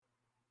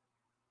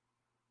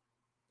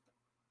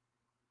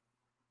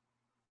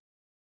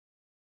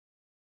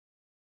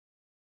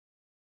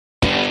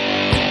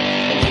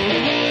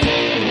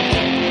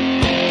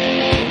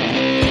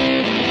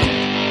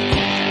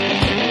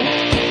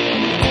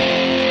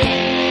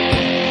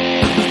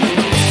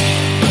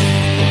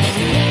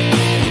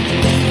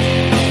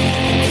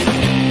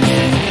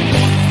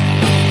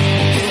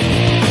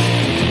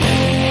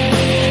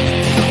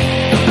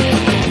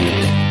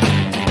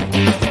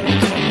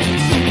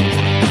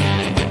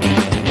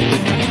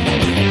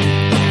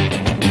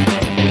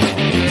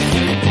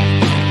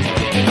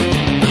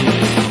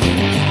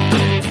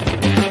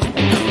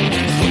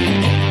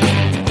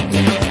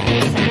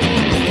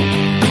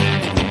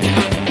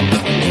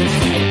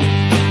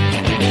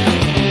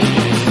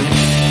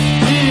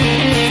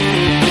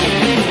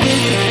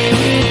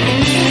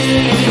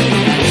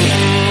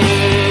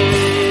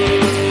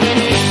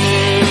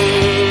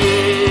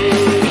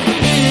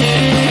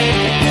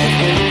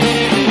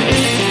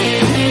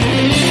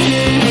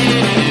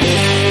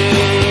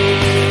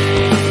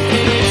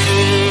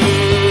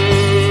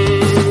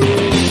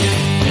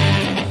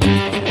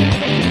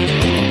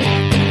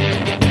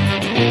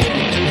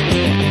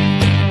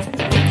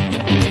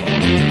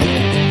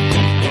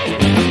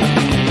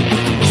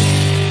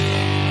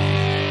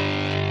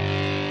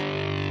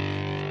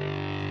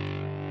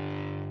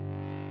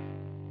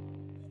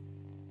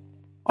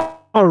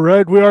All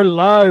right, we are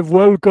live.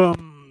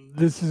 Welcome.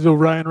 This is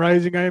Orion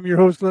Rising. I am your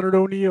host, Leonard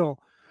O'Neill.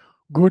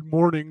 Good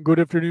morning, good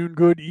afternoon,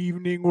 good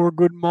evening, or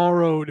good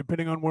morrow,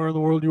 depending on where in the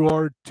world you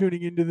are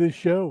tuning into this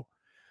show.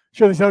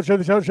 Share this out, share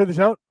this out, share this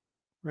out.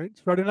 Right?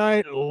 It's Friday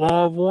night,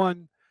 Law of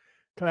One,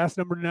 class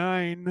number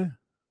 9.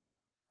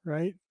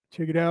 Right?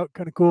 Check it out.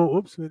 Kind of cool.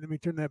 Oops, let me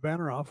turn that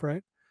banner off,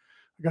 right?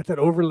 I got that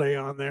overlay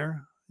on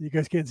there. You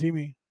guys can't see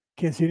me.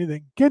 Can't see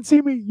anything. Can't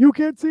see me. You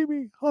can't see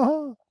me.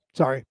 Haha.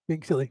 Sorry,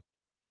 being silly.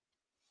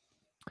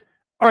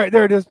 All right,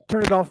 there it is.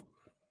 Turn it off.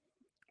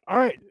 All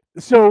right.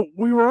 So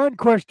we were on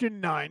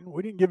question 9.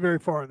 We didn't get very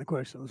far in the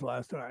questions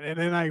last time, and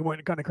then I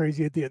went kind of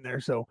crazy at the end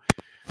there. So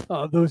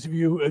those of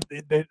you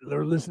that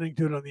are listening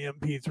to it on the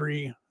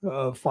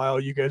MP3 file,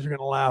 you guys are going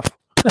to laugh.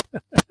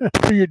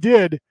 You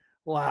did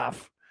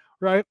laugh,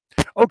 right?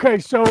 Okay.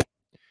 So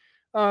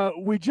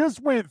we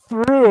just went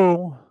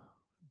through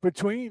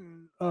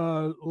between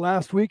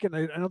last week, and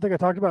I don't think I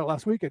talked about it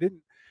last week. I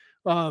didn't.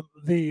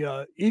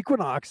 The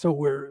equinox. So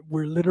we're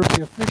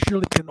literally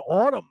officially in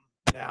autumn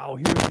now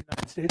here in the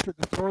United States, or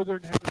the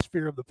northern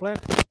hemisphere of the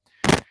planet.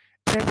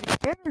 And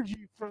the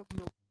energy from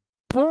the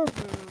full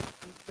moon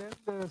and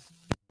then this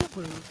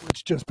new moon,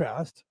 which just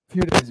passed a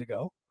few days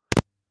ago,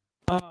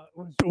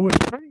 was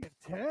pretty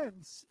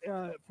intense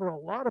for a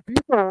lot of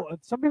people. And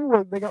some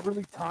people they got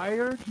really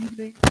tired.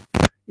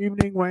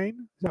 Evening,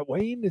 Wayne. Is that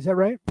Wayne? Is that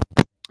right?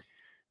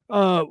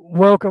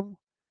 Welcome.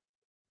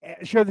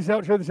 Share this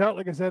out. Share this out.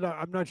 Like I said,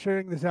 I'm not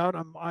sharing this out.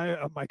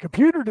 My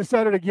computer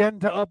decided again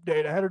to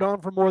update. I had it on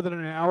for more than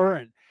an hour,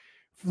 and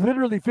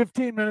literally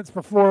 15 minutes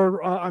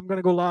before I'm going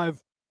to go live,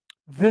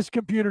 this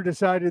computer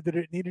decided that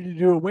it needed to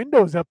do a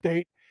Windows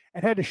update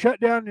and had to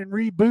shut down and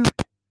reboot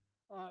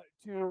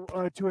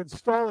to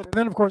install it. And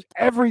then, of course,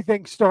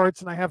 everything starts,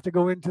 and I have to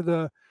go into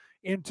the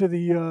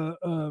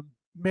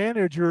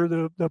manager,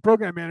 the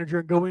program manager,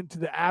 and go into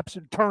the apps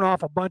and turn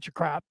off a bunch of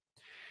crap.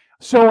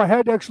 So I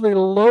had to actually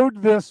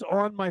load this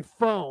on my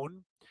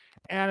phone,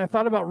 and I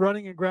thought about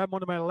running and grab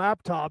one of my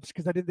laptops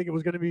because I didn't think it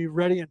was going to be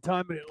ready in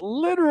time, but it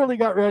literally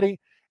got ready,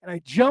 and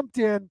I jumped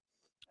in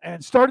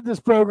and started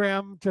this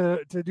program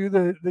to do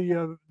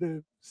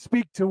the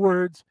speak to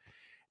words,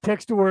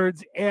 text to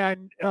words,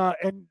 and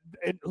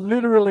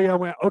literally I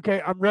went,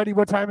 okay, I'm ready.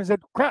 What time is it?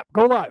 Crap,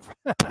 go live.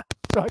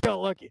 So I got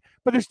lucky,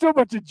 but there's still a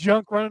bunch of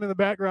junk running in the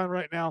background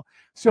right now.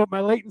 So if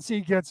my latency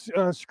gets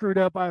screwed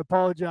up, I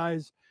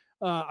apologize.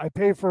 I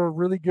pay for a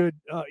really good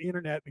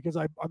internet because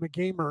I'm a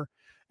gamer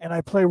and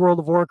I play World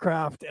of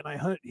Warcraft and I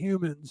hunt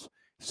humans.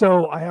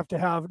 So I have to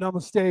have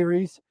Namaste,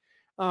 Reese.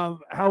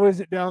 How is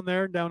it down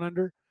there, down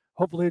under?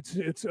 Hopefully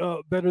it's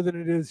better than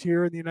it is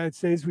here in the United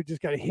States. We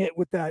just got hit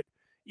with that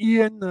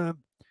Ian,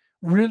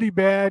 really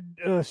bad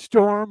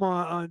storm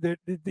that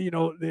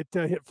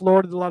hit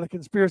Florida. A lot of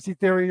conspiracy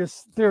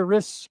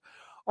theorists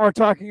are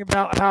talking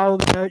about how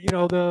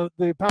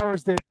the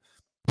powers that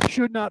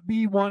should not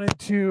be wanted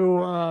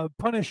to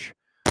punish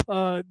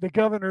the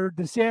governor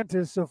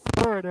DeSantis of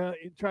Florida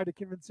and try to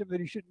convince him that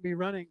he shouldn't be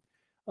running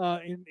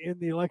in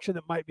the election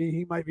that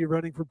he might be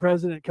running for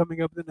president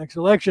coming up in the next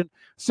election.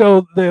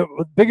 So the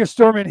biggest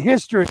storm in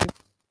history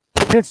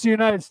that hits the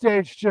United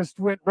States just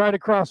went right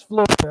across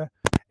Florida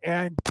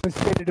and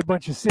devastated a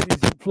bunch of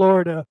cities in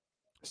Florida.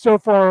 So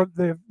far,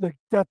 the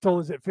death toll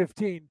is at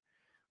 15.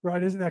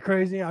 Right? Isn't that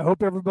crazy? I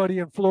hope everybody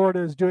in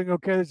Florida is doing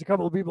okay. There's a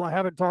couple of people I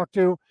haven't talked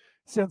to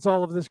since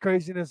all of this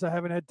craziness. I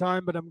haven't had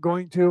time, but I'm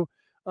going to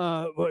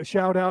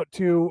shout out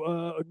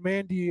to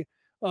Mandy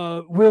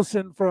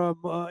Wilson from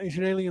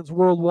Ancient Aliens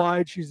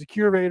Worldwide. She's the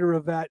curator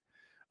of that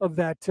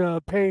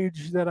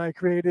page that I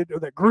created, or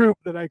that group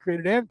that I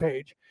created and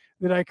page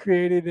that I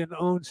created and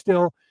own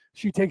still.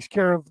 She takes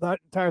care of that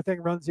entire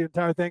thing, runs the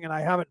entire thing, and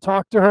I haven't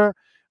talked to her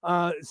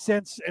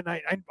since, and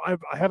I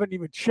haven't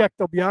even checked.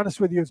 I'll be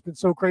honest with you, it's been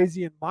so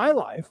crazy in my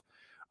life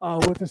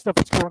with the stuff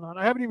that's going on.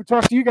 I haven't even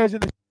talked to you guys in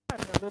the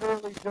chat,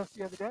 literally just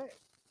the other day.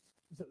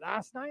 Was it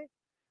last night?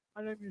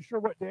 I'm not even sure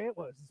what day it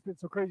was. It's been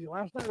so crazy.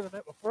 Last night or the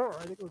night before?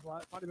 I think it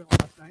might have been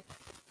last night.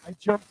 I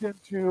jumped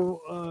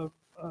into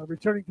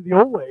Returning to the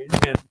Old Ways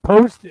and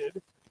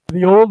posted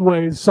the Old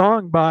Ways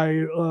song by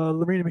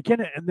Lorena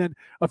McKenna, and then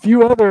a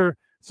few other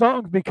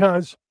songs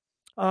because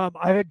I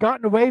had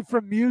gotten away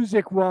from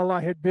music while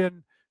I had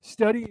been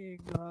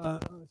studying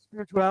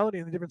spirituality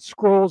and the different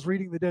scrolls,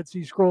 reading the Dead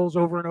Sea Scrolls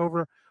over and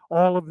over,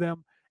 all of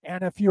them,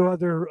 and a few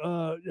other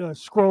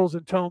scrolls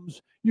and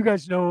tomes. You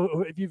guys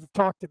know, if you've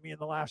talked to me in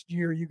the last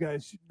year, you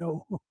guys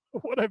know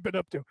what I've been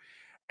up to.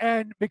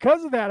 And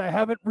because of that, I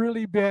haven't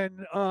really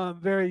been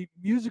very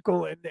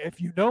musical. And if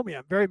you know me,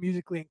 I'm very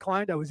musically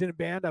inclined. I was in a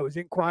band, I was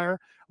in choir,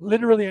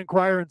 literally in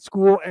choir in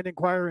school and in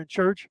choir in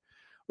church,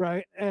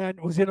 right?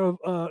 And was in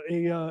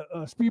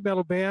a speed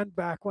metal band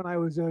back when I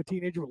was a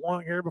teenager with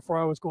long hair before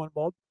I was going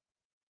bald.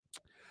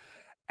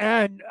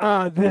 And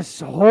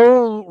this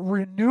whole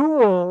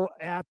renewal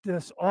at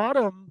this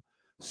autumn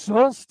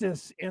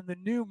solstice and the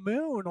new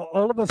moon,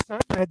 all of a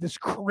sudden I had this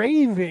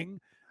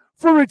craving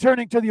for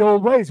returning to the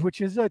old ways,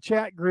 which is a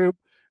chat group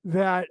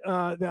that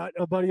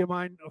a buddy of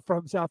mine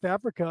from South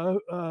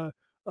Africa,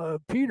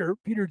 Peter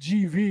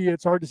GV.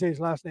 It's hard to say his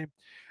last name.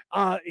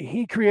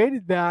 He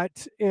created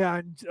that,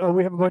 and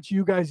we have a bunch of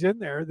you guys in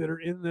there that are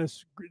in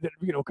this, that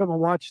come and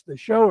watch the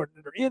show, and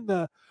that are in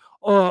the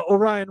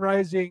Orion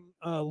Rising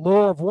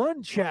Law of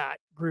One chat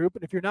group.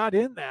 And if you're not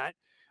in that,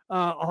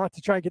 I'll have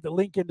to try and get the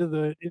link into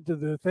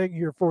the thing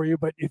here for you.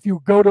 But if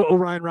you go to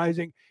Orion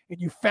Rising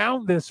and you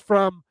found this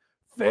from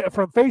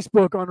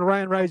Facebook on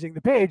Orion Rising,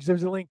 the page,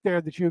 there's a link there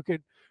that you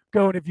can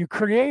go. And if you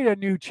create a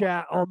new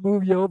chat, I'll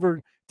move you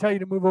over, tell you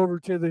to move over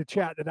to the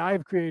chat that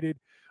I've created,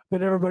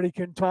 that everybody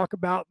can talk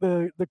about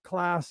the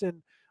class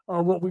and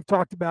what we've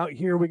talked about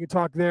here. We can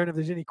talk there. And if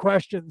there's any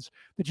questions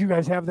that you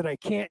guys have that I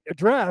can't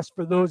address,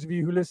 for those of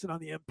you who listen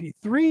on the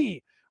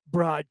MP3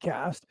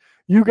 broadcast,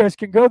 you guys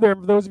can go there.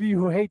 And for those of you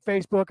who hate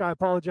Facebook, I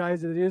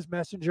apologize. It is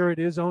Messenger. It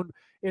is owned,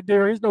 and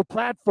there is no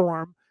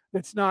platform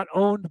that's not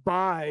owned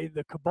by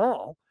the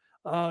cabal,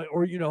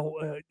 or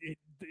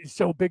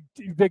so big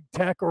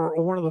tech,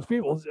 or one of those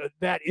people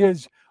that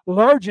is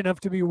large enough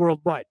to be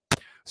worldwide.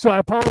 So I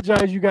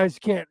apologize. You guys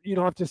can't,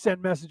 have to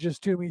send messages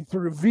to me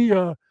through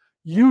via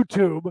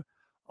YouTube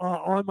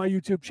on my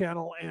YouTube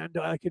channel, and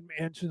I can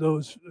answer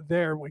those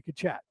there. We could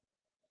chat.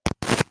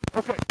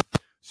 Okay,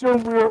 so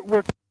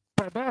we're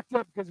backed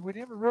up because we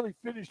never really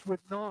finished with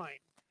 9,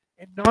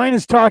 and 9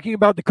 is talking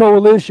about the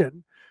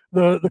coalition,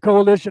 the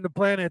coalition of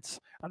planets.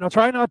 And I'll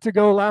try not to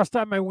go. Last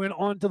time I went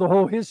on to the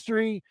whole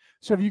history,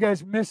 so if you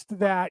guys missed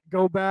that,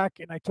 go back,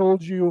 and I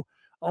told you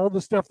all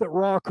the stuff that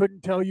Raw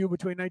couldn't tell you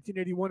between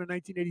 1981 and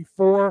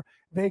 1984.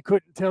 They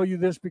couldn't tell you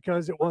this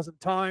because it wasn't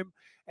time.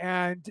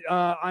 And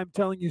I'm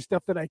telling you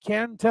stuff that I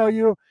can tell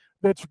you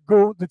that's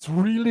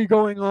really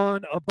going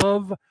on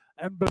above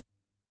and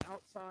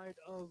outside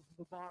of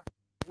the box.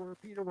 Where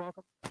Peter,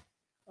 welcome.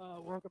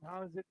 Welcome.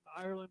 How is it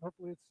in Ireland?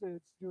 Hopefully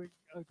it's doing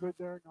good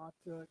there, not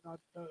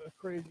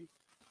crazy.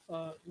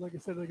 Like I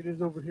said, like it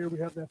is over here. We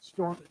have that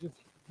storm that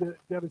just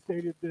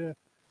devastated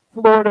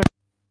Florida.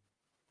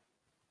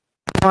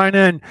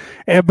 And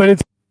but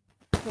it's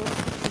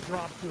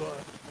dropped to a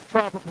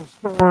tropical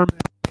storm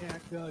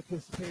and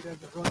dissipate as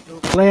it runs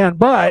over land.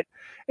 But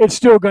it's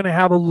still going to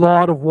have a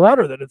lot of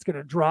water that it's going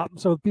to drop.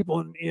 So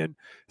people in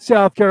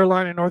South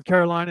Carolina, North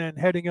Carolina, and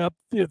heading up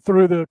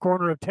through the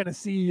corner of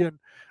Tennessee and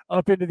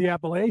up into the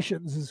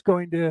Appalachians is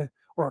going to,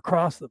 or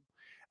across them,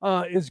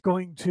 is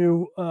going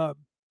to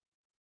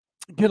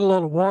get a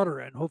lot of water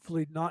and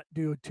hopefully not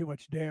do too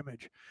much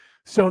damage.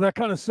 So that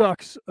kind of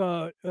sucks,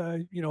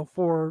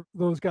 for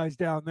those guys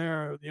down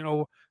there.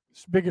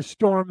 Biggest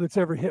storm that's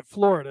ever hit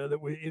Florida that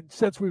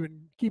since we've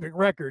been keeping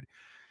record,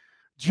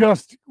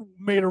 just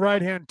made a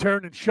right-hand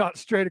turn and shot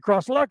straight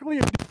across. Luckily,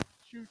 it didn't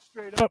shoot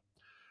straight up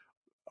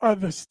on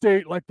the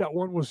state like that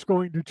one was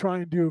going to try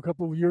and do a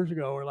couple of years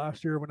ago, or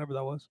last year, whenever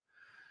that was.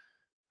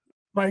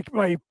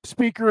 My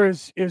speaker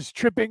is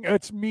tripping.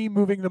 It's me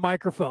moving the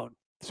microphone.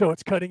 So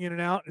it's cutting in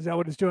and out. Is that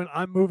what it's doing?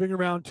 I'm moving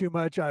around too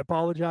much. I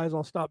apologize.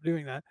 I'll stop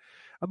doing that.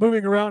 I'm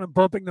moving around and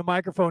bumping the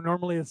microphone.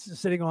 Normally it's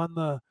sitting on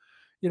the,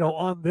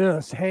 on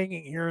this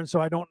hanging here. And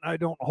so I don't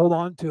hold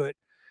on to it.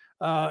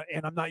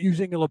 And I'm not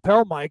using a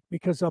lapel mic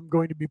because I'm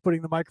going to be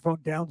putting the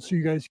microphone down so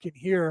you guys can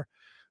hear.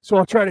 So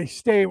I'll try to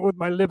stay with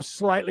my lips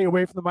slightly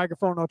away from the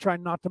microphone. I'll try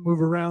not to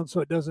move around so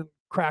it doesn't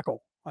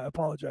crackle. I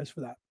apologize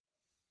for that.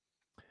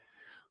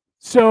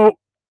 So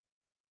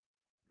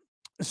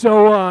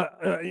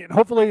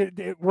hopefully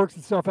it works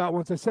itself out.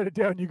 Once I set it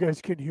down, you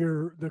guys can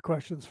hear the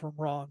questions from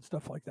Raw and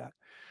stuff like that.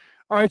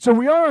 All right, so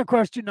we are on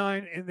question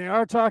 9, and they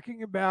are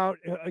talking about,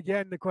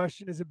 again, the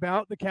question is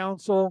about the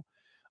council.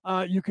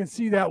 You can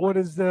see that what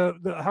is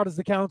how does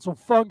the council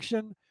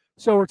function?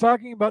 So we're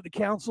talking about the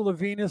Council of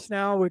Venus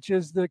now, which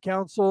is the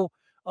council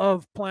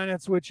of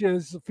planets, which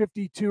is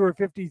 52 or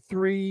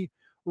 53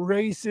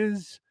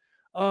 races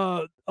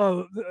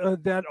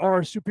that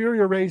are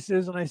superior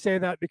races. And I say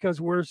that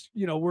because we're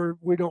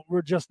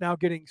just now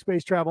getting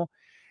space travel.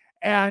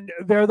 And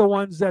they're the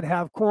ones that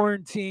have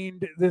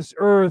quarantined this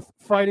Earth,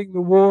 fighting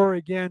the war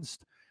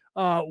against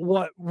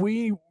what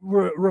we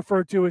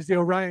refer to as the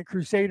Orion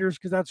Crusaders,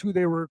 because that's who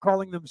they were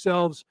calling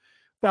themselves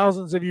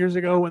thousands of years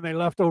ago when they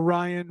left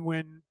Orion.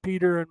 When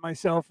Peter and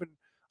myself, and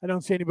I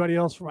don't see anybody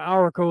else from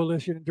our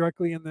coalition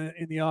directly in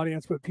the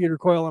audience, but Peter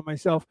Coyle and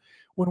myself,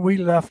 when we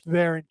left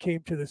there and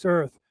came to this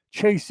Earth,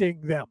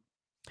 chasing them.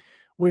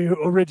 We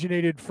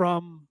originated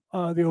from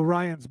the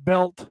Orion's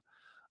belt,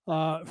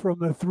 from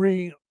the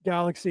 3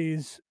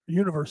 galaxies,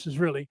 universes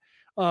really,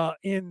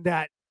 in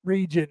that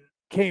region,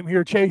 came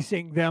here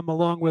chasing them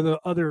along with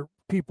other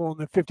people in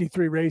the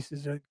 53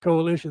 races and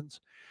coalitions.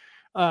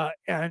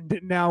 And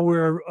now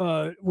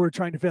we're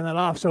trying to finish that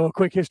off. So a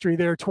quick history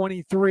there: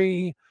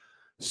 23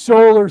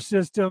 solar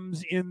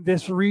systems in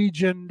this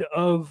region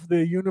of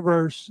the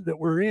universe that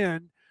we're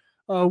in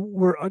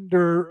were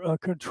under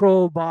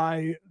control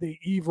by the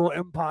evil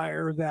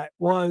empire that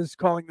was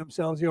calling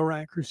themselves the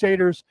Orion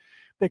Crusaders.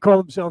 They call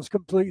themselves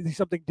completely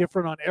something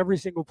different on every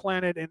single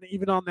planet, and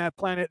even on that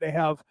planet they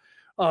have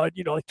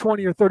like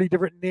 20 or 30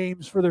 different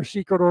names for their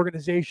secret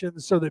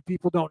organizations, so that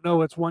people don't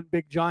know it's one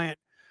big giant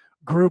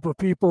group of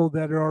people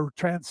that are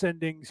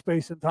transcending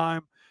space and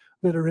time.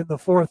 that are in the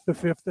fourth, the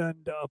fifth,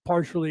 and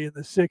partially in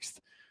the sixth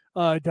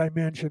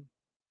dimension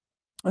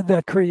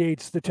that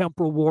creates the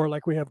temporal war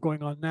like we have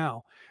going on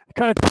now. It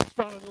kind of touched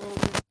on it a little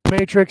bit in the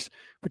Matrix,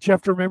 but you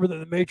have to remember that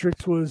the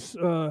Matrix was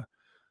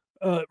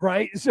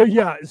right. So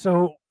yeah,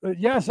 so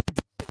yes,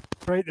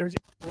 right. There's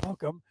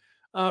welcome.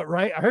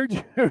 Right. I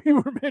heard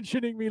you were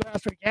mentioning me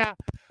last week. Yeah,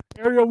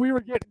 Ariel, we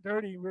were getting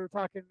dirty. We were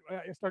talking.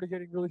 I started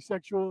getting really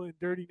sexual and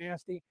dirty,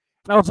 nasty.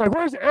 And I was like,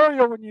 "Where's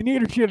Ariel when you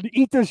need her? She'd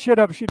eat this shit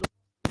up. She'd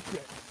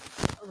shit."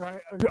 Right.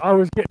 I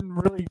was getting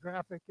really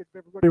graphic, and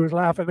everybody was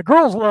laughing. The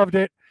girls loved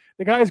it.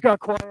 The guys got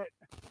quiet.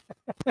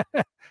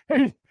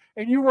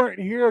 and you weren't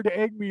here to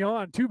egg me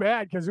on. Too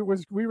bad, because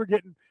we were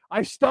getting.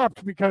 I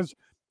stopped because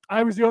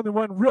I was the only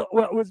one. Well,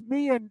 it was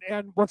me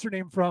and what's her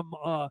name from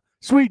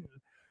Sweden.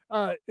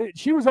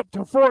 She was up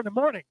till 4 in the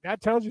morning.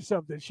 That tells you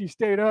something. She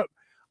stayed up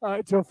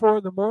till 4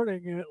 in the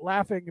morning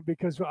laughing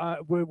because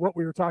with what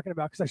we were talking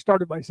about. Because I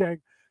started by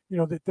saying,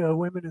 that the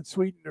women in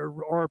Sweden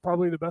are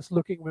probably the best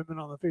looking women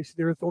on the face of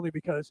the earth, only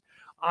because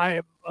I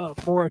am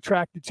more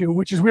attracted to,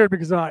 which is weird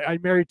because I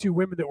married two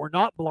women that were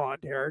not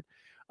blonde haired.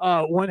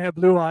 One had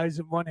blue eyes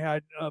and one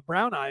had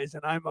brown eyes,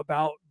 and I'm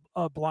about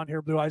blonde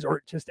hair, blue eyes,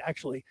 or just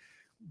actually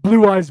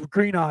blue eyes with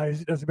green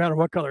eyes. It doesn't matter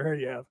what color hair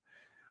you have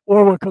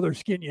or what color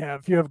skin you have.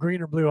 If you have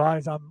green or blue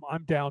eyes,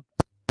 I'm down.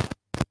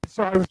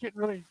 So I was getting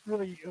really,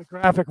 really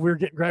graphic. We were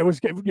getting great. We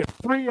get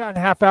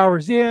 3.5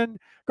 hours in.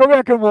 Go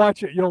back and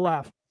watch it. You'll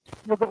laugh.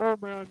 You'll go, oh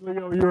man,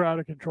 Leo, you're out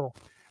of control.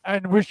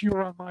 And wish you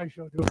were on my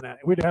show doing that.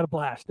 We'd have had a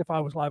blast if I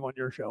was live on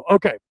your show.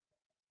 Okay.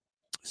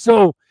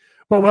 So,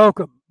 but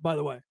welcome, by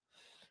the way.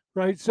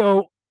 Right.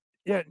 So,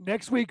 yeah,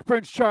 next week,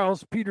 Prince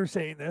Charles, Peter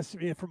saying this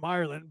from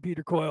Ireland,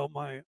 Peter Coyle,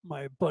 my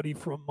buddy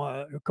from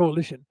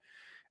Coalition.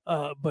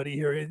 Buddy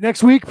here.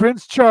 Next week,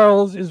 Prince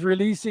Charles is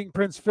releasing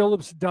Prince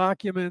Philip's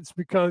documents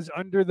because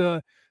under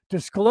the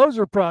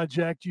Disclosure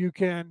Project, the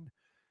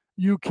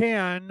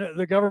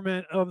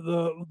government of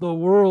the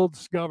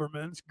world's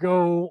governments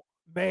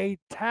may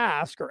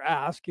task or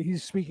ask.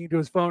 He's speaking to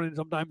his phone, and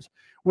sometimes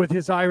with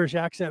his Irish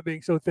accent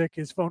being so thick,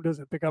 his phone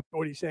doesn't pick up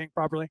what he's saying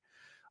properly.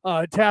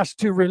 Tasked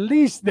to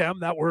release them.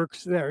 That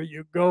works there.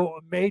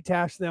 May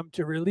task them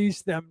to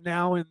release them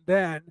now and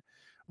then.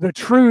 The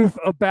truth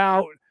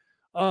about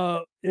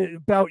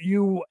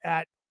you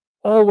at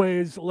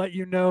always let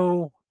you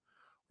know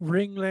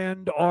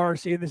Ringland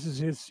RC, and this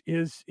is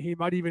his he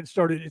might even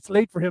started, it's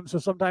late for him, so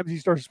sometimes he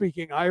starts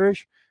speaking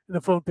Irish and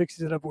the phone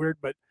picks it up weird,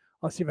 but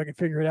I'll see if I can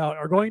figure it out,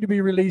 are going to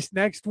be released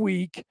next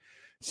week.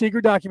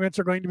 Secret documents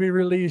are going to be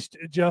released.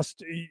 Just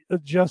the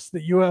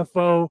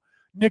UFO.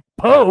 Nick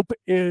Pope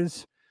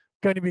is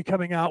going to be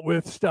coming out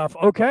with stuff.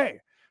 Okay,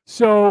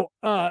 so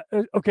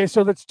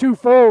that's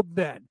twofold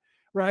then.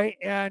 Right,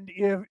 and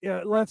if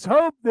let's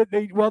hope that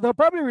they'll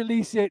probably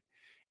release it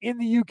in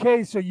the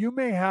UK, so you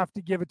may have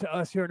to give it to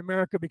us here in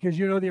America because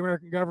the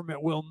American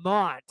government will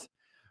not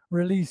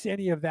release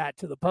any of that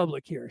to the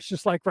public here. It's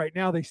just like right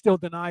now they still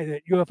deny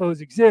that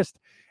UFOs exist,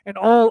 and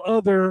all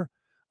other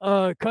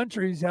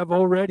countries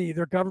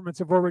their governments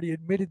have already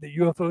admitted that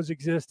UFOs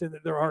exist and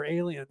that there are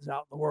aliens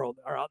out in the world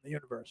or out in the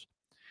universe.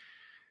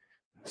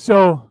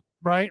 So,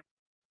 right.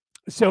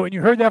 So, and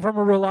you heard that from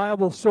a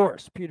reliable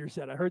source, Peter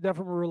said. I heard that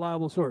from a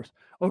reliable source.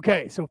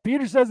 Okay, so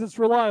Peter says it's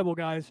reliable,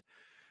 guys.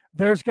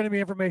 There's going to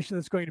be information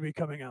that's going to be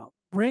coming out.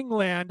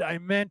 Ringland, I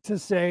meant to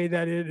say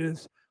that it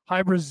is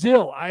High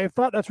Brazil. I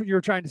thought that's what you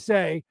were trying to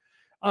say,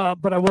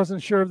 but I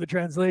wasn't sure of the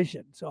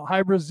translation. So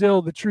High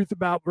Brazil, the truth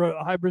about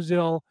High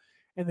Brazil,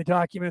 and the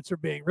documents are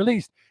being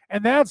released.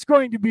 And that's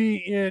going to be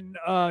in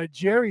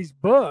Jerry's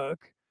book,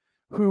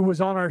 who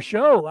was on our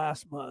show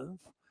last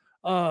month.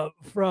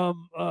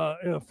 From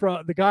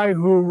the guy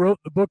who wrote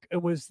the book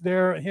and was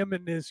there, him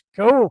and his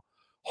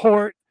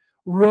cohort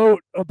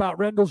wrote about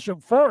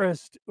Rendlesham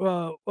Forest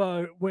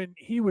when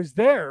he was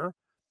there.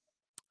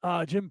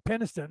 Jim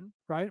Peniston,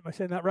 right? Am I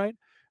saying that right?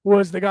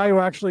 Was the guy who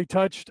actually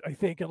touched, I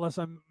think, unless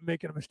I'm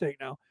making a mistake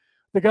now,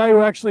 the guy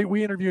who actually,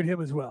 we interviewed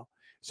him as well.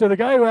 So the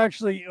guy who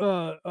actually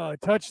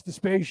touched the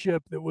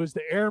spaceship that was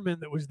the airman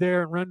that was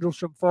there in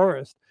Rendlesham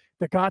Forest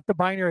that got the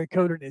binary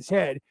code in his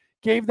head,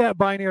 gave that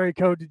binary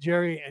code to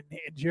Jerry, and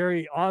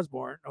Jerry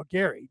Osborne,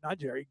 Gary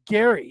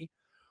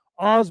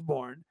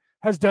Osborne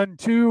has done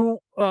 2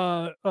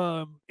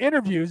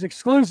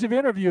 exclusive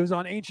interviews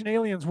on Ancient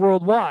Aliens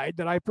Worldwide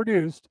that I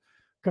produced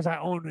because I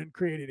own and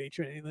created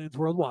Ancient Aliens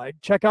Worldwide.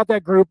 Check out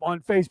that group on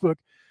Facebook.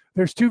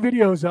 There's 2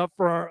 videos up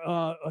for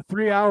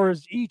 3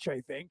 hours each, I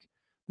think.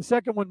 The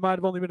second one might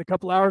have only been a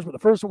couple hours, but the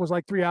first one was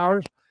like 3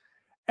 hours.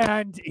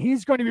 And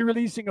he's going to be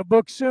releasing a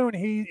book soon.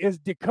 He is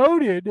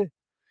decoded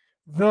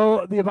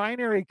the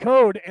binary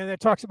code, and it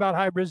talks about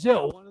High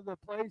Brazil. One of the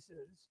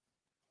places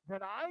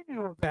that I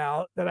knew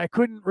about that I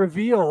couldn't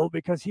reveal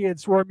because he had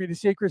sworn me to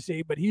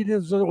secrecy, but he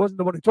wasn't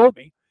the one who told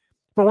me.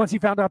 But once he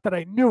found out that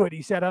I knew it,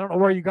 he said, I don't know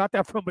where you got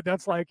that from, but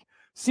that's like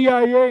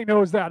CIA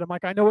knows that. I'm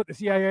like, I know what the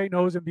CIA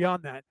knows and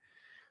beyond that.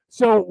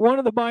 So one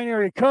of the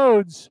binary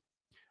codes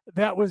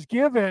that was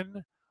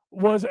given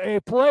was a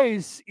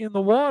place in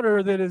the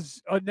water that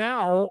is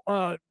now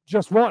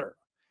just water.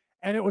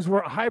 and it was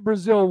where High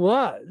Brazil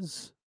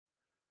was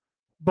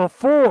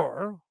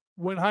before,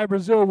 when High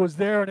Brazil was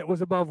there and it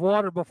was above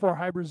water before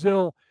High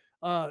Brazil,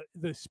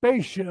 the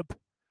spaceship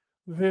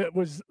that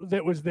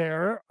was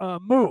there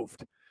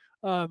moved.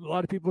 A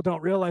lot of people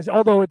don't realize,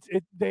 although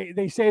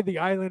they say the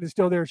island is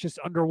still there, it's just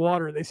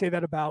underwater. They say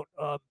that about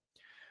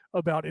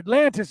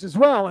Atlantis as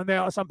well,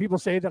 and some people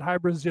say that High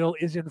Brazil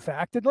is in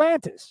fact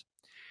Atlantis.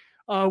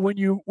 When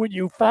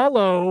you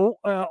follow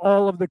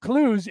all of the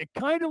clues, it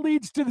kind of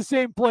leads to the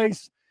same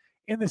place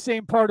in the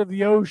same part of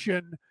the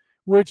ocean,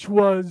 which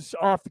was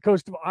off the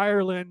coast of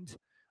Ireland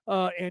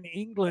and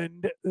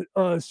England,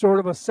 sort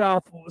of a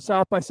south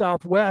by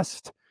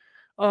southwest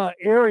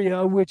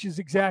area, which is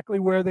exactly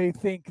where they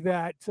think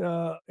that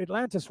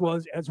Atlantis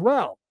was as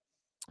well,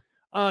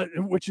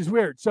 which is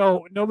weird.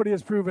 So nobody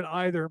has proven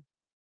either,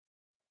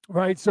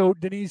 right? So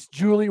Denise,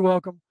 Julie,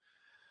 welcome.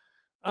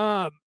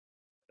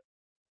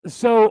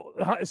 So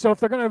if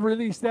they're going to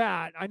release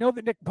that, I know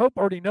that Nick Pope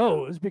already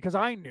knows, because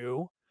I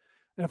knew.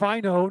 And if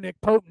I know, Nick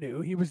Pope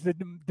knew. He was the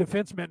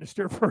defense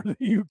minister for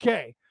the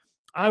UK.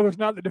 I was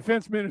not the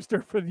defense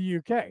minister for the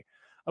UK.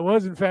 I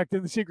was, in fact,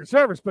 in the Secret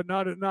Service, but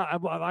I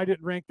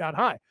didn't rank that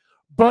high.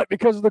 But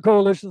because of the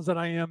coalitions that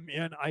I am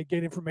in, I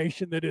get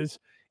information that is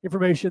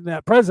information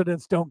that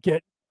presidents don't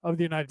get of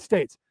the United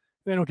States.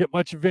 They don't get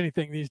much of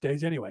anything these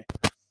days anyway.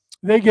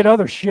 They get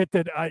other shit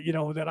that I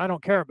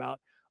don't care about.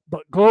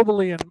 But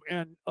globally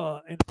and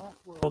off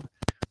world,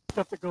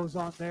 stuff that goes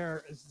on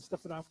there is the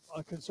stuff that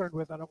I'm concerned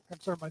with. I don't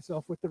concern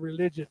myself with the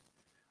religion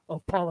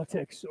of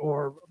politics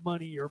or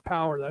money or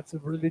power. That's a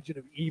religion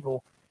of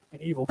evil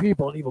and evil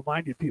people and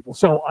evil-minded people.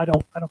 So I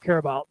don't care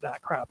about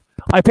that crap.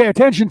 I pay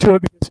attention to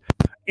it because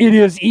it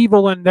is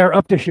evil and they're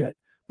up to shit.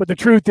 But the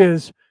truth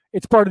is,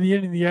 it's part of the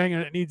yin and the yang,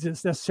 and it's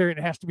necessary, and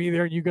it has to be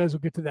there. And you guys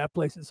will get to that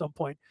place at some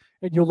point,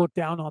 and you'll look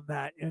down on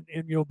that, and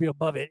you'll be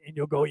above it, and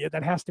you'll go, yeah,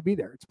 that has to be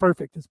there. It's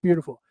perfect. It's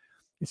beautiful.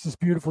 It's this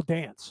beautiful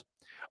dance.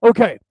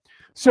 Okay,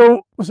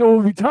 so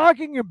we'll be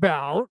talking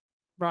about,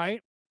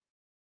 right?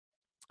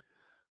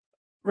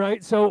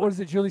 So what is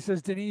it? Julie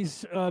says,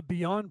 Denise,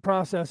 beyond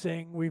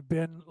processing, we've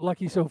been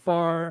lucky so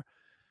far,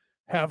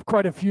 have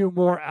quite a few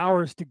more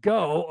hours to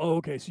go. Oh,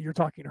 okay, so you're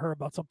talking to her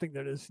about something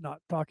that is not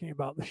talking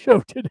about the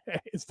show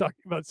today. It's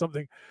talking about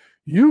something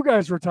you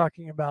guys were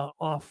talking about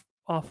off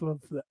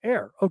of the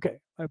air. Okay,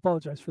 I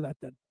apologize for that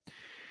then.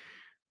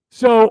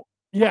 So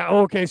yeah,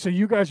 okay, so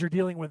you guys are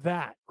dealing with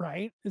that,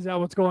 right? Is that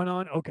what's going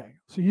on? Okay,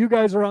 so you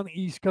guys are on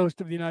the East Coast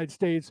of the United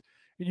States,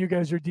 and you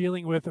guys are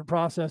dealing with and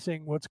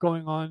processing what's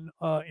going on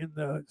in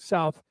the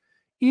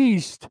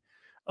southeast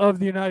of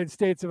the United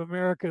States of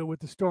America with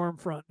the storm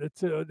front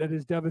that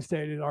has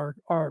devastated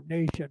our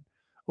nation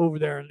over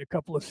there in a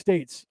couple of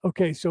states.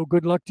 Okay, so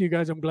good luck to you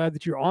guys. I'm glad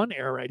that you're on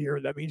air right here.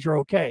 That means you're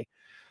okay.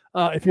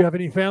 If you have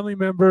any family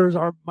members,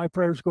 my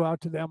prayers go out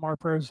to them. Our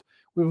prayers,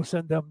 we will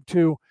send them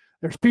to.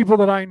 There's people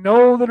that I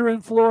know that are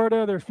in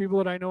Florida. There's people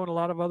that I know in a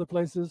lot of other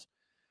places,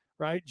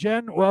 right?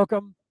 Jen,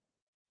 welcome.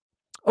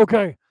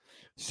 Okay,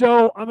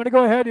 so I'm going to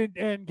go ahead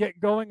and get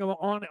going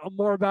on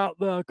more about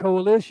the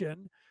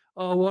coalition.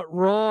 What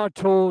Raw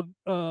told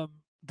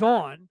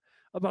Dawn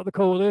about the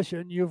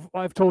coalition.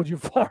 I've told you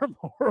far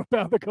more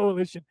about the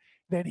coalition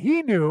than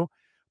he knew,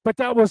 but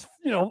that was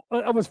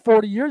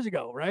 40 years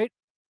ago, right?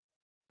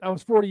 That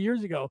was 40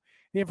 years ago.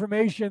 The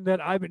information that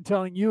I've been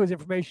telling you is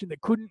information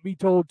that couldn't be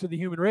told to the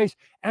human race.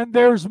 And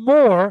there's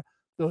more.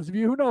 Those of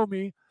you who know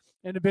me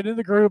and have been in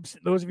the groups,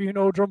 those of you who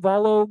know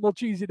Drumvalo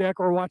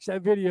Melchizedek or watch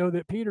that video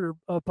that Peter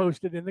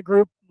posted in the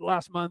group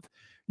last month,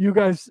 you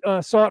guys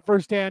saw it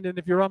firsthand. And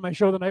if you're on my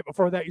show the night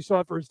before that, you saw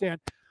it firsthand.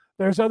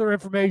 There's other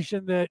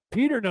information that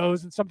Peter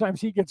knows, and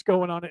sometimes he gets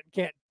going on it and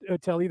can't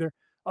tell either.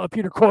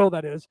 Peter Coyle,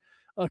 that is,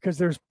 because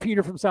there's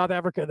Peter from South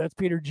Africa. That's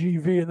Peter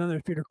GV. And then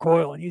there's Peter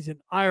Coyle, and he's in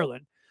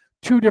Ireland.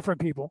 Two different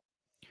people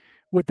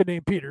with the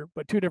name Peter,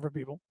 but two different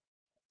people.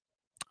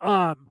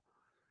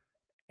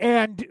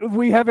 And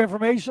we have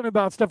information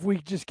about stuff we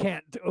just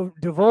can't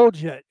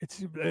divulge yet.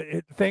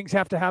 Things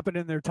have to happen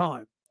in their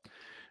time,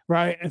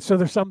 right? And so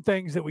there's some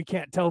things that we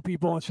can't tell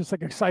people. It's just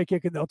like a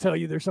psychic, and they'll tell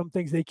you there's some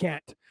things they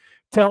can't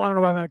tell. I don't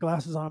know why I have my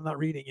glasses on. I'm not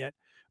reading yet.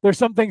 There's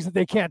some things that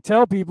they can't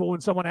tell people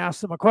when someone asks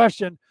them a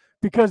question,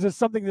 because it's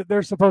something that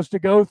they're supposed to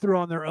go through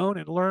on their own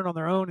and learn on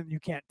their own, and you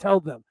can't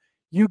tell them.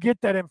 You get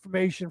that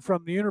information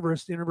from the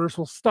universe. The universe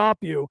will stop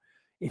you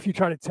if you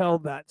try to tell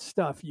that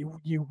stuff.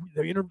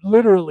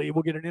 Literally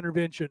will get an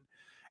intervention,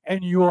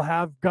 and you will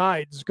have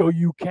guides go,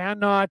 you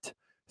cannot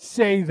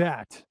say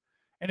that.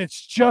 And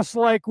it's just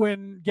like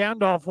when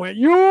Gandalf went,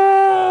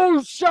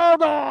 you shall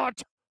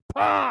not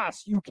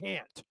pass. You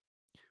can't.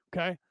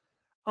 Okay.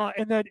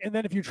 And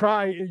then if you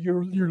try,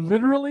 you're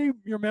literally,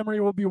 your memory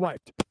will be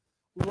wiped.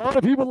 A lot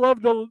of people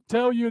love to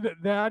tell you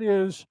that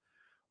is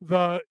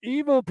the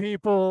evil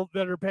people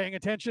that are paying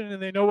attention,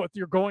 and they know what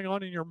you're going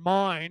on in your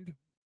mind,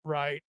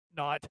 right?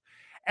 Not.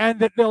 And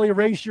that they'll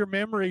erase your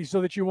memory so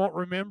that you won't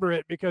remember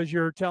it because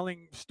you're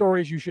telling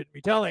stories you shouldn't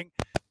be telling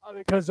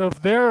because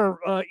of their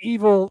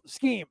evil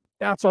scheme.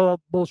 That's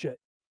all bullshit.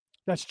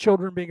 That's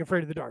children being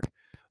afraid of the dark.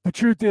 The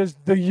truth is,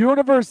 the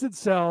universe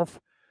itself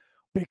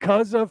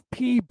because of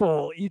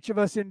people, each of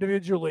us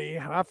individually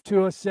have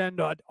to ascend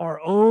at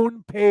our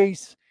own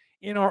pace,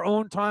 in our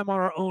own time, on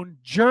our own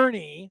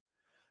journey.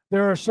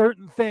 There are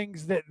certain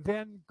things that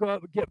then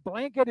get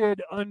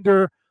blanketed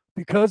under,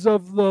 because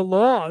of the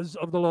laws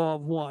of the law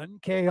of one,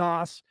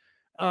 chaos,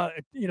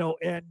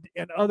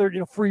 and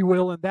other, free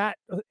will, and that,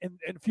 and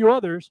a few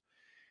others.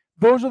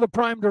 Those are the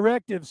prime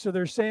directives. So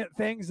there's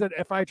things that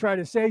if I try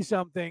to say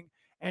something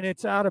and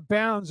it's out of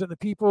bounds, and the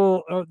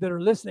people that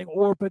are listening,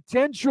 or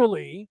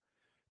potentially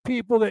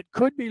people that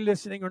could be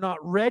listening, are not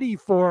ready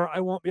for, I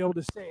won't be able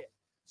to say it.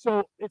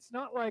 So it's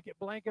not like it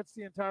blankets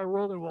the entire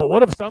world. And, well,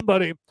 what if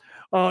somebody,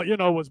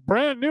 was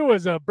brand new,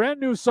 as a brand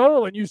new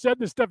soul, and you said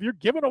this stuff, you're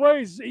giving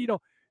away,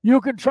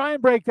 you can try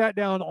and break that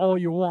down all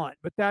you want,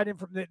 but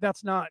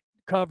that's not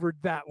covered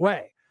that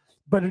way.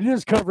 But it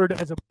is covered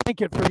as a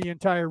blanket for the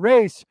entire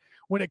race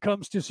when it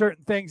comes to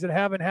certain things that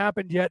haven't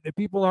happened yet, that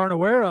people aren't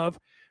aware of,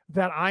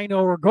 that I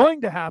know are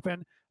going to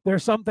happen.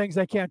 There's some things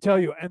I can't tell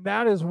you. And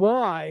that is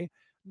why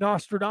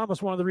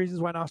Nostradamus, one of the reasons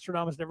why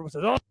Nostradamus never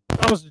says, "Oh,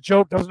 that was a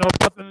joke, doesn't know,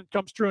 nothing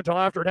comes true until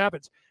after it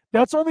happens."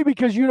 That's only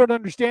because you don't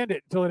understand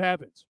it until it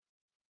happens.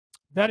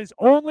 That is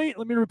only,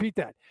 let me repeat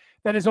that.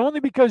 That is only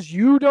because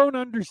you don't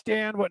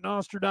understand what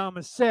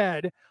Nostradamus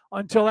said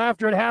until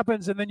after it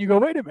happens, and then you go,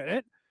 wait a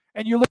minute,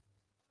 and you look,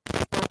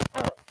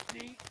 oh,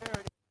 see, there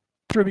it is.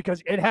 True,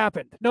 because it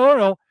happened.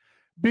 No.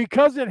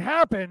 Because it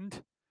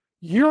happened,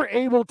 you're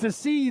able to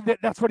see that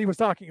that's what he was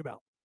talking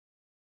about.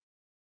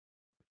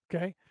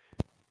 Okay?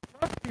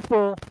 Most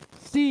people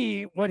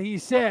see what he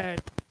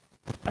said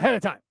ahead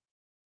of time.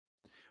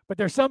 But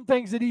there's some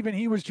things that even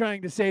he was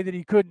trying to say that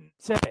he couldn't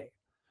say.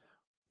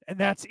 And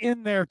that's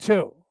in there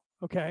too.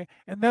 Okay.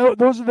 And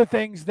those are the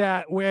things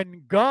that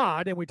when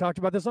God, and we talked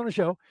about this on the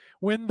show,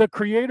 when the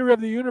creator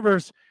of the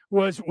universe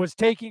was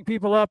taking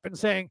people up and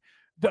saying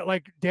that,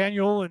 like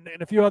Daniel and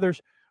a few others,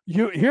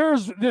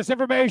 here's this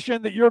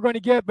information that you're going to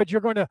get, but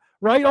you're going to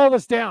write all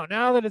this down.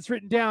 Now that it's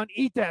written down,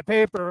 eat that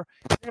paper.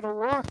 You're going to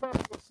lock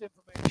up this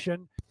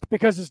information,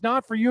 because it's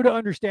not for you to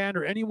understand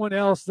or anyone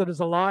else that is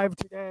alive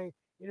today.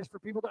 It is for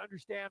people to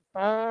understand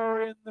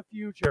far in the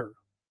future.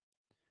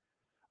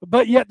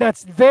 But yet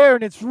that's there,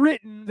 and it's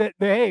written that,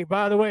 hey,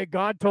 by the way,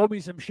 God told me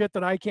some shit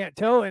that I can't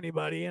tell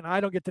anybody, and I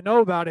don't get to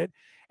know about it,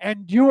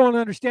 and you won't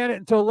understand it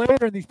until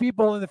later, and these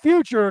people in the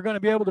future are going to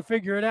be able to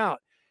figure it out.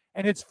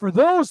 And it's for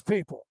those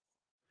people.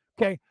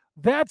 Okay,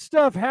 that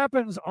stuff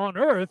happens on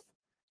earth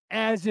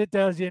as it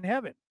does in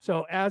heaven.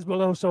 So as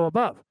below, so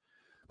above.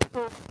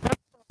 So that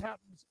stuff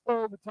happens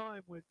all the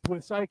time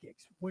with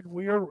psychics when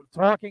we're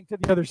talking to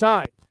the other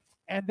side.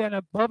 And then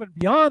above and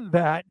beyond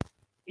that,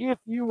 if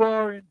you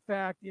are in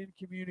fact in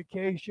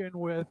communication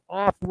with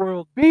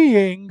off-world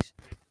beings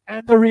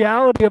and the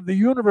reality of the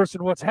universe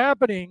and what's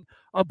happening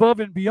above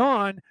and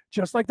beyond,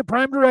 just like the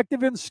prime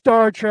directive in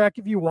Star Trek,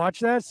 if you watch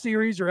that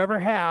series or ever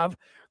have,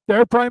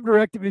 their prime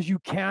directive is you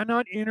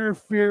cannot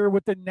interfere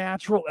with the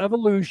natural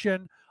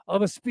evolution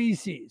of a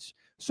species.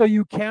 So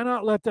you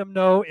cannot let them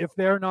know if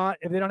they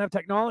don't have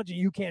technology.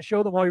 You can't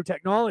show them all your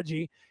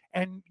technology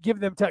and give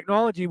them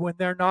technology when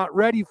they're not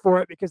ready for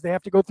it, because they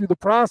have to go through the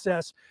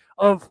process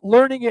of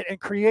learning it and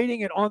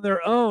creating it on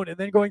their own, and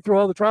then going through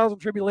all the trials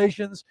and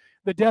tribulations,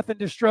 the death and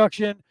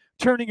destruction,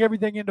 turning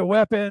everything into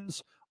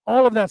weapons,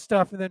 all of that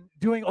stuff, and then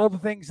doing all the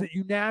things that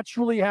you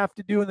naturally have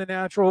to do in the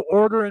natural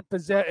order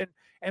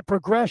and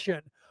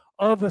progression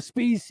of a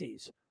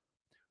species.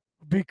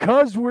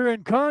 Because we're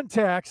in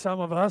contact,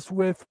 some of us,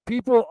 with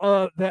people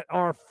that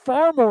are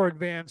far more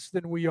advanced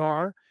than we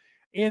are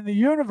in the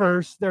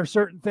universe, there are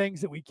certain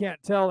things that we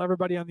can't tell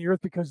everybody on the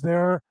earth because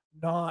they're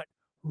not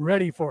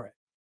ready for it.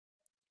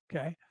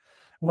 Okay.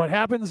 What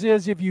happens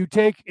is, if you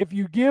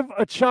give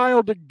a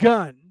child a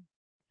gun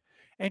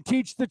and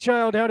teach the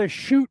child how to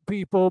shoot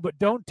people, but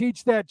don't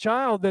teach that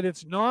child that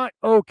it's not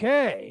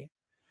okay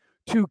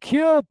to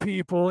kill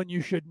people, and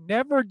you should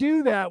never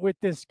do that with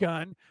this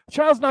gun, the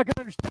child's not going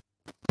to understand.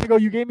 I go,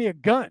 you gave me a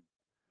gun,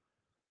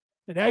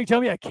 and now you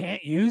tell me I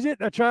can't use it?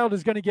 That child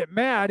is going to get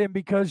mad, and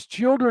because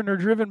children are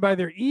driven by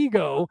their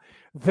ego,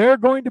 they're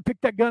going to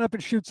pick that gun up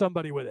and shoot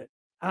somebody with it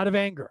out of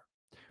anger,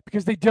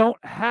 because they don't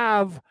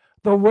have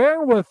the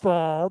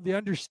wherewithal, the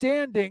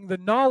understanding, the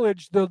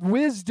knowledge, the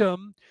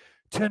wisdom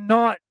to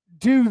not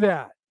do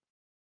that.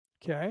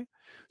 Okay?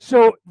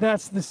 So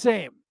that's the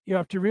same. You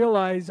have to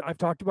realize, I've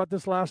talked about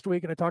this last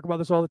week, and I talk about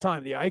this all the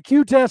time. The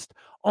IQ test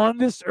on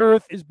this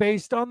earth is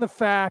based on the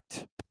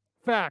fact,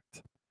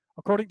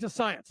 according to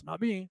science,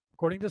 not me,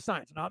 according to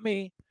science, not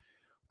me,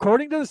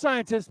 according to the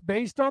scientists,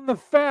 based on the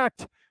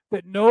fact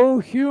that no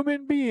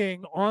human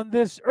being on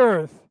this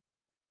earth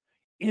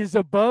is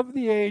above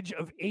the age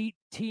of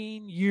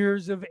 18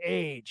 years of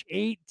age.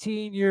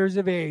 18 years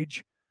of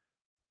age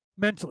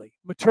mentally,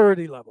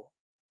 maturity level.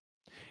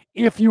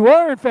 If you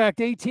are, in fact,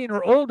 18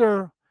 or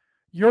older,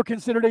 you're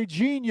considered a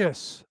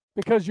genius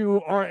because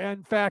you are,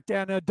 in fact,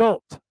 an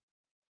adult.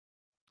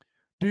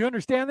 Do you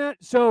understand that?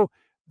 So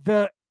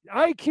the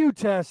IQ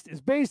test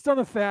is based on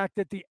the fact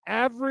that the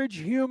average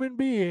human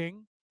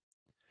being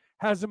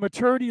has a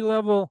maturity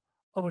level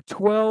of a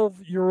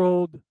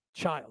 12-year-old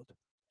child.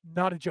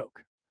 Not a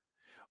joke.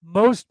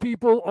 Most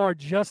people are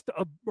just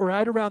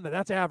right around that.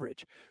 That's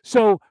average.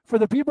 So for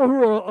the people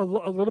who are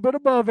a little bit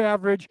above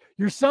average,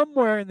 you're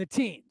somewhere in the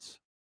teens.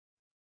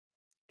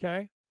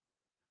 Okay,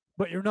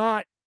 but you're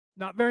not.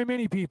 Not very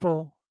many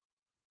people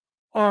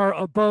are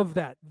above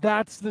that.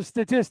 That's the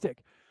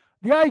statistic.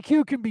 The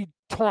IQ can be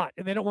taught,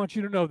 and they don't want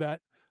you to know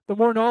that. The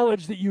more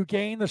knowledge that you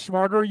gain, the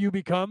smarter you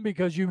become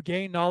because you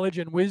gain knowledge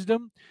and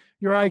wisdom.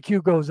 Your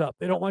IQ goes up.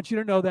 They don't want you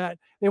to know that.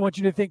 They want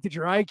you to think that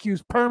your IQ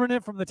is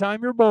permanent from the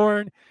time you're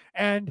born,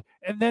 and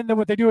then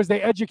what they do is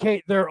they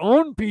educate their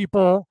own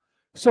people,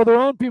 so their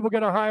own people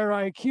get a higher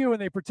IQ,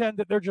 and they pretend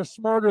that they're just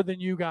smarter than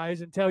you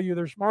guys and tell you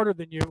they're smarter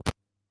than you.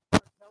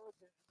 They're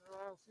intelligent.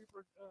 They're all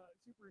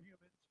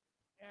superhumans,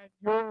 and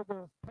you're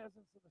the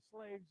peasants and the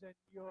slaves,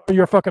 and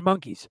you're fucking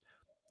monkeys.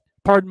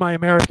 Pardon my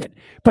American,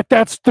 but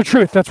that's the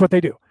truth. That's what they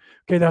do.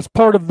 Okay, that's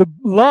part of the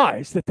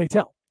lies that they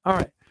tell. All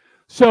right.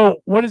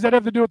 So what does that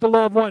have to do with the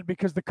law of one?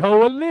 Because the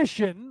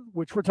coalition,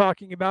 which we're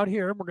talking about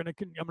here, and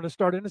I'm gonna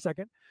start in a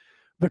second.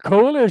 The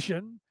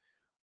coalition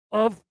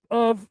of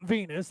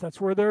Venus,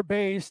 that's where they're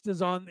based,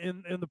 is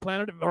in the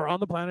planet or on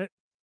the planet.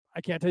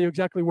 I can't tell you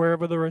exactly where,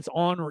 whether it's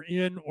on or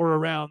in or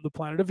around the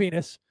planet of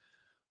Venus.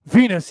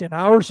 Venus in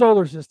our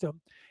solar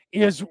system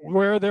is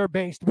where they're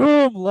based.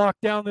 Boom, lock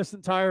down this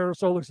entire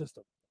solar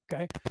system.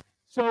 Okay.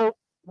 So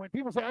when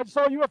people say, I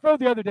saw a UFO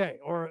the other day,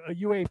 or a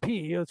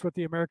UAP, that's what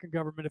the American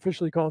government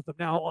officially calls them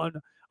now,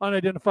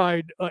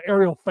 unidentified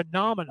aerial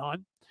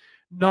phenomenon,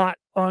 not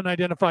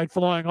unidentified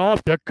flying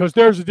object, because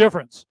there's a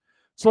difference.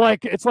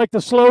 It's like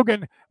the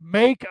slogan,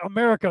 make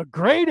America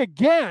great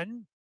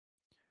again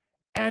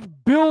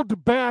and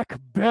build back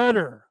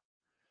better.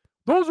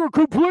 Those are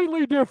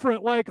completely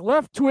different, like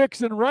left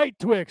Twix and right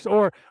Twix,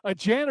 or a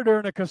janitor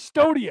and a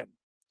custodian,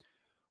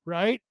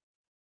 right?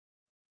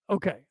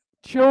 Okay.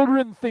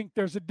 Children think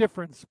there's a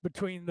difference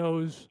between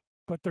those,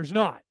 but there's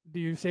not. Do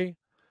you see?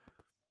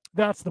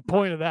 That's the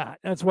point of that.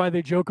 That's why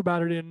they joke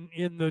about it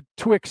in the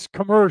Twix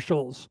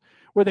commercials,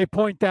 where they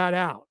point that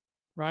out,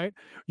 right?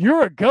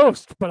 You're a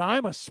ghost, but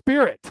I'm a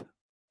spirit.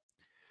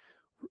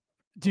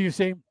 Do you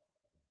see?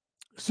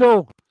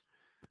 So,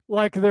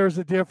 like, there's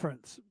a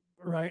difference.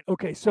 Right.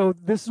 Okay. So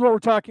this is what we're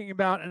talking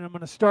about, and I'm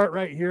going to start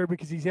right here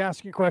because he's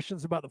asking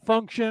questions about the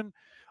function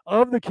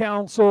of the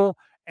council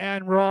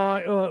and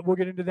Ra. We'll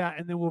get into that,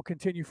 and then we'll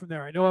continue from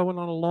there. I know I went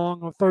on a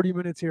long 30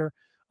 minutes here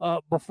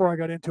before I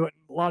got into it.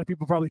 And a lot of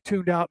people probably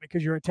tuned out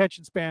because your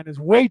attention span is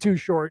way too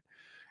short,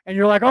 and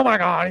you're like, "Oh my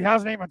God, he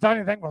hasn't even done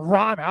anything with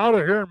Ra. I'm out of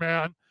here,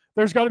 man.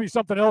 There's got to be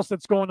something else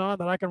that's going on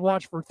that I can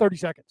watch for 30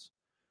 seconds."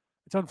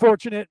 It's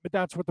unfortunate, but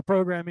that's what the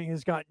programming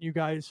has gotten you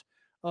guys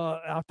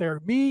out there,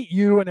 me,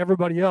 you, and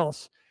everybody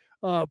else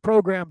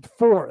programmed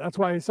for. That's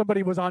why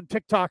somebody was on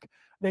TikTok.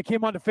 They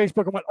came onto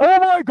Facebook and went, "Oh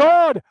my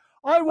God,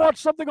 I watched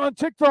something on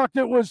TikTok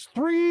that was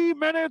 3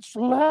 minutes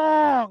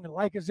long,"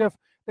 like as if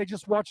they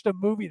just watched a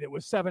movie that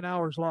was 7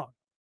 hours long,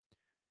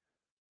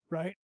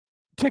 right?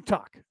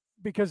 TikTok,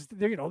 because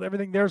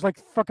everything there's like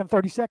fucking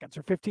 30 seconds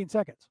or 15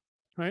 seconds,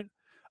 right?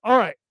 All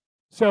right,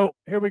 so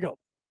here we go.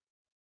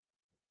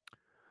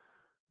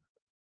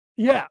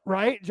 Yeah,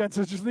 right. Jen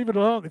says just leave it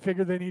alone. They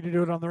figure they need to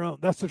do it on their own.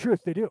 That's the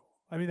truth. They do.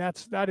 I mean,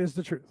 that is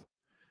the truth,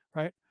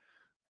 right?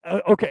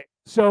 Okay,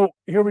 so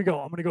here we go.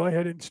 I'm going to go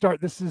ahead and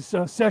start. This is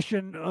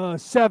session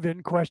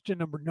 7, question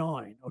number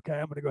 9. Okay,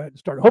 I'm going to go ahead and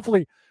start.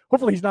 Hopefully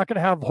he's not going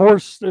to have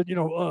horse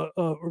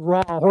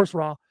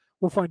raw.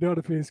 We'll find out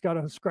if he's got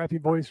a scrappy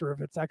voice or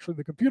if it's actually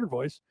the computer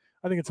voice.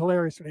 I think it's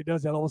hilarious when he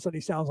does that. All of a sudden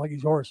he sounds like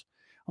he's hoarse.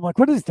 I'm like,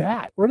 what is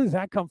that? Where does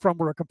that come from?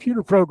 Where a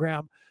computer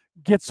program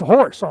gets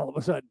hoarse all of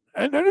a sudden,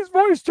 and then his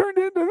voice turned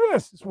into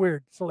this. It's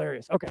weird. It's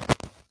hilarious. Okay,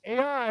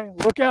 AI,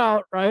 look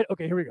out! Right?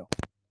 Okay, here we go.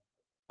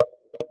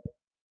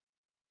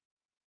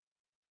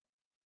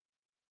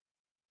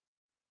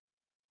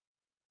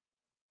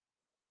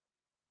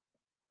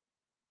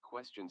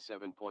 Question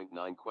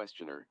 7.9.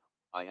 Questioner,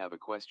 I have a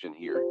question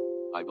here,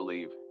 I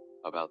believe,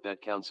 about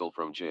that council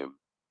from Jim.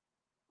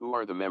 Who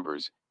are the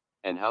members,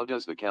 and how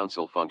does the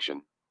council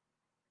function?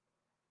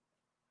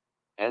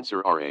 Answer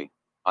RA,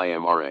 I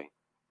am RA.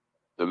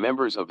 The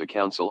members of the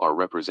council are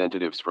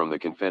representatives from the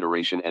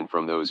Confederation and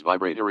from those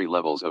vibratory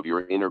levels of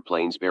your inner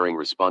planes bearing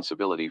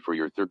responsibility for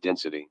your third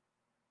density.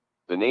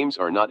 The names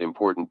are not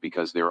important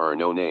because there are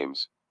no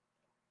names.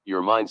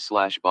 Your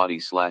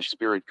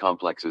mind/body/spirit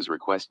complexes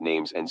request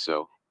names, and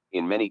so,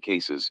 in many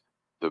cases,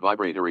 the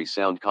vibratory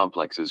sound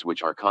complexes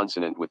which are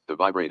consonant with the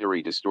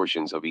vibratory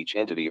distortions of each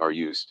entity are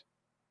used.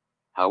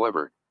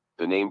 However,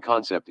 the name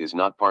concept is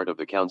not part of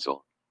the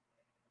council.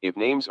 If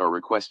names are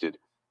requested,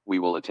 we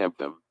will attempt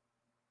them.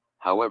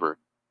 However,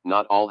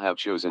 not all have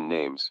chosen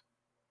names.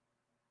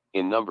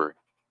 In number,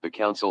 the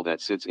council that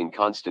sits in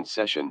constant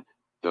session,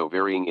 though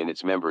varying in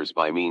its members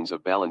by means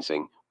of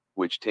balancing,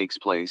 which takes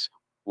place,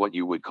 what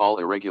you would call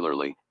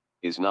irregularly,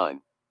 is 9.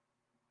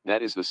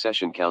 That is the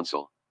session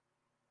council.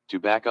 To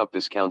back up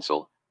this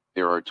council,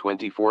 there are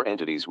 24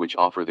 entities which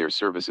offer their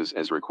services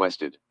as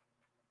requested.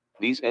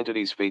 These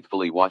entities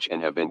faithfully watch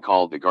and have been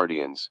called the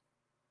guardians.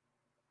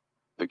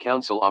 The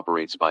council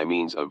operates by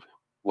means of,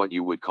 what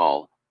you would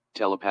call,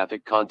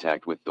 telepathic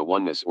contact with the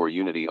oneness or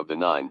unity of the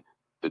nine,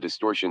 the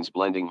distortions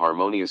blending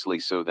harmoniously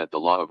so that the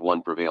law of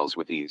one prevails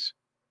with ease.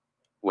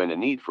 When a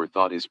need for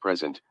thought is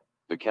present,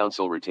 the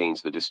council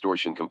retains the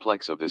distortion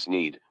complex of this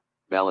need,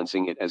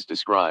 balancing it as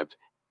described,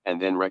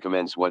 and then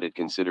recommends what it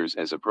considers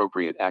as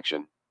appropriate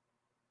action.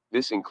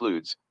 This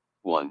includes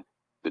 1.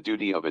 The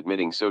duty of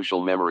admitting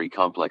social memory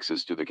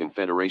complexes to the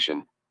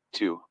Confederation,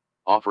 2.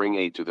 Offering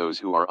aid to those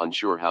who are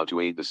unsure how to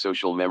aid the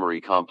social memory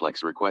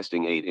complex,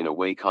 requesting aid in a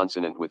way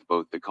consonant with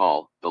both the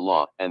call, the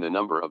law, and the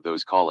number of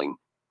those calling,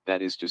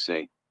 that is to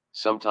say,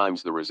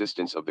 sometimes the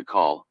resistance of the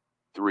call.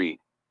 3.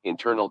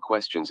 Internal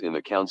questions in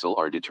the council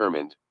are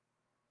determined.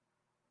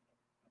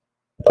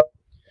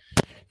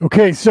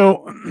 Okay,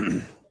 so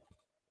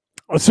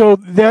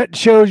that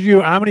shows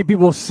you how many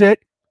people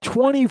sit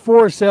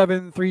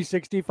 24/7,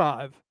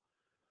 365.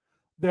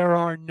 There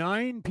are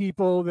 9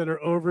 people that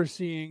are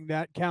overseeing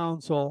that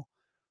council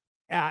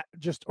at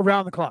just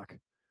around the clock.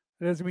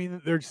 It doesn't mean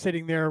that they're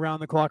sitting there around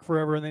the clock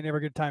forever and they never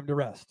get time to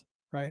rest,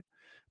 right?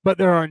 But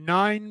there are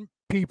 9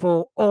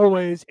 people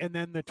always, and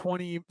then the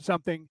 20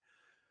 something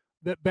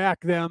that back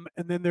them,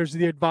 and then there's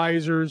the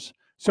advisors.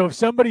 So if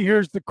somebody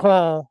hears the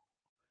call,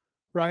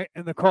 right,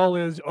 and the call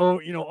is, oh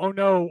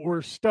no,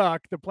 we're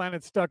stuck, the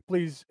planet's stuck,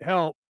 please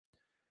help,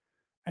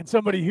 and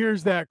somebody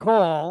hears that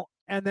call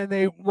and then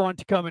they want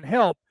to come and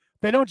help,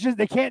 they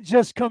can't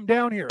just come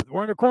down here.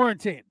 We're under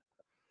quarantine.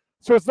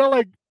 So it's not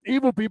like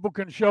evil people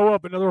can show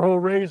up, another whole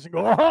race, and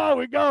go, oh,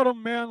 we got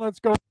them, man, let's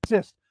go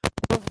assist. It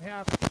doesn't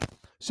happen.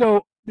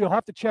 So you'll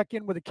have to check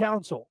in with the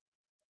council.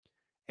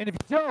 And if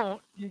you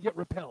don't, you get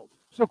repelled.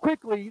 So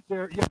quickly, you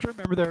have to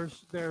remember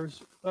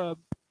there's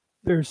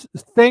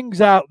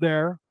things out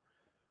there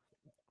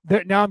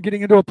that now I'm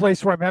getting into a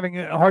place where I'm having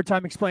a hard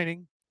time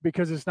explaining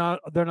because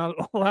they're not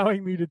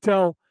allowing me to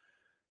tell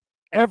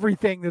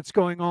everything that's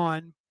going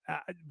on.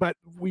 But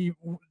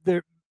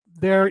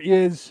there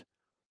is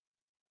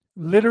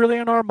literally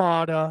an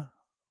armada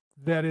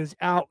that is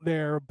out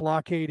there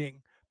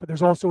blockading, but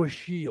there's also a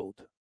shield.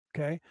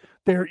 Okay,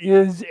 there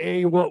is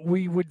a what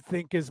we would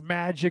think is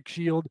magic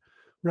shield,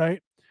 right?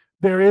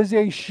 There is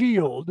a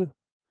shield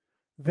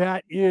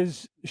that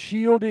is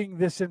shielding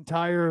this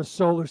entire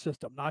solar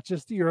system, not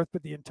just the Earth,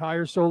 but the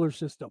entire solar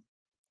system.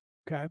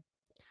 Okay,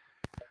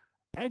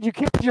 and you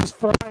can't just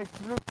fly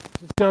through it. It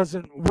just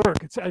doesn't work.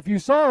 If you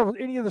saw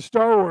any of the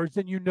Star Wars,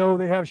 then you know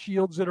they have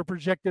shields that are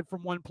projected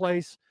from one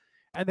place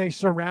and they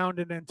surround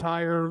an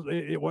entire.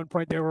 At one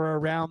point, they were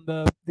around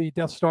the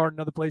Death Star.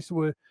 Another place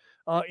with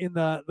in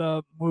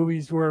the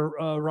movies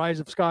were Rise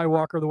of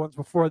Skywalker, the ones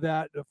before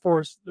that, the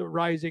Force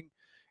Rising,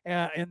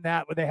 in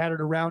that they had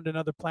it around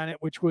another planet,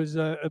 which was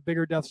a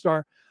bigger Death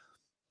Star,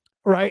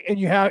 right? And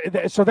you have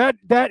so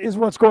that is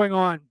what's going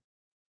on,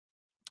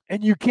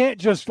 and you can't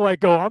just like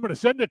go, I'm going to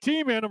send a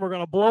team in and we're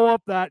going to blow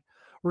up that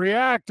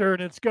reactor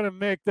and it's going to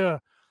make the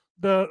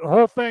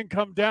whole thing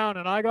come down.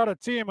 And I got a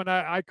team, and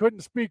I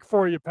couldn't speak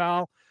for you,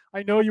 pal.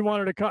 I know you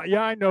wanted to come.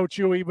 Yeah, I know,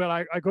 Chewie, but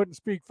I couldn't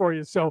speak for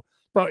you. So,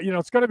 but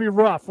it's going to be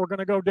rough. We're going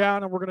to go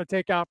down and we're going to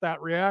take out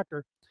that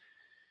reactor.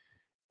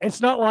 It's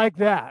not like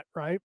that,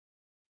 right?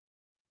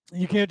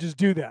 You can't just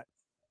do that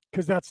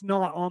because that's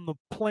not on the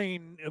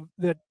plane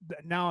that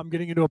now I'm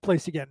getting into a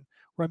place again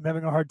where I'm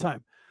having a hard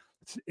time.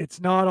 It's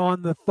not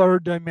on the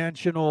third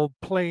dimensional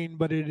plane,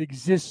 but it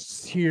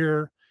exists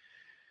here,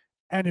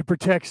 and it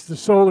protects the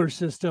solar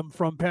system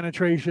from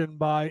penetration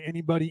by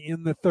anybody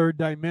in the third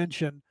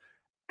dimension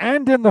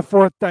and in the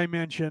fourth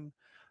dimension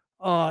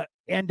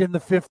and in the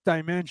fifth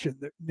dimension.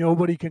 That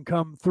nobody can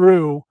come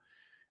through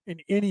in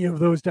any of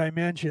those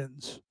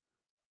dimensions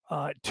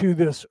to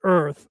this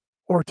Earth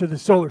or to the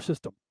solar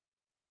system.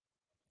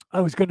 I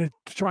was going to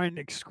try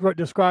and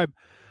describe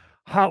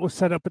how it was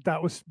set up, but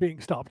that was being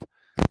stopped.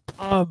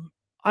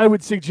 I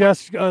would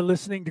suggest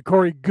listening to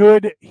Corey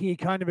Good. He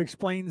kind of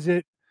explains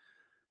it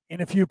in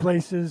a few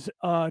places,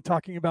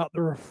 talking about the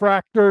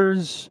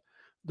refractors,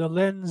 the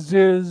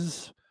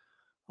lenses,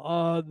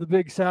 the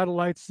big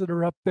satellites that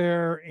are up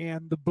there,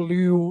 and the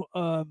blue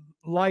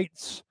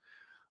lights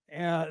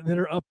that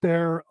are up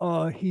there.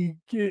 He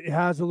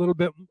has a little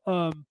bit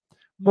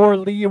more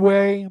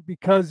leeway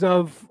because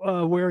of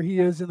where he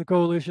is in the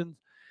coalition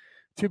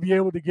to be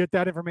able to get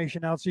that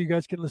information out, so you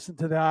guys can listen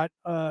to that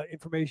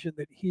information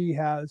that he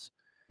has.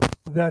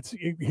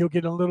 He'll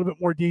get a little bit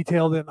more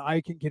detail than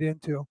I can get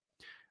into.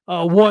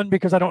 One,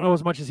 because I don't know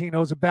as much as he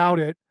knows about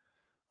it,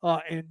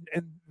 and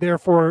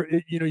therefore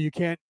you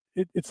can't.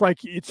 It's like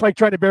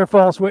trying to bear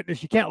false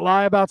witness. You can't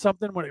lie about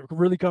something when it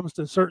really comes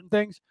to certain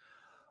things.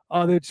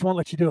 They just won't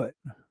let you do it,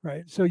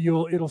 right? So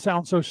it'll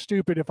sound so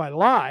stupid if I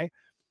lie.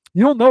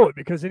 You'll know it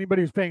because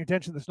anybody who's paying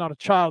attention that's not a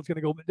child is going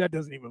to go, that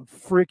doesn't even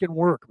freaking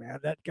work, man.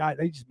 That guy,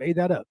 they just made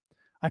that up.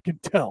 I can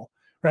tell,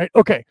 right?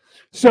 Okay,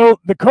 so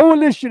the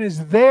coalition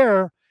is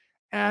there,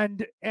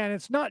 and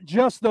it's not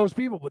just those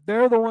people, but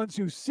they're the ones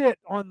who sit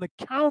on the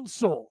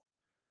council.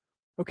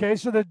 Okay,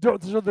 so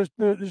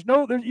there's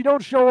no, you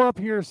don't show up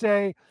here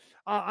say,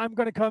 I'm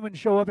going to come and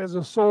show up as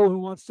a soul who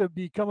wants to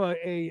become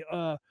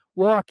a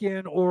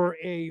walk-in or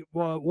a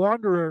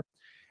wanderer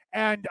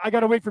and I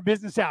got to wait for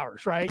business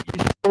hours, right?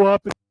 You go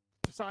up and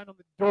sign on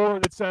the door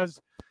that says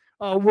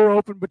we're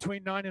open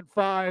between 9 and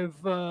 5,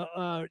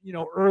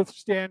 Earth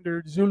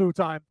Standard Zulu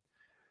time.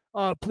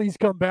 Please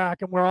come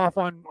back, and we're off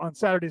on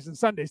Saturdays and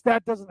Sundays.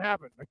 That doesn't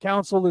happen. The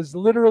council is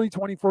literally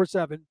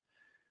 24/7,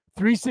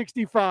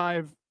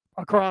 365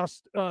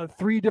 across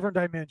 3 different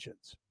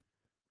dimensions.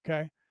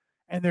 Okay.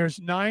 And there's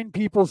 9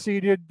 people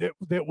seated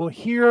that will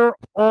hear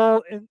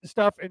all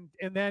stuff. And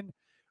then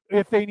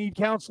if they need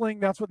counseling,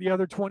 that's what the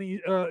other 20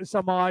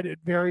 some odd, it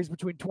varies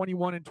between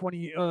 21 and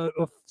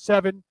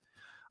 27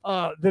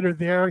 that are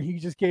there. He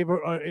just gave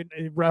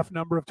a rough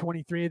number of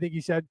 23, I think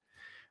he said.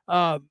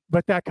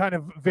 But that kind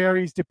of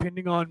varies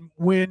depending on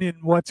when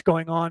and what's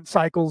going on,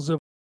 cycles of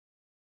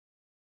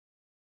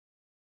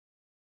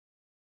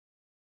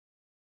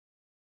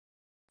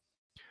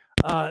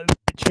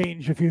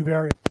change if you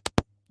vary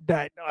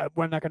that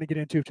we're not going to get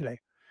into today.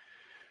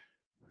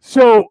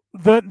 So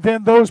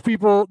then those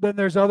people, then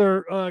there's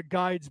other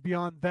guides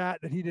beyond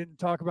that he didn't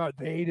talk about.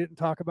 They didn't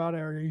talk about,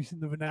 or using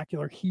the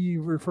vernacular he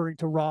referring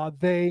to Ra.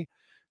 They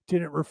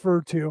didn't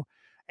refer to.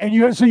 And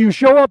you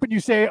show up and you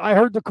say, I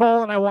heard the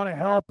call and I want to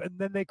help. And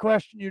then they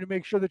question you to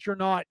make sure that you're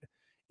not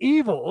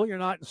evil. You're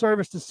not in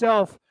service to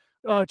self,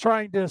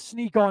 trying to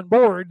sneak on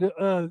board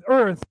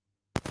Earth.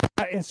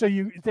 And so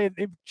they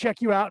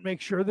check you out and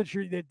make sure that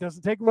it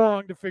doesn't take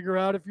long to figure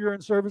out if you're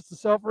in service to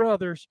self or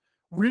others.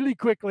 Really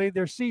quickly,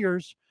 they're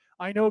seers.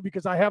 I know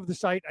because I have the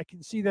site. I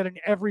can see that in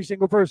every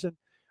single person.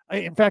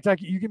 In fact,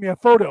 you give me a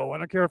photo. I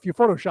don't care if you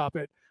Photoshop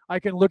it. I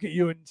can look at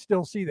you and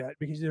still see that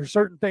because there's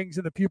certain things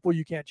in the pupil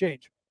you can't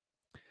change.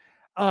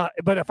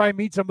 But if I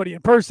meet somebody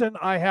in person,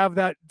 I have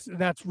that.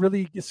 That's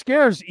really, it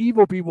scares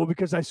evil people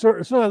because I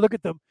look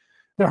at them,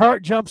 their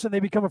heart jumps and they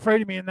become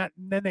afraid of me, and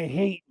then they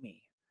hate me.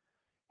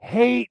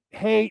 Hate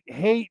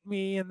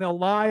me, and they'll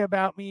lie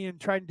about me and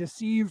try to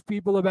deceive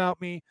people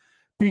about me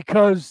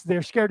because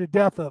they're scared to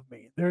death of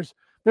me. There's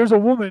a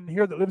woman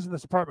here that lives in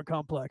this apartment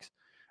complex.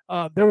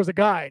 There was a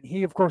guy, and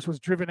he, of course, was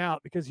driven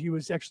out because he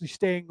was actually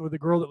staying with a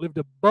girl that lived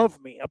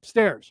above me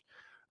upstairs.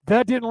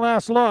 That didn't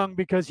last long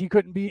because he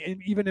couldn't be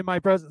even in my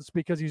presence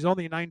because he's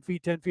only 9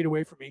 feet, 10 feet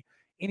away from me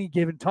any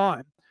given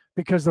time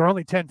because they're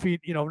only 10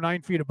 feet,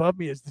 9 feet above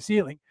me is the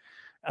ceiling.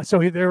 So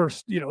there were,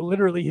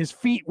 literally his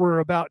feet were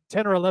about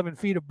 10 or 11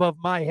 feet above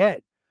my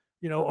head,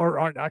 or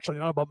actually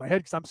not above my head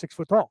because I'm 6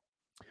 foot tall.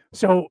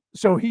 So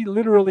he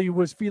literally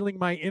was feeling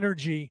my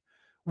energy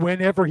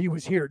whenever he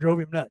was here. It drove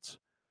him nuts.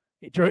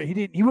 He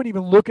wouldn't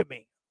even look at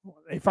me.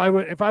 If I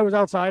was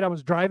outside, I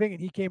was driving,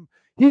 and he came.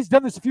 He's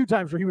done this a few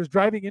times where he was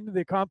driving into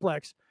the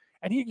complex,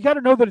 and you got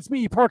to know that it's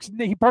me. He parked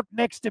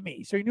next to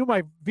me, so he knew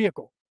my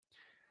vehicle.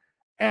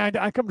 And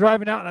I come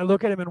driving out, and I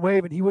look at him and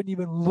wave, and he wouldn't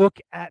even look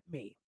at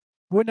me.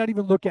 Would not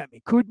even look at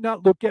me. Could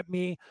not look at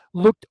me.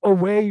 Looked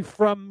away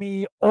from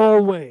me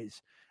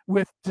always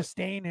with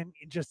disdain and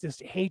just this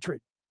hatred.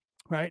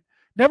 Right?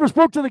 Never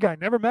spoke to the guy.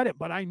 Never met him,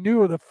 but I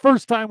knew the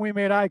first time we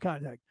made eye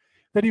contact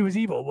that he was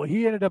evil. Well,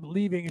 he ended up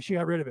leaving, and she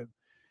got rid of him.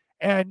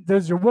 And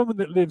there's a woman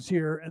that lives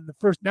here, and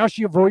now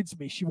she avoids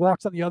me. She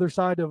walks on the other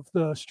side of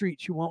the street.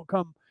 She won't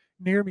come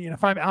near me. And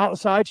if I'm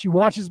outside, she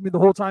watches me the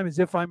whole time as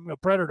if I'm a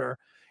predator,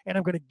 and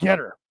I'm going to get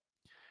her.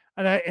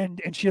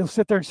 And she'll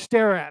sit there and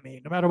stare at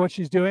me no matter what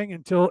she's doing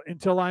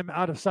until I'm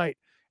out of sight.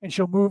 And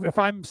she'll move. If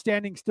I'm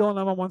standing still and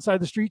I'm on one side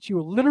of the street, she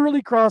will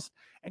literally cross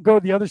and go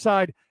to the other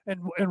side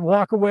and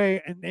walk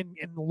away and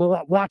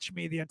watch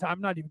me the entire time.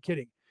 I'm not even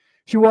kidding.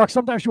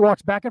 Sometimes she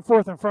walks back and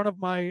forth in front of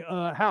my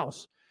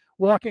house,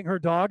 walking her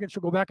dog, and she'll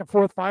go back and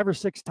forth 5 or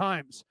 6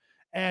 times.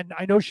 And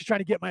I know she's trying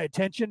to get my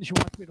attention. She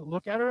wants me to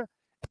look at her.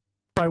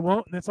 I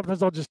won't. And then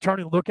sometimes I'll just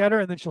turn and look at her,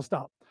 and then she'll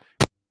stop.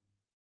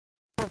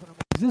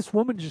 Is this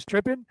woman just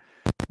tripping?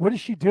 What is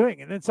she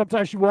doing? And then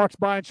sometimes she walks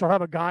by and she'll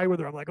have a guy with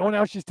her. I'm like, oh,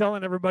 now she's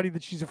telling everybody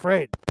that she's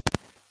afraid.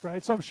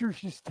 Right? So I'm sure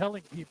she's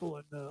telling people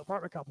in the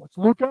apartment complex,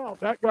 look out,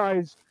 that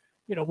guy's,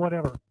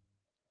 whatever.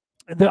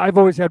 And I've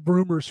always had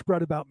rumors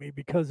spread about me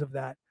because of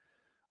that.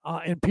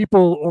 And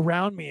people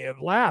around me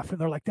have laughed, and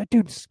they're like, that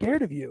dude's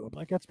scared of you. I'm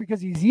like, that's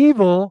because he's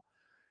evil.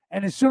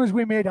 And as soon as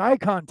we made eye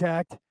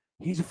contact,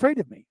 he's afraid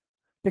of me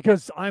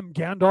because I'm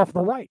Gandalf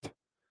the White.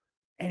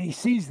 And he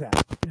sees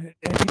that. And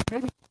he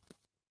maybe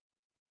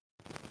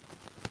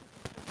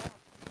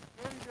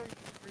very, very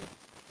angry.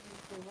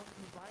 They want to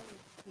be violent,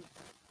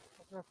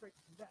 but they're afraid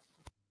to do that.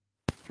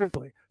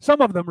 Truthfully, some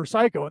of them are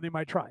psycho, and they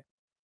might try.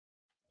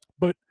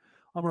 But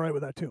I'm all right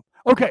with that too.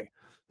 Okay,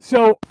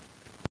 so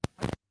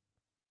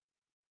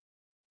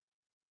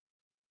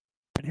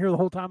and here the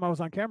whole time I was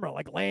on camera,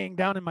 like laying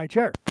down in my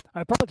chair.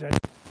 I apologize.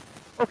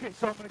 Okay,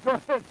 so I'm going to go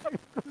ahead.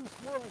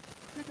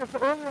 Because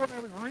earlier when I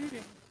was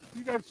reading,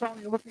 you guys saw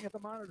me looking at the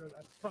monitor.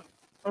 That's funny.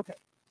 Okay,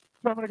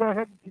 so I'm going to go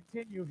ahead and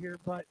continue here.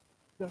 But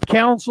the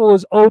council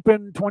is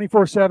open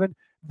 24/7.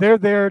 They're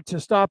there to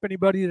stop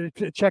anybody,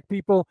 to check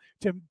people,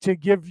 to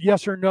give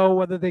yes or no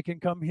whether they can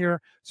come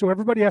here. So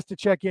everybody has to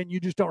check in. You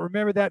just don't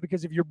remember that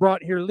because if you're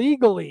brought here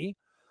legally,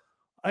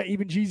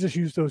 even Jesus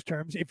used those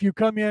terms. If you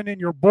come in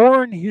and you're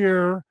born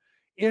here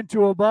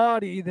into a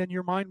body, then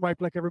you're mind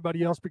wiped like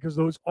everybody else because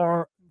those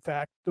are, in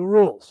fact, the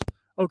rules.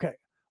 Okay,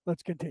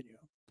 let's continue.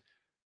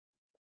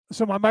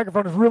 So my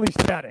microphone is really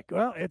static.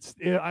 Well,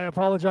 I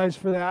apologize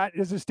for that.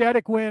 Is it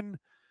static when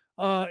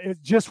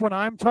it's just when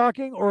I'm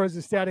talking, or is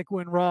it static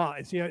when raw?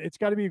 See, it's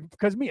got to be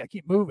because of me. I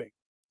keep moving.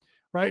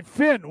 Right,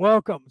 Finn,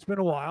 welcome. It's been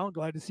a while.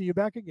 Glad to see you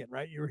back again.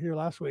 Right, you were here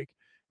last week.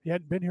 You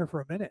hadn't been here for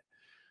a minute.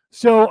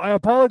 So I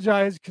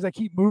apologize because I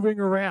keep moving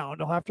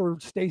around. I'll have to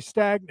stay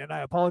stagnant.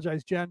 I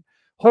apologize, Jen.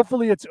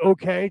 Hopefully it's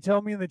okay.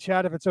 Tell me in the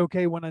chat if it's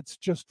okay when it's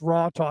just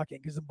raw talking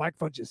because the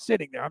microphone's just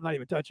sitting there. I'm not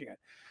even touching it.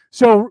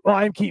 So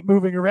I keep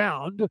moving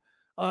around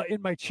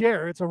in my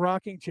chair. It's a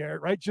rocking chair,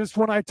 right? Just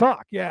when I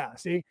talk. Yeah,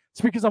 see?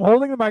 It's because I'm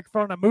holding the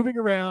microphone. I'm moving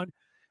around.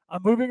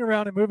 I'm moving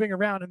around and moving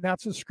around, and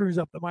that's what screws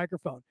up the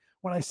microphone.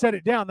 When I set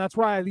it down, that's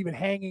why I leave it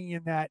hanging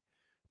in that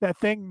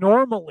thing.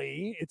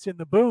 Normally, it's in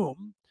the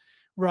boom,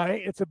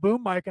 right? It's a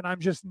boom mic, and I'm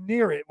just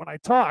near it when I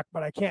talk,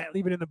 but I can't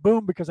leave it in the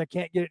boom because I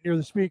can't get it near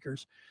the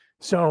speakers.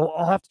 So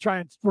I'll have to try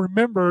and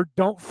remember,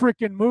 don't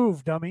freaking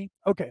move, dummy.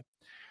 Okay.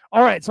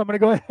 All right, so I'm going to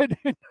go ahead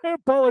and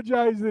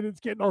apologize that it's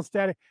getting all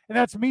static. And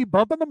that's me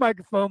bumping the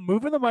microphone,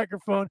 moving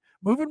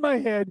my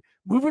head,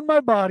 moving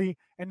my body,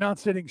 and not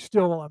sitting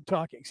still while I'm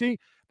talking. See,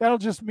 that'll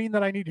just mean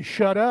that I need to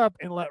shut up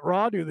and let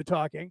Raw do the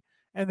talking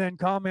and then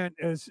comment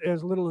as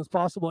little as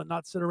possible and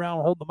not sit around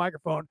and hold the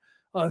microphone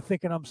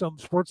thinking I'm some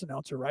sports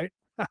announcer, right?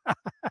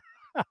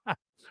 All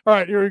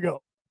right, here we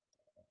go.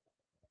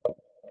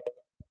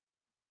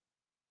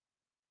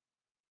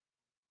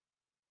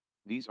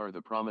 These are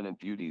the prominent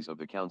duties of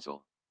the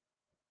council.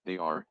 They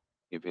are,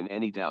 if in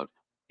any doubt,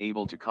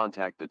 able to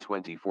contact the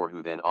 24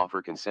 who then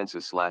offer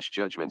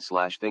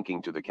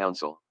consensus/judgment/thinking to the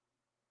council.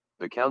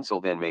 The council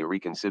then may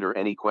reconsider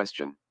any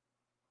question.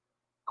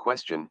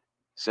 Question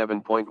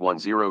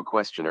 7.10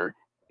 Questioner,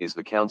 is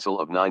the council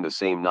of 9 the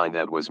same 9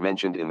 that was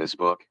mentioned in this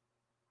book?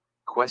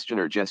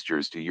 Questioner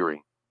gestures to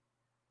Yuri.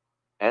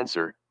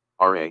 Answer,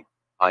 RA,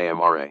 I am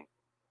RA.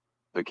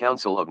 The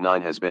council of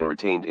 9 has been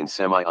retained in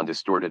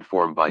semi-undistorted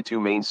form by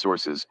two main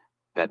sources,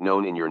 that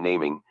known in your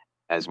naming,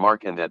 as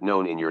Mark, and that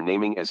known in your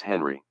naming as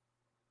Henry.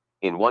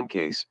 In one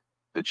case,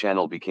 the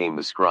channel became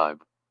the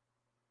scribe.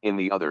 In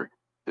the other,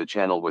 the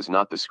channel was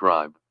not the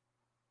scribe.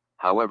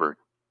 However,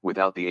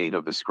 without the aid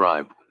of the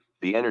scribe,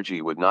 the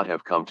energy would not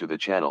have come to the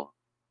channel.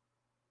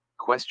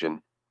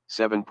 Question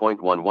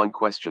 7.11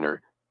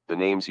 Questioner, the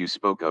names you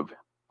spoke of,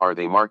 are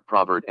they Mark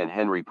Probert and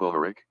Henry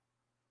Puharich?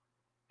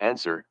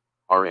 Answer,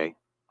 RA,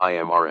 I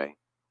am RA.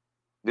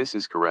 This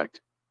is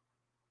correct.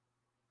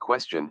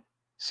 Question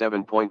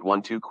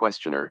 7.12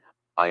 Questioner,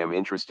 I am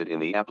interested in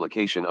the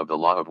application of the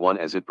law of one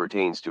as it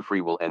pertains to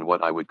free will and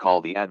what I would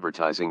call the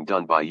advertising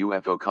done by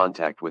UFO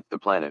contact with the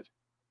planet.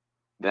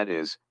 That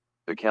is,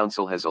 the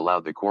council has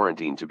allowed the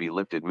quarantine to be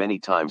lifted many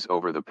times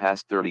over the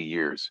past 30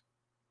 years.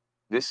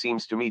 This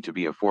seems to me to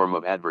be a form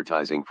of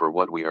advertising for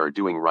what we are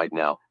doing right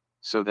now,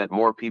 so that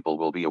more people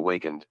will be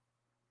awakened.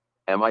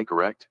 Am I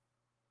correct?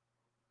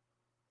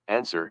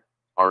 Answer,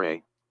 RA,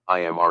 I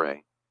am RA.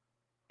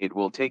 It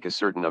will take a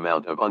certain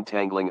amount of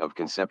untangling of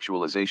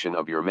conceptualization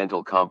of your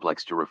mental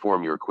complex to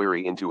reform your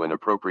query into an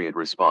appropriate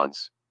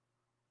response.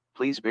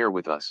 Please bear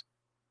with us.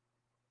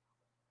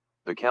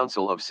 The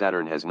Council of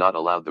Saturn has not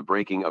allowed the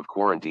breaking of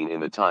quarantine in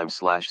the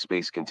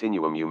time/space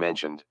continuum you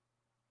mentioned.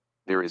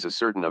 There is a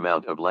certain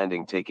amount of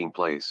landing taking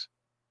place.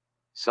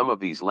 Some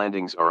of these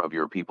landings are of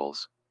your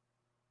peoples.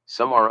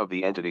 Some are of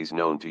the entities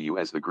known to you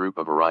as the group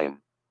of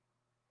Orion.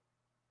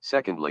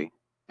 Secondly,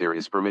 there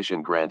is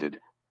permission granted,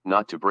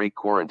 not to break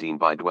quarantine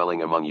by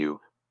dwelling among you,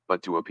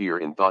 but to appear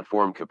in thought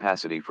form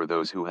capacity for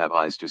those who have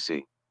eyes to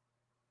see.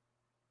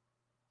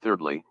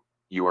 Thirdly,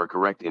 you are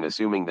correct in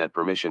assuming that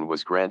permission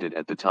was granted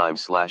at the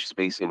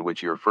time/space in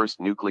which your first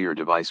nuclear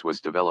device was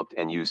developed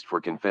and used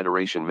for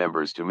Confederation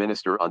members to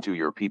minister unto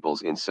your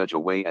peoples in such a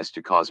way as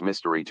to cause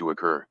mystery to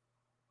occur.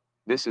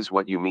 This is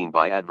what you mean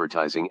by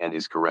advertising and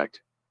is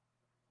correct.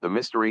 The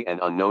mystery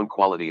and unknown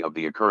quality of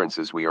the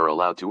occurrences we are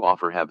allowed to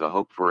offer have the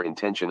hoped for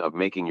intention of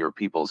making your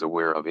peoples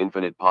aware of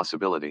infinite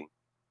possibility.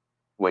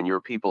 When your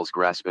peoples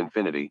grasp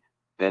infinity,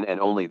 then and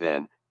only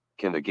then,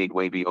 can the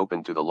gateway be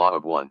opened to the law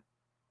of one.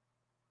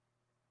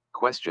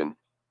 Question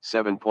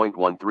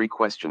 7.13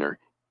 Questioner,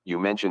 you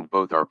mentioned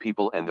both our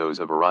people and those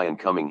of Orion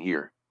coming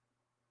here.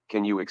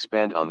 Can you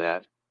expand on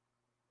that?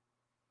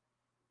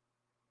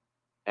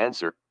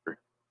 Answer,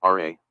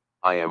 RA,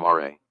 I am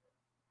RA.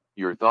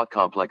 Your thought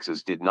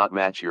complexes did not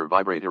match your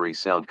vibratory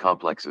sound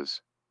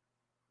complexes.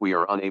 We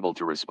are unable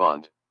to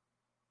respond.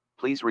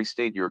 Please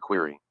restate your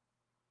query.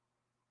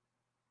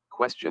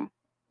 Question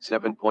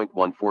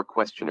 7.14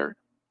 Questioner,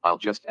 I'll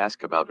just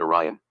ask about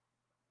Orion.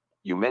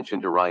 You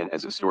mentioned Orion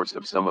as a source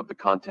of some of the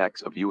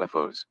contacts of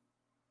UFOs.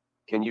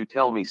 Can you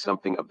tell me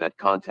something of that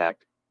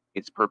contact,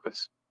 its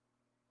purpose?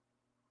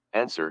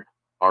 Answer,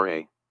 RA,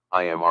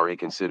 I am RA.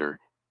 Consider,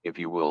 if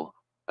you will,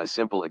 a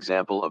simple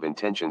example of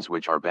intentions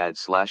which are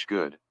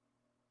bad/good.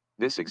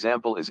 This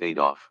example is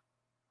Adolf.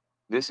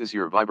 This is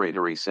your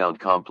vibratory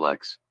sound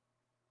complex.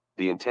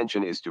 The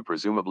intention is to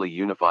presumably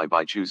unify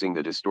by choosing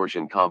the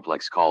distortion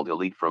complex called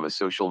elite from a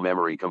social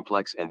memory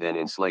complex and then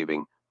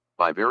enslaving,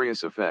 by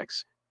various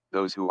effects,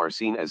 those who are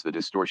seen as the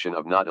distortion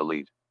of not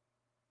elite.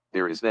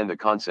 There is then the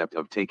concept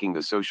of taking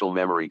the social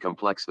memory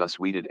complex thus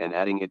weeded and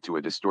adding it to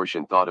a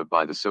distortion thought of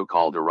by the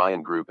so-called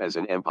Orion group as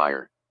an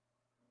empire.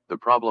 The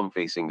problem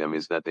facing them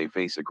is that they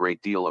face a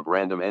great deal of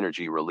random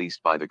energy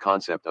released by the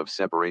concept of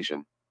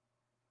separation.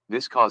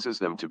 This causes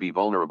them to be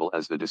vulnerable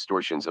as the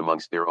distortions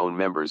amongst their own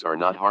members are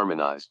not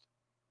harmonized.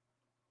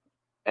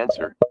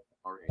 Answer.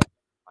 RA.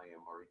 I am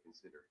RA.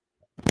 Consider.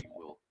 We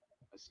will.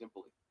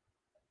 Simply.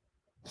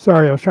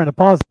 Sorry, I was trying to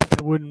pause.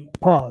 It wouldn't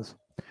pause.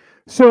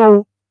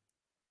 So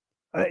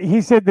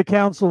he said the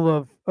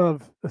Council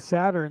of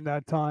Saturn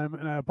that time,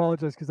 and I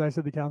apologize because I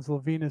said the Council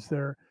of Venus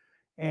there.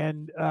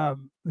 And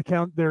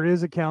there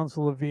is a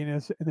Council of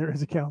Venus and there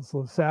is a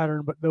Council of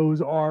Saturn, but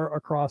those are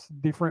across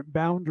different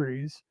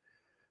boundaries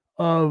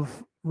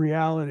of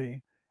reality.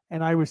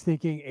 And I was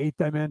thinking 8th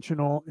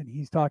dimensional, and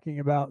he's talking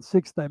about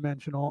 6th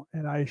dimensional,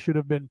 and I should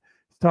have been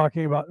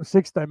talking about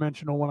 6th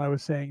dimensional when I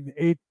was saying the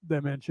 8th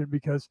dimension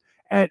because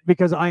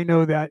I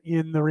know that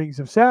in the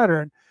rings of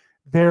Saturn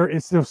there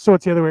is, so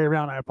it's the other way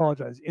around. I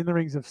apologize. In the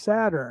rings of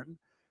Saturn,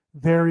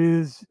 there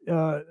is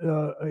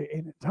an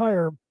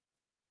entire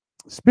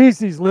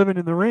species living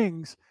in the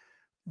rings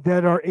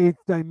that are 8th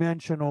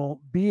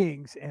dimensional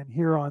beings, and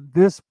here on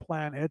this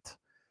planet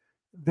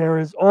there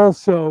is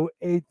also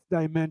 8th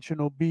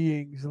dimensional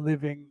beings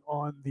living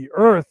on the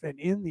earth and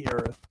in the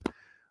earth.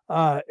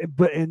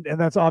 And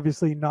that's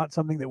obviously not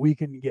something that we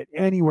can get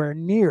anywhere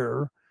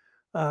near.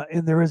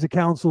 And there is a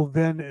council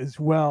then as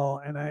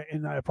well, and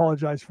I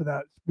apologize for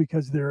that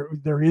because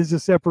there is a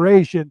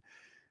separation.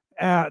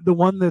 The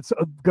one that's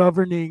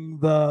governing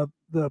the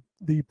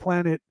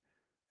planet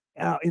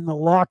in the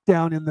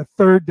lockdown in the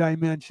 3rd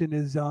dimension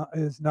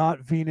is not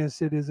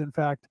Venus. It is in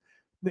fact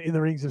in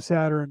the rings of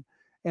Saturn,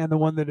 and the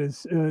one that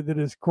is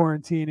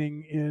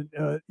quarantining in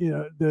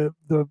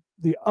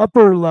the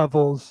upper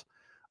levels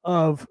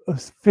of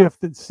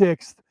 5th and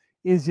 6th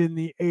is in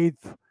the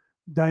 8th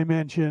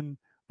dimension.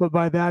 But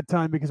by that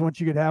time, because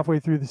once you get halfway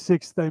through the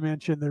 6th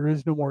dimension, there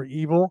is no more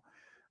evil.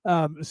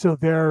 So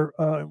they're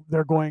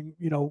going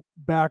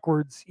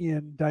backwards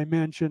in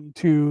dimension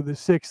to the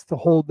 6th to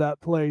hold that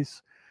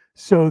place,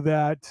 so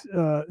that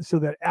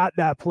at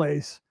that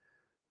place,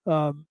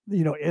 at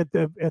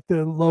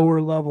the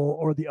lower level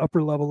or the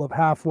upper level of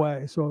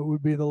halfway, so it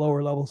would be the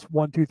lower levels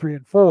 1, 2, 3,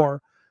 and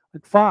 4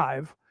 and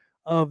 5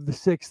 of the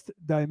 6th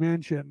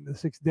dimension, the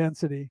 6th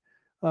density.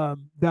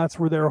 That's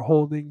where they're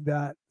holding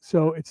that.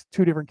 So it's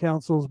two different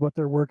councils, but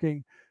they're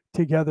working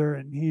together.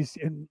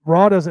 And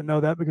Ra doesn't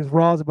know that because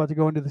Ra is about to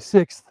go into the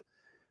 6th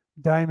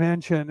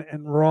dimension,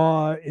 and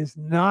Ra is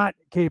not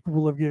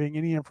capable of giving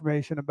any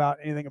information about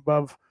anything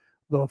above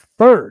the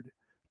 3rd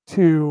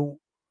to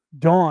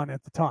Dawn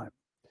at the time,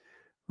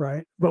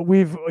 right? But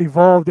we've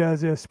evolved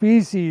as a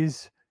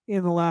species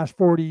in the last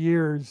 40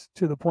 years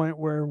to the point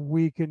where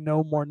we can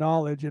know more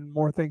knowledge and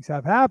more things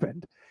have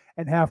happened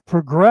and have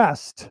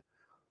progressed,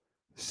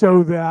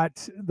 so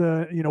that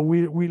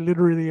we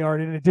literally are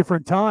in a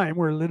different time.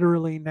 We're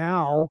literally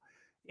now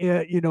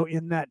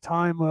in that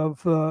time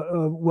of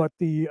what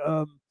the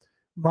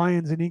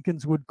Mayans and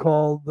Incans would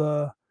call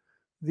the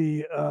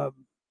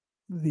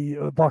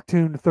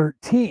Baktun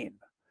 13,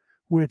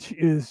 which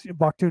is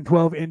Baktun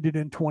 12 ended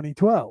in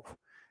 2012,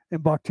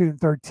 and Baktun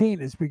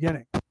 13 is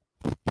beginning,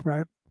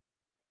 right?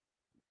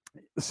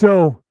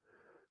 So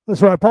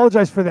I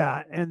apologize for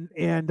that,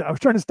 and I was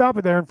trying to stop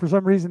it there, and for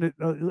some reason it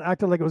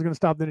acted like it was going to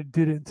stop, then it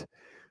didn't.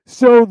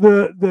 So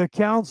the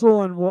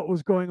council and what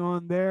was going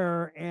on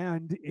there,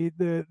 and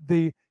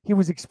he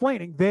was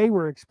explaining, they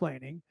were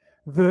explaining,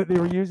 they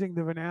were using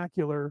the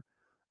vernacular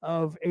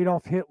of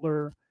Adolf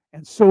Hitler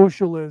and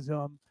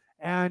socialism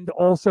and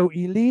also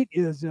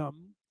elitism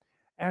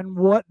and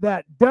what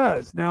that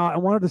does. Now, I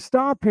wanted to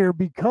stop here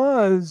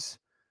because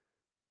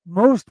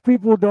most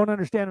people don't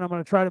understand, and I'm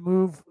going to try to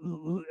move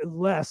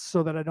less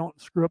so that I don't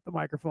screw up the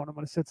microphone. I'm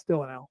going to sit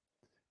still now.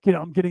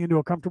 I'm getting into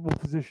a comfortable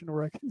position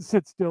where I can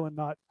sit still and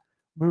not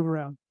move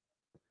around.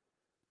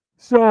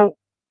 So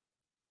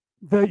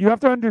you have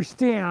to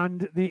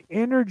understand the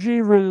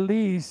energy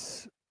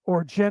release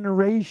or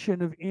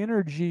generation of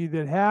energy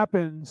that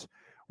happens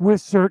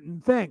with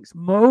certain things.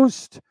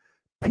 Most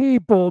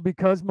people,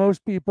 because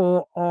most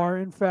people are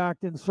in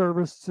fact in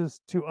service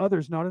to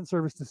others, not in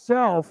service to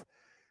self,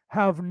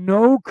 have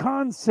no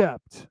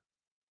concept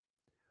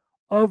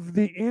of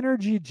the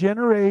energy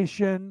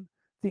generation,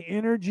 the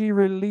energy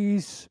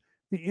release,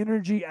 the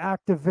energy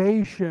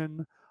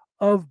activation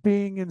of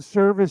being in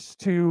service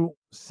to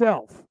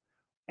self,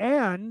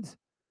 and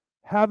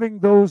having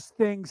those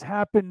things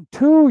happen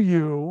to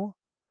you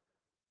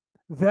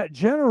that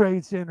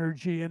generates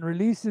energy and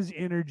releases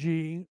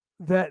energy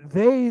that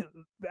they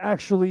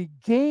actually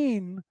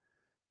gain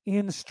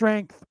in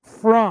strength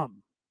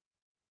from.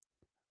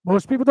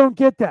 Most people don't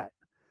get that.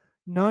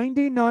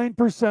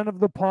 99%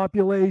 of the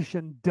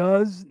population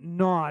does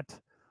not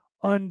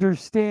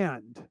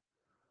understand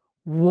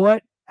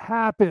what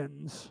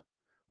happens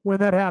when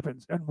that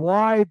happens and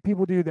why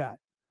people do that.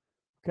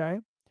 Okay,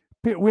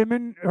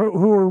 women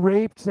who are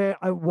raped say,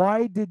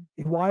 why did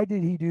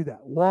he do that?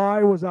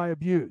 Why was I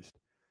abused?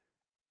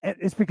 And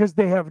it's because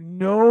they have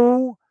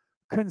no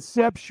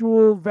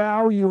conceptual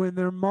value in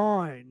their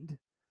mind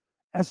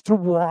as to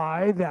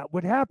why that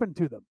would happen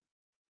to them.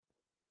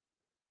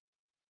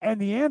 And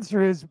the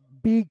answer is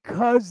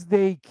because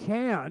they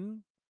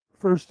can,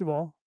 first of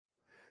all.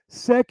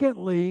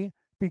 Secondly,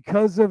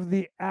 because of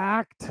the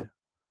act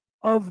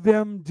of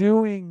them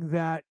doing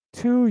that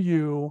to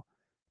you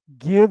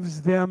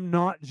gives them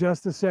not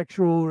just a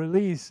sexual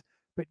release,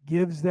 but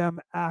gives them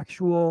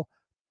actual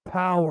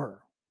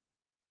power.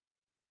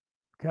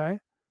 Okay?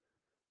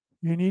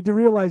 You need to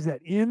realize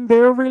that in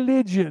their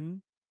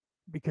religion,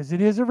 because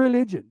it is a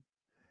religion,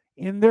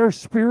 in their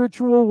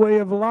spiritual way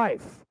of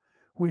life,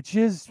 which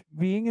is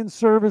being in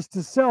service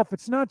to self,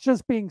 it's not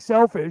just being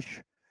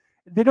selfish.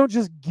 They don't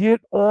just get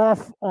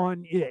off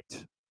on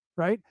it,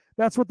 right?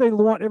 That's what they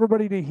want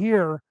everybody to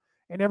hear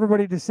and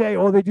everybody to say,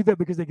 oh, they do that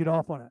because they get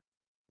off on it.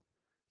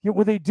 Yeah,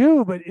 well, they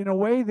do, but in a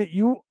way that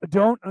you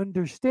don't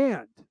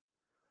understand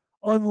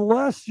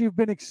unless you've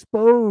been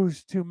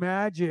exposed to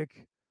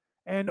magic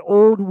and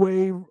old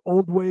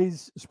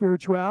ways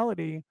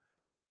spirituality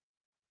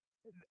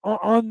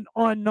on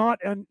not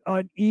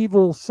an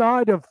evil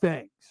side of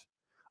things.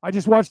 I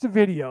just watched a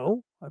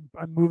video.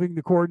 I'm moving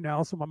the cord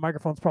now, so my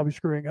microphone's probably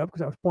screwing up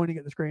because I was pointing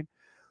at the screen.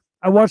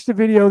 I watched a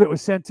video that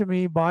was sent to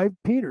me by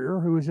Peter,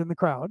 who was in the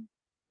crowd.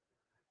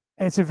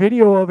 And it's a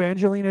video of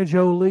Angelina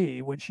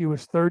Jolie when she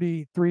was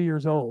 33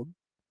 years old,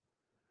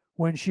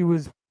 when she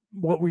was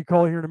what we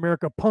call here in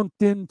America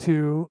punked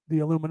into the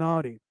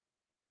Illuminati.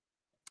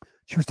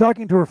 She was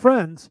talking to her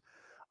friends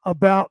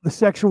about the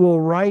sexual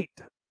rite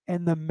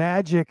and the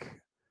magic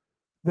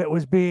that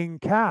was being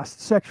cast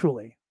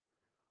sexually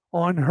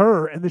on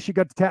her, and that she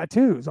got the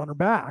tattoos on her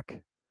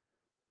back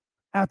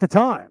at the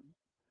time.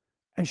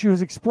 And she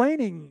was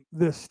explaining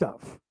this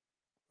stuff.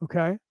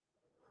 Okay.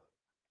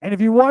 And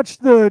if you watch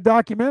the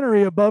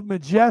documentary Above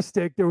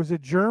Majestic, there was a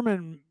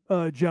German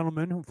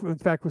gentleman who, in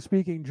fact, was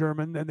speaking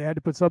German, and they had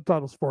to put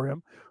subtitles for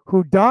him,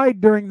 who died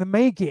during the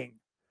making,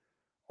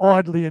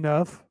 oddly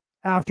enough,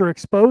 after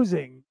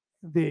exposing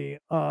the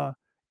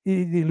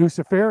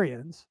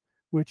Luciferians,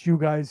 which you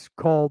guys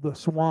call the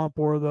Swamp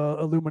or the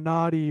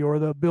Illuminati or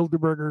the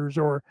Bilderbergers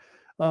or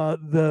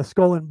the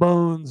Skull and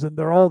Bones, and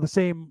they're all the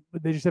same.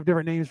 They just have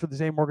different names for the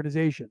same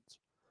organizations.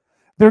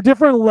 There are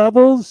different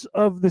levels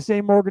of the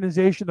same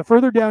organization. The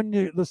further down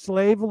the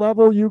slave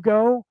level you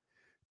go,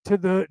 to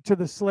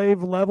the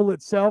slave level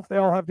itself, they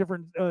all have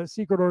different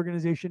secret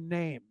organization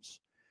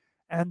names,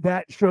 and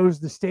that shows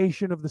the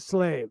station of the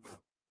slave.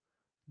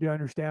 Do you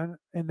understand?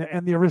 And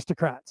the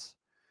aristocrats.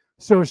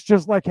 So it's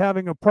just like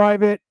having a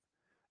private,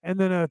 and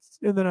then a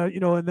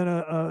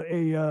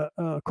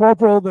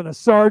corporal, then a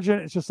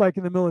sergeant. It's just like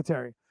in the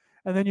military.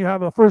 And then you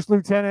have a first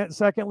lieutenant,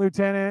 second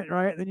lieutenant,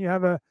 right? And then you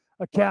have a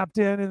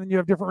captain, and then you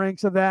have different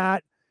ranks of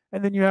that.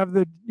 And then you have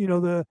the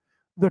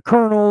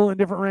colonel and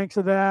different ranks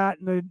of that,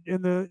 and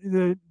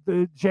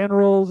the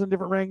generals and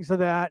different ranks of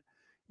that.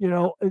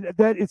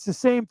 That it's the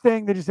same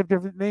thing. They just have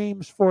different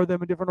names for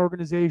them in different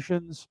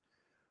organizations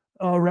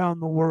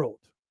around the world.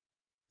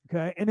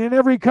 Okay, and in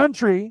every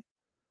country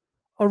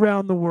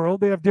around the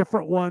world, they have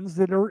different ones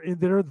that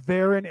are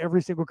there in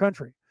every single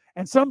country.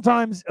 And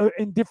sometimes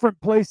in different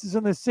places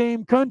in the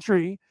same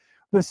country,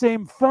 the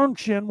same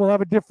function will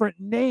have a different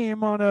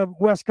name on a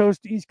West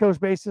Coast, East Coast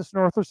basis,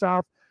 North or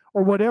South,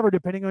 or whatever,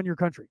 depending on your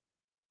country.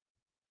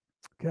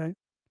 Okay.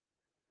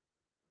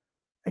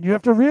 And you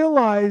have to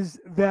realize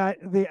that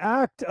the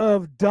act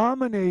of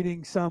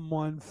dominating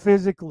someone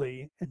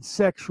physically and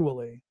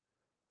sexually,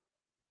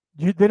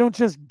 they don't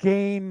just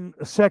gain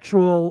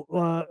sexual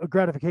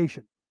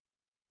gratification.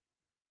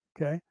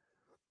 Okay.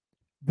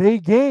 They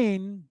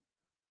gain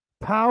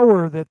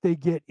power, that they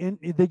get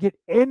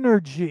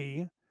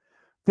energy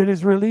that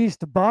is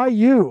released by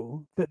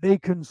you that they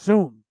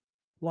consume,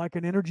 like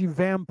an energy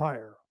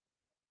vampire.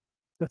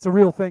 That's a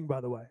real thing,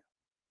 by the way.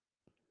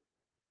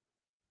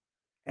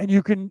 And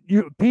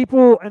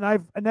people, and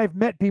I've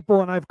met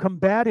people, and I've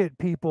combated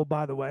people,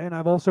 by the way, and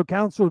I've also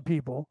counseled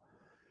people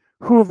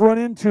who have run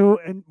into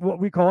what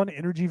we call an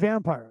energy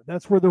vampire.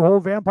 That's where the whole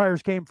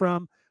vampires came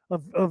from,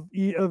 of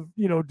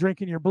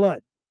drinking your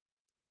blood.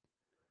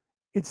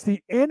 It's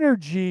the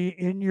energy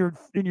in your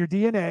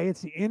DNA.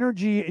 It's the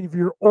energy of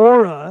your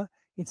aura.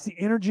 It's the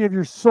energy of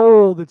your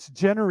soul that's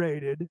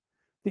generated,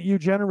 that you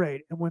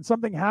generate. And when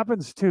something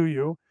happens to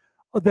you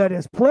that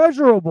is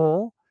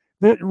pleasurable,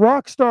 that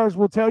rock stars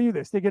will tell you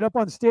this. They get up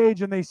on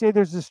stage and they say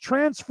there's this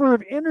transfer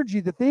of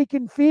energy that they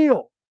can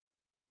feel.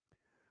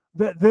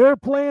 That they're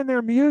playing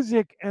their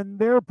music and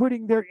they're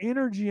putting their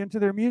energy into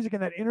their music,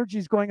 and that energy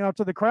is going out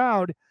to the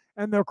crowd,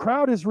 and the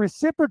crowd is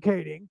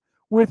reciprocating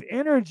with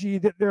energy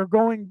that they're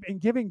going and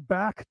giving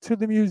back to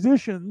the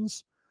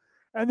musicians,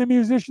 and the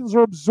musicians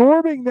are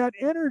absorbing that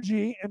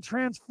energy and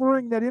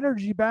transferring that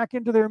energy back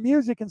into their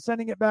music and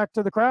sending it back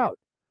to the crowd.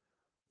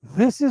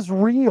 This is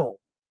real.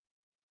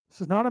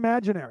 This is not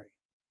imaginary.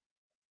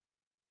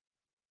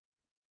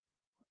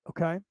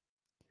 Okay?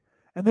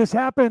 And this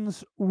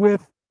happens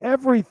with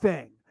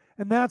everything.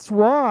 And that's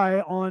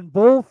why on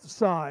both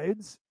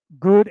sides,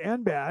 good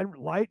and bad,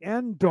 light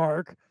and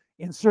dark,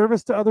 in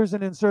service to others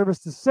and in service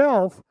to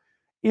self,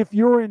 if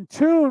you're in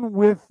tune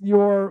with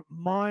your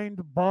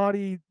mind,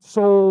 body,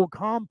 soul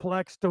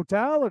complex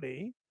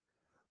totality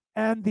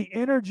and the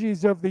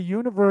energies of the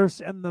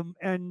universe and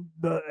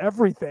the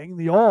everything,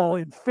 the all,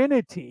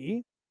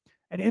 infinity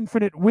and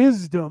infinite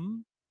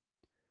wisdom,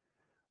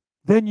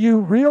 then you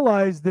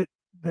realize that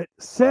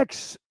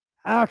sex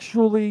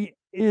actually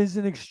is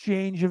an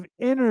exchange of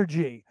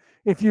energy.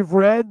 If you've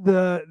read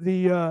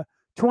the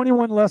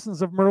 21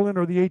 Lessons of Merlin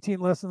or the 18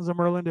 Lessons of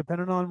Merlin,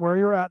 depending on where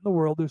you're at in the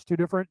world, there's two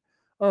different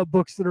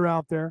books that are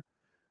out there,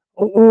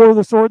 or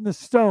the Sword and the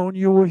Stone,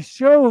 you will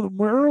show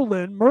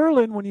Merlin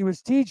when he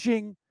was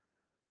teaching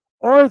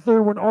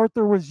Arthur when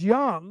Arthur was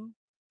young,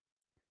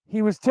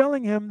 he was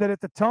telling him that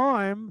at the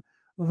time,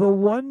 the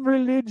one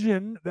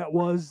religion that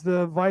was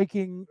the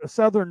Viking,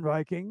 Southern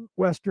Viking,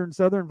 Western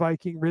Southern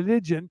Viking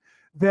religion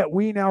that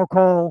we now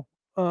call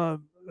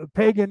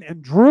pagan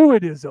and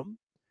Druidism,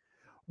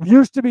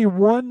 used to be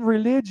one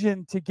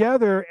religion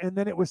together, and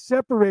then it was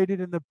separated.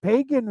 In the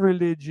pagan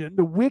religion,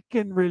 the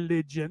Wiccan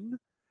religion,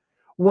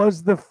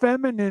 was the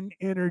feminine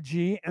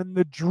energy, and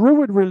the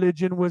Druid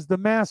religion was the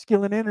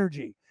masculine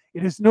energy.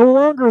 It is no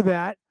longer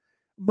that.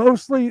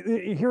 Mostly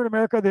here in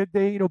America, that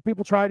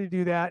people try to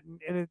do that,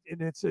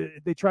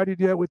 they try to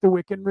do that with the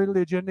Wiccan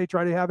religion. They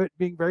try to have it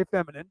being very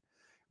feminine,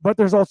 but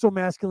there's also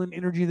masculine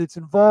energy that's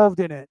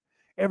involved in it.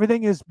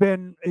 Everything has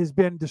been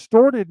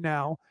distorted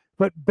now,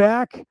 but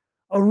back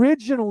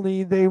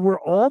originally, they were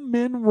all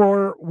men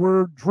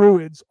were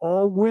Druids,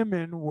 all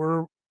women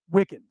were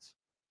Wiccans.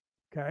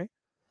 Okay,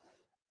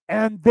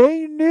 and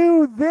they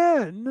knew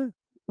then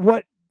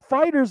what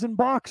fighters and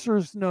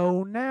boxers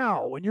know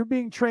now. When you're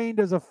being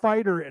trained as a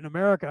fighter in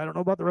America, I don't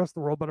know about the rest of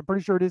the world, but I'm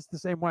pretty sure it is the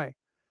same way.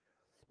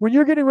 When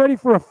you're getting ready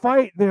for a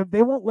fight,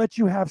 they won't let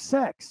you have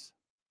sex.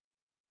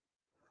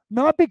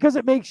 Not because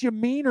it makes you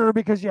meaner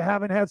because you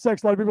haven't had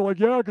sex. A lot of people are like,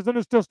 yeah, because then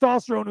his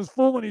testosterone is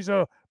full and he's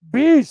a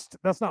beast.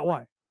 That's not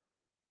why.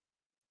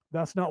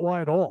 That's not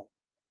why at all.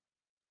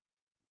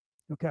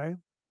 Okay.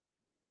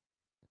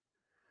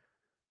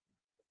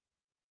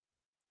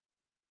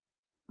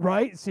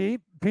 Right? See,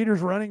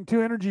 Peter's running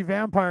two energy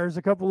vampires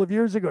a couple of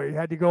years ago. You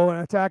had to go and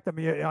attack them.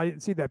 I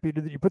didn't see that,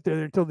 Peter, that you put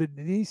there until the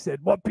Denise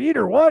said, "What,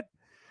 Peter? What?"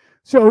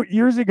 So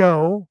years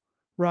ago,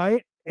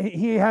 right?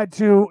 He had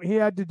to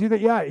do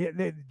that. Yeah,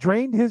 they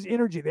drained his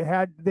energy.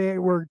 They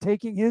were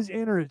taking his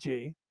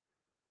energy,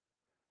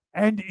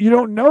 and you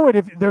don't know it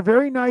if they're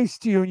very nice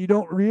to you and you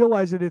don't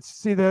realize it. It's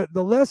see the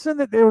lesson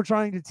that they were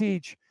trying to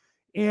teach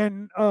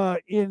in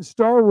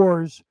Star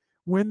Wars,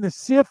 when the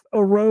Sith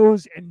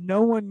arose and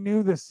no one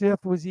knew the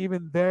Sith was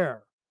even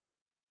there.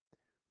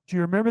 Do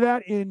you remember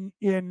that in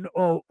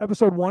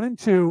episode 1 and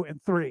 2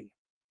 and 3?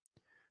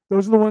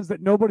 Those are the ones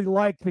that nobody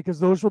liked because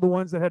those were the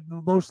ones that had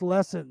the most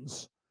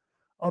lessons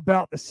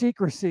about the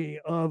secrecy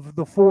of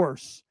the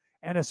Force,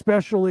 and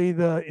especially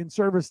the in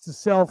service to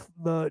self,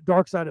 the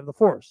dark side of the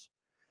Force.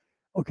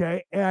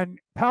 Okay, and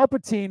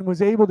Palpatine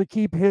was able to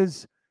keep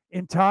his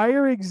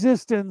entire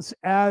existence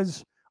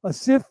as a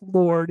Sith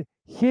Lord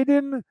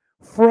hidden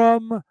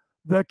from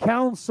the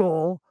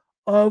Council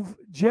of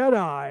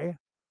Jedi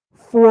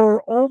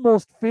for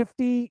almost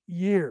 50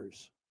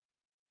 years.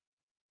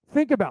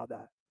 Think about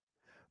that.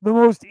 The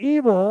most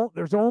evil,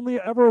 there's only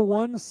ever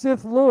one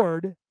Sith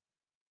Lord,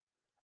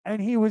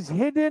 and he was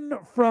hidden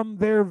from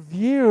their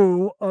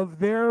view of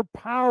their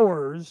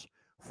powers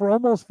for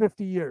almost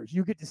 50 years.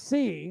 You get to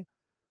see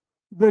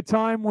the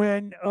time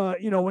when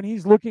when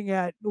he's looking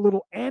at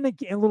little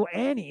Anakin and little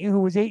Annie, who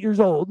was 8 years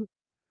old,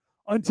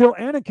 until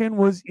Anakin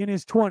was in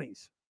his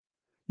 20s.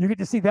 You get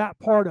to see that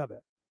part of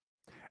it.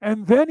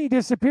 And then he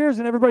disappears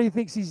and everybody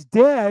thinks he's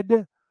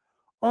dead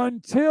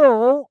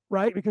until,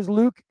 right, because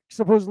Luke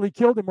supposedly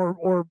killed him,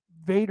 or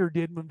Vader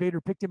did when Vader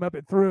picked him up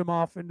and threw him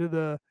off into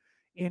the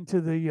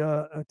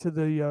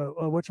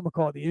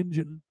whatchamacallit, the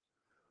engine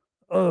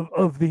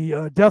of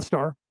the Death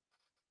Star.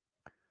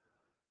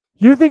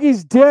 You think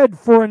he's dead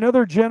for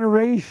another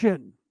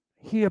generation.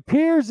 He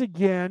appears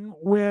again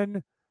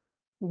when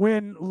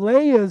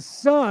Leia's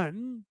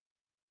son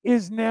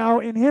is now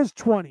in his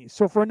 20s.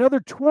 So for another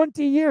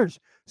 20 years.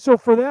 So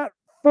for that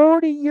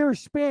 40-year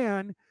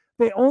span,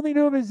 they only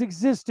knew of his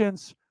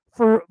existence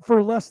for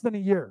less than a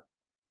year.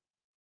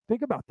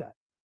 Think about that.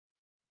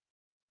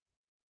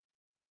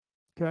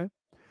 Okay.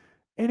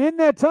 And in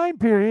that time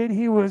period,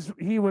 he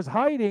was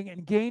hiding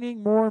and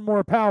gaining more and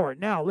more power.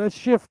 Now let's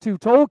shift to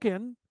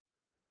Tolkien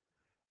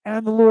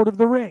and the Lord of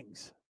the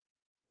Rings.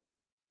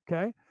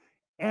 Okay.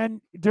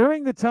 And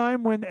during the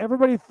time when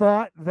everybody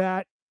thought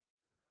that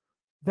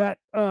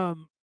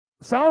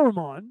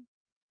Sauron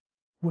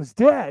was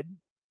dead,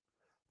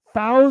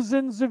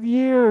 thousands of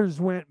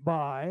years went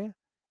by,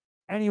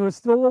 and he was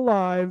still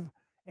alive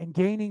and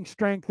gaining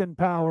strength and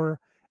power,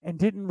 and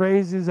didn't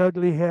raise his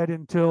ugly head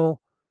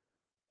until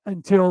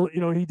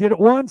he did it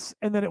once,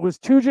 and then it was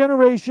 2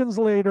 generations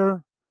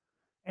later,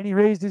 and he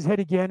raised his head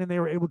again, and they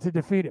were able to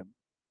defeat him.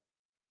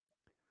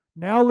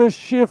 Now let's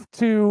shift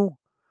to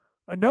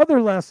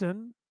another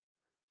lesson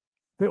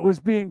that was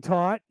being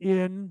taught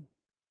in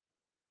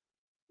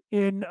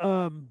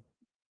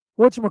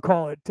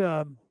whatchamacallit,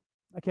 I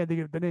can't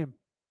think of the name.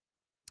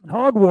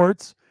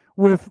 Hogwarts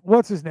with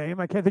what's his name?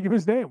 I can't think of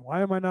his name.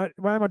 Why am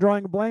I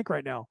drawing a blank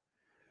right now?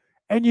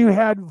 And you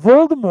had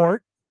Voldemort,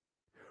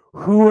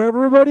 who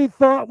everybody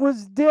thought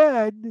was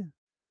dead,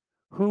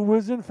 who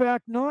was in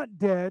fact not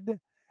dead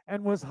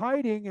and was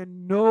hiding,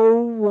 and no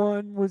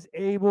one was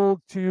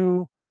able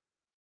to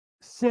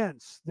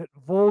sense that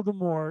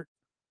Voldemort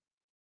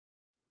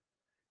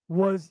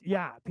was,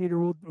 yeah,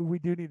 Peter, we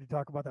do need to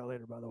talk about that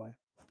later, by the way.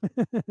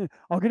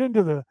 I'll get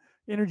into the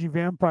energy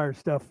vampire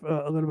stuff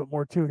a little bit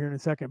more too here in a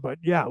second, but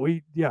yeah.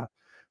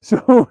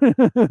 So,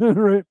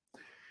 right.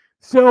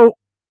 So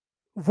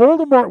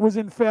Voldemort was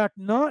in fact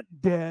not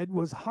dead,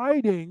 was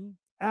hiding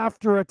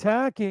after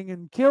attacking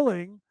and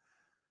killing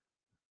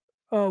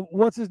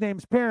what's his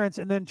name's parents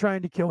and then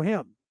trying to kill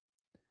him.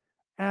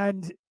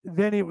 And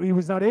then he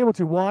was not able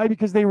to. Why?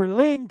 Because they were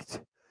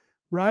linked,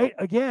 right?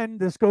 Again,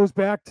 this goes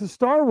back to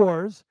Star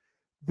Wars.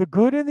 The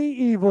good and the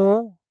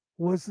evil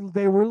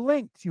they were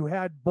linked. You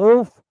had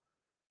both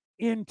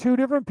in two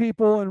different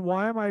people. And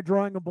why am I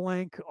drawing a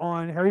blank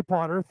on Harry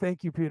Potter?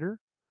 Thank you, Peter.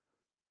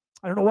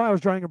 I don't know why I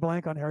was drawing a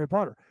blank on Harry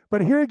Potter.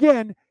 But here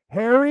again,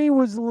 Harry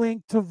was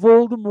linked to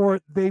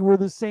Voldemort. They were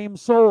the same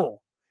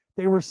soul.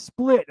 They were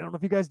split. I don't know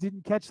if you guys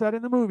didn't catch that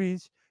in the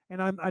movies.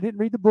 And I didn't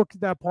read the book to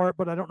that part,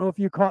 but I don't know if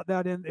you caught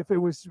that if it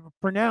was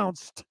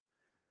pronounced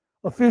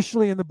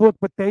officially in the book,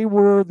 but they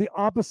were the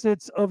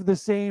opposites of the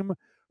same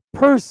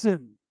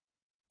person.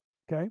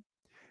 Okay.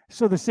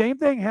 So the same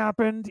thing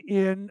happened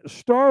in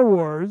Star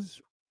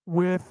Wars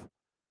with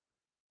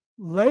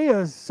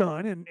Leia's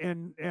son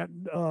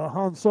and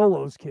Han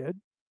Solo's kid,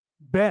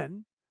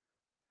 Ben,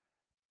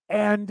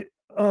 and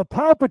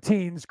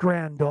Palpatine's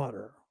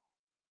granddaughter.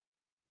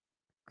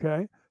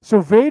 Okay,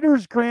 so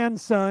Vader's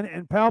grandson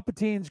and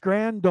Palpatine's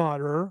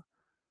granddaughter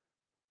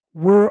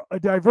were a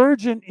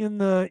divergent in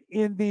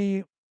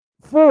the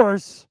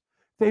Force.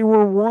 They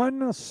were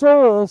one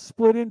soul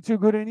split into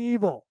good and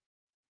evil.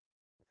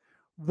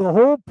 The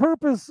whole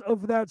purpose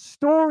of that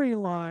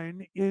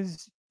storyline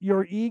is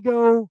your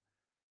ego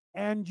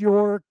and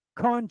your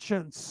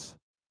conscience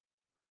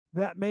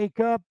that make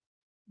up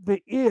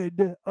the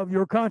id of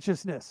your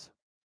consciousness.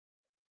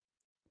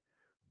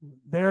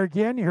 There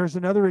again, here's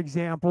another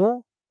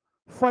example.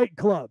 Fight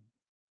Club.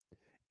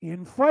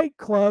 In Fight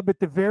Club, at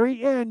the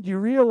very end, you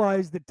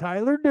realize that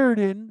Tyler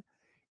Durden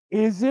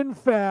is, in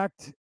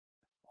fact,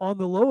 on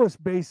the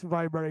lowest base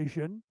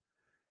vibration,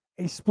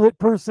 a split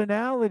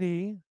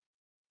personality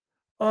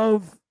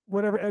of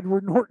whatever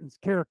Edward Norton's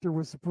character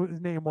was,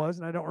 his name was,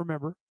 and I don't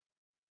remember.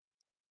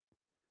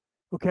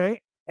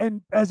 Okay.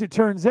 And as it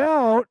turns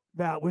out,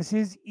 that was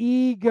his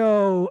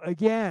ego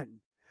again.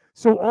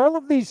 So all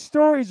of these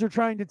stories are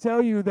trying to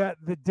tell you that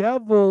the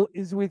devil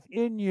is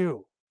within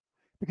you,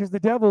 because the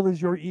devil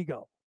is your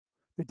ego.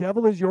 The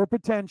devil is your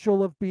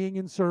potential of being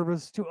in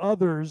service to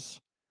others.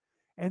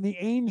 And the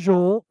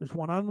angel, there's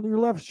one on your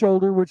left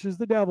shoulder, which is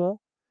the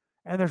devil,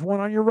 and there's one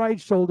on your right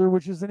shoulder,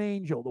 which is an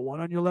angel. The one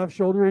on your left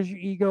shoulder is your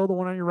ego. The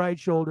one on your right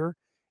shoulder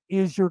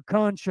is your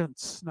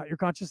conscience, not your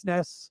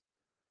consciousness,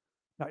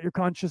 but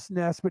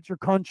your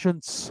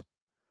conscience.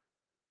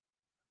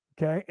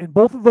 Okay. And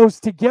both of those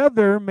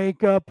together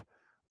make up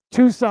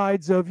two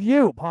sides of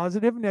you,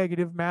 positive,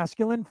 negative,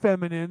 masculine,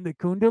 feminine, the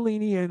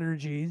Kundalini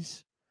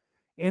energies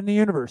in the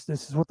universe.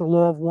 This is what the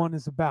law of one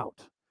is about.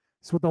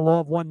 It's what the law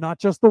of one, not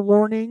just the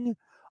warning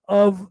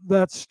of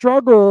that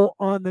struggle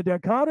on the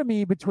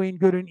dichotomy between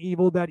good and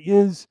evil that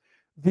is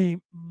the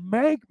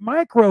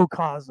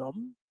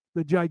microcosm,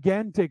 the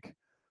gigantic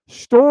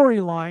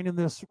storyline in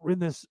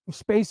this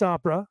space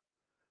opera,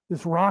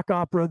 this rock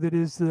opera that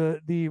is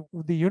the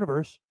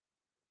universe.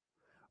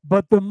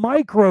 But the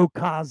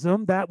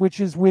microcosm, that which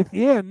is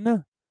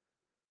within,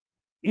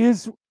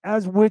 is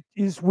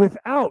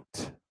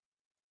without.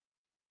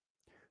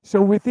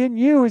 So within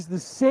you is the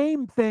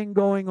same thing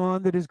going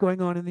on that is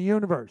going on in the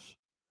universe.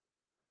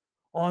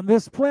 On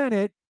this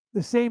planet,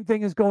 the same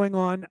thing is going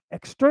on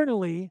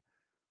externally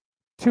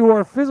to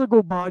our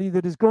physical body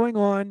that is going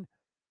on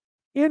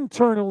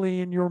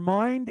internally in your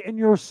mind and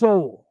your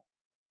soul.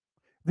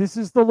 This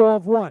is the law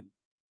of one.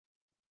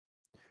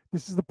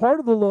 This is the part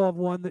of the law of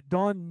one that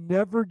Dawn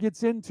never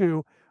gets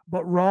into,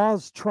 but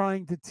Ra's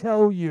trying to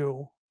tell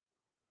you.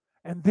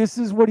 And this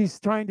is what he's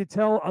trying to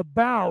tell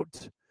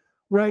about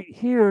right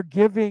here,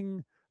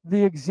 giving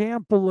the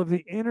example of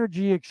the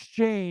energy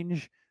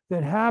exchange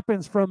that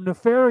happens from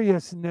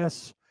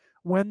nefariousness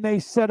when they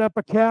set up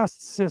a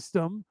caste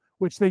system,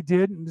 which they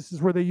did, and this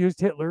is where they used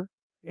Hitler,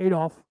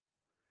 Adolf.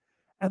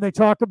 And they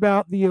talk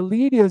about the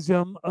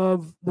elitism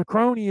of the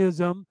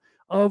cronyism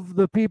of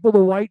the people,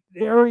 the white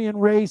Aryan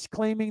race,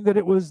 claiming that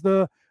it was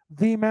the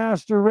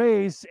master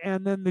race,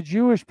 and then the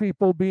Jewish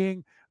people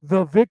being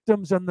the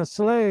victims and the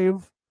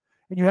slave.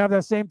 And you have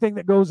that same thing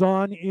that goes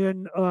on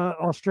in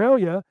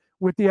Australia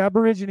with the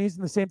Aborigines,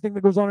 and the same thing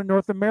that goes on in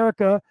North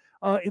America,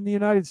 in the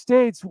United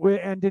States,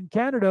 and in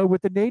Canada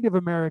with the Native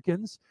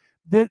Americans.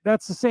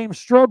 That's the same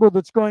struggle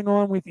that's going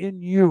on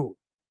within you.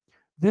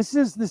 This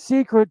is the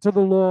secret to the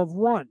law of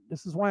one.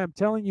 This is why I'm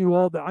telling you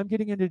all that I'm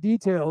getting into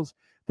details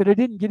that I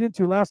didn't get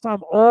into last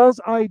time. All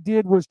I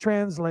did was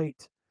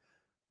translate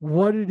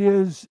what it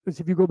is.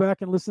 If you go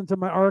back and listen to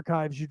my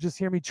archives, you just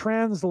hear me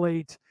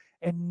translate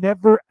and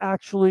never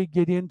actually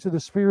get into the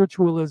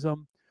spiritualism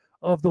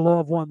of the law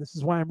of one. This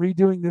is why I'm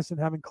redoing this and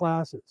having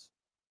classes.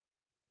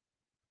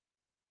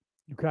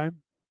 Okay?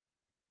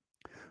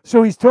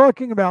 So they're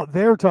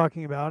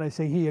talking about, I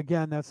say he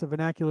again, that's the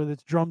vernacular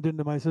that's drummed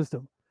into my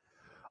system,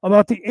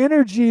 about the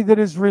energy that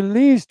is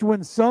released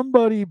when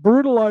somebody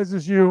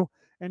brutalizes you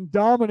and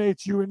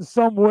dominates you in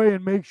some way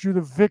and makes you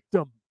the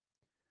victim.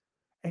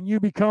 And you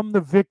become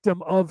the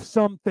victim of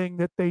something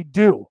that they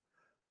do.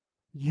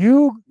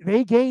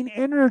 They gain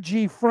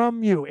energy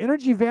from you.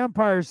 Energy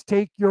vampires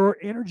take your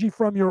energy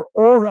from your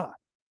aura.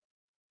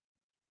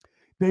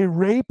 They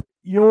rape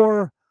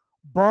your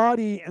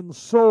body and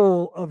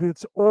soul of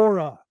its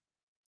aura.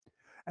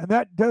 And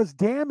that does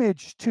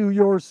damage to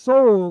your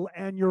soul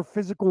and your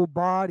physical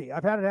body.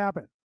 I've had it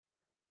happen.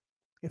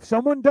 If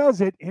someone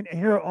does it, and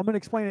here I'm going to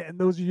explain it, and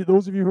those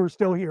of you who are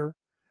still here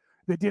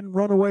that didn't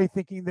run away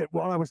thinking that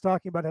what I was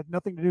talking about had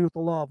nothing to do with the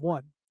law of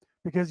one,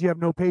 because you have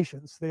no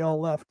patience. They all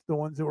left. The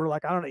ones that were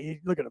like, I don't know,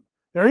 look at him.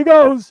 There he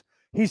goes.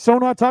 He's so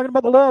not talking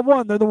about the law of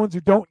one. They're the ones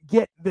who don't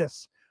get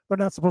this. They're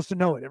not supposed to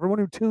know it. Everyone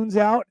who tunes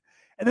out,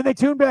 and then they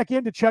tune back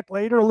in to check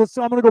later.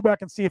 Listen, I'm going to go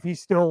back and see if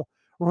he's still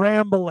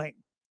rambling.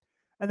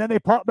 And then they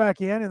pop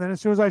back in, and then as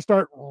soon as I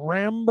start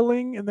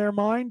rambling in their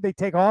mind, they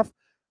take off.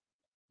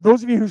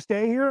 Those of you who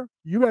stay here,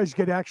 you guys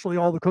get actually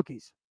all the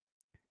cookies.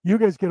 You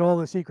guys get all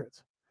the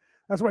secrets.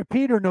 That's why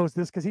Peter knows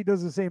this, because he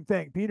does the same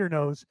thing. Peter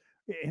knows,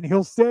 and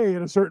he'll stay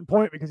at a certain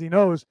point because he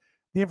knows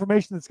the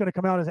information that's going to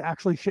come out is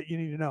actually shit you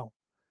need to know.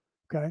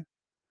 Okay?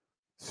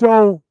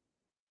 So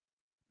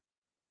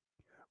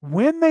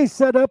when they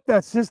set up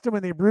that system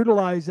and they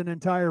brutalize an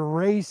entire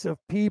race of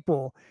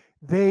people,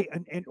 they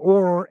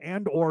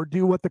or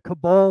do what the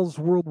cabals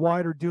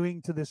worldwide are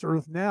doing to this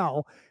earth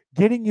now,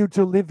 getting you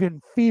to live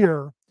in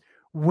fear.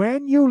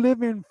 When you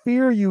live in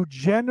fear, you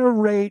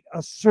generate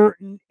a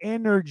certain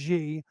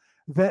energy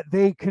that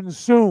they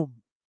consume.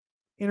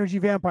 Energy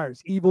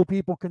vampires, evil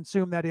people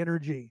consume that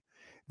energy.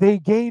 They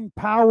gain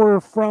power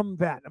from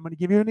that. I'm going to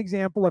give you an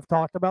example. I've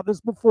talked about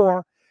this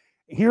before.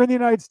 Here in the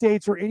United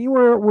States or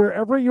anywhere,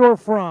 wherever you're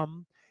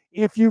from,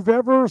 if you've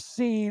ever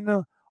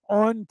seen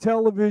on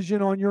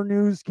television, on your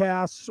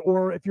newscasts,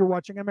 or if you're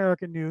watching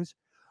American news,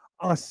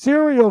 a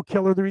serial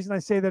killer. The reason I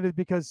say that is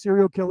because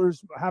serial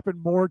killers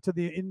happen more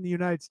in the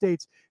United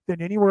States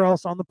than anywhere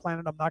else on the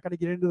planet. I'm not going to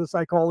get into the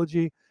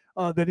psychology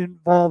that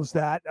involves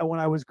that. When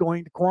I was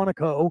going to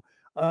Quantico,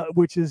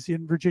 which is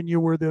in Virginia,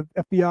 where the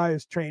FBI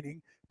is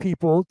training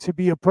people to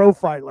be a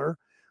profiler,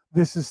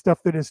 this is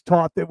stuff that is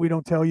taught that we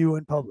don't tell you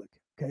in public.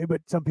 Okay,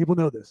 but some people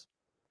know this.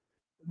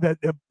 That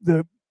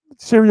the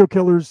serial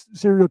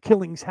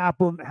killings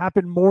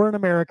happen more in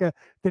America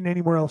than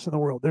anywhere else in the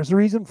world. There's a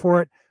reason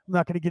for it. I'm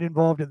not going to get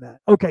involved in that.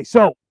 Okay,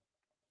 so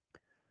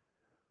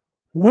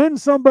when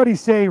somebody,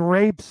 say,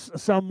 rapes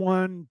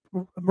someone,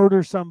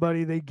 murders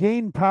somebody, they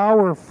gain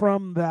power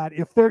from that.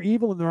 If they're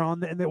evil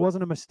and it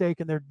wasn't a mistake,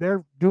 and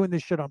they're doing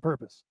this shit on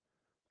purpose.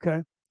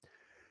 Okay,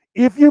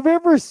 if you've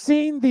ever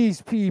seen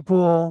these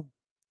people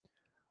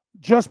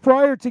just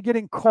prior to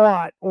getting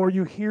caught, or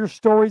you hear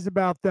stories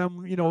about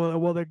them,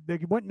 well, they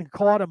went and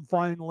caught him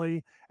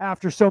finally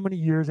after so many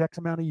years, X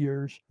amount of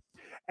years.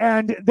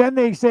 And then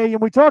they say,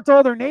 and we talked to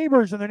all their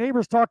neighbors, and their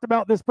neighbors talked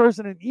about this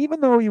person. And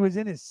even though he was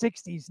in his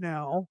 60s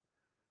now,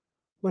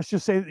 let's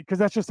just say, because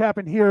that's just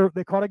happened here,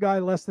 they caught a guy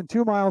less than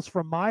 2 miles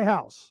from my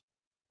house,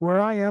 where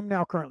I am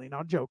now currently,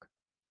 not a joke.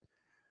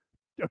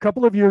 A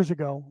couple of years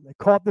ago, they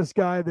caught this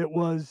guy that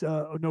was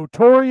a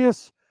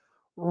notorious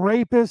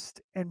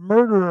rapist and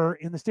murderer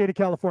in the state of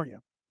California.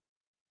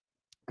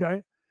 Okay.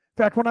 In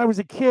fact, when I was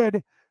a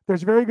kid,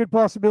 there's a very good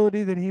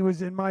possibility that he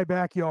was in my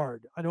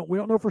backyard. We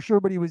don't know for sure,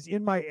 but he was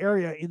in my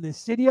area. In the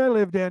city I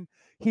lived in,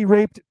 he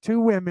raped 2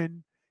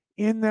 women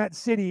in that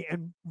city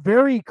and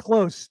very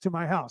close to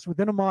my house,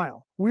 within a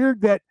mile.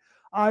 Weird that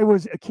I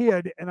was a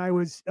kid and I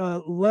was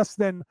less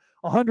than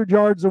 100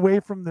 yards away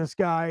from this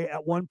guy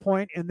at one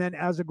point, and then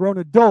as a grown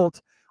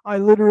adult, I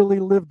literally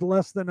lived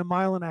less than a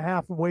mile and a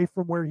half away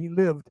from where he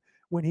lived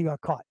when he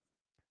got caught.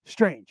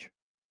 Strange.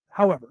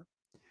 However,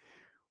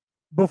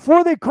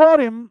 before they caught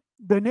him,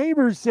 the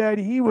neighbors said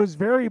he was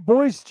very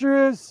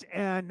boisterous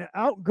and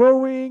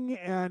outgoing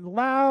and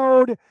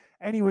loud,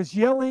 and he was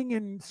yelling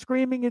and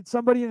screaming at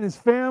somebody in his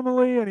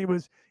family, and he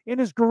was in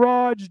his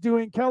garage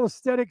doing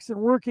calisthenics and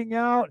working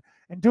out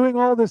and doing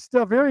all this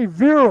stuff. Very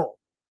virile,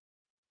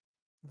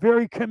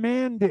 very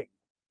commanding,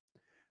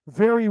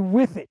 very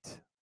with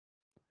it,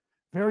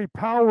 very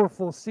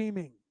powerful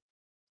seeming.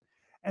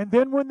 And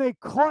then when they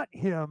caught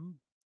him,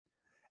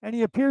 and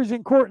he appears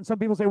in court, and some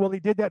people say, well, he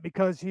did that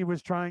because he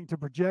was trying to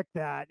project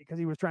that, because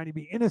he was trying to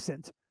be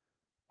innocent.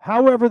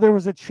 However, there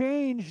was a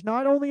change,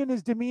 not only in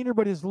his demeanor,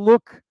 but his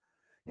look,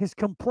 his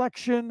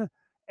complexion,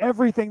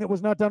 everything that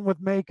was not done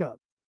with makeup.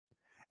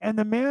 And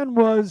the man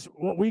was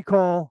what we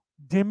call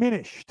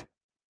diminished.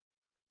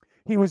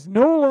 He was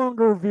no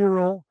longer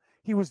virile.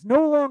 He was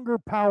no longer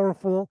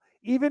powerful.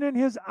 Even in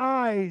his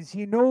eyes,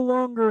 he no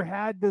longer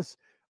had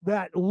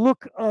that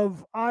look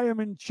of I am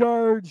in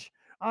charge,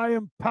 I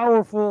am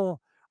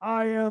powerful,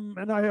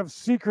 and I have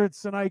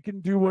secrets and I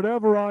can do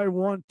whatever I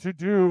want to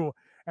do,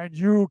 and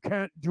you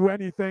can't do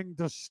anything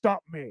to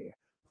stop me.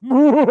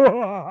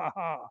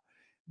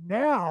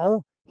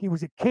 Now he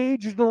was a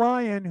caged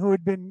lion who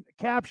had been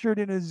captured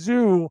in a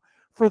zoo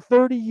for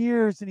 30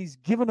 years and he's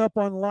given up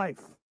on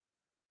life.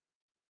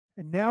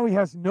 And now he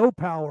has no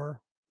power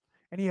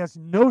and he has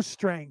no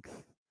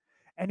strength.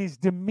 And his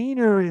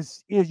demeanor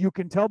is you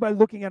can tell by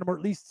looking at him, or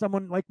at least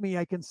someone like me,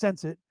 I can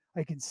sense it.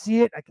 I can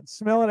see it, I can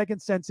smell it, I can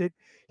sense it.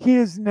 He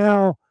is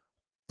now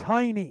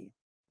tiny.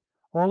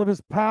 All of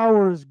his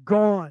power is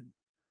gone.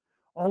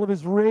 All of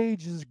his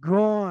rage is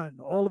gone.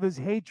 All of his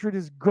hatred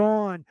is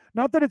gone.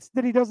 Not that it's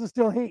that he doesn't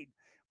still hate,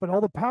 but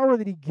all the power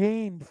that he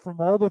gained from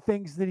all the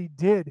things that he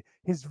did,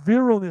 his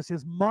virileness,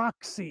 his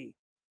moxie,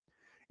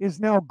 is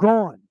now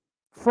gone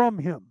from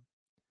him.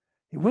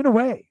 He went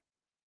away.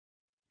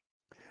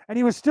 And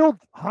he was still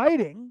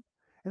hiding,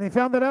 and they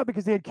found that out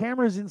because they had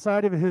cameras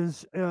inside of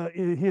his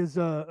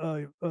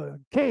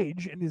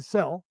cage in his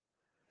cell.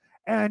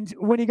 And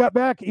when he got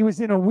back, he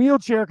was in a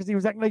wheelchair because he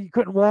was acting like he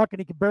couldn't walk and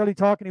he could barely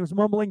talk and he was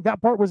mumbling.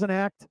 That part was an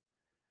act.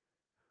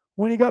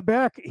 When he got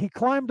back, he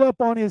climbed up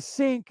on his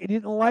sink. He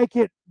didn't like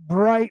it.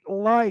 Bright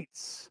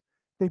lights,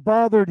 they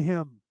bothered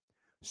him.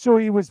 So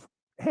he was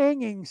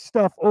hanging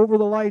stuff over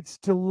the lights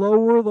to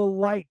lower the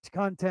light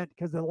content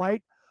because the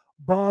light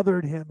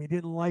bothered him. He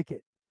didn't like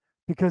it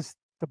because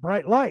the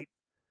bright light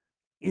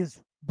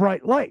is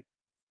bright light.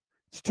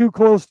 It's too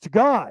close to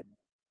God.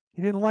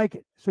 He didn't like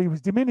it. So he was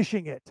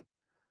diminishing it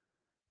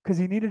because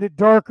he needed it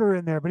darker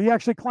in there. But he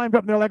actually climbed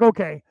up and they're like,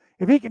 okay,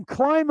 if he can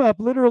climb up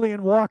literally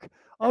and walk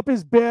up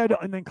his bed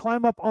and then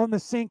climb up on the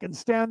sink and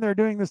stand there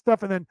doing this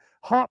stuff and then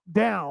hop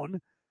down,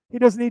 he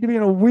doesn't need to be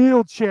in a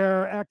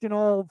wheelchair acting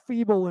all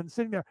feeble and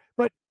sitting there.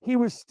 But he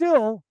was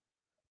still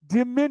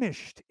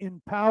diminished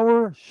in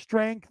power,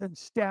 strength, and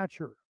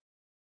stature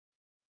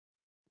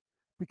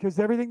because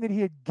everything that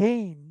he had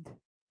gained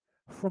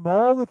from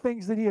all the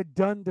things that he had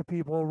done to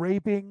people,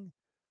 raping,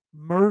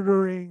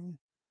 murdering,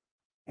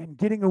 and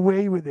getting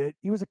away with it.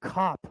 He was a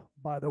cop,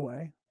 by the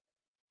way.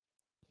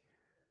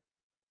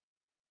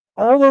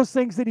 All those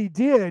things that he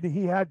did,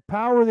 he had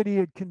power that he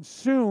had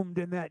consumed,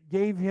 and that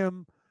gave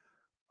him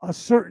a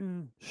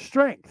certain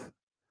strength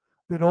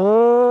that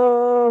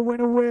all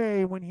went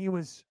away when he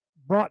was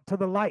brought to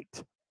the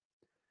light.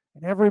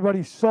 And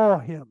everybody saw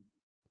him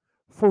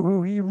for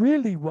who he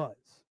really was.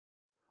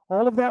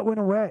 All of that went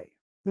away.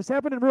 This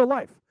happened in real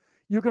life.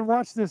 You can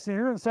watch this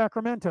here in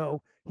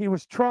Sacramento. He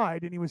was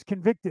tried and he was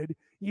convicted.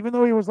 Even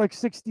though he was like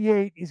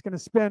 68, he's going to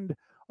spend,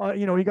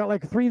 he got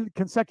like 3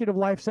 consecutive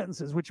life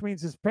sentences, which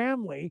means his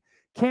family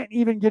can't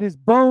even get his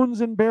bones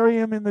and bury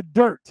him in the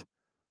dirt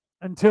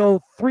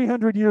until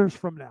 300 years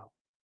from now.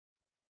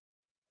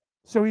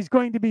 So he's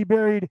going to be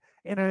buried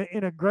in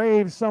a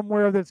grave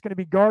somewhere that's going to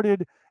be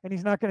guarded, and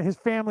his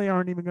family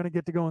aren't even going to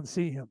get to go and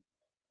see him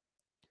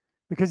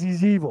because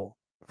he's evil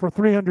for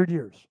 300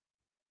 years.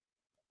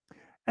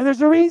 And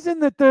there's a reason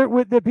that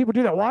that people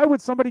do that. Why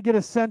would somebody get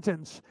a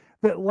sentence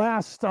that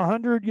lasts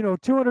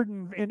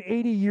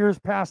 280 years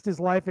past his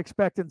life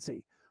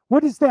expectancy?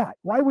 What is that?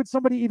 Why would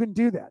somebody even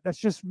do that? That's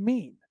just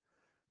mean.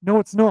 No,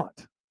 it's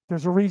not.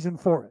 There's a reason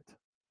for it.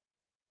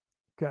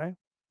 Okay.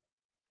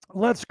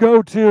 Let's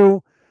go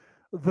to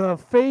the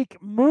fake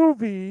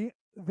movie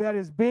that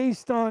is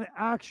based on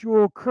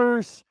actual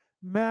curse,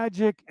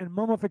 magic, and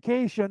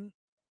mummification,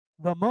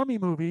 the Mummy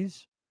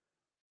movies.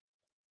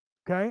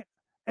 Okay.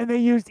 And they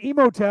used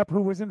Imhotep,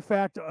 who was in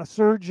fact a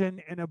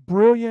surgeon and a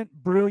brilliant,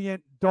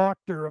 brilliant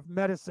doctor of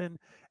medicine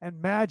and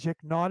magic,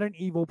 not an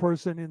evil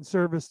person in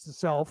service to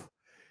self.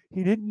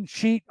 He didn't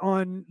cheat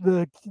on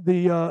the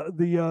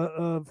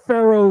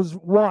pharaoh's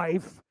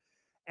wife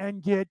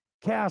and get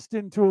cast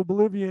into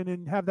oblivion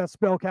and have that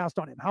spell cast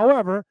on him.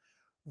 However,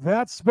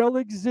 that spell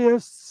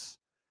exists,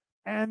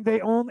 and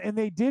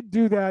they did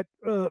do that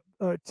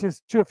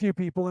to a few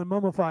people and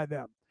mummify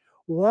them.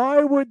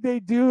 Why would they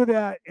do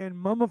that and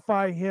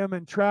mummify him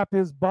and trap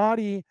his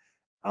body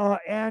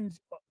and,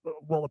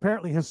 well,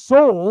 apparently his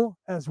soul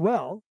as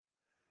well,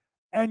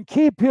 and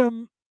keep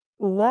him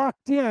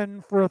locked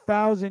in for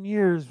 1,000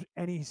 years?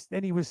 And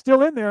he was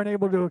still in there and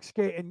able to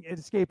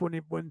escape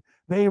when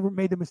they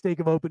made the mistake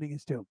of opening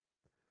his tomb.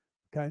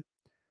 Okay,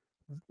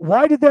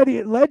 why did that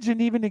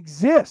legend even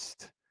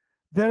exist?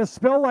 That a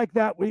spell like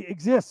that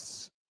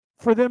exists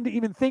for them to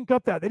even think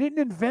up that. They didn't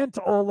invent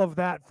all of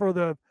that for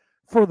the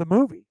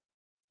movie.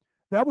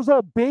 That was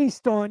all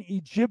based on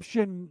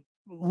Egyptian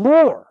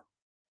lore.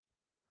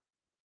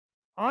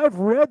 I've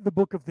read the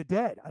Book of the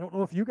Dead. I don't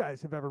know if you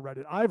guys have ever read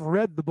it. I've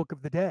read the Book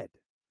of the Dead.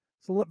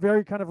 It's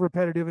very kind of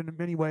repetitive in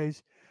many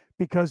ways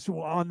because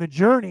on the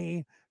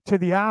journey to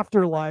the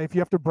afterlife, you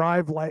have to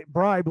bribe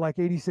like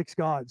 86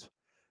 gods.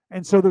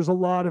 And so there's a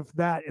lot of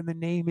that in the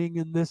naming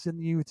and this, and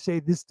you would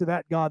say this to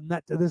that God and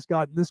that to this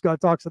God, and this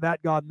God talks to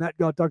that God, and that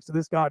God talks to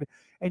this God.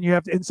 And you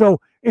have to, and so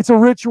it's a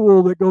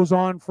ritual that goes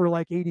on for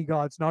like 80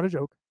 gods, not a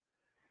joke.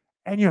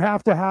 And you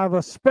have to have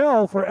a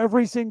spell for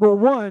every single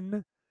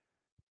one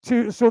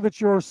to so that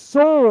your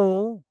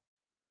soul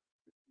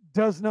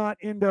does not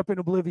end up in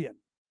oblivion.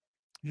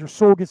 Your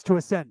soul gets to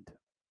ascend.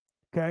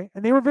 Okay.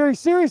 And they were very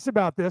serious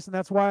about this, and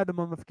that's why the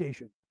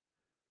mummification.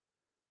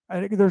 I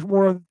think there's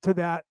more to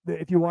that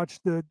if you watch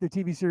the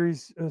TV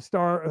series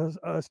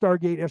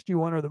Stargate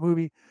SG1 or the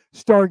movie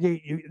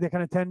Stargate. They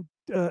kind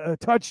of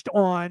touched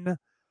on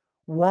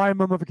why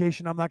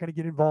mummification. I'm not going to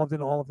get involved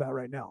in all of that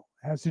right now.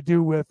 It has to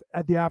do with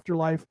the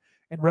afterlife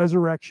and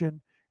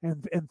resurrection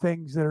and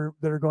things that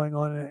are going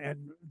on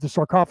and the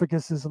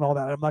sarcophaguses and all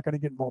that. I'm not going to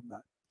get involved in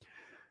that.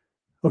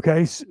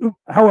 Okay. So,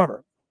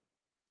 however,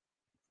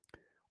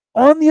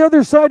 on the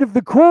other side of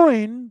the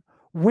coin,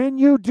 when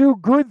you do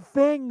good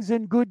things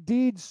and good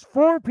deeds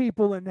for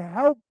people and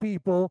help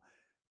people,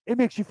 it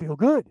makes you feel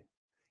good.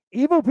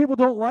 Evil people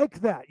don't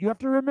like that. You have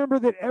to remember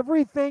that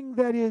everything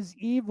that is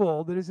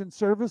evil, that is in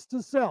service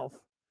to self,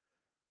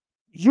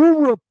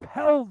 you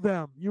repel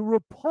them, you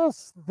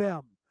repulse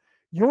them.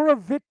 You're a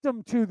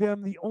victim to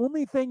them. The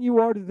only thing you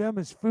are to them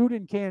is food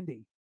and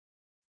candy.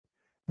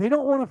 They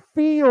don't want to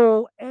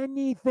feel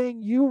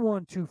anything you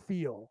want to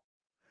feel.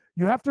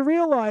 You have to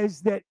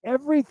realize that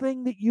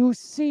everything that you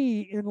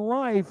see in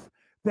life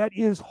that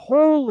is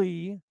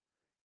holy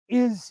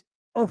is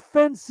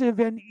offensive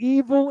and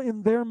evil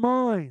in their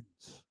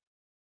minds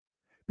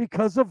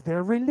because of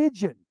their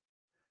religion,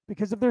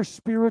 because of their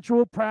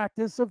spiritual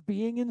practice of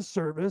being in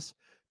service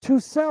to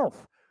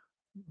self.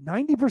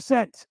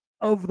 90%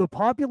 of the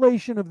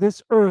population of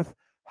this earth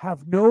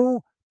have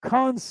no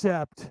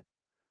concept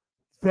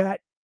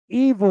that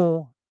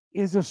evil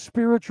is a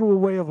spiritual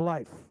way of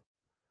life.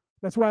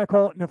 That's why I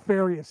call it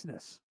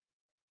nefariousness.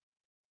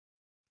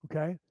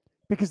 Okay?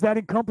 Because that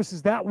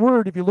encompasses that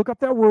word. If you look up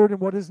that word and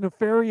what is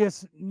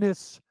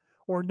nefariousness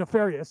or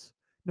nefarious,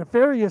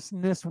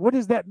 nefariousness, what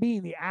does that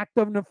mean? The act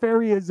of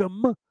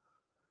nefarism.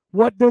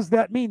 What does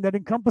that mean? That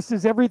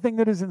encompasses everything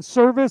that is in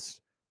service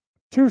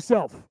to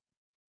self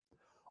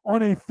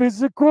on a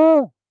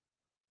physical,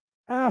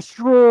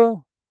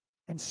 astral,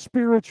 and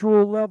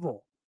spiritual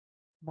level.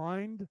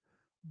 Mind,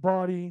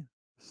 body,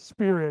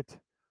 spirit,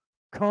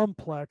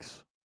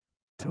 complex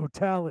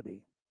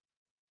totality.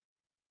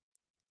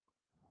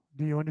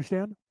 Do you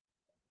understand?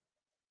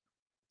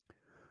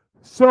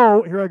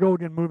 So here I go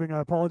again, moving.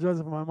 I apologize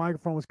if my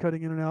microphone was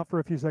cutting in and out for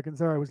a few seconds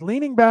there. I was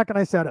leaning back and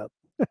I sat up,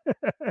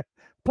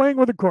 playing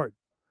with a cord.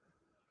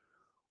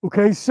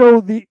 Okay,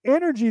 so the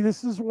energy,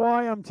 this is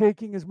why I'm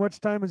taking as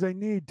much time as I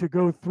need to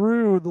go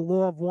through the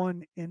law of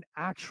one and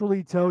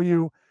actually tell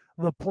you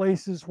the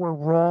places where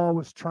Ra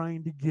was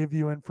trying to give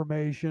you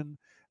information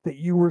that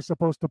you were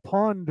supposed to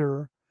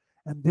ponder.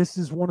 And this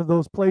is one of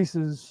those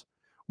places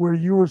where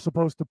you were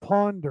supposed to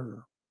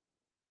ponder.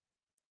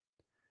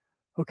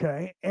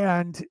 Okay,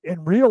 and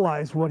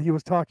realize what he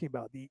was talking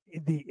about. The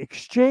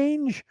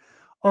exchange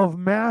of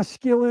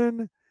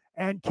masculine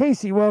and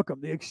Casey,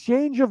 welcome. The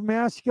exchange of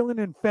masculine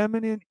and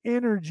feminine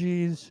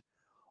energies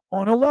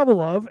on a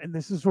level of, and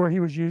this is where he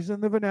was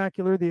using the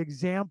vernacular, the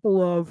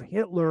example of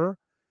Hitler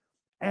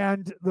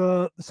and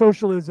the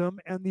socialism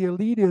and the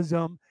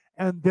elitism,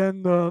 and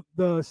then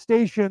the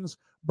stations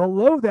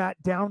below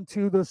that down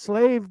to the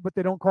slave, but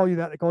they don't call you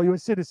that, they call you a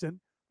citizen.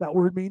 That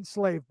word means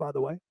slave, by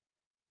the way.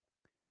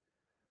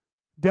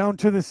 Down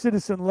to the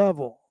citizen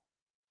level.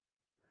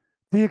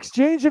 The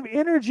exchange of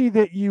energy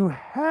that you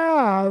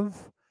have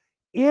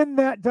in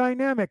that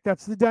dynamic,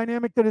 that's the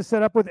dynamic that is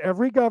set up with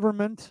every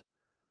government,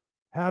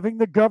 having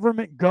the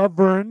government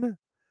govern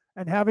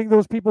and having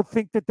those people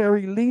think that they're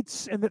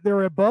elites and that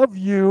they're above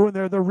you and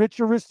they're the rich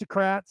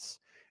aristocrats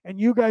and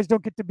you guys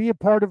don't get to be a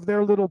part of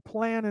their little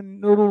plan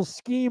and their little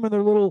scheme and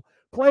their little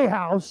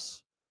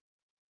playhouse.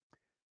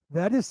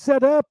 That is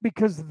set up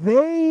because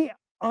they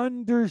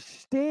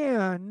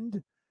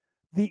understand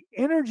the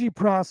energy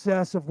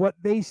process of what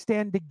they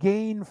stand to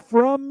gain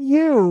from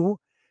you,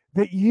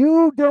 that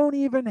you don't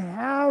even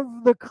have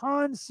the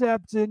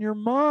concepts in your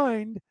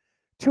mind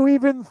to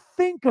even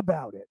think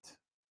about it.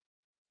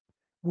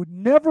 Would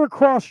never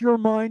cross your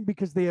mind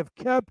because they have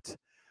kept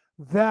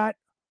that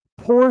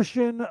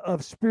portion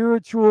of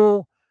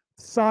spiritual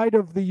side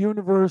of the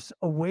universe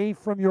away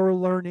from your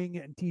learning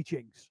and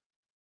teachings.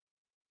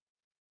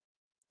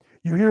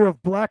 You hear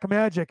of black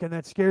magic and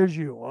that scares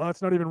you. Well,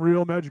 that's not even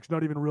real. Magic's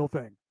not even a real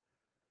thing.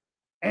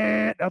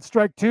 And that's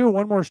strike two.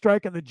 One more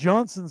strike, and the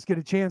Johnsons get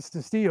a chance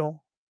to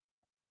steal.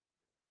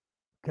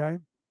 Okay.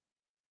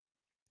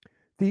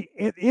 The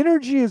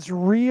energy is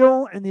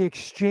real, and the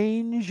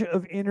exchange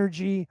of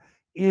energy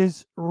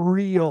is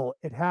real.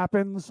 It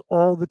happens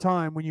all the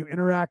time when you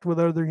interact with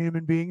other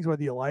human beings,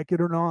 whether you like it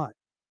or not.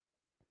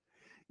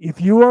 If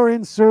you are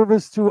in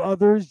service to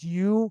others,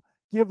 you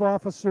give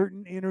off a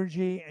certain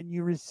energy and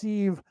you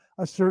receive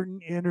a certain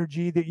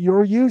energy that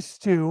you're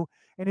used to.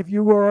 And if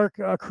you are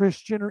a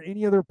Christian or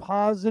any other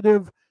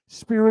positive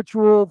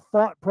spiritual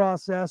thought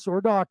process or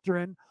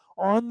doctrine,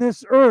 on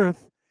this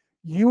earth,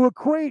 you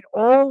equate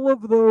all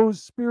of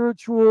those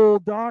spiritual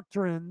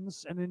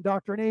doctrines and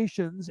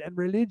indoctrinations and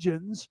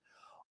religions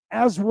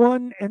as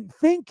one and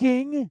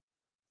thinking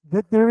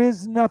that there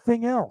is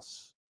nothing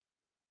else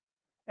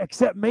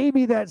except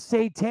maybe that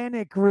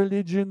satanic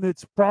religion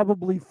that's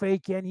probably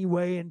fake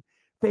anyway, and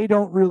they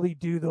don't really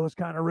do those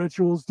kind of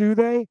rituals, do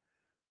they?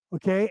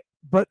 Okay.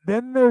 But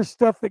then there's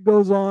stuff that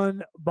goes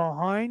on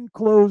behind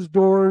closed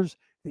doors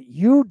that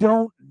you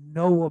don't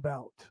know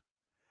about,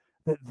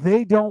 that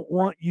they don't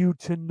want you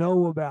to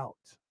know about.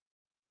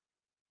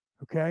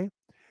 Okay.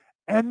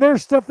 And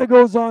there's stuff that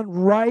goes on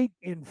right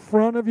in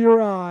front of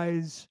your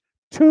eyes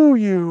to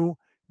you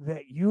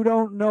that you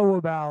don't know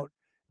about,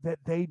 that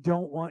they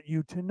don't want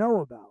you to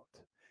know about.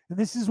 And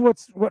this is what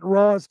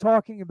Ra is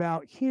talking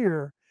about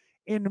here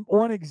in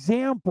one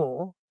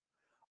example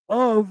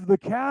of the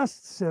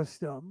caste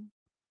system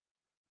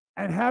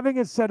and having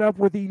it set up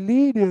with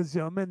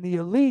elitism and the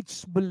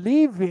elites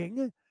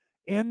believing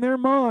in their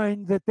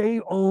mind that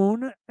they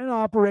own and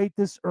operate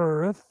this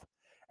earth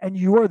and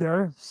you are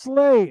their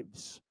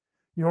slaves.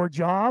 Your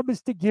job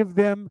is to give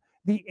them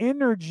the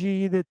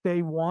energy that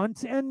they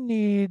want and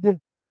need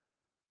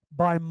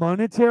by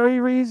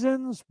monetary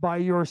reasons, by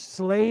your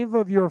slave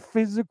of your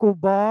physical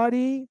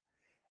body,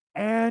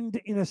 and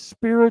in a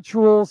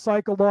spiritual,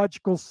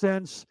 psychological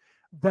sense,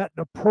 that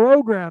the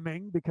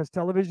programming, because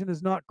television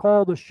is not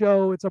called a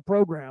show, it's a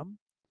program,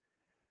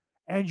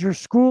 and your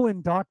school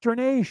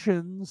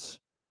indoctrinations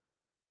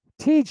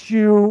teach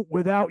you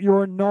without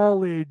your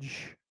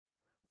knowledge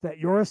that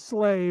you're a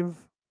slave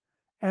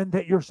and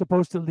that you're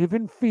supposed to live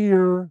in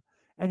fear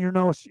and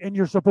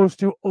you're supposed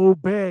to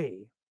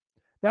obey.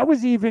 That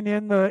was even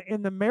in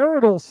the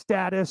marital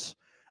status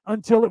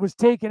until it was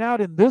taken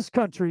out in this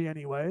country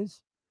anyways,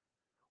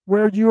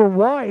 where your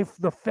wife,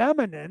 the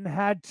feminine,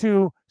 had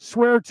to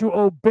swear to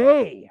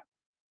obey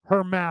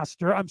her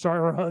master, I'm sorry,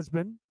 her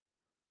husband,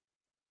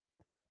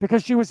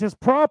 because she was his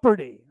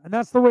property. And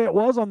that's the way it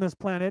was on this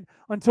planet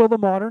until the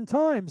modern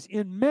times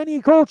in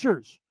many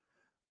cultures,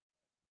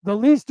 the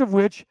least of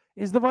which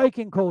is the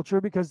Viking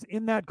culture, because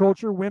in that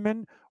culture,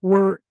 women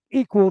were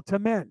equal to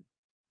men.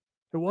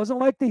 It wasn't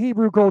like the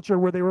Hebrew culture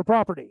where they were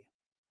property.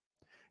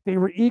 They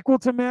were equal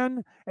to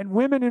men and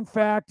women. In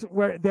fact,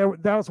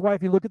 that's why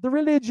if you look at the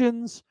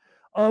religions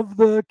of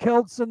the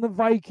Celts and the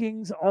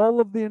Vikings, all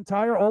of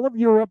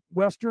Europe,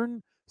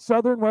 Western,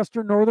 Southern,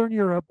 Western, Northern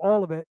Europe,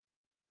 all of it,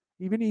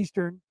 even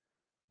Eastern,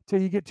 till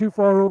you get too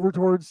far over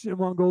towards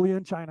Mongolia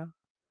and China,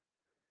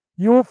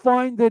 you'll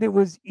find that it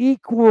was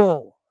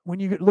equal. When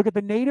you look at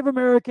the Native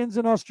Americans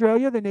in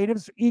Australia, the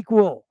natives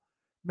equal,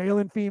 male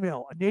and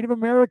female. Native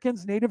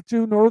Americans, native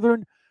to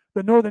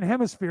the northern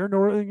hemisphere,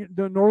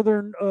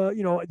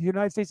 the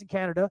United States and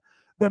Canada,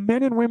 the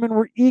men and women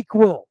were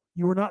equal.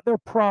 You were not their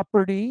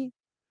property.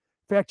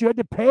 In fact, you had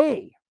to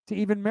pay to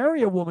even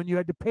marry a woman. You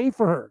had to pay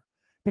for her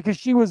because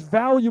she was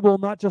valuable,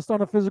 not just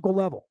on a physical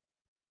level.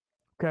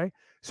 Okay,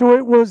 so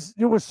it was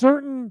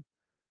certain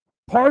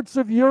parts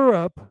of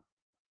Europe,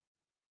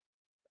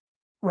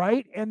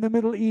 right, and the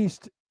Middle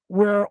East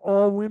where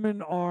all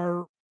women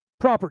are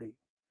property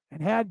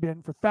and had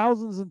been for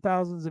thousands and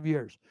thousands of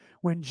years.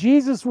 When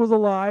Jesus was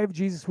alive,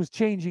 Jesus was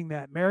changing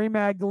that. Mary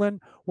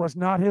Magdalene was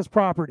not his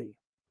property.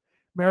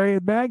 Mary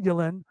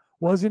Magdalene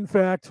was, in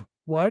fact,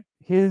 what?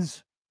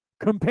 His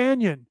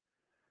companion,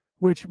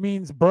 which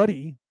means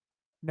buddy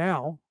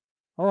now.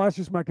 Oh, that's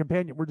just my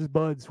companion. We're just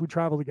buds. We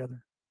travel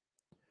together.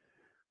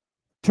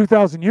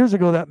 2,000 years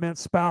ago, that meant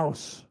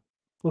spouse.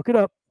 Look it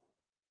up.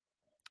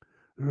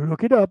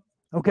 Look it up.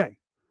 Okay.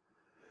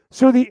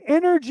 So the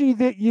energy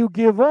that you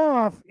give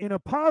off in a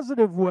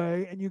positive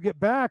way and you get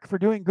back for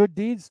doing good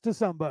deeds to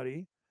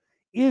somebody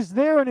is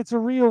there, and it's a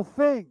real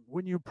thing.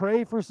 When you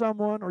pray for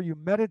someone or you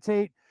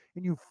meditate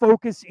and you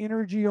focus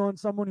energy on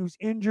someone who's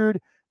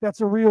injured, that's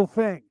a real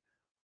thing.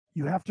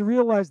 You have to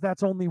realize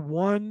that's only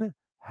one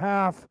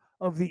half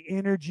of the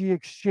energy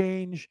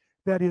exchange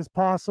that is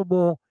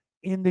possible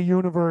in the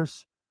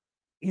universe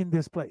in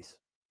this place.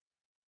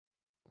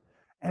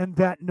 And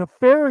that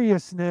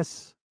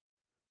nefariousness,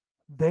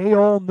 they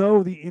all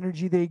know the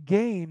energy they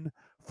gain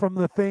from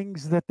the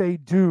things that they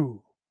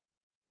do.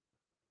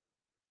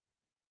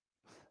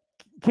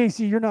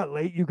 Casey, you're not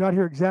late. You got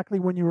here exactly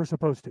when you were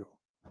supposed to.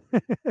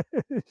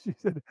 She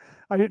said,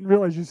 I didn't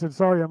realize you said,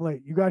 sorry, I'm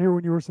late. You got here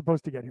when you were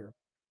supposed to get here.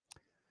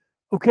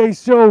 Okay,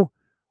 so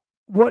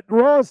what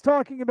Ra is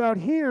talking about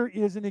here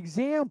is an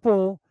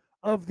example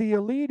of the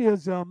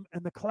elitism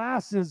and the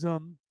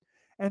classism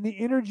and the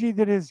energy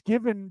that is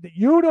given that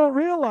you don't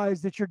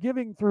realize that you're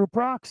giving through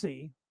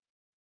proxy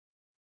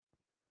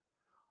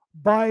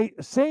by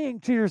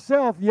saying to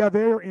yourself, yeah,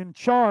 they're in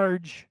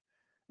charge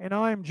and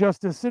I'm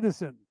just a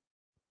citizen.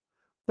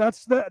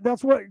 That's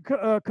what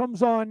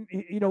comes on,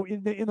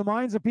 in the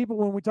minds of people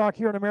when we talk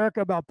here in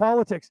America about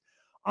politics.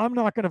 I'm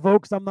not going to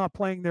vote because I'm not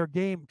playing their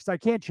game because I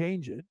can't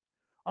change it.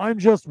 I'm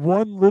just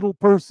one little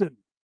person.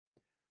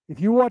 If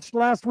you watched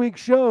last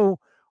week's show,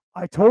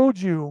 I told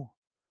you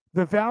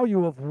the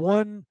value of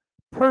one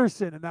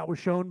person, and that was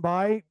shown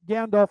by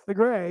Gandalf the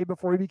Grey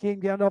before he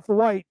became Gandalf the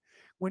White,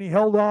 when he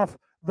held off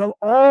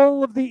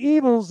all of the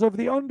evils of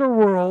the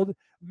underworld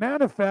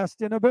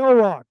manifest in a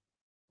Balrog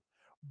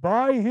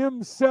by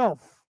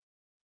himself.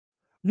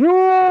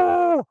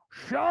 You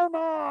shall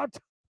not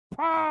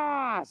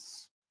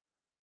pass.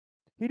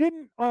 He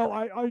didn't. Oh,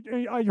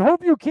 I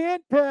hope you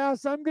can't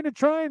pass. I'm going to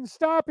try and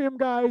stop him,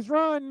 guys.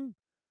 Run.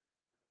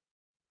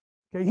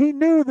 Okay, he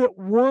knew that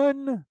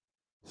one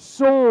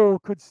soul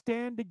could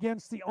stand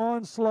against the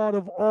onslaught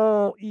of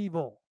all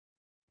evil.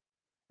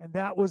 And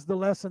that was the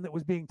lesson that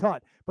was being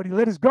taught. But he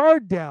let his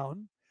guard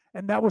down,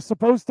 and that was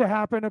supposed to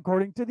happen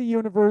according to the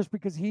universe,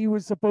 because he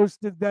was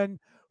supposed to then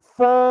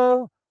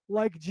fall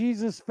like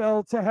Jesus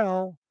fell to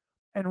hell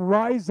and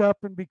rise up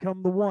and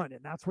become the one.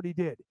 And that's what he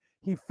did.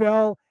 He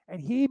fell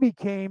and he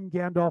became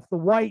Gandalf the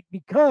White,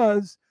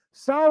 because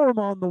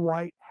Sauron the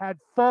White had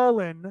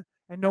fallen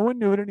and no one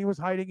knew it, and he was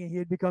hiding, and he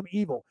had become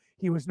evil.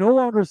 He was no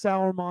longer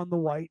Sauron the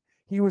White,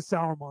 he was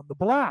Sauron the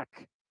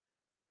Black.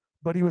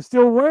 But he was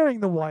still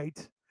wearing the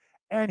white,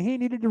 and he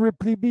needed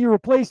to be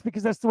replaced,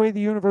 because that's the way the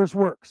universe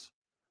works.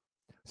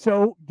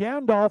 So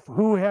Gandalf,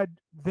 who had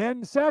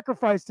then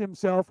sacrificed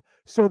himself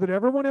so that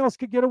everyone else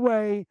could get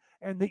away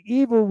and the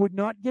evil would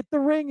not get the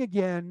ring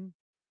again,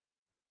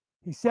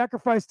 he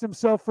sacrificed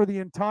himself for the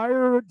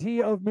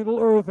entirety of Middle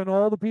Earth and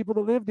all the people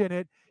that lived in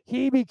it.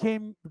 He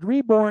became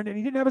reborn, and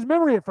he didn't have his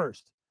memory at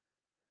first.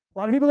 A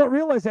lot of people don't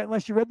realize that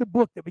unless you read the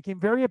book. That became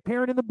very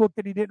apparent in the book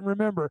that he didn't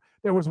remember.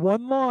 There was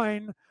one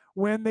line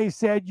when they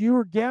said, "You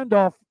were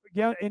Gandalf,"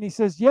 and he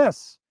says,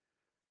 "Yes,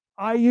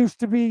 I used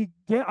to be,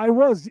 I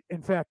was,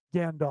 in fact,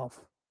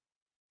 Gandalf."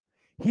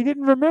 He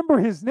didn't remember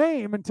his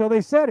name until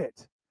they said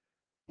it.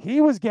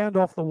 He was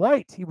Gandalf the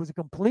White. He was a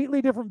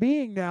completely different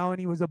being now, and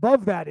he was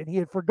above that, and he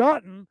had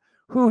forgotten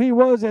who he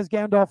was as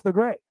Gandalf the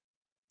Grey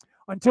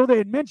until they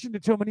had mentioned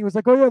it to him, and he was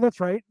like, "Oh yeah, that's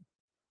right."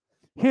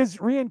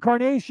 His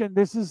reincarnation.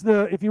 This is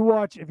if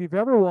you've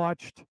ever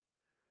watched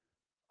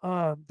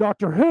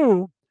Doctor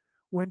Who,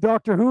 when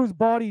Doctor Who's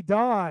body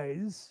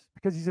dies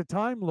because he's a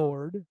Time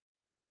Lord,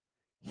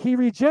 he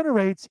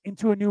regenerates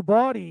into a new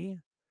body,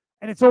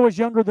 and it's always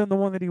younger than the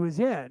one that he was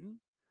in,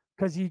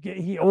 because he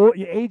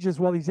ages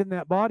while he's in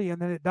that body,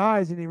 and then it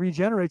dies, and he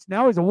regenerates.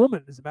 Now he's a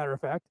woman, as a matter of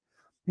fact.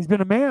 He's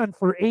been a man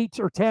for 8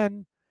 or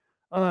 10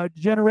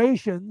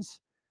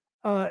 generations,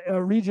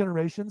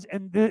 regenerations,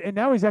 and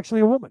now he's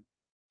actually a woman,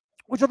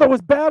 which I thought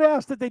was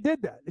badass that they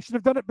did that. They should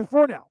have done it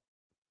before now.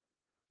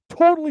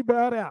 Totally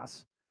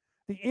badass.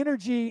 The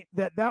energy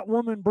that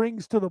woman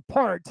brings to the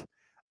part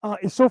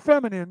is so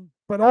feminine,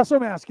 but also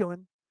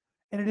masculine.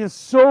 And it is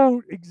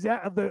so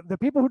exact. The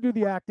people who do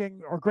the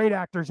acting are great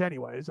actors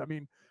anyways. I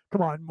mean,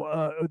 come on.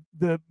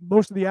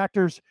 Most of the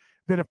actors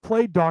that have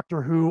played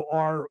Doctor Who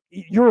are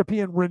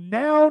European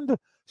renowned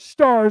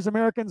stars.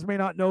 Americans may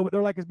not know, but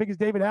they're like as big as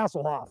David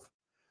Hasselhoff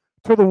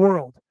to the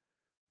world.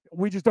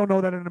 We just don't know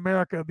that in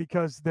America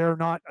because they're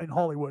not in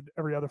Hollywood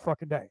every other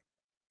fucking day.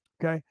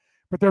 Okay?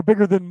 But they're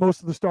bigger than most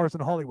of the stars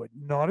in Hollywood.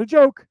 Not a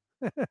joke.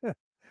 The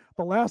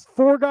last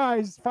 5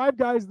 guys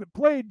that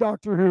played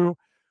Doctor Who,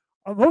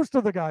 most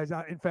of the guys,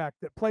 in fact,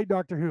 that played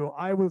Doctor Who,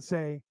 I would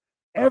say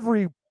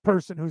every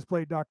person who's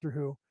played Doctor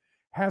Who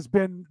has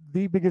been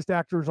the biggest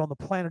actors on the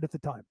planet at the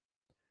time.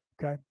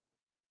 Okay?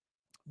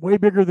 Way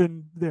bigger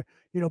than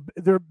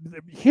they're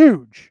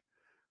huge.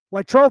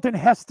 Like Charlton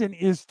Heston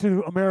is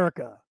to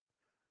America.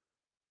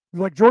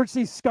 Like George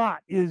C.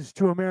 Scott is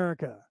to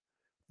America.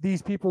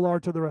 These people are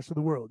to the rest of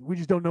the world. We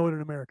just don't know it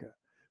in America.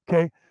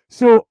 Okay?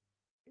 So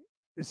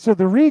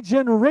the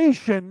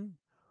regeneration,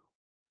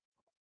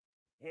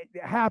 it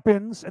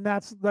happens, and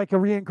that's like a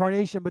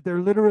reincarnation, but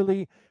they're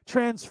literally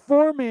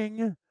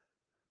transforming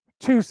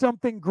to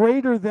something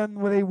greater than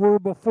what they were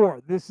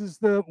before. This is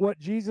what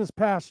Jesus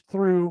passed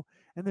through,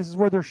 and this is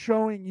where they're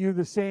showing you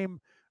the same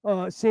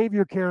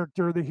savior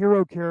character, the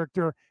hero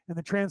character, and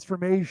the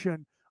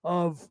transformation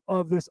of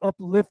this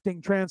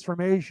uplifting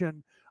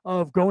transformation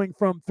of going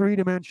from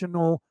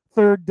 3-dimensional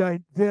third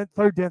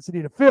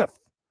density to 5th.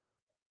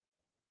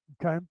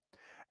 Okay?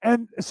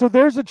 And so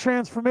there's a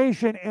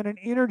transformation and an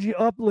energy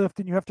uplift,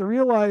 and you have to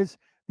realize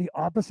the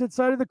opposite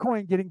side of the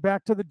coin, getting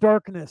back to the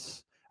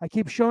darkness. I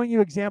keep showing you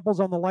examples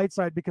on the light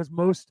side because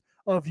most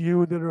of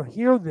you that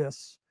hear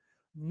this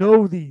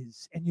know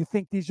these, and you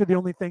think these are the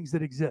only things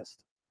that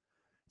exist.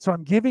 So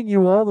I'm giving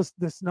you all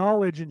this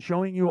knowledge and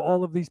showing you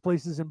all of these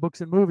places in books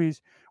and movies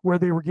where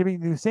they were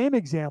giving you the same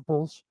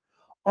examples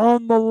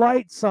on the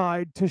light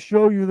side to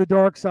show you the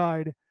dark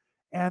side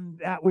and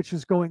that which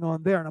is going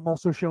on there. And I'm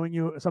also showing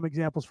you some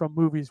examples from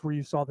movies where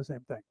you saw the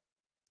same thing.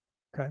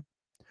 Okay.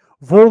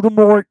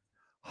 Voldemort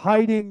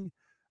hiding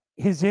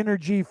his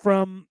energy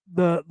from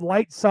the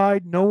light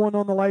side. No one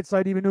on the light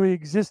side even knew he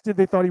existed.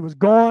 They thought he was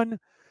gone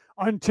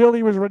until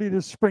he was ready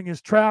to spring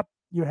his trap.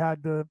 You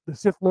had the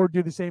Sith Lord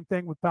do the same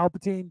thing with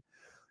Palpatine.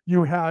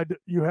 I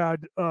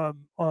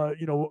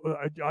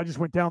just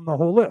went down the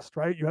whole list,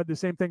 right? You had the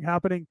same thing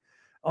happening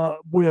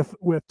with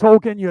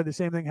Tolkien. You had the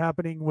same thing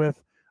happening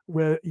with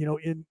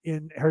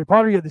in Harry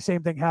Potter. You had the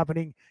same thing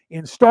happening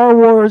in Star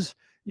Wars.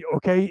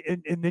 Okay,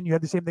 and then you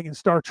had the same thing in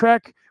Star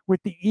Trek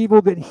with the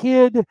evil that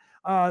hid.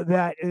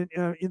 That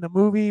in the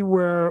movie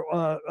where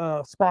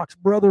Spock's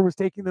brother was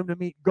taking them to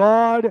meet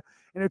God,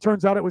 and it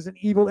turns out it was an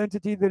evil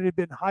entity that had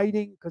been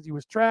hiding because he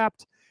was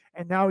trapped,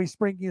 and now he's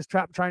springing his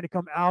trap, trying to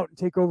come out and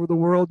take over the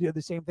world. You had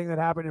the same thing that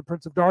happened in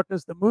Prince of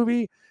Darkness, the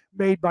movie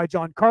made by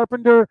John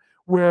Carpenter,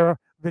 where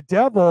the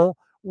devil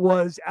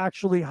was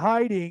actually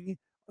hiding.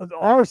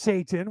 Our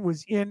Satan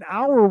was in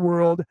our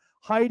world,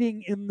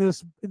 hiding in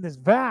this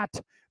vat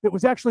that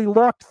was actually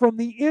locked from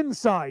the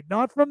inside,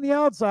 not from the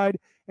outside.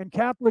 And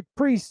Catholic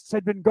priests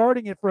had been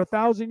guarding it for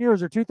 1,000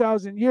 years or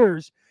 2,000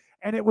 years,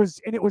 and it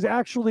was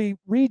actually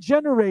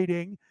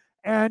regenerating.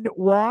 And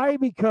why?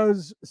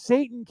 Because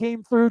Satan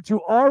came through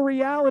to our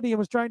reality and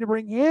was trying to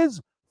bring his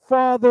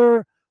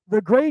father,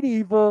 the great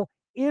evil,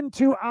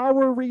 into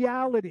our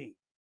reality.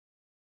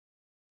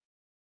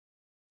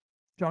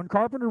 John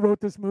Carpenter wrote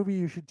this movie.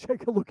 You should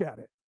take a look at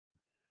it.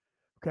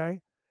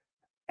 Okay.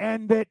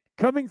 And that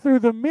coming through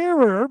the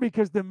mirror,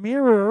 because the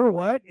mirror,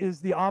 what is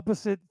the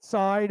opposite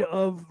side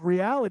of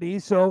reality?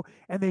 So,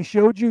 and they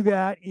showed you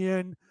that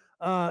in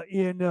what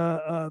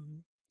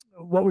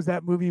was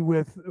that movie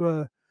with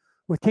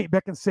Kate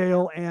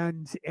Beckinsale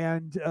and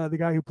the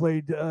guy who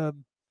played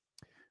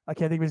I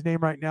can't think of his name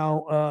right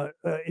now.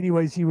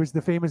 Anyways, he was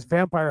the famous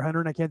vampire hunter,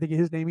 and I can't think of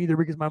his name either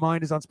because my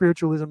mind is on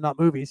spiritualism, not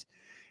movies.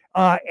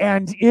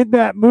 And in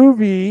that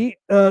movie,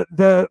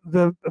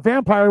 the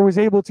vampire was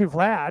able to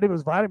Vlad. It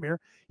was Vladimir.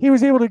 He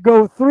was able to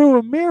go through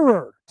a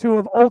mirror to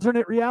an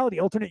alternate reality,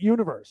 alternate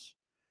universe,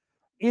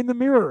 in the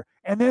mirror.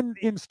 And then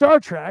in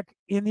Star Trek,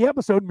 in the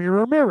episode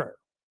Mirror Mirror,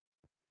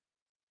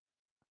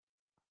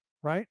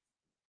 right?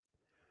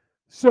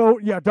 So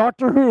yeah,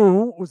 Doctor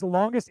Who was the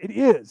longest. It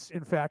is,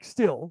 in fact,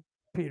 still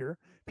Peter.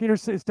 Peter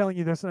is telling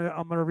you this, and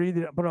I'm going to read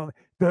it. But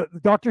the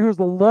Doctor Who is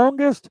the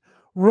longest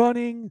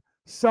running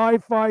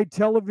sci-fi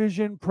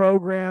television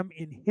program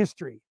in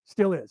history.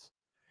 Still is.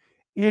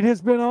 It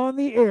has been on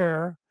the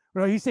air.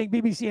 Well, he's saying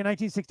BBC in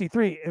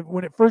 1963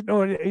 when it first.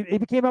 No,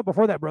 it came out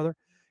before that, brother.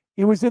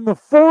 It was in the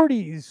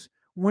 40s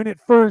when it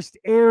first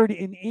aired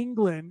in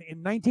England in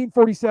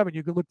 1947.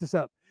 You can look this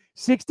up.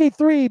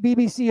 63,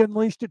 BBC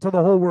unleashed it to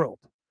the whole world.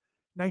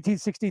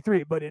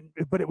 1963, but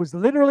it was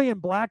literally in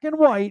black and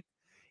white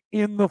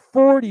in the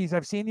 40s.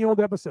 I've seen the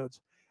old episodes.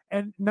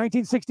 And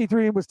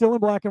 1963 it was still in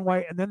black and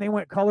white, and then they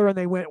went color and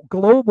they went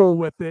global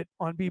with it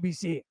on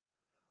BBC.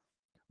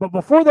 But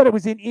before that, it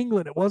was in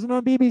England. It wasn't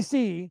on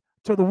BBC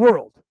to the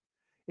world.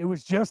 It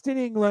was just in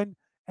England,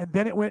 and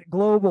then it went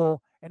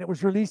global, and it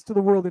was released to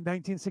the world in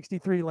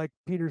 1963, like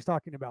Peter's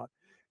talking about.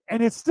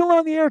 And it's still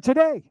on the air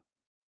today.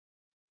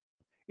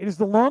 It is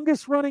the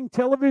longest running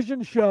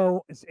television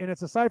show, and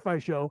it's a sci-fi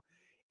show,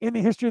 in the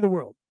history of the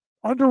world.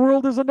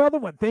 Underworld is another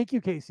one. Thank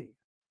you, Casey.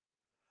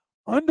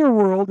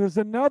 Underworld is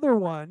another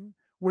one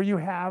where you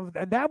have,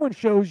 and that one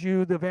shows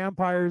you the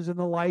vampires and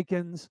the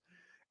lichens,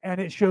 and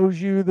it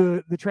shows you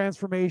the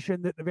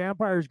transformation that the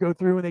vampires go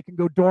through, and they can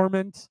go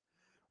dormant,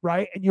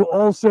 right? And you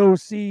also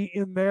see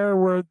in there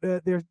where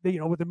there's,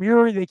 with the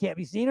mirror, they can't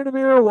be seen in a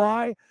mirror.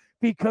 Why?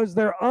 Because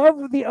they're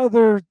of the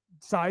other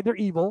side, they're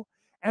evil,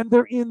 and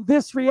they're in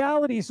this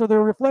reality, so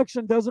their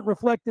reflection doesn't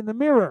reflect in the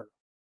mirror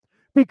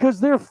because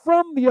they're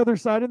from the other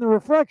side, and the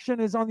reflection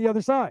is on the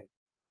other side.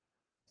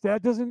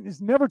 That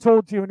is never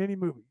told to you in any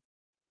movie,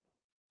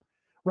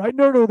 right?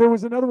 No. There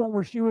was another one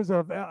where she was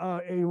a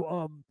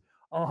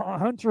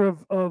hunter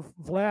of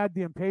Vlad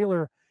the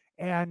Impaler,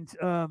 and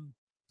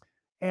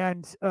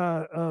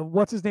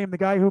what's his name? The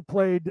guy who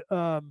played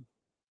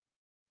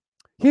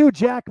Hugh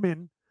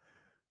Jackman.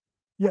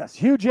 Yes,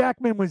 Hugh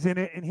Jackman was in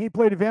it, and he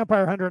played a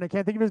vampire hunter, and I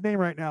can't think of his name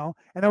right now.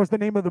 And that was the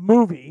name of the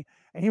movie.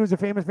 And he was a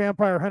famous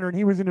vampire hunter, and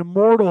he was an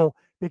immortal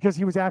because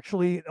he was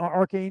actually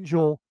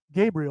Archangel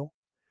Gabriel.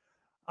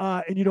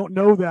 And you don't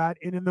know that.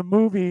 And in the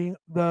movie,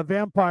 the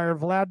vampire,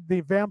 Vlad the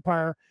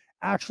vampire,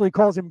 actually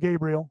calls him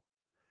Gabriel.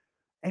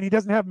 And he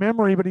doesn't have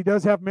memory, but he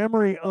does have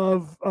memory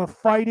of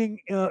fighting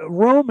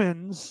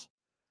Romans.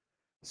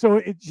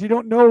 So you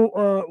don't know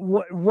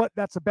what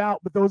that's about,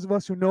 but those of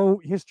us who know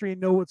history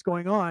and know what's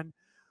going on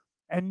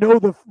and know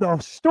the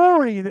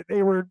story that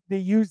they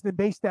used and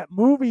based that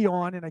movie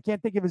on, and I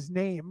can't think of his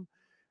name.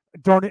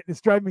 Darn it,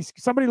 it's driving me.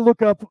 Somebody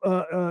look him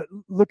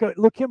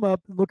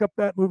up, look up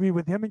that movie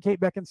with him and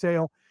Kate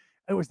Beckinsale.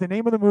 It was the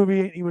name of the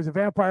movie. He was a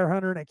vampire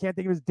hunter, and I can't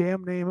think of his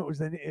damn name.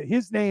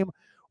 His name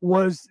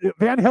was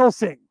Van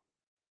Helsing.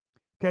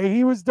 Okay,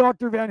 he was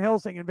Dr. Van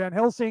Helsing, and Van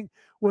Helsing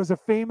was a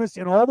famous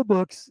in all the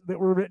books that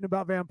were written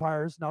about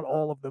vampires, not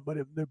all of them, but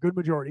in the good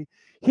majority.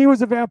 He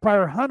was a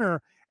vampire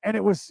hunter, and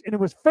it was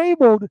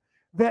fabled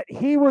that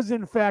he was,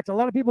 in fact, a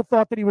lot of people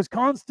thought that he was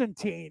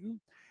Constantine,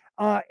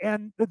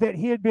 and that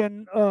he had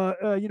been,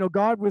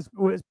 God was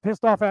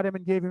pissed off at him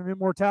and gave him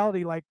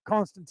immortality like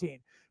Constantine.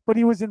 But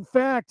he was, in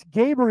fact,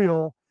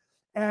 Gabriel,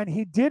 and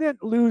he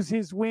didn't lose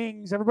his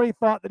wings. Everybody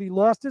thought that he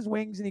lost his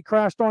wings and he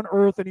crashed on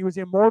Earth and he was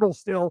immortal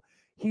still.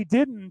 He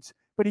didn't,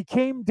 but he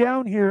came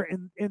down here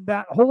in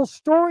that whole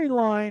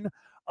storyline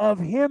of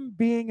him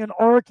being an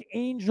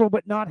archangel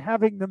but not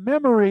having the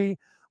memory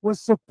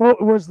was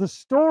the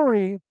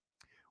story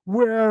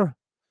where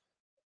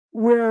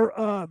where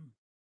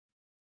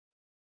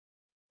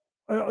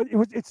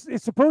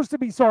it's supposed to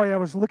be. Sorry, I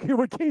was looking at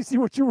what Casey,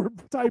 what you were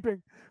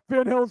typing.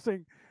 Van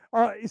Helsing.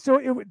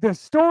 The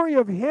story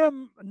of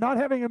him not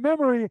having a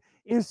memory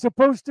is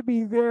supposed to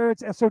be there.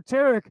 It's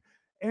esoteric,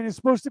 and it's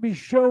supposed to be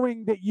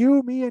showing that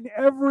you, me, and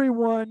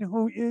everyone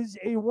who is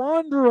a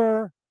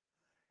wanderer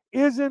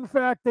is in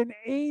fact an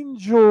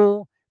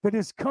angel that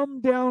has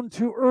come down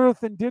to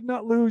earth and did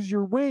not lose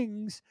your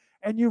wings,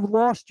 and you've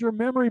lost your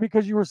memory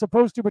because you were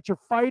supposed to, but you're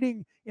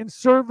fighting in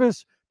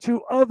service to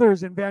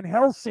others. And Van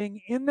Helsing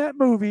in that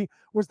movie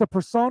was the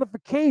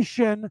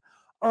personification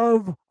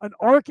of an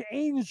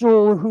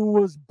archangel who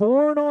was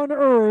born on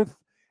earth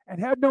and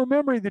had no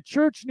memory. The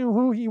church knew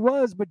who he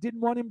was, but didn't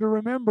want him to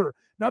remember.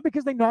 Not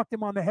because they knocked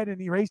him on the head and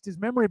erased his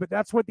memory, but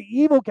that's what the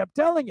evil kept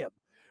telling him,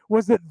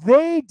 was that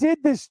they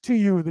did this to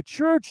you. The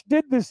church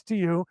did this to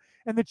you,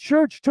 and the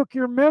church took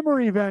your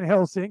memory, Van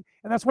Helsing,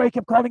 and that's why he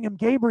kept calling him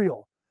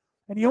Gabriel.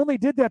 And he only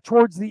did that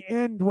towards the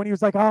end when he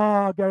was like,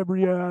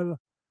 Gabriel,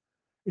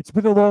 it's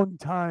been a long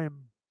time.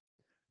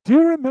 Do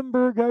you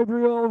remember,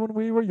 Gabriel, when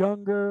we were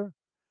younger?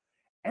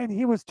 And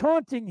he was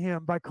taunting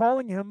him by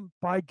calling him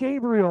by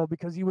Gabriel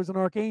because he was an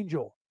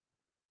archangel.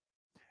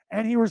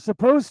 And he was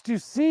supposed to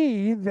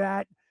see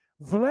that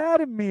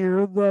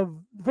Vladimir, the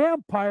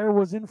vampire,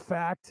 was in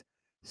fact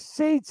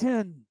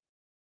Satan.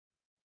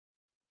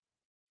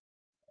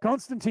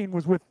 Constantine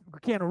was with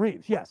Keanu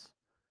Reeves, yes.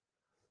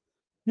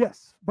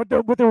 Yes, but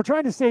they were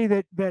trying to say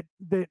that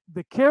the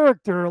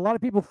character, a lot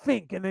of people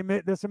think,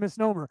 and that's a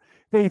misnomer.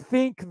 They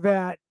think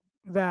that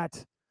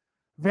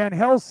Van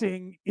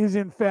Helsing is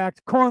in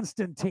fact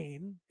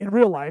Constantine in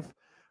real life.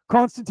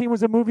 Constantine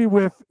was a movie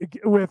with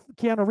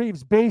Keanu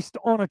Reeves based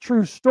on a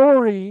true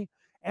story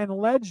and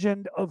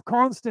legend of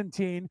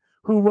Constantine,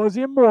 who was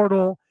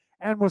immortal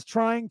and was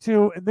trying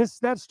to. And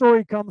that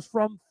story comes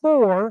from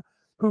Thor,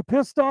 who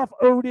pissed off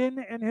Odin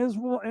and his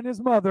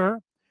mother,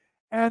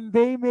 and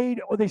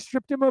they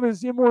stripped him of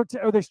his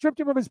they stripped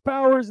him of his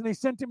powers, and they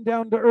sent him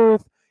down to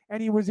earth,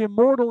 and he was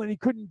immortal, and he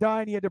couldn't die,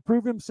 and he had to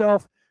prove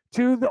himself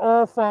to the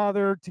All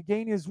Father to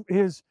gain his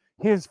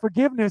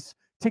forgiveness,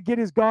 to get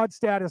his God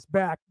status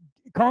back.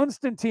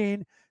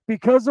 Constantine,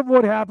 because of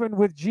what happened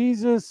with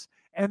Jesus,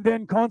 and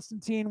then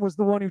Constantine was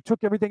the one who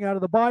took everything out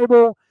of the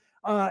Bible,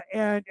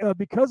 and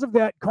because of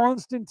that,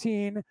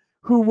 Constantine,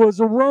 who was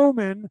a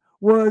Roman,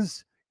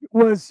 was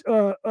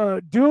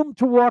doomed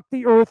to walk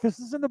the earth. This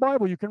is in the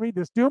Bible. You can read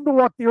this. Doomed to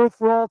walk the earth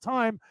for all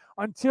time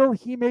until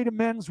he made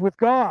amends with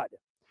God.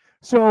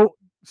 So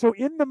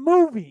in the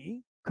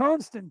movie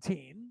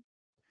Constantine,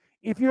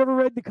 if you ever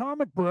read the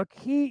comic book,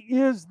 he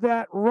is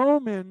that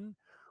Roman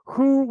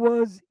who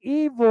was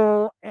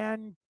evil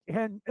and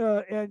ended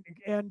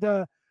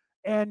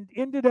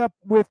up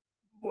with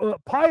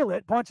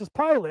Pontius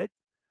Pilate,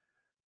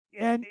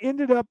 and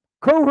ended up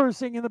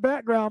coercing in the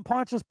background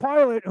Pontius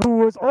Pilate, who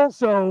was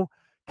also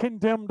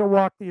condemned to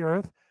walk the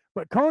earth.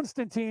 But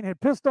Constantine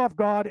had pissed off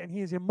God, and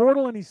he's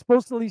immortal, and he's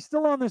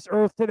still on this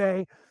earth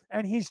today,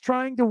 and he's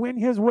trying to win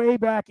his way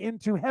back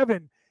into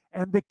heaven.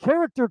 And the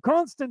character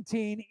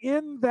Constantine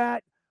in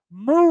that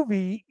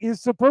movie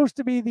is supposed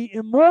to be the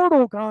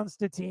immortal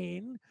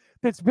Constantine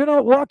that's been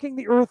out walking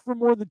the earth for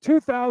more than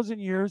 2,000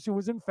 years, who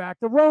was in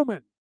fact a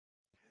Roman.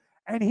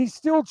 And he's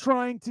still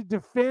trying to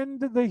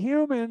defend the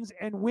humans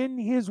and win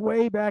his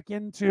way back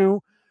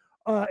into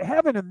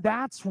heaven. And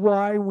that's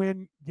why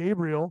when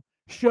Gabriel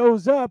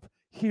shows up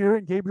here,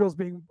 and Gabriel's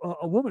being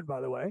a woman,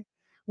 by the way,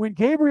 when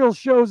Gabriel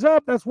shows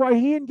up, that's why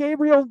he and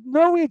Gabriel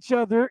know each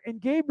other,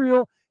 and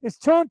Gabriel is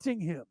taunting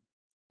him.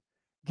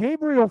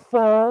 Gabriel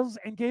falls,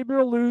 and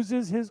Gabriel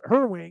loses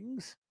her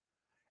wings,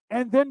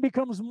 and then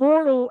becomes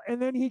mortal, and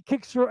then he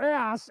kicks her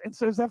ass and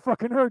says, "That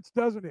fucking hurts,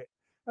 doesn't it?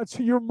 That's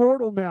you're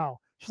mortal now."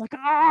 She's like,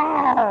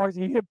 "Oh!"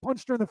 He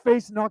punched her in the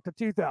face and knocked a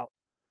tooth out.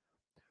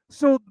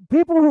 So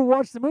people who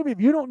watch the movie,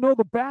 if you don't know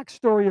the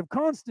backstory of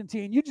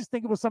Constantine, you just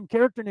think it was some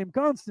character named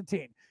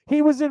Constantine.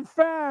 He was in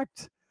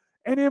fact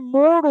an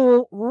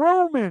immortal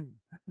Roman,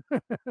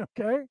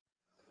 okay,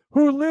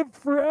 who lived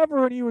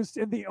forever, and he was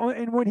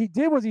and what he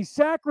did was he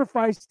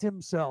sacrificed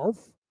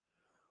himself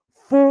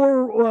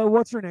for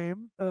what's her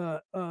name? I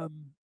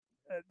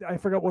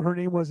forgot what her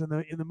name was in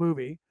the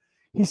movie.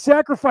 He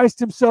sacrificed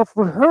himself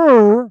for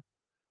her.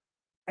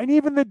 And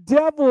even the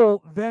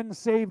devil then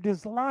saved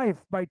his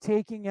life by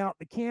taking out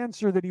the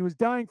cancer that he was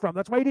dying from.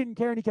 That's why he didn't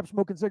care, and he kept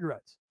smoking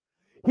cigarettes.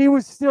 He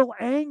was still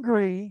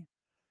angry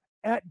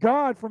at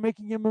God for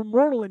making him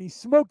immortal, and he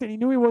smoked, and he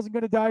knew he wasn't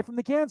going to die from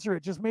the cancer.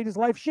 It just made his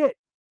life shit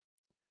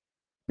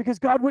because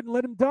God wouldn't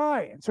let him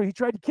die. And so he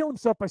tried to kill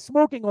himself by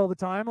smoking all the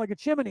time like a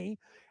chimney,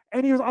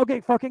 and he was, "I'll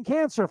get fucking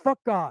cancer. Fuck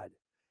God."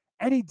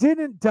 And he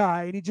didn't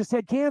die, and he just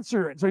had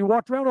cancer. And so he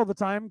walked around all the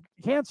time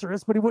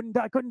cancerous, but he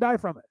couldn't die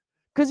from it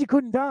because he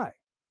couldn't die.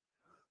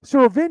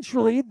 So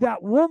eventually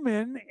that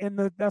woman, and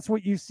that's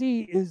what you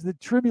see is the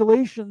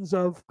tribulations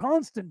of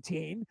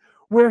Constantine,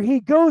 where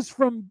he goes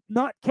from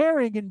not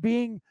caring and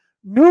being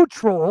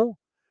neutral,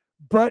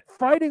 but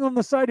fighting on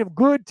the side of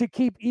good to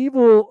keep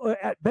evil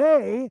at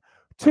bay,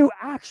 to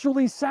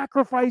actually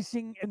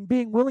sacrificing and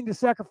being willing to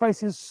sacrifice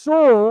his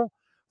soul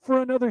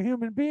for another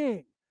human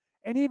being.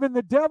 And even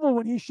the devil,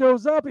 when he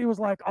shows up, he was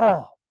like,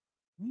 oh,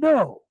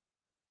 no,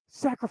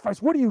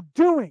 sacrifice. What are you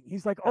doing?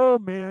 He's like, oh,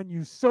 man,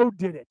 you so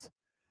did it.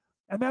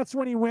 And that's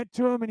when he went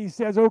to him and he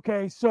says,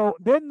 okay, so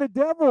then the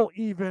devil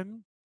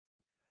even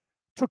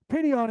took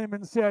pity on him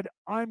and said,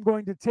 I'm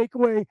going to take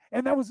away.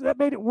 And that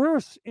made it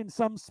worse in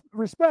some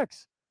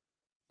respects.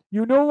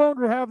 You no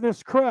longer have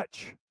this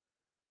crutch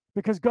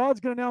because God's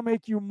going to now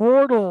make you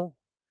mortal,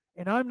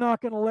 and I'm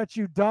not going to let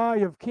you die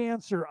of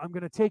cancer. I'm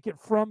going to take it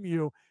from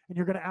you, and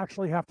you're going to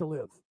actually have to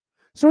live.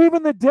 So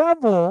even the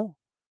devil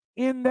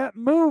in that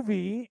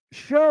movie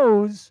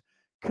shows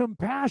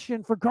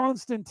compassion for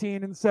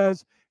Constantine and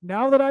says,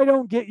 now that I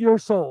don't get your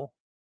soul,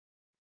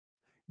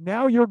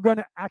 now you're going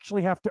to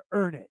actually have to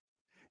earn it.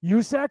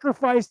 You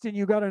sacrificed and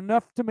you got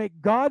enough to make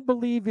God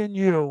believe in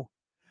you.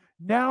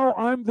 Now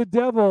I'm the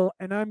devil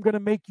and I'm going to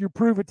make you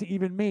prove it to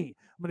even me.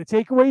 I'm going to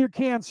take away your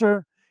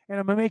cancer and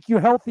I'm going to make you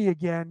healthy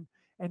again.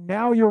 And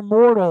now you're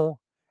mortal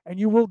and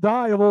you will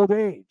die of old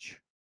age.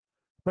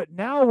 But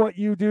now what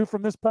you do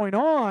from this point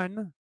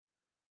on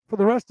for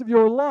the rest of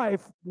your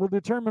life will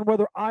determine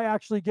whether I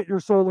actually get your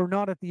soul or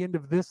not at the end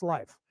of this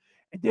life.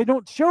 And they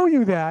don't show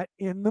you that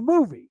in the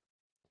movie.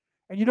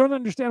 And you don't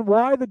understand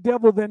why the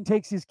devil then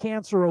takes his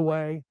cancer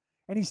away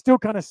and he still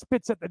kind of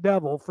spits at the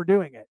devil for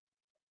doing it.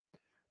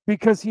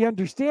 Because he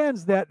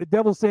understands that the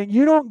devil's saying,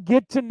 you don't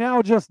get to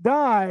now just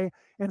die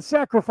and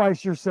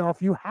sacrifice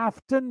yourself. You have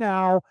to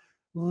now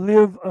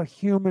live a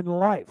human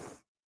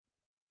life.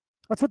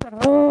 That's what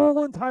that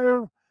whole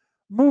entire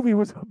movie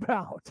was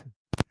about.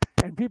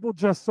 And people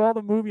just saw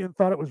the movie and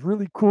thought it was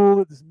really cool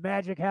that this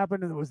magic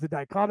happened and it was the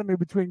dichotomy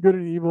between good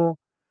and evil.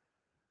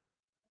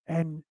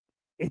 And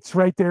it's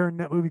right there in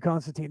that movie,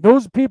 Constantine.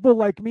 Those people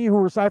like me who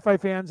were sci-fi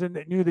fans and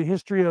that knew the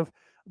history of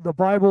the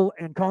Bible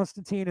and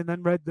Constantine and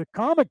then read the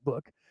comic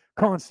book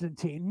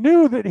Constantine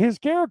knew that his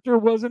character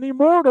was an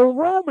immortal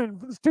Roman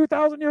that's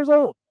 2,000 years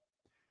old.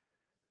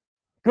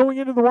 Going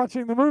into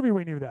watching the movie,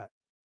 we knew that.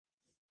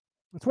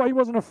 That's why he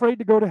wasn't afraid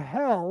to go to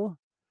hell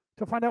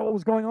to find out what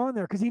was going on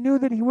there, because he knew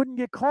that he wouldn't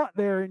get caught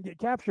there and get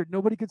captured.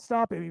 Nobody could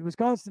stop him. He was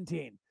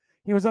Constantine.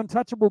 He was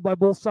untouchable by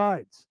both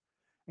sides.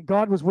 And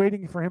God was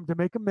waiting for him to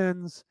make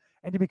amends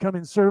and to become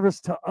in service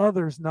to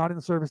others, not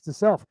in service to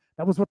self.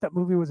 That was what that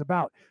movie was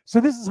about. So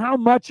this is why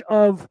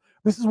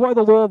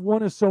the law of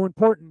one is so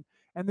important.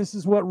 And this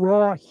is what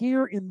Raw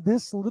here in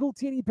this little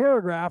teeny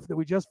paragraph that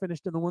we just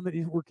finished and the one that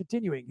we're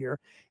continuing here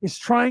is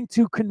trying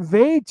to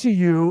convey to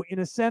you in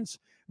a sense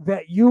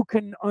that you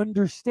can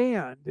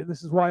understand. And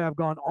this is why I've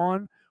gone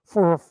on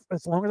for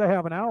as long as I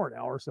have, an hour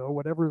now or so,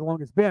 whatever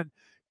long it's been,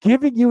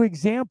 giving you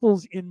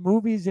examples in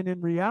movies and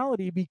in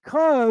reality,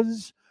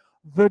 because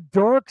the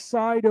dark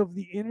side of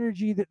the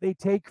energy that they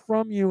take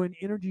from you and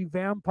energy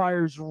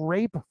vampires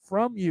rape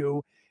from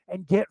you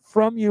and get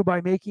from you by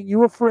making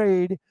you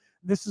afraid.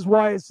 This is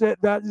why it said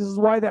that. This is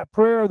why that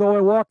prayer, though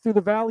I walk through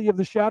the valley of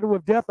the shadow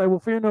of death, I will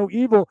fear no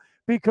evil,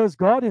 because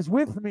God is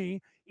with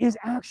me, is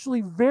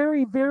actually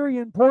very, very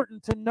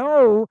important to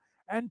know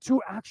and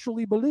to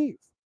actually believe.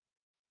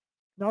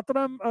 Not that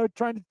I'm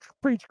trying to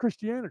preach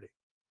Christianity.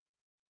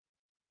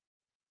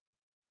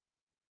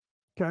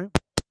 Okay.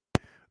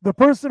 The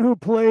person who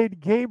played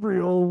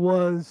Gabriel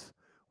was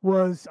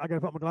I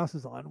gotta put my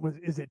glasses on.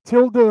 Is it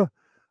Tilda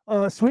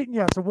Swinton?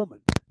 Yeah, it's a woman.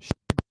 She's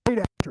a great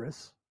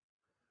actress,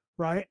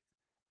 right?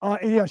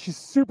 And yeah, she's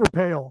super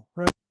pale,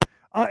 right?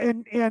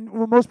 And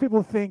when most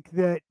people think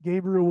that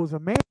Gabriel was a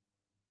man,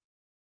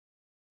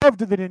 loved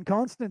that in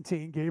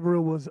Constantine,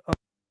 Gabriel was a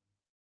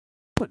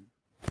woman.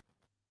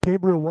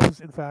 Gabriel was,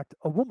 in fact,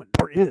 a woman,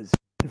 or is,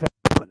 in fact,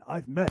 a woman.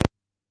 I've met.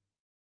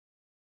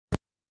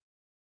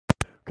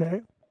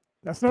 Okay,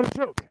 that's not a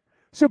joke.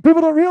 So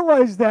people don't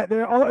realize that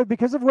they're all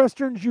because of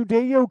Western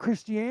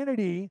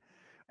Judeo-Christianity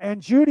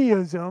and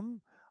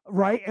Judaism,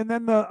 right? And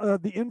then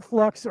the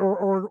influx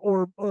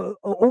or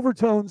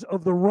overtones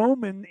of the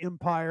Roman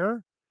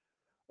Empire,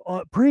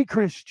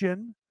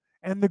 pre-Christian,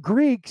 and the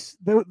Greeks.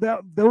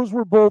 Those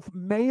were both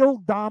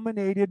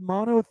male-dominated,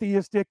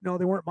 monotheistic. No,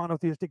 they weren't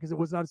monotheistic because it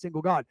was not a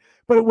single god.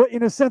 But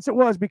in a sense, it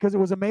was, because it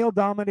was a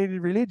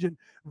male-dominated religion.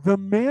 The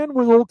man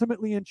was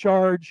ultimately in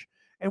charge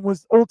and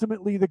was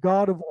ultimately the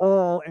god of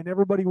all, and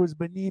everybody was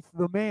beneath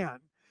the man.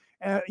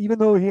 Even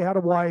though he had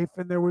a wife,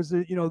 and there was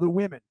the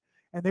women,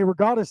 and they were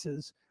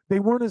goddesses. They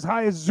weren't as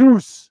high as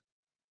Zeus.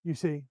 You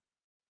see.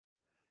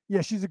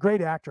 Yeah, she's a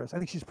great actress. I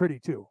think she's pretty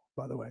too,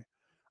 by the way.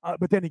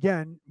 But then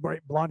again,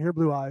 right, blonde hair,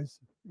 blue eyes,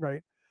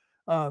 right?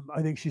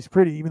 I think she's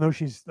pretty, even though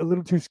she's a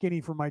little too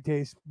skinny for my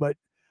taste. But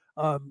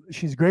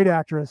she's a great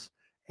actress,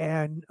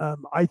 and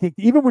I think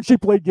even when she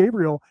played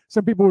Gabriel,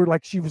 some people were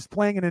like, she was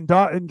playing an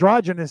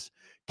androgynous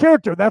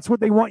character. That's what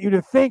they want you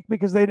to think,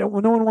 because they don't.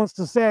 No one wants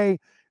to say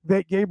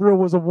that Gabriel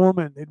was a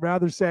woman. They'd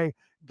rather say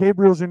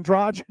Gabriel's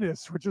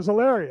androgynous, which is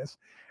hilarious,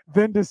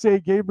 than to say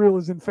Gabriel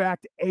is in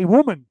fact a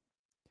woman.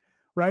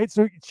 Right?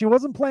 So she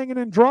wasn't playing an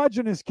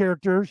androgynous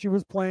character. She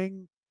was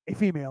playing a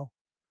female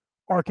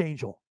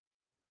archangel,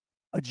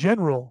 a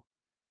general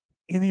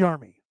in the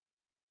army.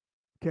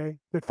 okay,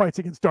 that fights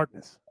against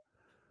darkness,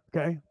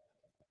 okay?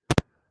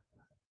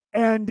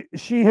 And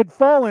she had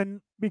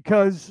fallen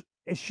because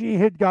she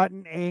had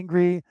gotten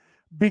angry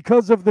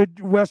because of the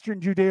Western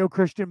Judeo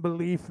Christian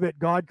belief that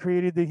God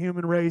created the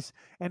human race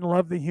and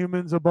loved the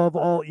humans above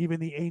all, even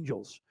the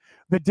angels.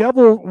 The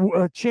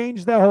devil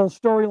changed that whole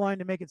storyline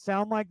to make it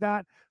sound like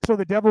that, so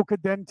the devil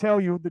could then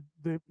tell you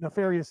the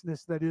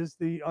nefariousness that is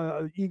the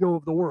ego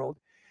of the world.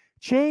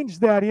 Change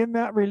that in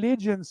that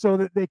religion so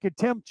that they could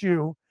tempt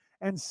you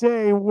and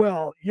say,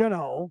 well,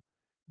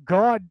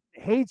 God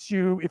hates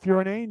you if you're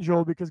an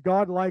angel because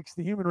God likes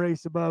the human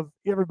race above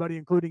everybody,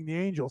 including the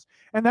angels.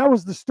 And that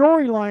was the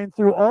storyline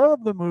through all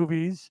of the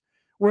movies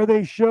where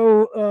they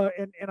show,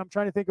 and I'm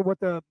trying to think of what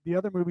the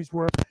other movies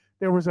were.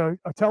 There was a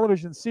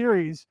television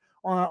series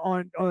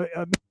on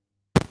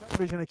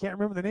television. I can't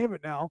remember the name of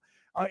it now.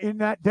 In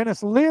that,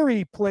 Dennis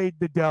Leary played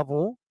the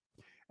devil,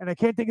 and I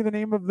can't think of the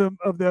name of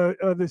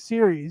the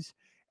series.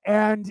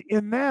 And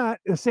in that,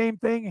 the same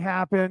thing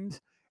happened,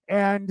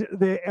 and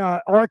the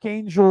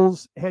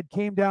archangels had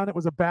came down. It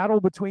was a battle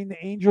between the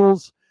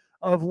angels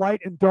of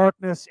light and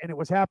darkness, and it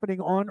was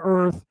happening on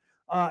Earth.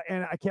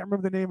 And I can't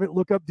remember the name of it.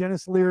 Look up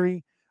Dennis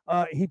Leary.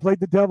 He played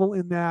the devil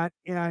in that,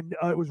 and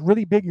it was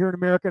really big here in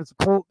America. It's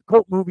a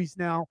cult movies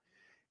now,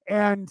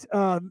 and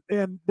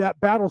that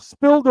battle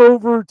spilled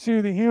over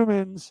to the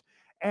humans.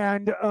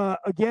 And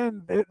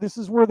again, this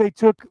is where they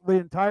took the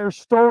entire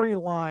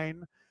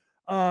storyline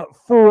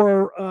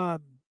for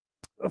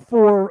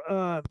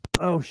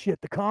oh shit,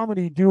 the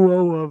comedy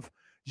duo of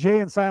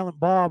Jay and Silent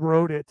Bob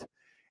wrote it,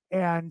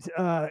 and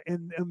Ben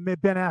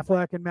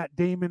Affleck and Matt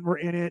Damon were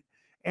in it.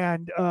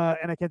 And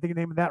I can't think of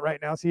the name of that right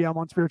now. See, I'm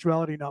on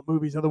spirituality, not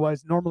movies.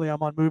 Otherwise, normally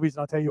I'm on movies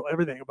and I'll tell you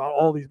everything about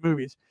all these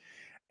movies.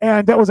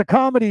 And that was a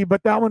comedy,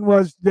 but that one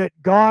was that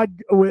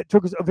God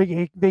took us a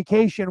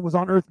vacation, was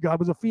on Earth. God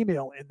was a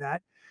female in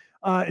that.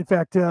 In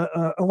fact,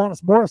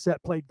 Alanis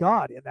Morissette played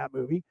God in that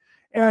movie,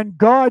 and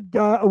God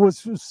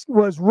was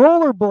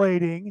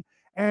rollerblading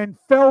and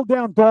fell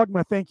down.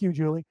 Dogma. Thank you,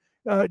 Julie.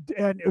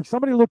 And if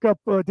somebody look up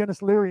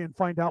Dennis Leary and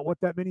find out what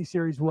that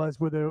miniseries was,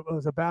 where there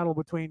was a battle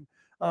between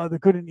the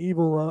good and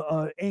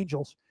evil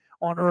angels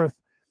on Earth,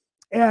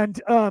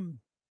 and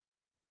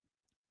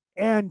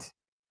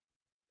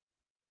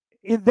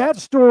that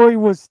story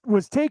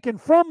was taken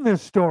from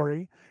this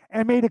story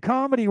and made a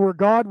comedy where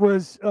God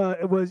was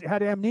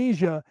had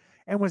amnesia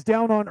and was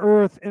down on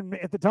Earth, and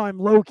at the time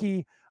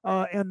Loki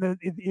and and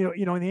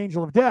the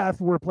Angel of Death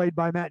were played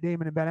by Matt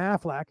Damon and Ben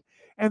Affleck,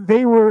 and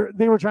they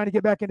were trying to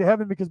get back into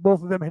heaven because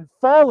both of them had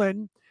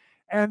fallen,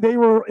 and they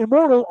were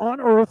immortal on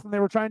Earth, and they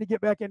were trying to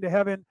get back into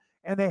heaven,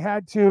 and they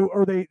had to,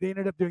 or they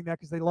ended up doing that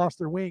because they lost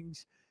their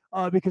wings.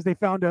 Because they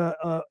found a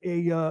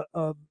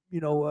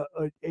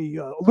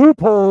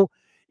loophole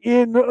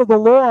in the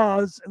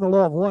laws, in the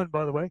law of one,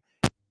 by the way.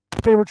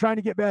 They were trying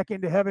to get back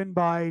into heaven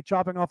by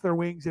chopping off their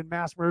wings and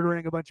mass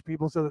murdering a bunch of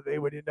people so that they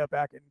would end up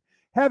back in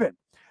heaven,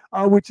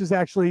 which is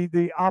actually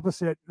the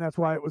opposite. And that's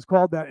why it was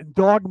called that. And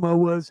Dogma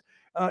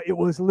it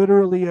was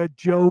literally a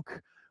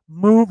joke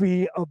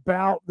movie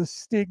about the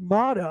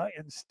stigmata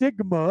and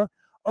stigma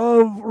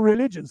of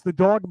religions, the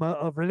dogma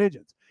of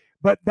religions.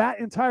 But that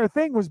entire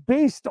thing was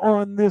based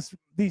on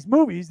these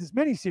movies, this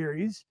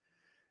miniseries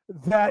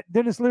that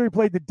Dennis Leary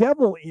played the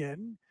devil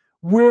in,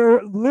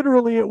 where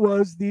literally it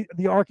was the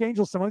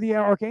archangels. Some of the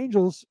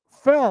archangels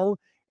fell,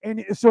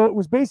 and so it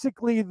was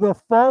basically the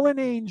fallen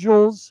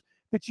angels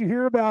that you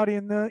hear about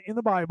in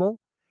the Bible,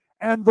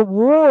 and the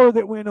war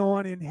that went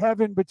on in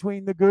heaven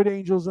between the good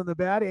angels and the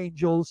bad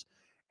angels,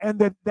 and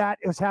that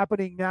is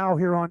happening now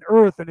here on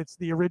Earth, and it's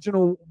the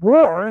original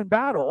war and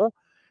battle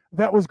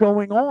that was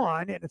going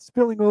on, and it's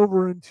spilling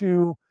over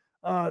into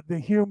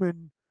the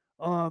human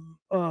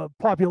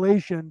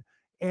population.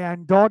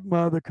 And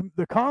Dogma,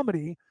 the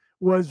comedy,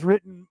 was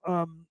written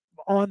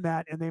on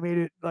that, and they made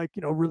it like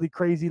really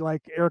crazy,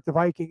 like Eric the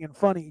Viking, and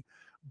funny.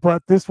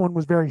 But this one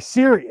was very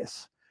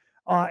serious,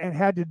 and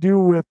had to do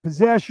with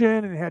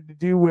possession, and had to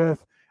do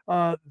with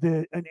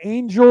an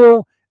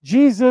angel,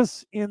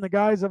 Jesus, in the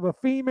guise of a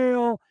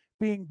female,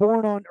 being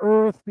born on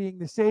Earth, being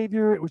the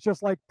savior. It was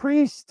just like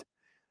Priest.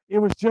 It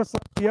was just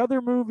like the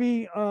other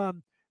movie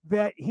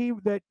that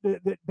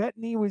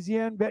Bettany was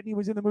in. Bettany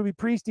was in the movie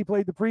Priest. He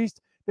played the priest.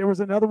 There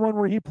was another one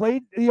where he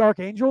played the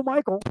archangel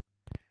Michael,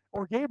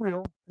 or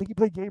Gabriel. I think he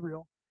played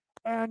Gabriel.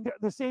 And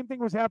the same thing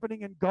was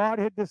happening, and God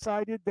had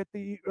decided that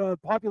the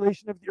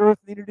population of the earth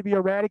needed to be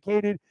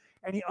eradicated,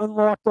 and he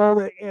unlocked all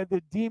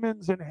the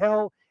demons and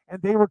hell,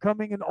 and they were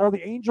coming, and all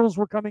the angels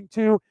were coming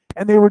too,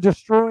 and they were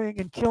destroying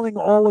and killing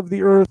all of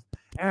the earth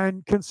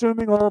and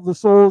consuming all of the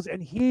souls.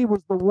 And he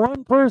was the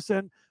one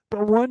person, the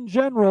one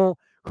general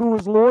who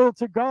was loyal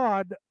to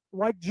God,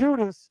 like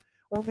Judas,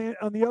 on the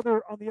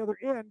other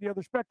end, the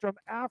other spectrum.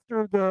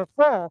 After the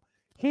fall,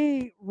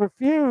 he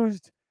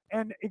refused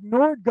and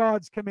ignored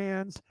God's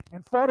commands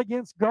and fought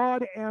against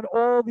God and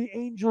all the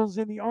angels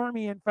in the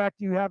army. In fact,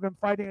 you have him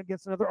fighting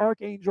against another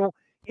archangel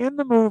in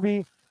the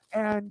movie,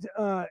 and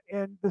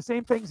the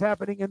same thing's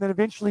happening. And then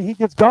eventually he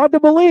gets God to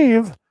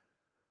believe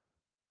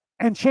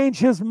and change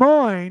his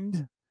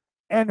mind,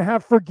 and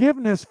have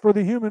forgiveness for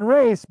the human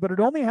race, but it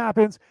only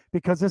happens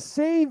because a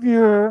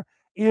Savior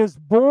is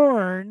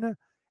born,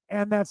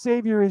 and that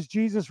Savior is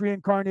Jesus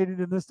reincarnated,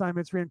 and this time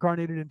it's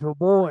reincarnated into a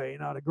boy,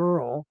 not a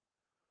girl,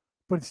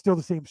 but it's still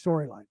the same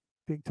storyline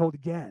being told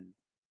again.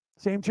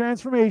 Same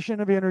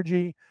transformation of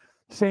energy,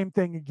 same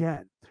thing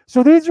again.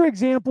 So these are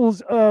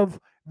examples of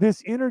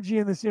this energy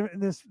and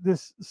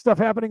this stuff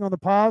happening on the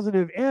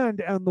positive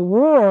end, and the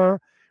war,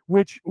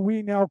 which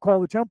we now call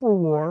the temporal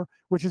war,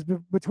 which is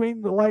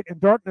between the light and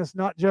darkness,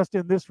 not just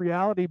in this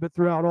reality, but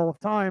throughout all of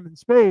time and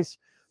space,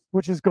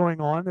 which is going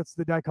on. That's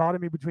the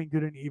dichotomy between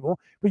good and evil.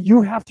 But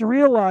you have to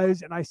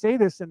realize, and I say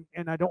this,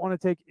 and I don't want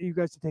to take you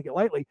guys to take it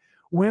lightly,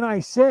 when I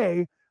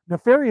say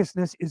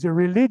nefariousness is a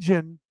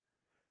religion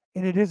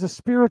and it is a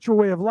spiritual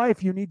way of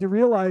life, you need to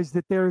realize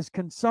that there is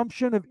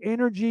consumption of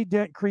energy,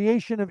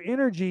 creation of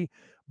energy,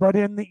 but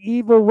in the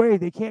evil way.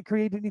 They can't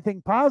create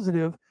anything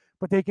positive,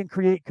 but they can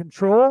create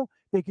control,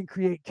 they can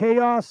create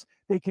chaos,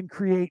 they can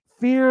create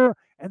fear,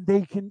 and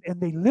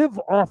they live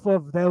off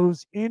of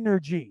those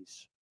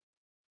energies.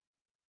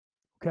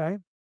 Okay?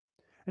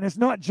 And it's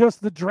not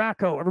just the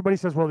Draco. Everybody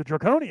says, well, the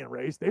Draconian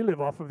race, they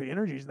live off of the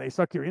energies and they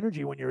suck your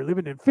energy when you're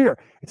living in fear.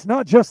 It's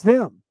not just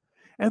them.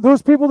 And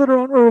those people that are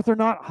on Earth are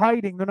not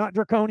hiding. They're not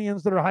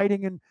Draconians that are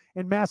hiding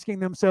and masking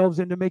themselves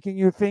into making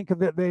you think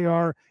that they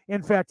are,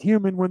 in fact,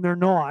 human when they're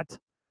not.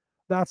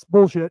 That's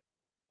bullshit.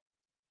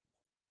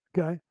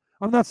 Okay?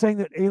 I'm not saying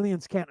that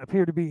aliens can't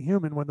appear to be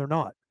human when they're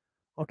not.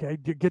 Okay?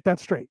 Get that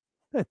straight.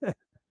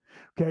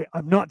 Okay?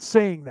 I'm not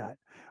saying that.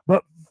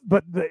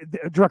 But the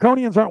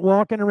Draconians aren't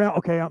walking around.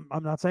 Okay,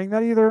 I'm not saying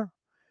that either.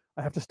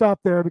 I have to stop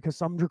there because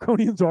some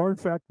Draconians are, in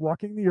fact,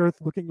 walking the earth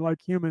looking like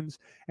humans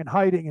and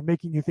hiding and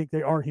making you think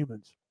they are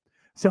humans.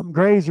 Some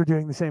Greys are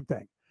doing the same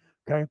thing.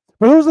 Okay,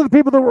 but those are the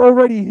people that were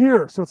already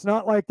here, so it's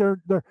not like they're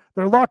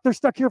locked. They're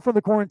stuck here for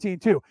the quarantine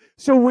too.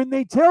 So when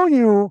they tell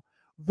you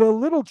the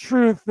little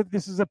truth that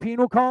this is a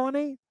penal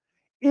colony,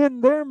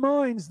 in their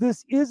minds,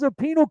 this is a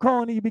penal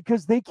colony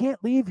because they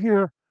can't leave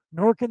here,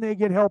 nor can they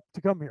get help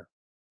to come here.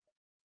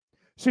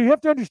 So you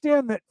have to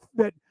understand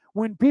that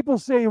when people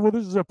say, well,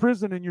 this is a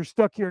prison and you're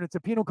stuck here and it's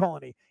a penal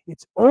colony,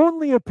 it's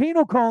only a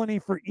penal colony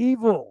for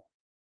evil.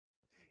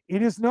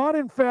 It is not,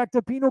 in fact,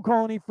 a penal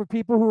colony for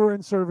people who are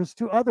in service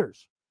to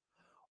others,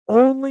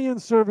 only in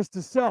service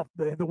to self.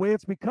 The way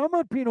it's become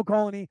a penal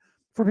colony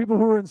for people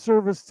who are in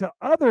service to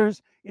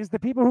others is the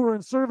people who are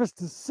in service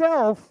to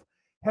self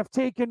have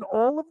taken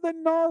all of the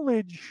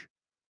knowledge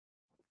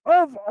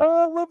of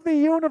all of the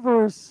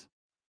universe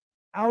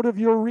out of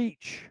your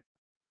reach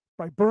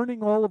by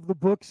burning all of the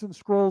books and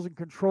scrolls and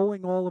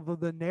controlling all of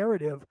the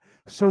narrative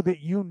so that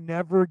you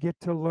never get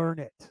to learn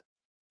it.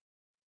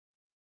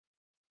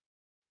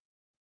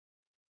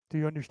 Do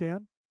you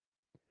understand?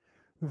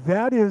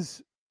 That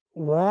is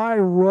why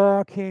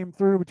Raw came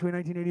through between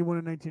 1981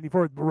 and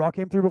 1984. Raw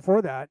came through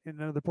before that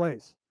in another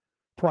place,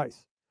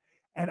 twice.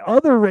 And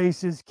other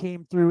races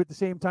came through at the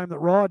same time that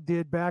Raw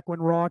did back when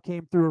Raw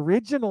came through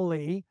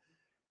originally.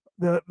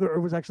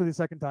 It was actually the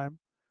second time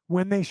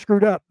when they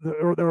screwed up,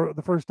 or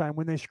the first time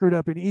when they screwed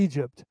up in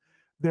Egypt.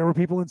 There were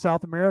people in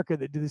South America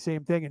that did the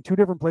same thing in two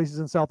different places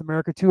in South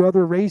America, two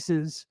other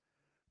races,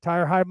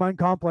 entire hive mind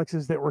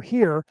complexes that were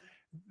here.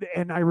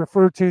 And I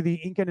refer to the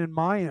Incan and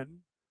Mayan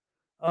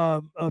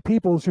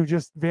peoples who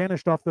just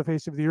vanished off the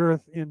face of the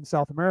earth in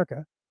South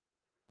America.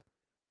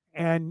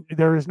 And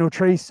there is no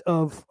trace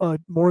of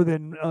more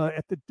than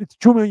it's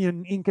 2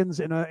 million Incans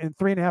and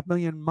 3.5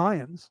 million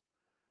Mayans.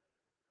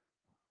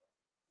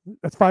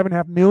 That's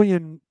 5.5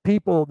 million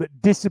people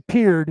that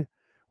disappeared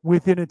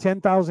within a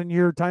 10,000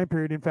 year time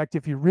period. In fact,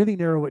 if you really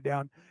narrow it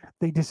down,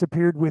 they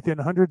disappeared within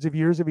hundreds of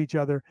years of each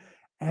other.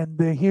 And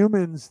the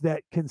humans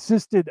that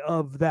consisted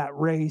of that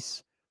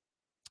race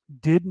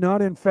did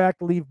not, in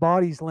fact, leave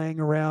bodies laying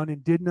around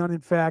and did not,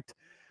 in fact,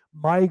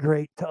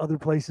 migrate to other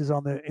places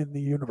in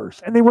the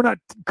universe. And they were not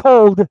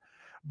culled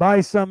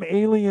by some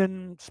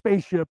alien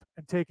spaceship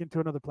and taken to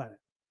another planet.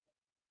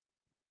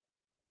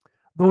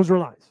 Those are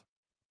lies.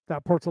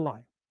 That part's a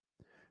lie.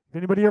 If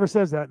anybody ever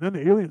says that, and then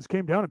the aliens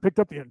came down and picked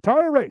up the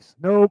entire race.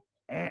 No,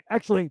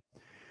 actually,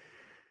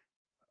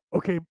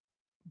 okay,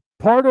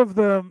 part of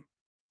the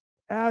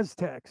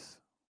Aztecs,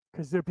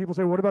 because people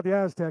say, what about the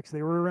Aztecs?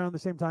 They were around the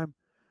same time.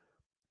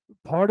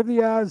 Part of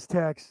the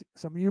Aztecs,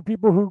 some of you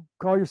people who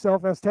call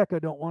yourself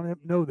Azteca don't want to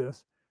know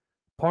this.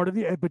 Part of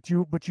the, but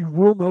you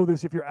will know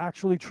this if you're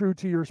actually true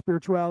to your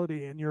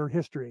spirituality and your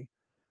history.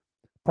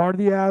 Part of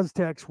the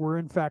Aztecs were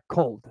in fact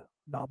culled,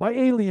 not by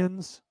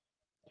aliens.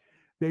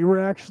 They were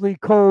actually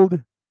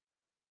culled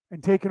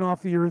and taken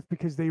off the earth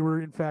because they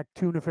were in fact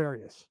too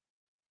nefarious.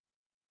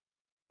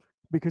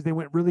 Because they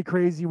went really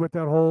crazy with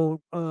that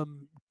whole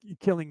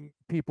killing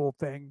people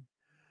thing,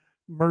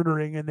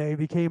 murdering, and they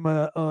became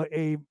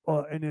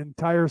an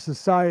entire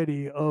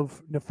society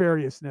of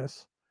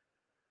nefariousness.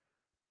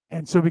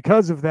 And so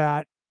because of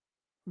that,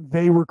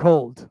 they were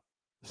culled.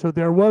 So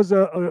there was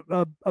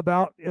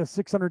about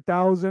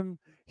 600,000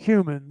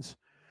 humans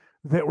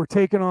that were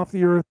taken off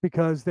the earth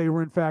because they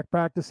were in fact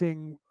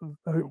practicing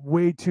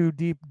way too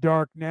deep,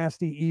 dark,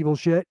 nasty, evil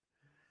shit.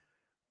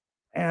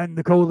 And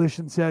the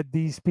coalition said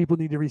these people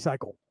need to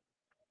recycle.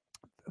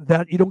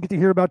 That you don't get to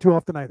hear about too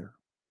often either.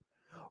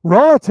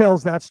 Ra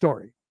tells that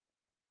story.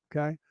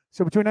 Okay.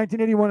 So between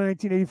 1981 and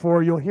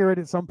 1984, you'll hear it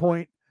at some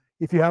point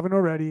if you haven't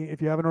already.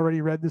 If you haven't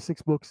already read the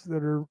 6 books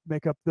that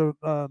make up the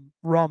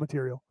Ra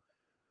material.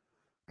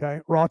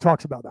 Okay. Ra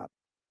talks about that.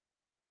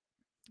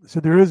 So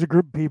there is a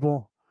group of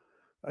people,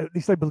 at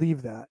least I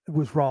believe that it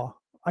was Ra.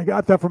 I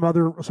got that from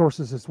other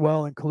sources as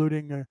well,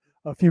 including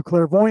a few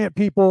clairvoyant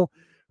people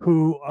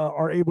who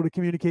are able to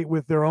communicate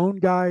with their own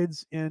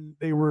guides, and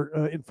they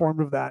were informed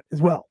of that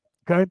as well.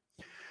 Okay.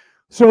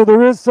 So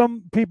there is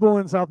some people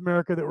in South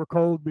America that were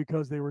cold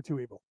because they were too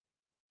evil.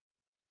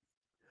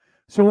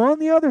 So on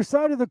the other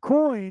side of the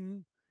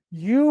coin,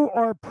 you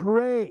are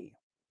prey.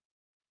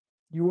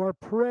 You are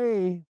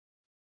prey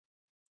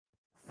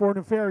for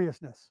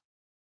nefariousness.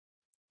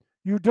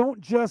 You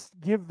don't just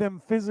give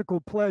them physical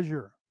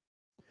pleasure.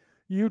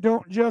 You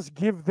don't just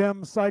give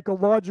them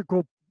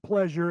psychological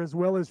pleasure as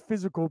well as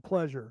physical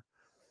pleasure.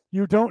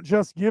 You don't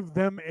just give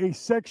them a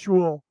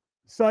sexual,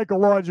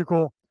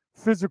 psychological,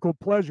 physical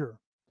pleasure.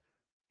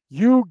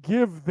 You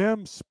give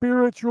them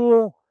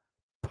spiritual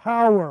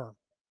power.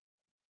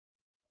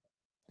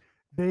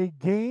 They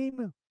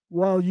gain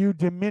while you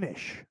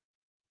diminish.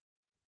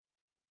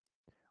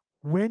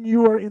 When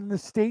you are in the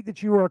state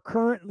that you are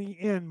currently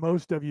in,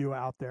 most of you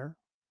out there,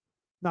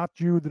 not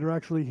you that are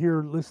actually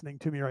here listening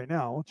to me right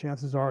now,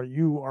 chances are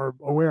you are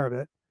aware of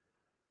it.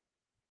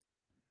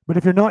 But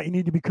if you're not, you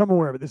need to become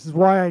aware of it. This is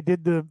why I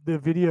did the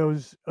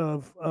videos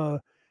of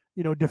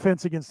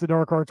Defense Against the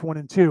Dark Arts 1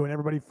 and 2, and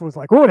everybody was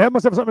like, "Oh, it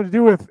must have something to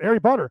do with Harry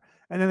Potter."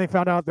 And then they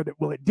found out that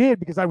it did,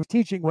 because I was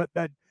teaching what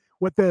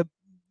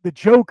the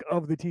joke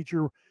of the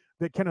teacher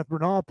that Kenneth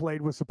Branagh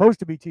played was supposed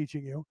to be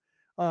teaching you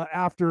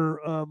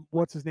after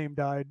what's his name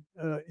died,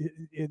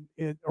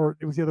 or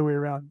it was the other way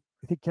around.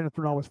 I think Kenneth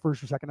Branagh was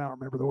first or second. I don't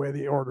remember the way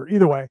the order.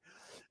 Either way,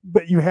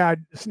 but you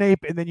had Snape,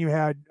 and then you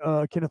had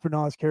Kenneth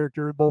Branagh's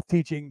character, both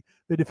teaching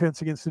the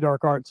Defense Against the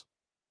Dark Arts.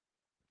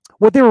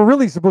 What they were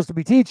really supposed to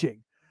be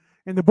teaching,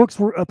 and the books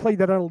played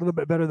that out a little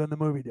bit better than the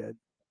movie did,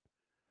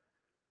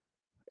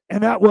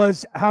 and that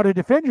was how to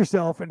defend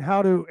yourself and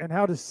how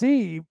to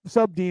see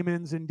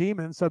subdemons and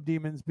demons.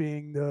 Subdemons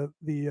being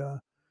the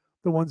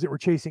ones that were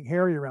chasing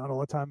Harry around all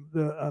the time.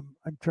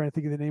 I'm trying to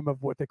think of the name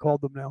of what they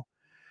called them now.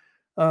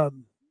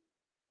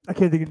 I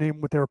can't think of the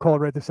name what they were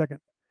called right this second.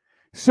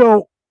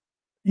 So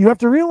you have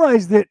to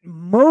realize that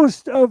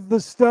most of the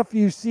stuff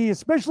you see,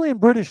 especially in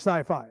British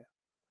sci-fi,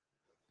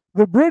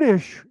 the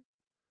British,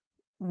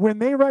 when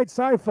they write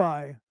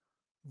sci-fi,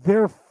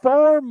 they're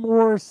far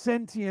more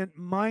sentient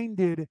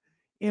minded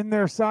in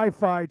their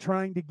sci-fi,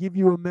 trying to give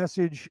you a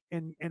message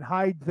and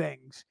hide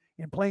things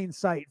in plain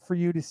sight for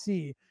you to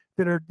see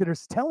that are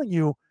telling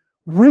you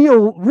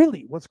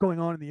really what's going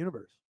on in the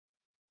universe.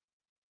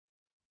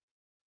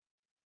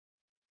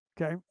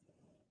 Okay.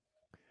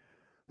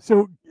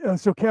 So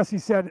Cassie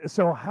said,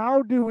 so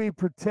how do we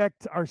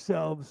protect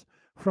ourselves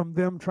from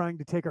them trying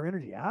to take our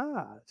energy?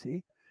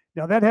 See,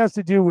 now that has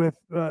to do with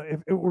if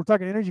we're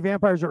talking energy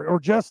vampires or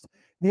just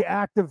the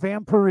act of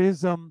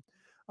vampirism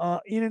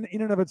in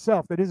and of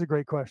itself. That is a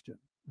great question,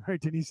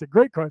 right? Denise said,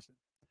 great question.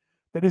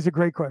 That is a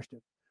great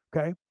question.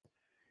 Okay.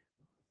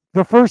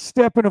 The first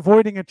step in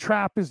avoiding a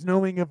trap is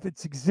knowing of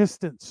its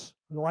existence.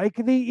 Like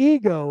the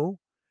ego,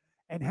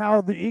 and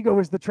how the ego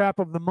is the trap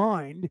of the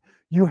mind,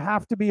 you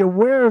have to be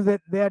aware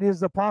that that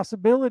is a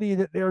possibility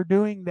that they're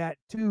doing that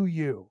to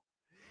you.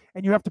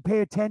 And you have to pay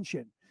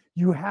attention.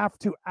 You have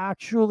to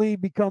actually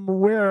become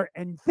aware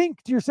and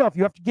think to yourself.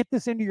 You have to get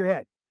this into your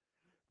head.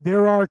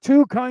 There are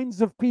 2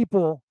 kinds of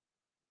people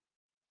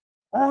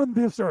on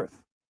this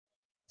earth,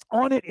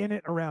 on it, in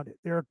it, around it.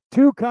 There are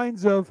 2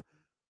 kinds of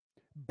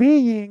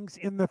beings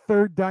in the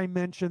 3rd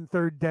dimension,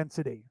 3rd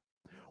density.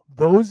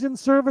 Those in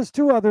service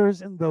to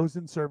others and those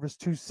in service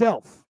to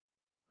self.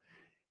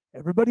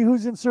 Everybody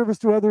who's in service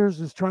to others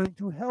is trying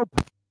to help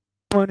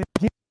one.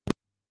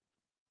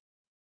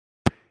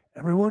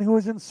 Everyone who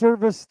is in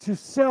service to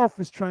self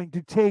is trying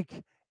to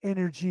take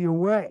energy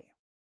away.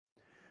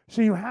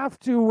 So you have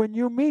to, when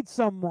you meet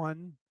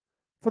someone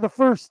for the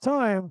first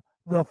time,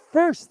 the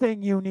first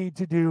thing you need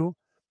to do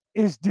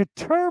is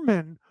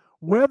determine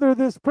whether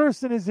this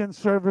person is in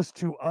service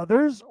to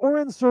others or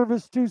in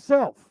service to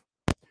self.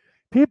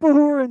 People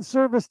who are in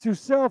service to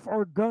self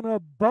are gonna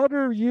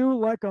butter you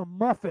like a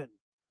muffin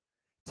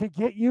to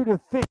get you to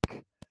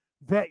think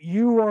that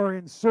you are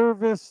in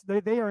service,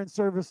 they are in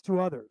service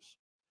to others.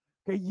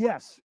 Okay,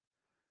 yes.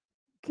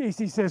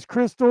 Casey says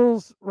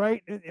crystals,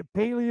 right?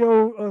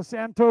 Paleo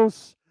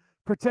Santos,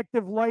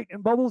 protective light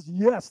and bubbles.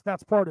 Yes,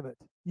 that's part of it.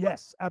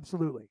 Yes,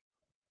 absolutely.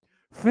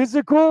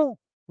 Physical,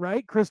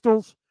 right?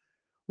 Crystals,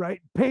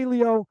 right?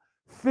 Paleo,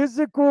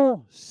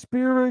 physical,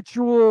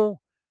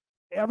 spiritual,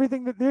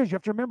 everything that there's. You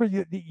have to remember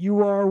that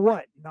you are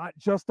what? Not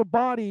just a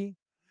body,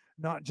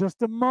 not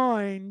just a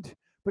mind,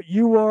 but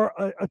you are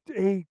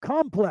a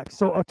complex,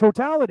 so a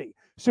totality.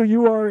 So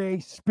you are a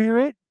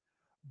spirit,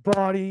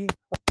 body,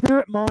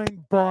 spirit,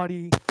 mind,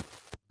 body,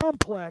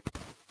 complex.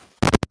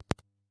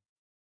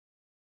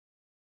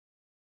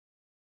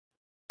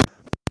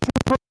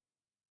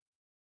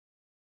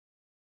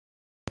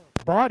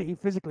 body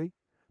physically,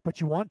 but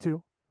you want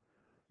to.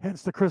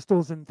 Hence the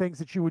crystals and things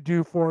that you would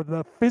do for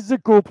the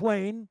physical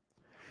plane.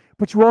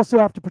 But you also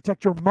have to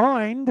protect your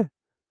mind,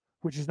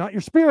 which is not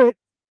your spirit,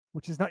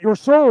 which is not your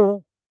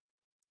soul.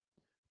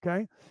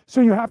 Okay?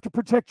 So you have to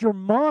protect your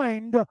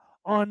mind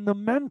on the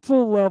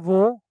mental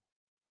level,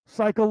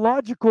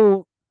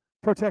 psychological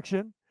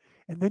protection,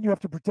 and then you have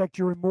to protect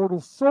your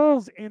immortal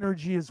soul's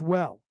energy as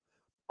well.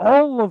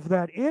 All of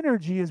that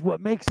energy is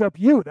what makes up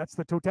you. That's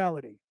the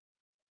totality.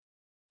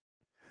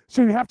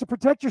 So you have to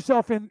protect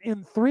yourself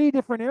in 3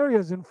 different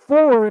areas, and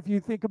 4 if you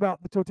think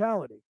about the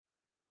totality.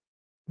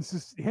 This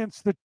is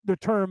hence the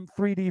term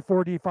 3D,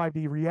 4D,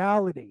 5D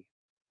reality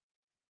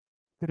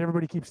that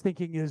everybody keeps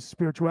thinking is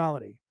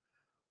spirituality.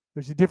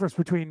 There's a difference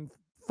between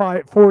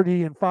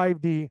 4D and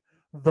 5D,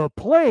 the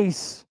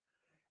place,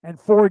 and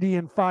 4D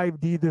and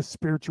 5D, the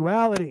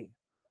spirituality.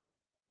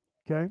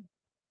 Okay?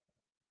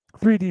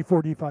 3D,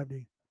 4D,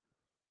 5D,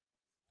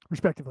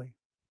 respectively.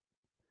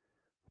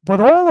 But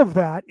all of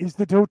that is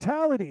the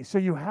totality. So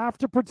you have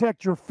to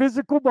protect your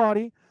physical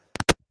body.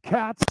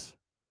 Cats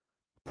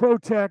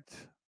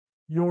protect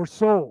your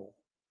soul.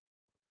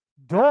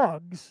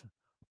 Dogs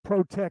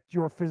protect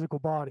your physical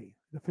body,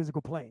 the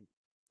physical plane.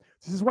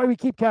 This is why we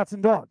keep cats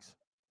and dogs.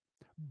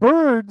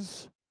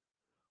 Birds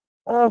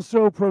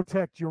also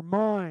protect your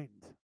mind.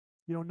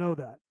 You don't know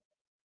that.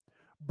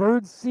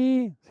 Birds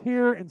see,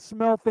 hear, and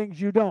smell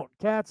things you don't.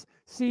 Cats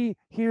see,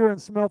 hear,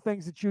 and smell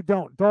things that you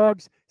don't.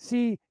 Dogs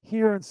see,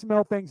 hear, and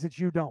smell things that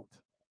you don't.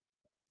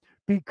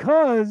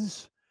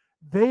 Because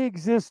they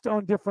exist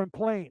on different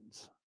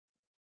planes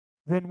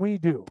than we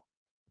do.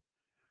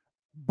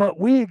 But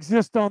we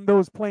exist on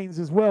those planes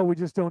as well. We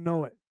just don't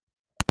know it.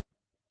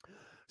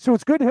 So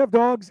it's good to have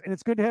dogs, and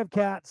it's good to have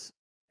cats,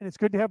 and it's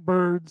good to have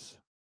birds.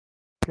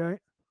 Okay?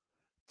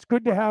 It's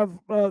good to have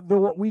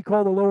what we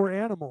call the lower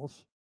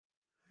animals,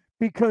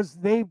 because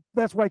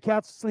that's why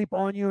cats sleep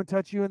on you and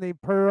touch you and they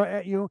purr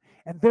at you,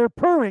 and their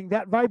purring,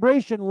 that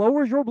vibration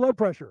lowers your blood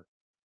pressure.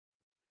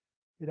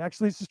 It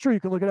actually is true. You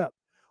can look it up.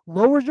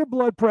 Lowers your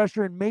blood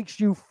pressure and makes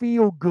you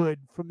feel good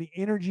from the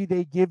energy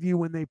they give you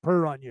when they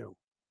purr on you.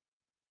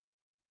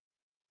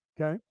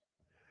 Okay?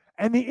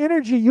 And the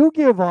energy you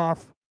give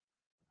off,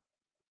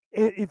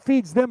 it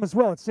feeds them as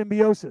well. It's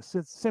symbiosis.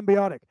 It's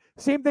symbiotic.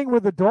 Same thing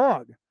with a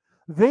dog.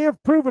 They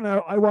have proven,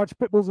 I watch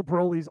Pit Bulls and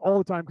Parolees all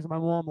the time because my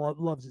mom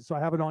loves it. So I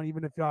have it on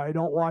even if I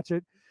don't watch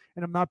it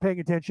and I'm not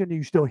paying attention.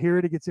 You still hear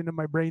it. It gets into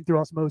my brain through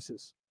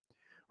osmosis,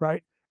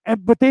 right?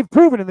 But they've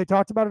proven, and they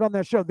talked about it on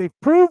that show, they've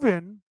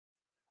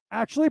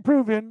actually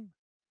proven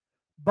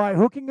by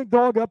hooking a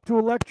dog up to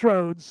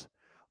electrodes,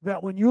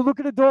 that when you look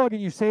at a dog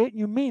and you say it and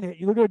you mean it,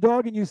 you look at a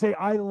dog and you say,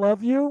 I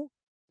love you,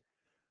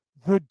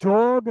 the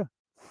dog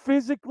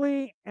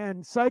physically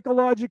and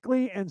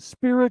psychologically and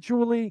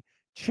spiritually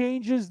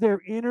changes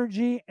their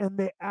energy, and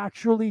they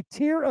actually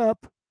tear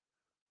up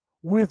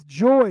with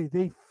joy.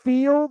 They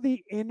feel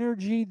the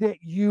energy that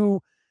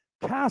you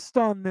cast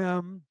on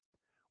them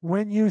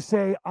when you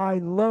say, I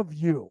love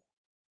you.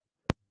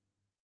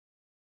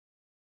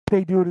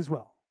 They do it as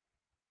well.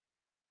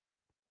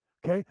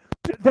 Okay?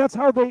 That's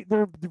how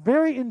they're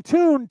very in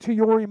tune to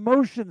your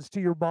emotions,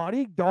 to your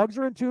body. Dogs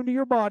are in tune to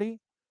your body.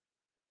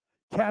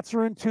 Cats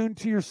are in tune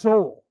to your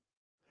soul.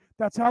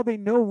 That's how they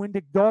know when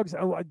the dogs,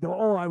 I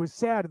was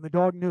sad, and the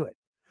dog knew it.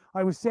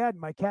 I was sad,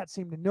 and my cat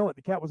seemed to know it.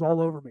 The cat was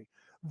all over me.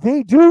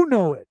 They do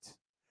know it.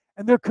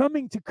 And they're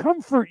coming to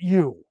comfort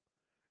you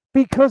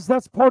because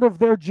that's part of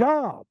their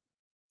job.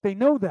 They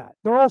know that.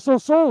 They're also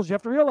souls. You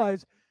have to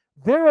realize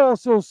they're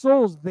also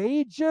souls.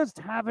 They just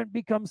haven't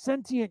become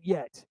sentient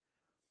yet.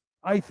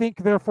 I think,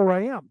 therefore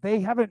I am. They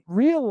haven't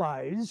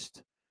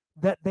realized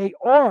that they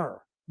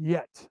are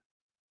yet.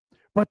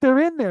 But they're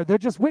in there. They're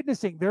just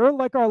witnessing. They're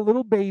like our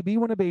little baby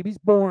when a baby's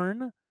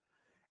born,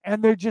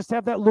 and they just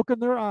have that look in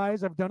their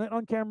eyes. I've done it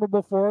on camera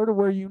before, to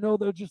where you know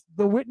they're just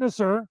the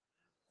witnesser.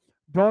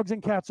 Dogs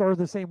and cats are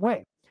the same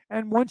way.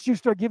 And once you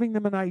start giving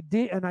them an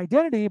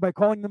identity by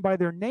calling them by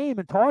their name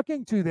and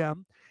talking to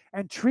them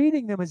and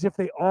treating them as if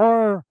they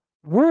are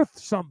worth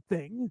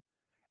something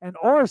and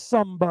are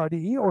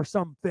somebody or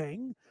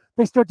something,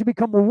 they start to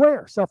become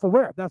aware,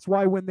 self-aware. That's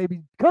why when they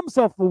become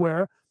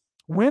self-aware,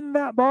 when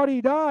that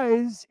body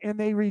dies and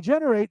they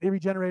regenerate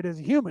as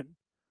a human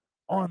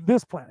on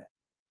this planet.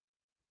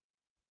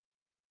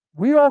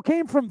 We all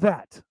came from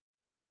that.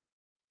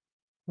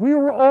 We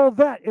were all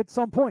that at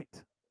some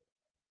point.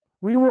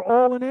 We were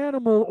all an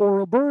animal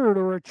or a bird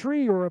or a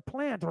tree or a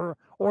plant or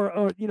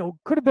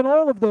could have been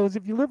all of those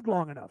if you lived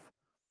long enough.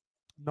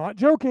 Not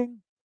joking.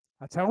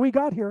 That's how we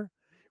got here.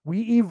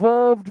 We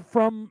evolved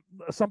from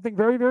something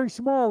very, very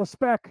small, a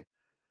speck,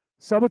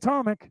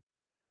 subatomic,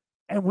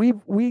 and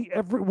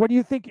what do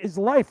you think is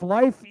life?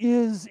 Life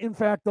is, in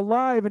fact,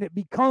 alive, and it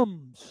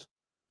becomes.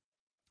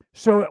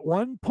 So at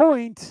one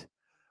point,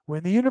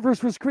 when the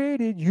universe was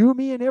created, you,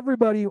 me, and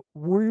everybody,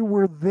 we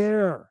were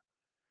there,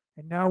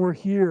 and now we're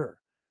here.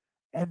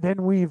 And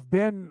then we've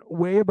been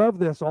way above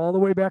this all the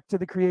way back to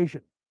the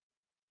creation.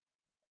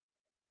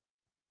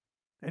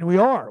 And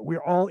we're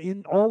all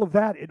in all of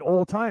that at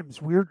all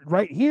times. We're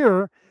right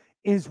here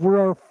is where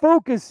our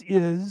focus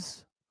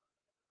is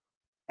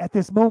at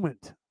this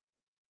moment.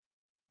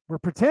 We're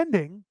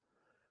pretending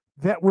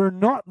that we're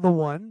not the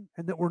one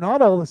and that we're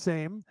not all the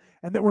same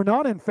and that we're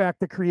not, in fact,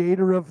 the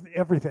creator of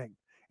everything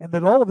and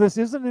that all of this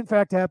isn't, in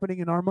fact, happening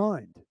in our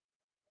mind.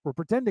 We're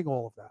pretending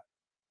all of that.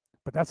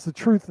 But that's the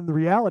truth and the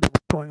reality of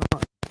what's going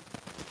on.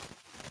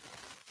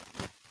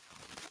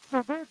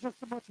 So they're just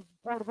as much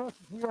a part of us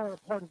as we are a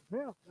part of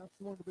them. That's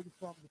one of the biggest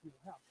problems that people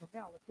have. So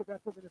now let's get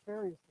back to the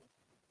nefariousness.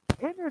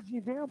 Energy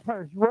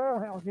vampires, you all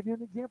have, I'll give you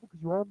an example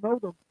because you all know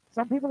them.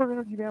 Some people are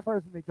energy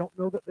vampires and they don't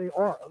know that they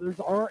are. Others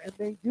are and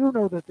they do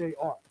know that they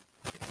are.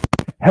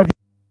 Have you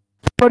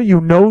anybody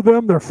you know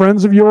them? They're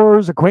friends of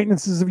yours,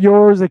 acquaintances of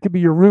yours. They could be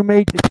your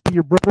roommate, they could be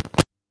your brother,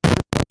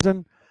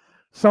 cousin,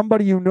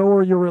 somebody you know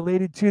or you're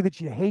related to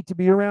that you hate to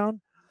be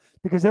around.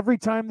 Because every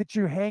time that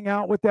you hang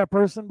out with that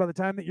person, by the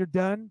time that you're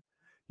done,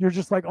 you're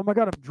just like, oh my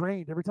God, I'm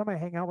drained. Every time I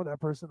hang out with that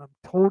person, I'm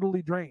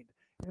totally drained.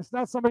 And it's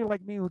not somebody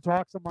like me who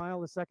talks a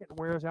mile a second and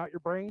wears out your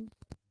brain,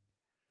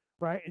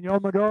 right? And you, oh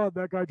my God,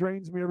 that guy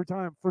drains me every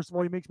time. First of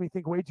all, he makes me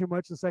think way too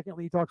much. And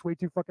secondly, he talks way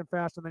too fucking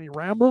fast. And then he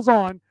rambles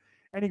on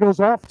and he goes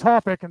off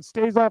topic and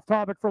stays off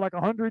topic for like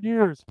 100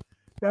 years.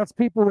 That's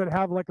people that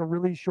have like a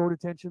really short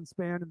attention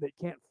span and they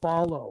can't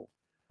follow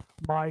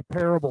my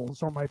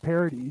parables or my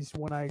parodies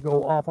when I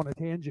go off on a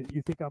tangent.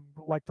 You think I'm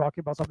like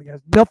talking about something that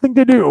has nothing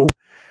to do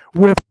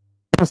with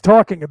what I was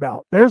talking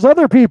about. There's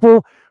other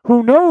people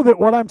who know that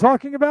what I'm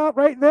talking about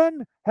right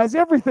then has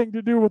everything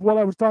to do with what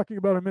I was talking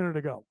about a minute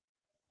ago.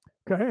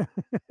 Okay?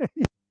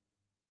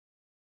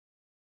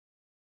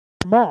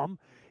 Mom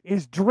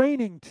is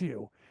draining to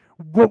you.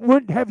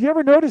 But have you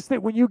ever noticed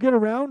that when you get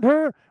around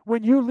her,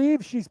 when you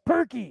leave, she's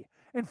perky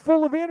and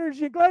full of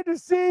energy. Glad to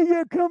see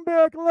you. Come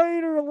back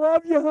later.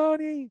 Love you,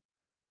 honey.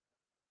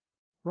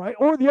 Right?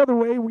 Or the other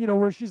way,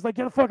 where she's like,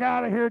 get the fuck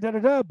out of here, da da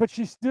da, but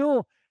she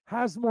still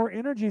has more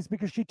energies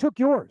because she took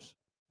yours.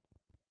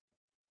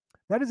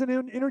 That is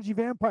an energy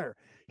vampire.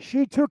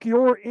 She took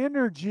your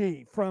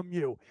energy from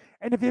you.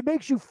 And if it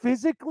makes you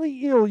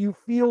physically ill, you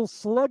feel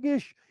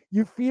sluggish,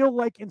 you feel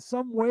like in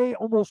some way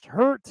almost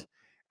hurt,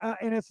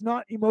 and it's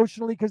not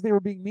emotionally because they were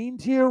being mean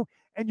to you,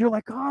 and you're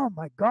like, oh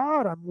my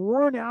God, I'm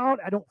worn out.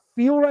 I don't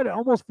feel right. I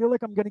almost feel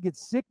like I'm going to get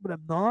sick, but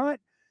I'm not.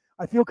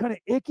 I feel kind of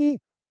icky.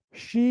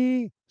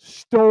 She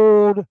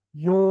stole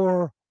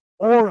your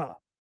aura,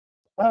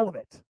 all of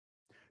it.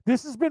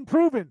 This has been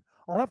proven.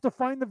 I'll have to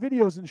find the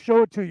videos and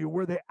show it to you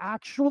where they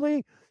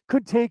actually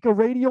could take a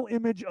radial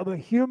image of a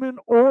human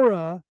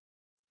aura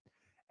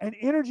and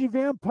energy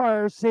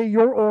vampires say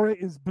your aura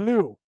is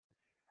blue.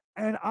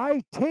 And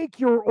I take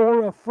your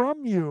aura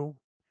from you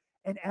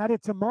and add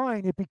it to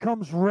mine. It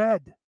becomes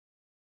red.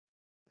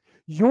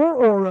 Your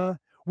aura,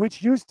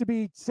 which used to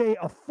be, say,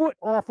 a foot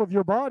off of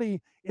your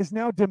body, is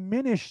now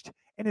diminished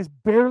and is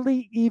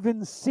barely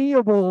even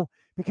seeable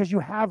because you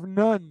have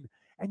none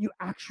and you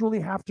actually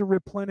have to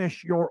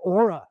replenish your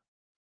aura.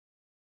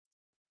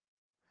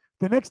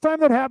 The next time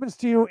that happens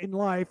to you in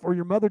life, or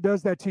your mother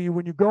does that to you,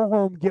 when you go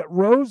home, get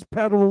rose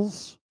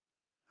petals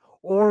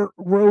or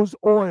rose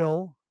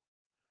oil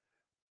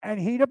and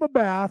heat up a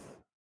bath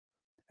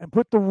and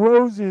put the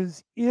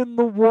roses in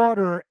the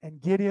water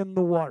and get in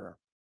the water.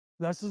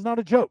 This is not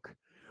a joke.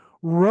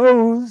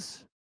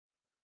 Rose,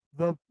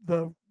 the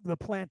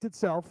plant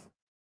itself,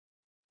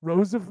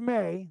 rose of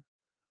May,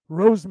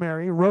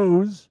 rosemary,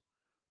 rose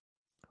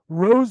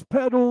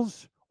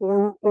petals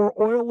or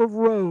oil of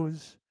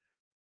rose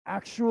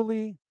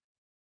actually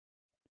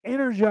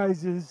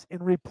energizes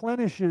and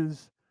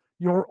replenishes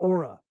your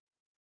aura.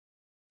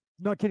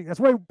 Not kidding. That's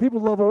why people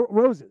love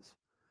roses.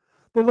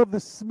 They love the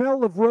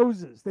smell of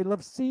roses. They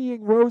love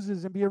seeing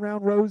roses and be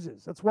around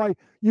roses. That's why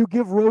you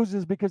give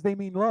roses, because they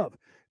mean love.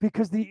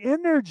 Because the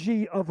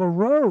energy of a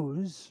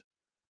rose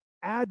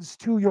adds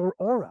to your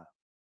aura.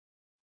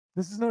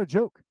 This is not a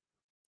joke.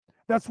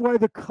 That's why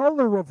the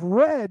color of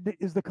red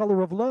is the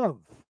color of love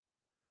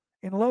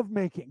in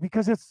lovemaking,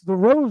 because it's the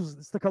rose,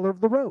 it's the color of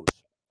the rose.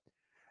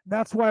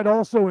 That's why it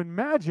also in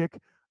magic,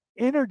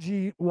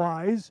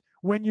 energy-wise,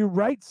 when you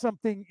write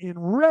something in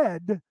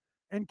red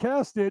and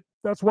cast it,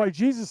 that's why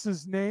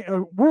Jesus's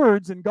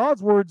words and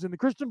God's words in the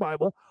Christian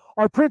Bible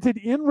are printed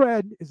in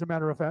red, as a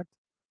matter of fact,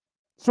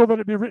 so that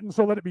it be written,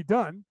 so let it be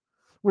done,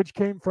 which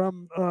came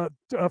from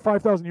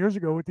 5,000 years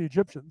ago with the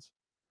Egyptians.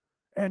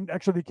 And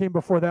actually it came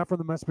before that from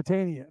the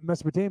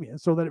Mesopotamia,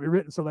 so let it be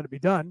written, so let it be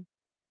done.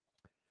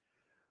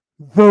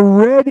 The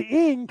red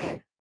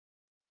ink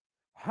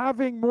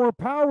having more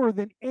power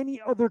than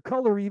any other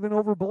color, even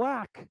over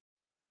black,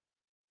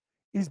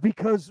 is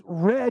because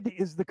red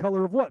is the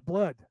color of what?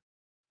 Blood.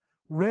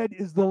 Red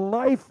is the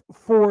life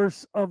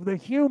force of the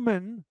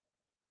human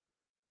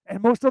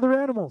and most other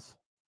animals.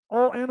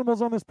 All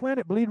animals on this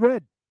planet bleed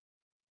red.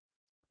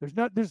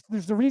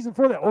 There's a reason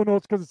for that. Oh no,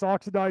 it's because it's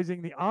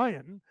oxidizing the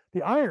iron,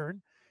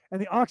 and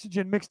the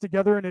oxygen mixed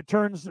together, and it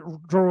turns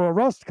to a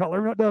rust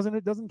color. No, it doesn't.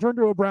 It doesn't turn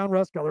to a brown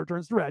rust color. It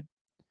turns to red.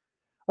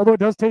 Although it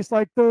does taste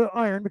like the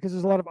iron because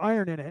there's a lot of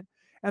iron in it.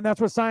 And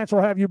that's what science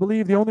will have you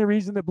believe. The only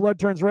reason that blood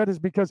turns red is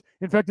because,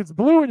 in fact, it's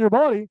blue in your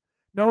body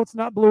No, it's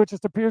not blue. It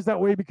just appears that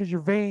way because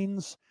your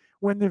veins,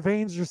 when the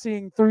veins are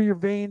seeing your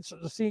veins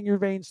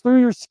through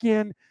your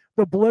skin,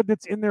 the blood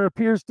that's in there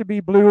appears to be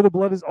blue. The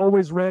blood is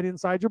always red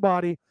inside your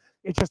body.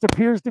 It just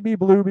appears to be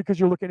blue because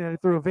you're looking at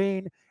it through a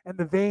vein, and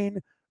the vein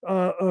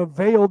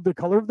veiled the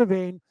color of the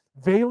vein,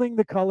 veiling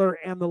the color,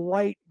 and the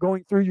light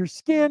going through your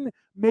skin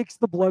makes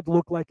the blood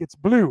look like it's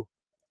blue.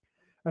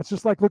 That's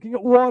just like looking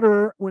at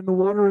water when the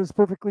water is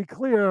perfectly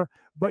clear,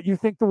 but you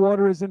think the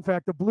water is in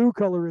fact a blue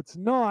color. It's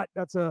not.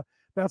 That's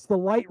the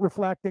light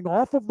reflecting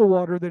off of the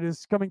water that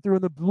is coming through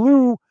in the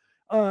blue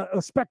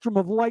a spectrum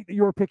of light that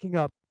you're picking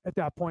up at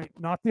that point,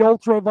 not the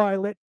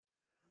ultraviolet,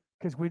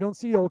 because we don't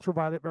see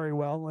ultraviolet very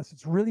well unless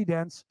it's really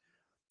dense.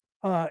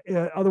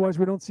 Otherwise,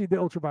 we don't see the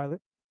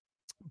ultraviolet.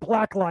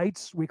 Black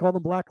lights, we call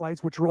them black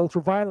lights, which are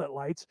ultraviolet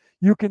lights.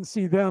 You can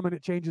see them, and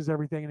it changes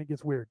everything, and it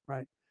gets weird,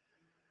 right?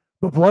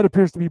 But blood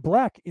appears to be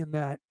black in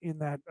that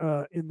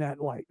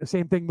light. The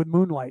same thing with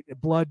moonlight.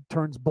 Blood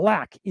turns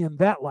black in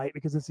that light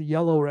because it's a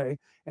yellow ray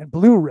and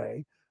blue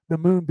ray. The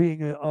moon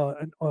being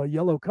a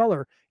yellow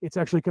color, it's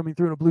actually coming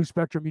through in a blue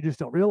spectrum. You just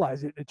don't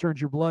realize it. It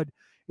turns your blood.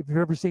 If you've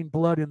ever seen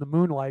blood in the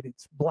moonlight,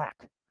 it's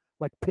black,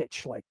 like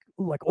pitch,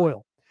 like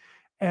oil.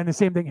 And the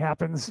same thing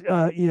happens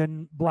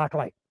in black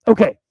light.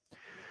 Okay,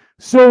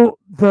 so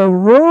the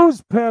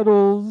rose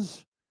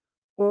petals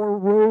or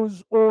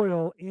rose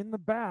oil in the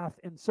bath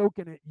and soak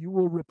in it, you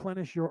will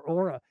replenish your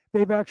aura.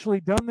 They've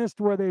actually done this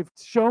to where they've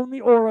shown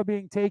the aura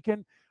being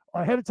taken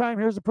ahead of time.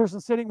 Here's the person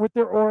sitting with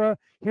their aura.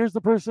 Here's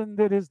the person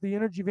that is the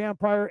energy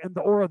vampire and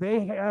the aura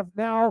they have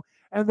now.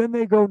 And then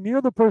they go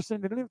near the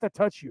person. They don't even have to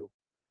touch you.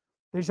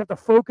 They just have to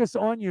focus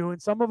on you.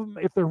 And some of them,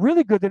 if they're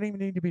really good, they don't even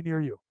need to be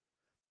near you.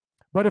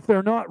 But if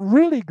they're not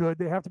really good,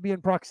 they have to be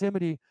in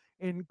proximity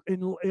in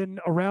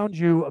around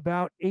you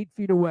about 8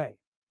 feet away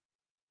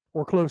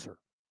or closer.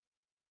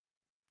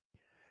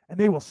 And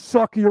they will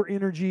suck your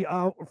energy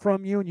out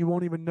from you, and you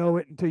won't even know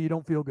it until you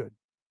don't feel good.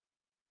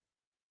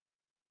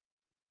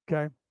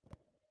 Okay?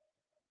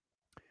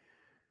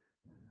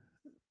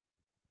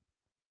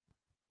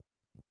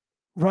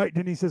 Right,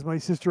 Denise says, my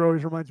sister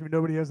always reminds me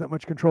nobody has that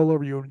much control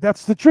over you. And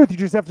that's the truth. You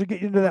just have to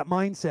get into that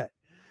mindset.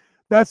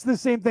 That's the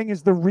same thing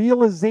as the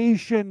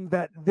realization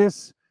that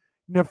this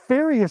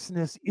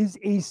nefariousness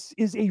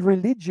is a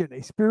religion,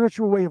 a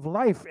spiritual way of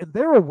life, and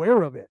they're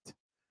aware of it.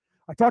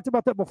 I talked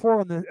about that before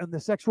on the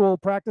sexual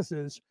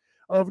practices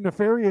of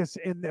nefarious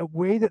and the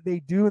way that they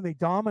do and they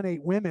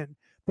dominate women.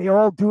 They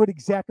all do it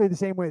exactly the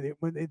same way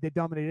when they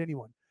dominate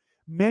anyone.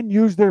 Men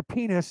use their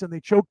penis and they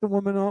choke the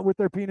woman on with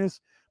their penis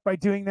by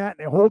doing that.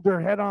 And they hold their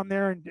head on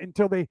there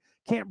until they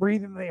can't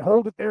breathe, and they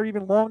hold it there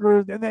even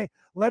longer. Then they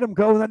let them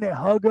go, and then they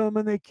hug them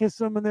and they kiss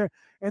them, and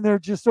they're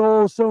just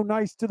so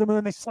nice to them, and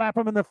then they slap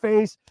them in the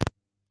face,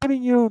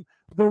 giving you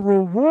the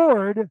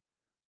reward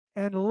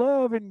and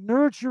love and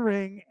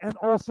nurturing, and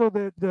also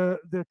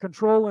the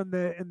control and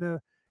the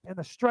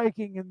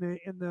striking and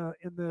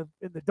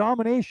the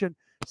domination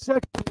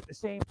sexually at the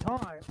same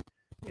time.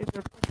 And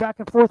they're back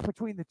and forth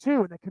between the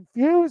two, and it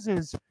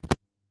confuses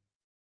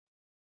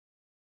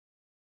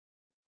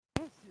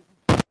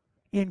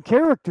in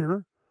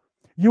character.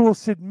 You will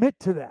submit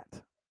to that,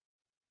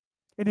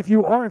 and if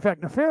you are in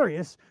fact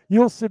nefarious,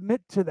 you'll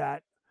submit to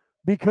that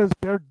because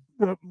they're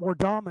the more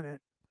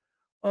dominant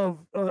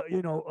of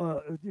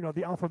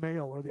the alpha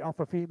male or the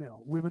alpha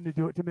female. Women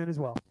do it to men as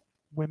well.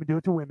 Women do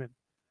it to women.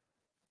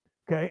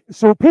 Okay,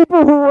 so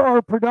people who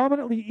are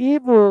predominantly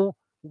evil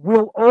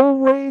will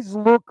always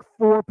look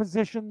for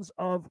positions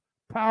of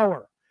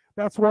power.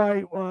 That's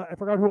why I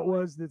forgot who it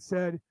was that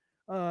said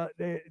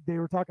they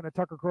were talking to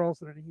Tucker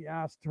Carlson, and he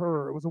asked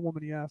her, it was a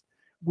woman, he asked,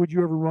 would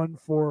you ever run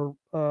for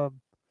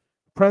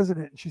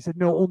president? And she said,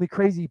 no, only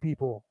crazy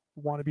people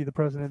want to be the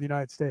president of the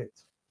United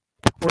States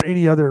or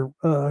any other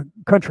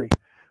country.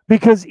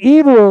 Because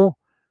evil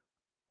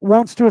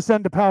wants to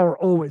ascend to power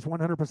always,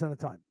 100% of the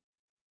time.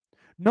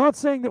 Not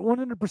saying that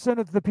 100%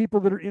 of the people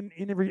that are in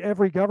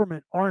every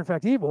government are in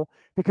fact evil,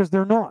 because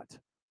they're not.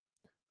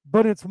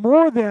 But it's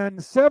more than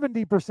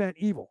 70%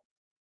 evil.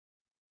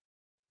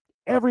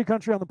 Every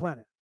country on the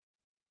planet.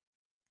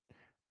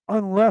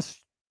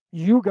 Unless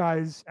you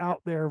guys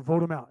out there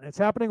vote them out. And it's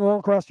happening all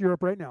across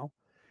Europe right now.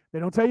 They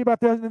don't tell you about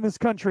that in this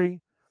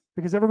country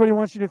because everybody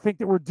wants you to think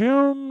that we're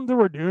doomed.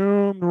 We're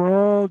doomed. We're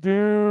all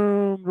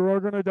doomed. We're all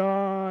going to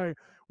die.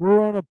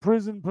 We're on a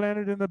prison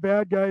planet and the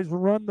bad guys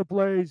run the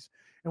place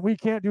and we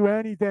can't do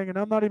anything. And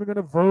I'm not even going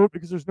to vote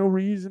because there's no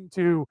reason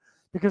to,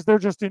 because they're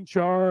just in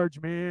charge,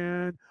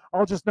 man.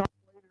 I'll just not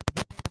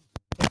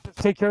just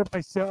take care of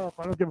myself.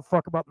 I don't give a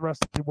fuck about the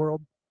rest of the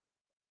world.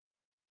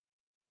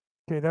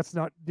 Okay, that's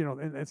not,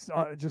 it's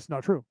just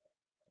not true.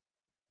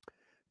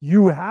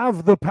 You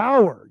have the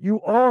power.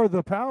 You are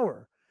the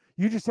power.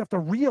 You just have to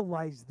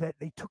realize that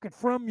they took it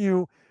from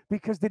you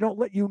because they don't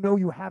let you know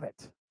you have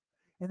it.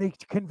 And they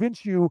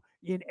convince you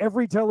in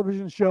every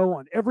television show,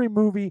 on every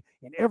movie,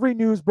 in every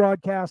news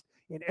broadcast,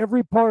 in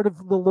every part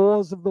of the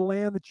laws of the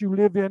land that you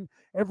live in,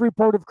 every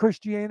part of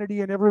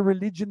Christianity and every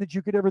religion that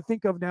you could ever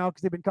think of now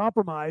because they've been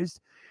compromised.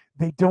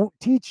 They don't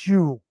teach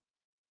you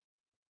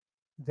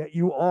that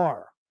you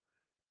are.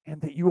 and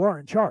that you are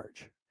in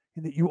charge,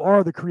 and that you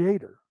are the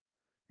creator,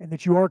 and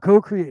that you are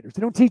co-creators.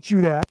 They don't teach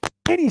you that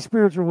any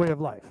spiritual way of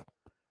life.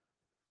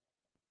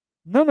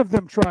 None of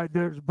them tried.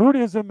 There's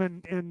Buddhism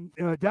and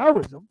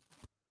Taoism.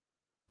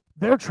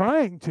 They're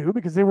trying to,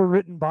 because they were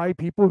written by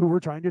people who were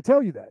trying to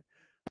tell you that.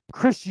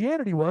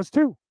 Christianity was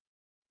too.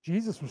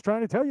 Jesus was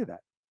trying to tell you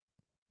that.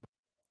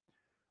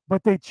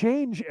 But they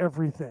change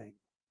everything,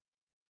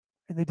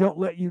 and they don't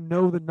let you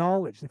know the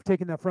knowledge. They've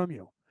taken that from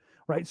you,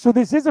 right? So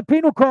this is a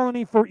penal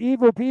colony for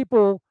evil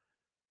people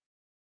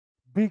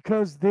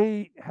because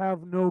they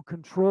have no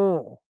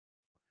control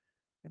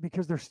and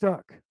because they're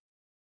stuck,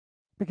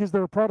 because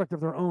they're a product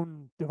of their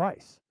own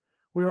device.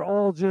 We are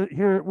all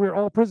here. We're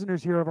all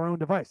prisoners here of our own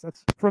device.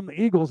 That's from the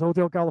Eagles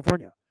Hotel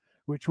California,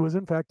 which was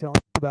in fact telling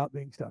about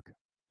being stuck.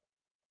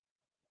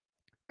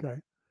 Okay,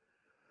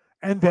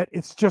 and that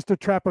it's just a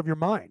trap of your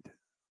mind.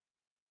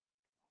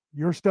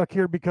 You're stuck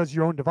here because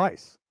your own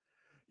device.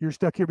 You're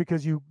stuck here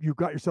because you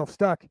got yourself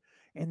stuck,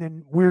 and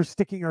then we're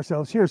sticking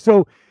ourselves here.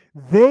 So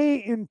they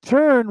in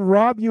turn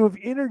rob you of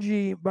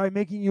energy by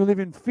making you live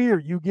in fear.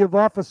 You give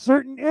off a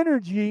certain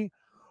energy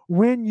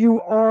when you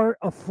are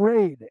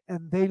afraid,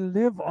 and they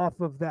live off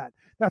of that.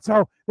 That's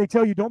how they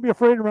tell you, don't be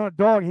afraid around a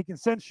dog. He can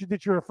sense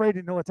that you're afraid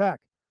and he'll attack.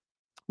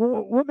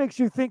 Well, what makes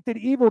you think that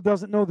evil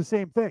doesn't know the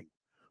same thing?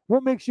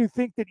 What makes you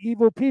think that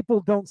evil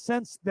people don't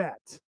sense that?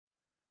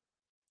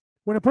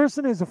 When a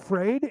person is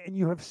afraid and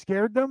you have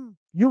scared them,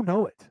 you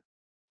know it.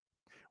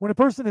 When a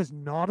person is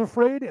not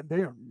afraid and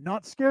they are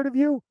not scared of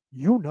you,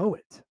 you know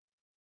it.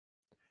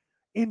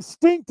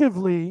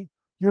 Instinctively,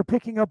 you're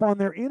picking up on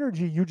their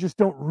energy. You just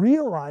don't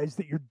realize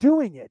that you're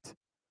doing it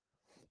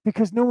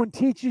because no one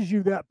teaches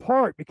you that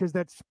part, because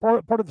that's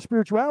part of the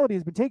spirituality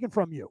has been taken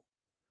from you.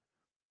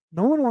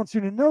 No one wants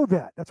you to know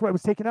that. That's why it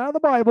was taken out of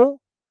the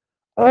Bible,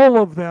 all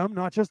of them,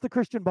 not just the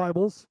Christian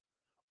Bibles,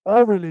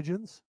 all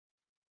religions.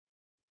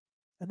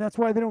 And that's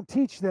why they don't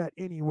teach that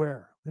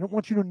anywhere. They don't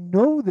want you to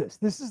know this.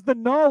 This is the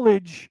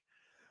knowledge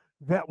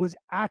that was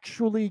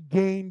actually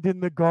gained in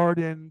the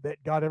garden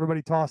that got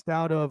everybody tossed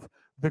out of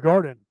the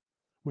garden,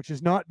 which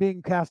is not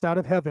being cast out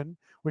of heaven,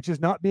 which is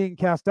not being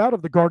cast out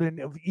of the Garden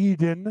of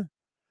Eden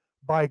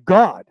by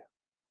God.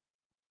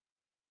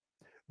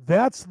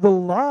 That's the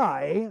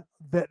lie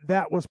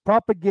that was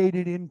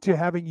propagated into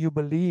having you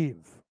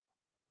believe.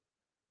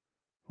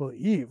 Well,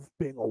 Eve,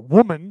 being a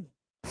woman,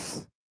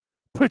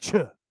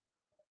 putcha,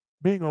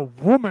 being a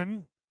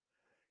woman,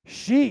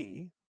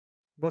 she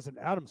wasn't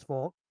Adam's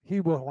fault. He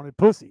wanted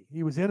pussy.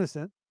 He was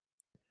innocent.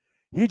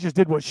 He just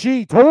did what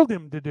she told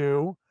him to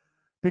do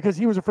because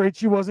he was afraid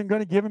she wasn't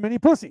going to give him any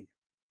pussy.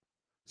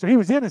 So he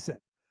was innocent.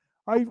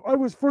 I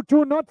was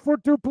not for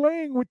to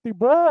playing with the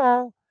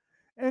ball,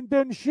 and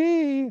then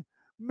she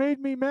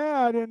made me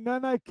mad, and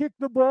then I kicked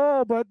the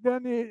ball, but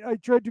then I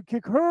tried to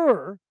kick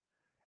her,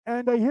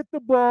 and I hit the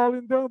ball,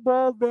 and the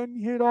ball then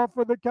hit off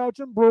of the couch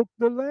and broke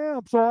the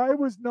lamp. So I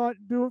was not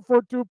doing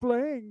for to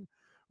playing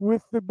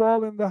with the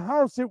ball in the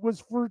house. It was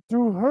for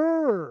to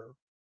her.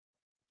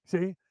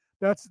 See,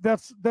 that's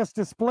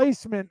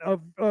displacement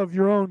of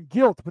your own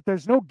guilt, but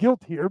there's no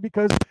guilt here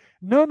because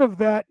none of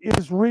that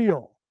is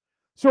real.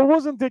 So it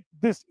wasn't that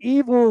this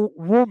evil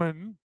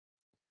woman,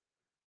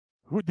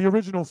 who the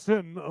original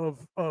sin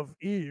of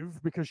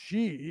Eve, because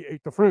she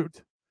ate the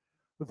fruit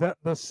that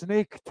the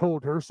snake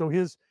told her. So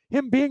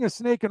him being a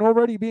snake and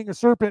already being a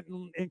serpent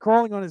and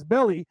crawling on his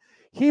belly,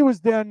 he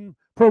was then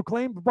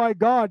proclaimed by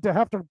God to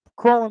have to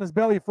crawl on his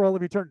belly for all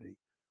of eternity.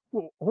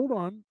 Well, hold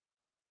on.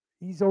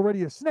 He's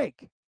already a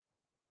snake.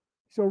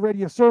 He's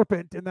already a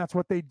serpent, and that's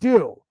what they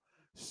do.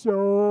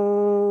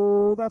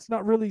 So that's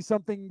not really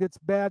something that's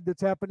bad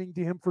that's happening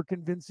to him for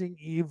convincing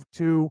Eve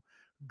to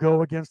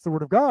go against the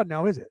word of God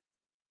now, is it?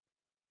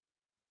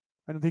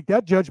 I don't think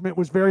that judgment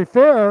was very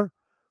fair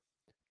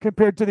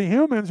compared to the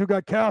humans who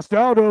got cast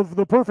out of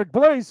the perfect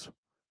place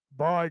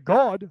by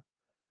God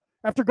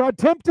after God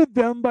tempted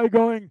them by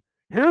going,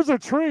 here's a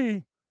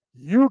tree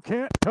you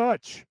can't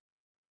touch.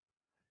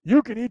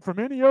 You can eat from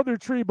any other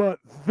tree but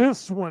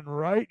this one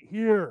right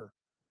here.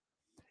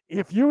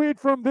 If you eat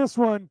from this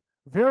one,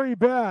 very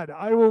bad.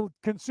 I will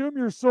consume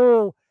your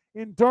soul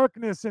in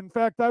darkness. In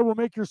fact, I will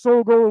make your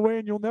soul go away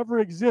and you'll never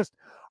exist.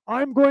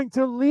 I'm going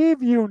to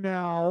leave you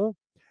now,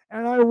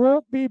 and I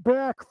won't be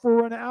back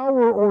for an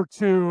hour or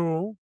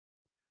two.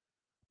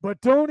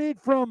 But don't eat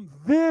from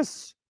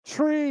this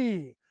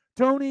tree.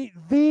 Don't eat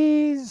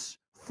these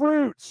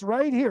fruits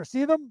right here.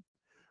 See them?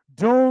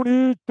 Don't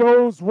eat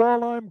those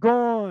while I'm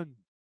gone,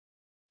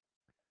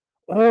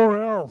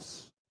 or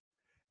else.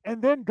 And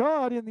then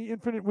God, in the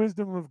infinite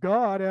wisdom of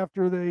God,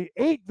 after they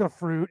ate the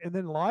fruit and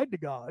then lied to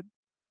God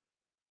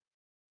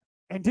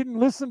and didn't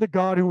listen to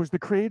God, who was the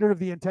creator of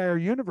the entire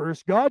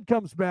universe, God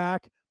comes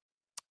back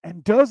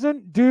and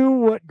doesn't do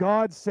what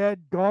God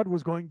said God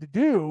was going to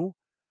do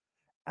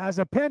as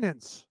a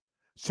penance.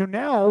 So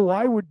now,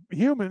 why would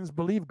humans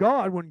believe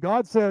God when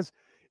God says,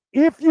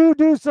 if you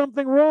do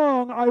something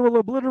wrong, I will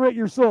obliterate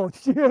your soul?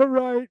 Yeah,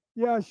 right.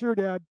 Yeah, sure,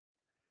 Dad.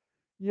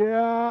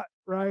 Yeah,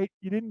 right.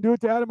 You didn't do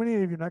it to Adam and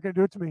Eve. You're not going to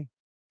do it to me.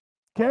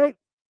 Okay?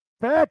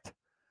 Fact.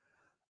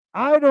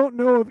 I don't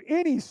know of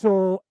any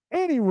soul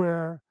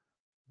anywhere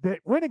that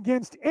went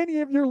against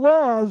any of your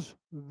laws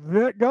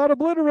that got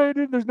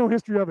obliterated. There's no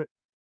history of it.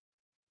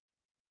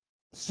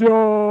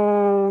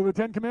 So the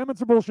Ten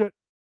Commandments are bullshit.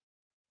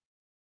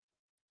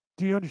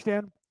 Do you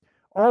understand?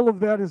 All of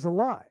that is a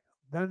lie.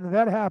 Then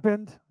that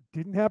happened.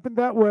 Didn't happen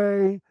that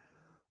way.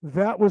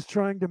 That was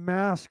trying to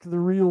mask the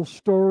real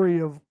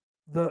story of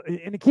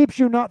and it keeps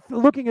you not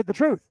looking at the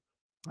truth.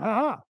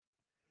 Aha.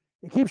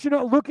 It keeps you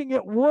not looking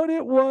at what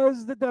it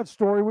was that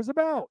story was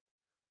about.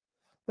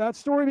 That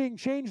story being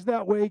changed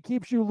that way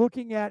keeps you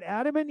looking at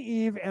Adam and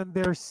Eve and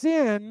their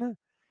sin,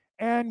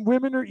 and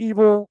women are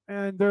evil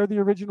and they're the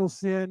original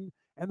sin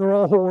and they're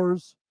all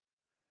whores.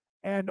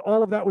 And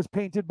all of that was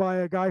painted by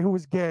a guy who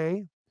was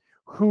gay,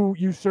 who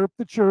usurped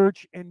the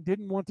church and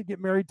didn't want to get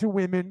married to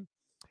women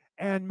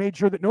and made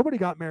sure that nobody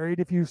got married.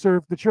 If you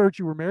served the church,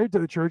 you were married to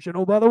the church. And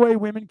oh, by the way,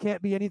 women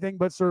can't be anything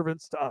but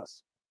servants to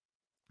us.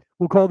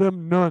 We'll call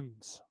them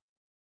nuns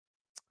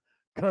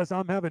because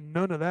I'm having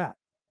none of that.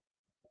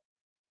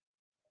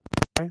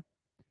 Okay?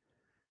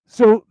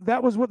 So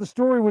that was what the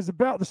story was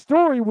about. The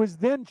story was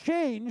then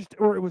changed,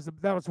 or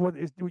that was what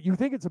you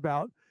think it's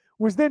about,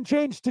 was then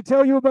changed to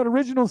tell you about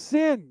original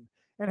sin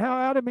and how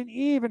Adam and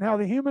Eve and how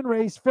the human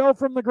race fell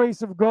from the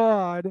grace of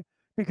God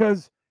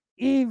because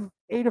Eve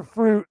ate a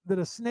fruit that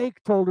a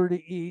snake told her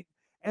to eat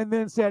and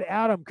then said,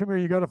 Adam, come here,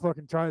 you got to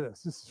fucking try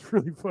this. This is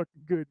really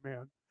fucking good,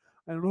 man.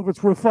 I don't know if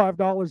it's worth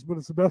 $5, but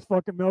it's the best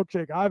fucking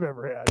milkshake I've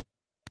ever had.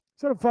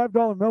 Instead of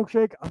 $5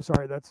 milkshake, I'm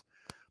sorry, that's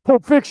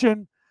Pulp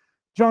Fiction.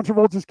 John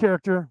Travolta's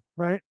character,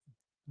 right?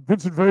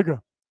 Vincent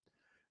Vega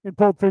in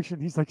Pulp Fiction.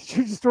 He's like, did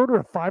you just order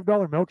a $5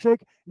 milkshake?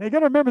 Now you got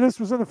to remember this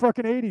was in the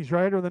fucking 80s,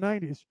 right? Or the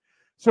 90s.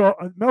 So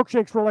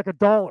milkshakes were like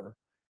 $1.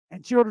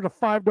 And she ordered a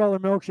 $5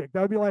 milkshake.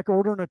 That would be like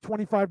ordering a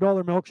 $25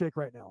 milkshake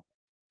right now.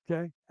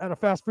 Okay. At a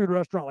fast food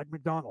restaurant like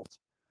McDonald's.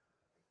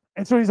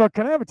 And so he's like,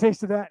 can I have a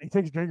taste of that? And he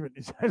takes a drink of it.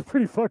 He said, it's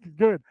pretty fucking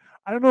good.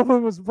 I don't know if it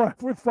was worth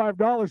 $5,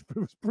 but it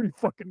was pretty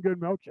fucking good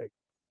milkshake.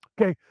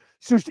 Okay,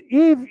 so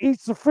Eve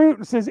eats the fruit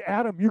and says,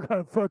 Adam, you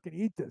gotta fucking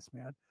eat this,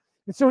 man.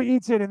 And so he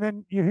eats it, and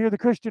then you hear the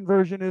Christian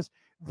version is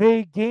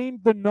they gained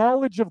the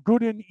knowledge of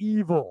good and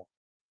evil.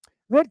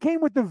 That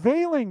came with the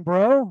veiling,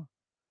 bro.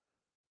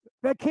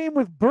 That came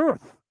with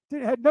birth.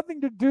 It had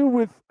nothing to do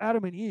with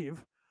Adam and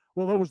Eve.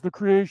 Well, that was the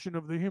creation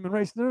of the human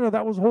race. No,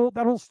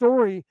 that whole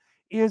story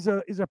is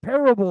a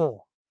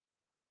parable.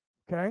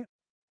 Okay.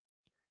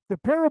 The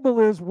parable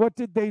is, what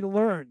did they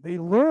learn? They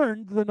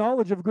learned the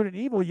knowledge of good and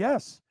evil,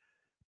 yes,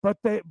 but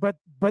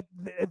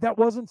that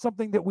wasn't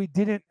something that we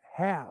didn't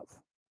have.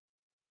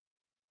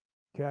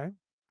 Okay,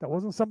 that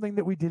wasn't something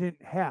that we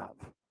didn't have.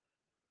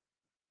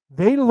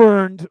 They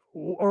learned,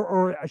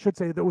 or I should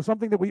say, that was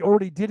something that we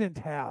already didn't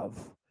have,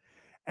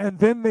 and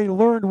then they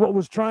learned what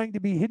was trying to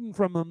be hidden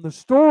from them. The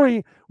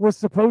story was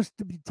supposed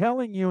to be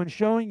telling you and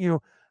showing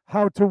you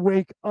how to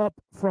wake up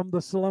from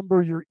the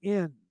slumber you're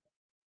in.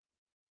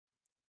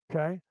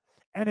 Okay,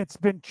 and it's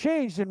been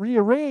changed and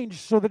rearranged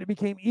so that it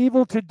became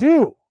evil to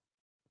do,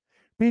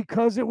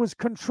 because it was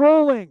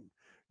controlling.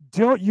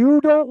 You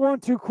don't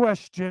want to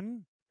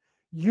question.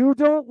 You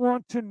don't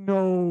want to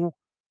know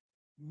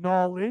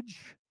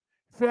knowledge.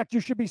 In fact, you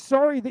should be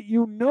sorry that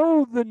you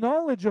know the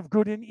knowledge of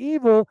good and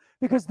evil,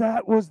 because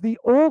that was the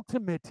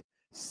ultimate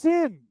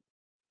sin.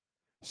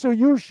 So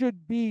you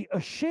should be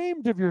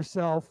ashamed of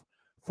yourself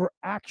for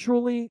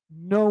actually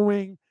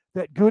knowing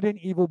that good and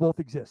evil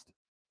both exist.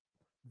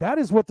 That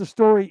is what the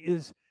story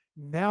is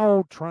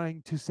now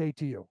trying to say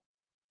to you.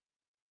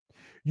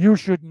 You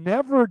should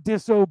never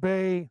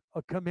disobey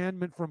a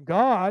commandment from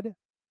God.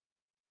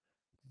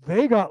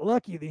 They got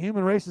lucky. The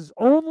human race is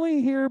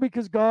only here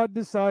because God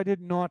decided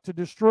not to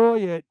destroy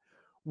it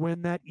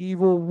when that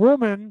evil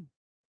woman,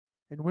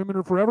 and women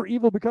are forever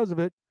evil because of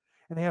it,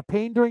 and they have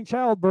pain during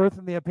childbirth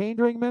and they have pain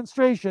during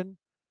menstruation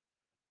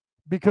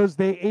because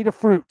they ate a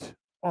fruit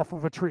off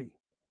of a tree.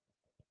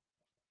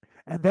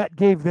 And that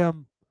gave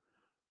them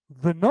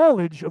the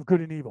knowledge of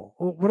good and evil.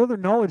 Well, what other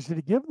knowledge did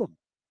he give them?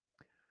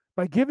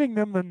 By giving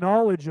them the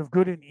knowledge of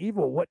good and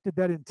evil, what did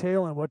that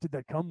entail and what did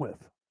that come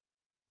with?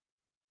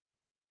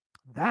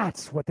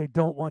 That's what they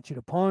don't want you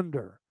to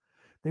ponder.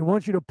 They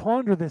want you to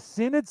ponder the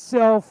sin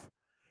itself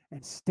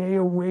and stay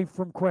away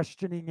from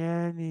questioning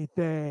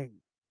anything.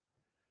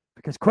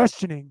 Because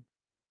questioning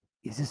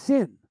is a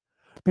sin.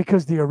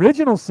 Because the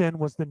original sin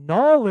was the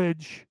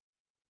knowledge.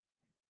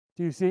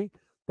 Do you see?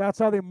 That's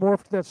how they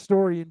morphed that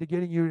story into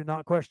getting you to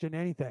not question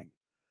anything.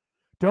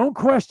 Don't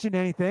question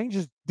anything.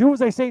 Just do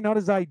as I say, not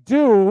as I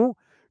do.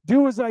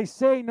 Do as I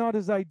say, not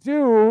as I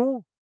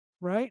do.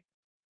 Right?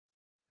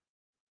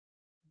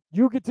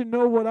 You get to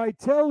know what I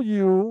tell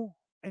you,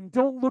 and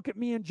don't look at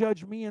me and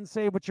judge me and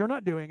say, but you're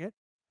not doing it.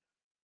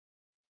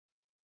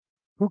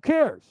 Who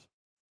cares?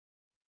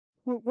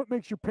 Well, what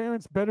makes your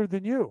parents better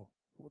than you?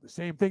 Well, the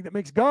same thing that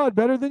makes God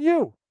better than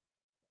you.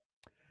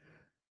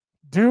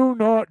 Do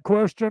not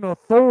question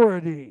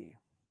authority.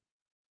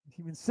 It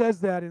even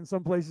says that in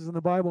some places in the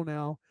Bible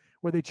now,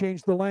 where they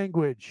changed the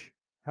language.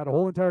 Had a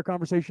whole entire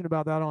conversation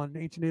about that on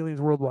Ancient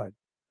Aliens Worldwide.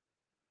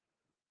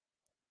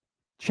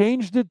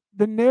 changed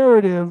the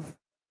narrative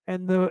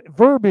and the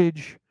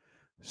verbiage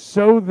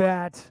so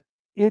that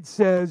it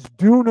says,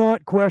 do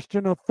not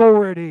question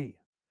authority.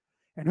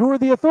 And who are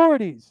the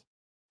authorities?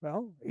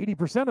 Well,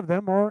 80% of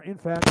them are, in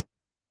fact,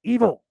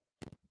 evil.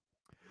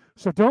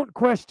 So don't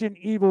question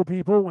evil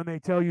people when they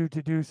tell you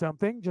to do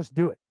something. Just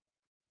do it.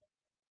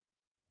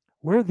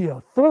 We're the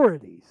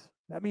authorities.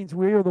 That means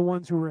we are the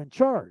ones who are in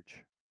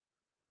charge.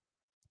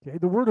 Okay,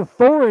 the word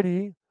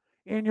authority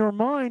in your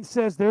mind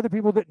says they're the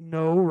people that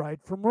know right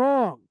from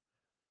wrong.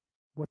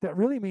 What that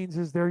really means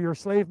is they're your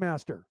slave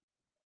master.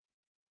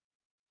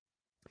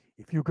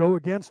 If you go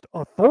against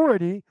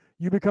authority,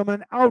 you become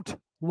an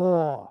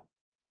outlaw.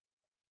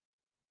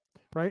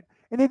 Right?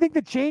 And they think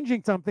that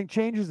changing something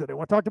changes it.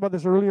 I talked about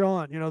this earlier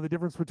on, the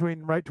difference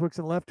between right Twix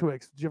and left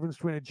Twix, the difference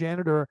between a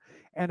janitor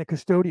and a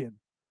custodian.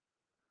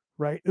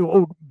 Right?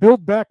 Oh,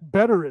 Build Back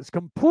Better is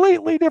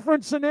completely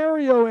different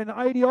scenario and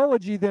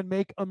ideology than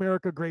Make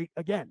America Great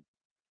Again.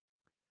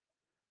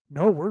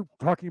 No, we're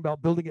talking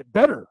about building it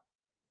better.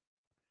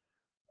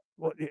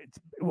 Well,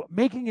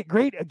 making it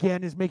great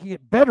again is making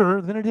it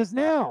better than it is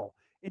now.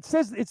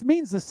 It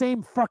means the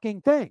same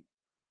fucking thing,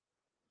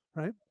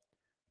 right?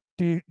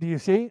 Do you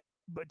see?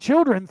 But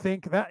children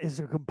think that is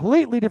a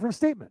completely different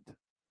statement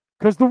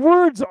because the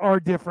words are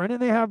different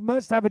and they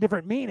must have a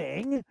different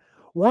meaning.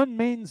 One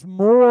means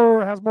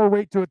more, has more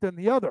weight to it than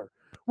the other.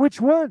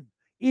 Which one?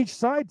 Each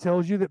side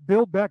tells you that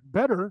Build Back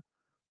Better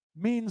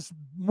means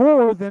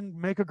more than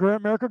Make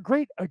America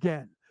Great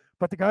Again.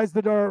 But the guys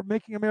that are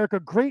making America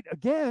great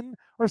again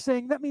are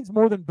saying that means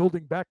more than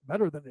building back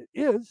better than it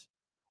is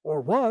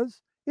or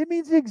was. It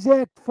means the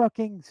exact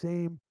fucking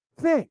same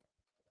thing.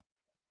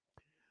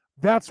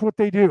 That's what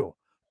they do.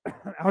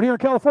 Out here in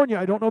California,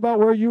 I don't know about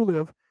where you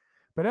live,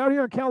 but out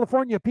here in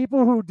California,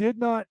 people who did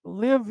not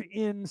live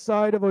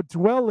inside of a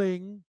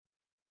dwelling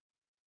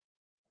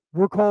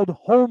were called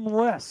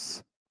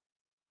homeless.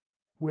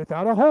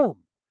 Without a home.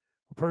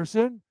 A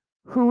person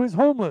who is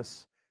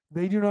homeless.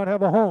 They do not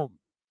have a home.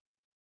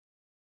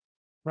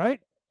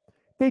 Right?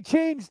 They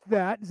changed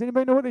that. Does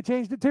anybody know what they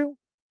changed it to?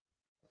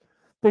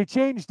 They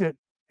changed it,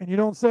 and you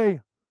don't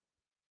say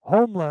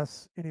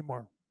homeless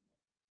anymore.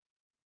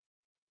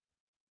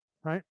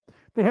 Right?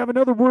 They have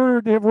another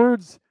word. They have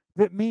words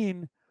that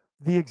mean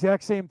the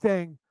exact same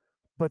thing,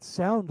 but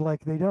sound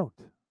like they don't.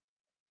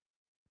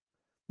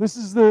 This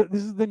is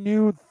the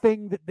new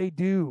thing that they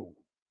do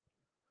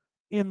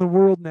in the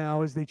world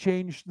now, is they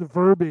change the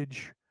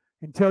verbiage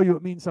and tell you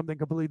it means something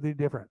completely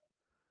different.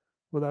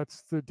 Well,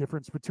 that's the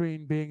difference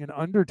between being an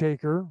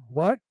undertaker,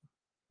 what?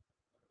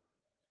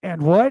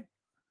 And what?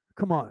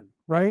 Come on,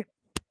 right?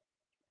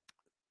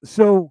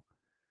 So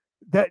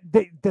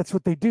that's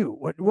what they do.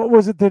 What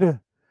was it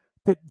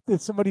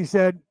that somebody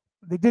said?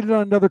 They did it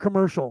on another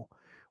commercial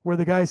where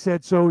the guy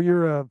said, "So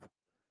you're a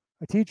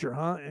teacher,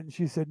 huh?" And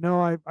she said, "No,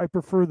 I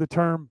prefer the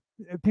term."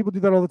 People do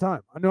that all the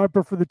time. I know I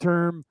prefer the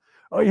term.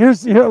 Oh,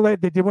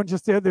 they did one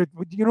just there.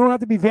 You don't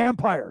have to be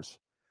vampires.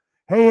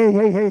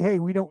 Hey,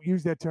 we don't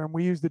use that term.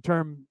 We use the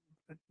term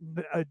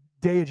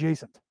day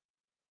adjacent.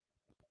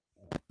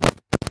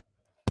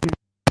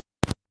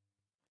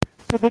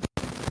 So that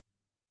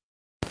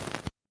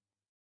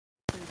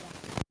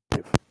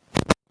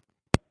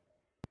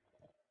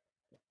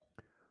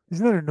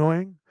isn't that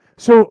annoying?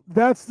 So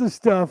that's the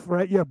stuff,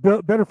 right? Yeah,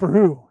 better for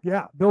who?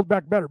 Yeah, build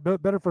back better.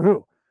 Better for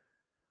who?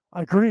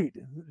 Agreed.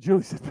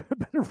 Julie said,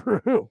 better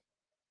for who?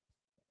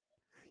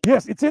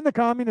 Yes, it's in the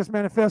Communist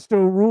Manifesto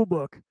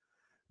rulebook,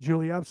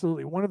 Julie,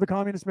 absolutely. One of the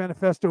Communist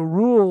Manifesto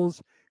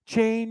rules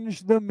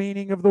change the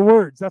meaning of the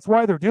words. That's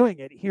why they're doing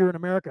it here in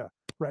America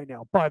right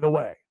now, by the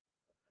way.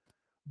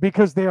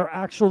 Because they are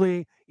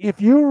actually, if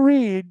you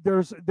read,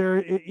 there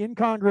in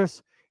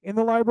Congress, in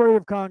the Library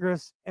of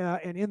Congress,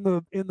 and in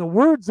the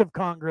words of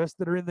Congress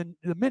that are in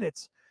the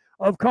minutes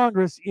of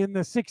Congress in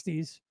the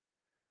 60s,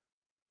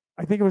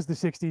 I think it was the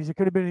 60s, it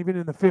could have been even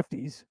in the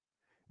 50s,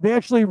 they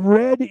actually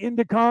read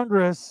into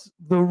Congress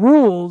the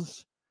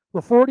rules,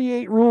 the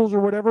 48 rules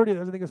or whatever it is,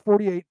 I think it's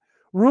 48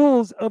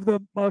 rules of the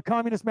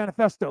Communist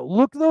Manifesto.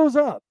 Look those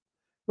up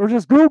or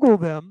just Google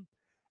them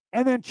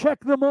and then check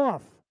them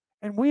off.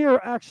 And we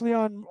are actually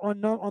on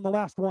the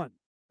last one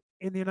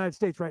in the United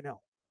States right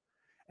now.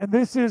 And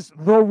this is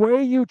the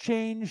way you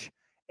change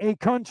a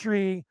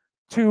country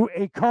to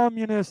a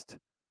communist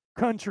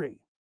country.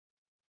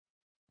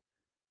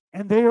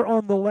 And they are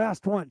on the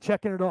last one,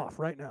 checking it off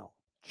right now.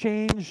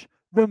 Change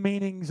the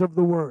meanings of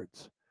the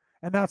words.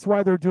 And that's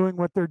why they're doing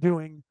what they're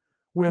doing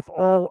with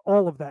all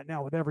of that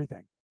now, with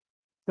everything.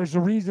 There's a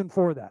reason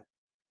for that.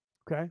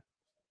 Okay?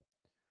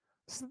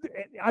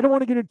 I don't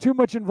want to get too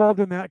much involved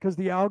in that because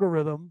the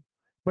algorithm,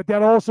 but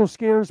that also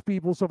scares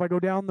people. So if I go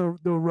down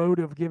the road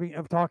of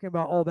talking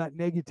about all that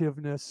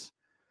negativeness,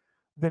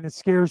 then it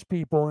scares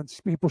people, and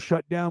people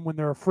shut down when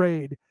they're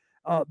afraid,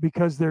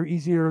 because they're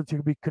easier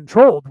to be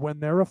controlled when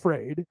they're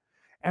afraid,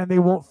 and they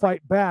won't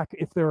fight back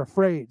if they're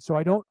afraid. So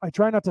I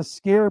try not to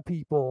scare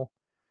people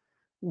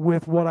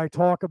with what I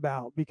talk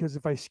about, because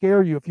if I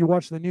scare you, if you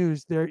watch the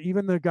news, there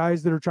even the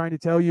guys that are trying to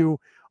tell you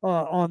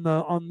on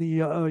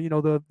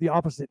the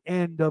opposite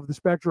end of the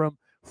spectrum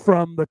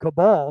from the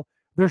cabal,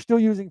 they're still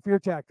using fear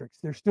tactics.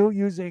 They're still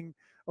using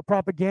a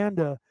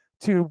propaganda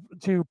to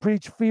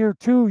preach fear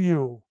to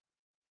you.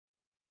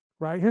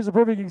 Right? Here's a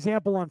perfect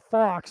example on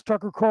Fox.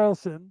 Tucker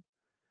Carlson.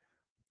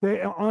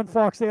 On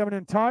Fox, they have an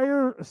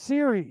entire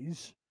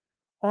series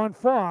on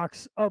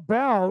Fox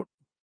about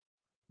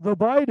the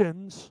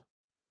Bidens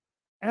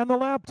and the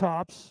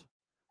laptops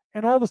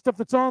and all the stuff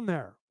that's on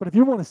there. But if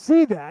you want to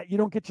see that, you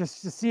don't get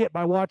just to see it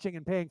by watching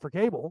and paying for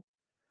cable.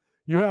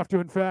 You have to,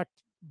 in fact,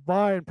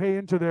 buy and pay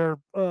into their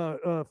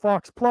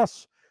Fox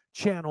Plus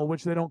channel,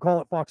 which they don't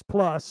call it Fox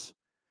Plus.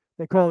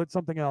 They call it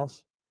something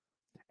else.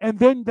 And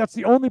then that's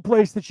the only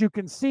place that you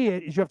can see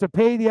it is you have to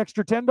pay the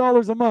extra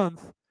 $10 a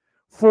month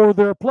for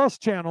their Plus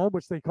channel,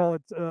 which they call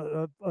it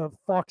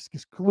Fox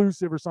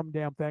exclusive or some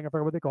damn thing. I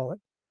forget what they call it.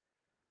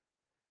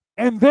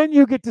 And then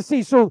you get to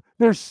see. So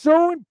they're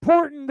so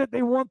important that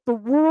they want the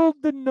world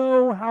to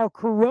know how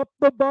corrupt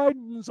the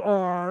Bidens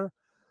are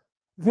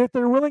that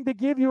they're willing to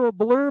give you a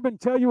blurb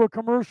and tell you a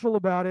commercial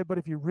about it. But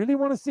if you really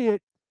want to see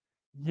it,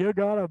 you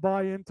got to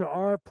buy into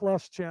our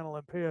Plus channel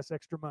and pay us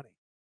extra money.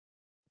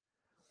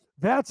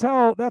 That's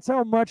how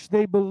much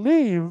they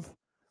believe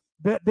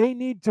that they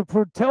need to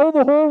tell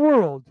the whole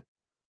world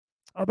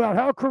about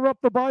how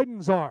corrupt the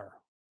Bidens are.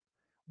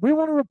 We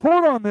want to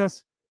report on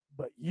this,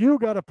 but you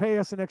got to pay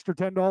us an extra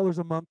 $10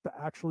 a month to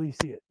actually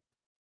see it.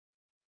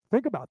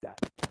 Think about that.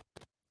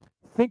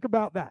 Think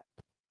about that.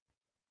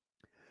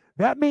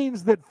 That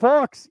means that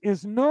Fox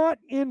is not,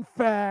 in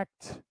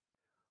fact,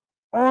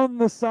 on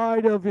the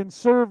side of in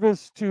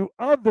service to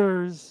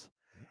others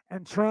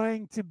and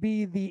trying to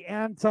be the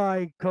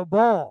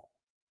anti-cabal.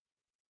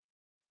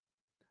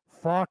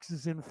 Fox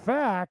is, in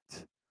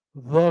fact,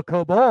 the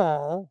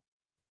cabal,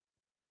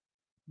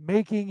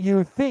 making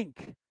you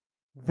think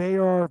they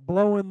are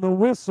blowing the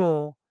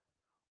whistle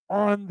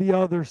on the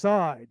other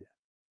side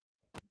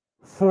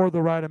for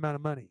the right amount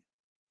of money.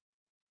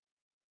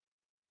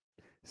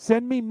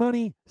 Send me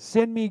money,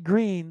 send me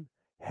green,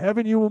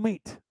 heaven you will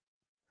meet.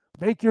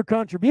 Make your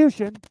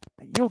contribution,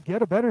 and you'll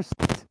get a better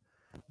seat.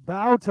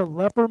 Bow to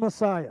Leper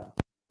Messiah.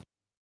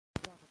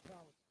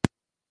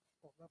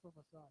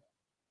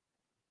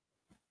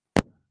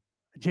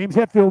 James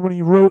Hetfield, when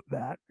he wrote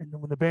that, and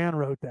when the band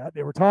wrote that,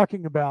 they were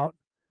talking about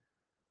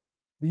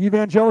the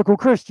evangelical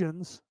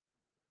Christians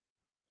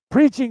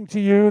preaching to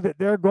you that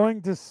they're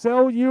going to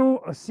sell you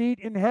a seat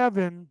in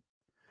heaven,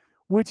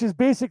 which is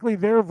basically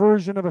their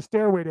version of a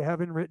Stairway to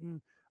Heaven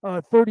written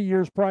 30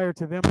 years prior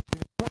to them,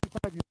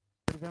 25 years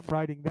prior to them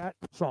writing that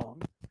song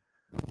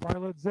by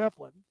Led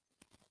Zeppelin,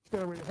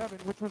 Stairway to Heaven,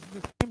 which was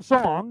the same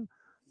song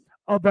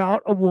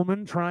about a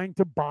woman trying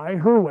to buy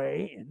her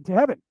way into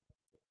heaven,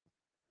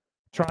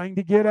 trying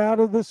to get out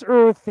of this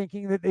earth,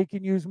 thinking that they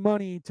can use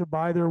money to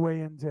buy their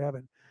way into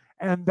heaven.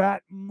 And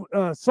that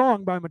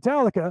song by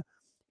Metallica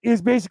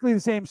is basically the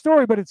same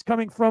story, but it's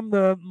coming from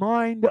the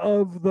mind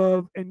of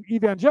an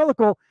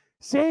evangelical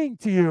saying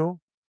to you,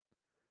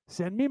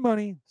 send me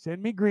money,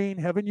 send me green,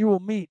 heaven you will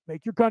meet,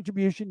 make your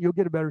contribution, you'll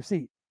get a better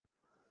seat.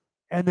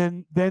 And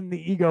then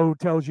the ego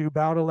tells you,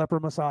 bow to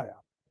Leper Messiah.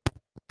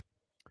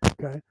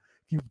 Okay?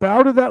 If you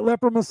bow to that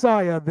Leper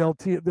Messiah, they'll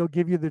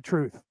give you the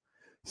truth.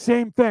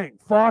 Same thing.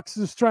 Fox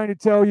is trying to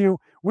tell you,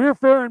 we're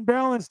fair and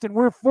balanced, and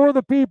we're for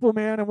the people,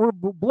 man, and we're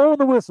blowing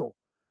the whistle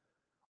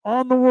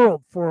on the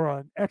world. For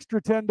an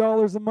extra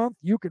 $10 a month,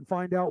 you can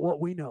find out what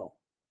we know.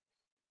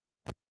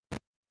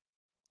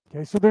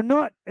 Okay, so they're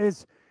not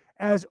as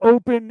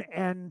open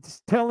and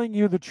telling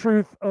you the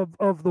truth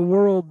of the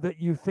world that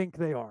you think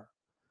they are.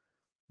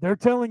 They're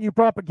telling you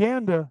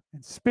propaganda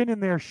and spinning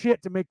their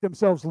shit to make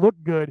themselves look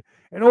good.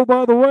 And oh,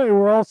 by the way,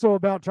 we're also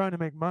about trying to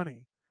make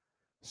money.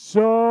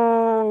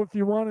 So if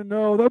you want to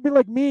know, that'd be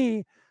like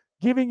me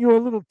giving you a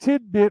little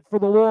tidbit for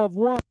the law of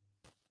one.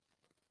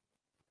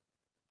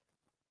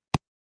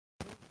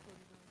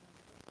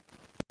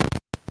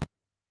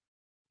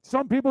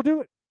 Some people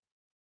do it.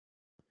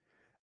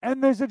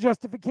 And there's a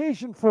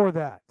justification for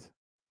that,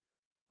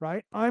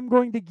 right? I'm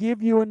going to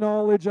give you a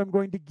knowledge. I'm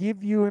going to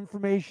give you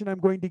information. I'm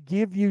going to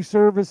give you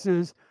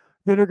services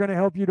that are going to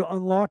help you to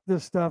unlock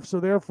this stuff. So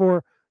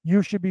therefore,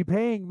 you should be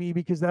paying me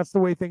because that's the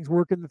way things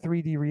work in the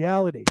 3D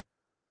reality.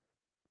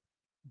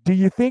 Do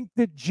you think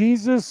that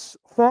Jesus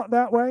thought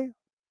that way?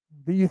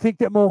 Do you think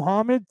that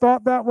Mohammed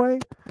thought that way?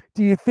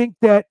 Do you think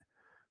that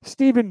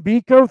Stephen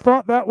Biko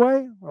thought that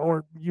way?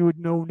 Or you would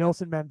know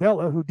Nelson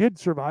Mandela, who did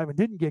survive and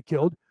didn't get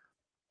killed.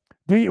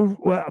 Do you,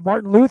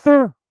 Martin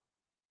Luther?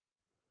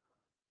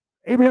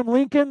 Abraham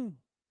Lincoln?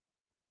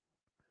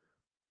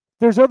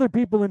 There's other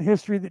people in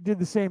history that did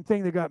the same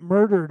thing that got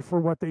murdered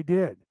for what they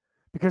did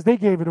because they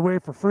gave it away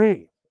for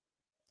free.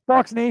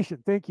 Fox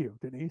Nation, thank you,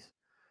 Denise.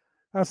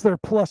 That's their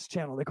Plus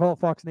channel. They call it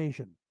Fox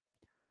Nation.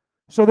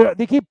 So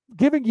they keep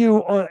giving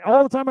you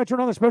all the time I turn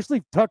on,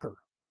 especially Tucker.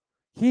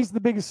 He's the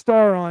biggest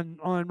star on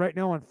right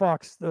now on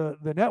Fox,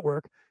 the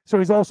network. So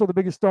he's also the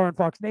biggest star on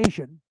Fox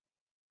Nation.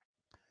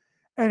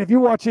 And if you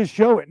watch his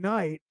show at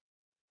night,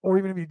 or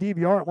even if you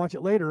DVR and watch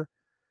it later,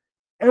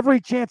 every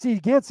chance he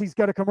gets, he's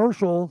got a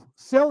commercial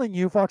selling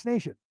you Fox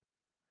Nation.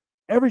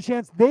 Every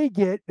chance they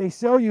get, they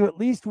sell you at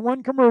least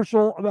one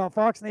commercial about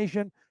Fox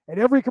Nation at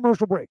every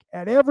commercial break.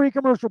 At every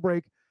commercial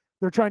break,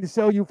 they're trying to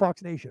sell you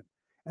Fox Nation.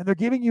 And they're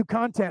giving you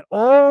content.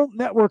 All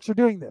networks are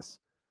doing this.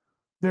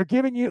 They're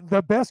giving you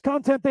the best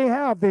content they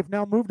have. They've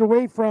now moved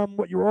away from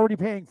what you're already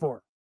paying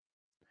for.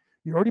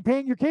 You're already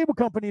paying your cable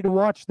company to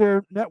watch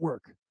their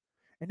network.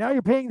 And now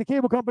you're paying the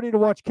cable company to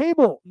watch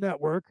cable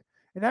network.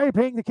 And now you're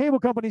paying the cable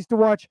companies to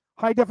watch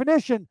high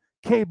definition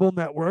cable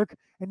network.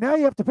 And now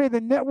you have to pay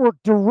the network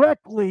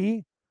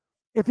directly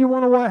if you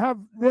want to have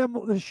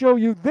them show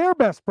you their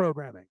best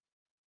programming.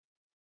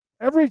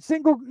 Every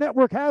single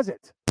network has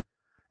it.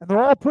 And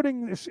they're all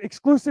putting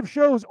exclusive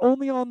shows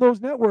only on those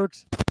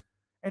networks.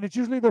 And it's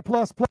usually their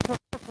plus. There's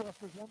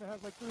one that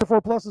has like 3 or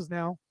 4 pluses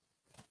now.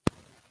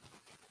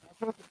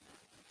 And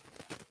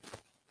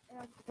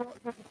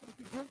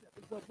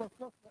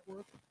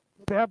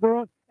they have their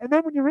own. And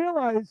then when you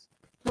realize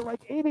that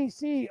like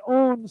ABC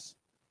owns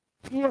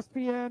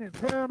ESPN and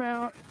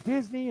Paramount and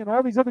Disney and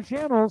all these other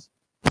channels,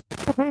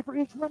 you pay for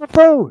each one of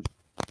those.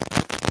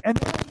 And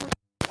then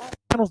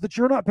channels that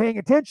you're not paying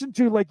attention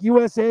to, like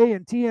USA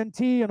and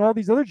TNT and all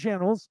these other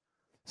channels,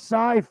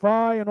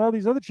 Sci-Fi and all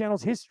these other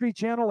channels, History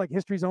Channel, like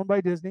History's owned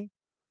by Disney,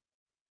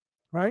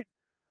 right?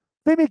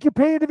 They make you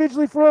pay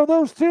individually for all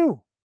those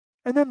too.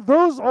 And then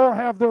those all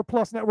have their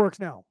plus networks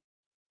now.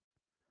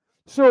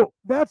 So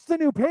that's the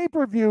new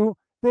pay-per-view.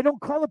 They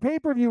don't call it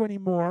pay-per-view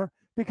anymore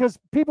because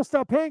people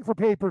stop paying for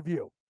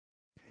pay-per-view.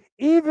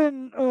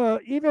 Even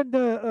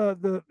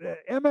the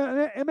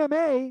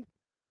MMA,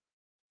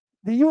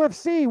 the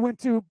UFC went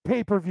to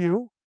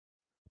pay-per-view,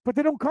 but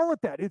they don't call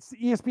it that. It's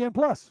ESPN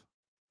Plus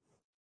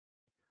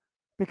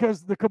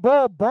because the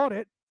cabal bought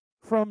it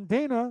from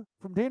Dana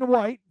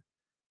White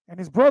and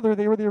his brother.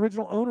 They were the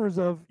original owners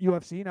of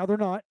UFC. Now they're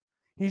not.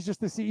 He's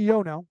just the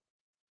CEO now.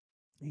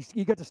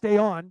 He got to stay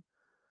on,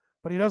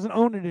 but he doesn't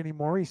own it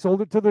anymore. He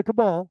sold it to the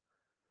cabal.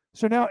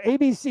 So now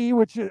ABC,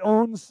 which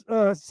owns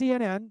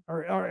CNN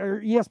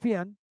or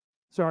ESPN,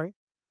 sorry,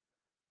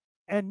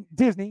 and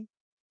Disney,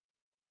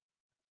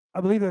 I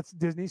believe that's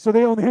Disney. So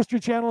they own the History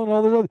Channel and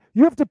all those other.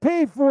 You have to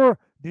pay for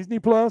Disney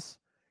Plus,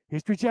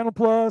 History Channel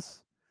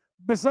Plus.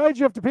 Besides,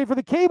 you have to pay for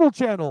the cable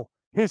channel,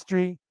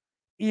 History,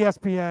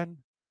 ESPN,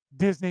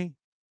 Disney.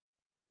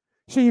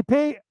 So you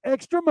pay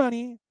extra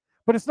money,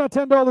 but it's not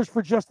 $10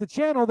 for just the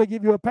channel. They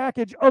give you a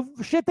package of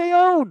shit they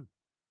own.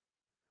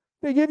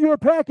 They give you a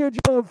package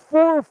of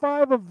 4 or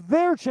 5 of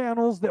their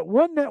channels that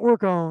one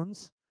network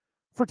owns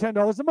for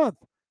 $10 a month.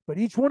 But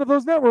each one of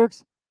those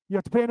networks, you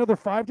have to pay another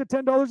 $5 to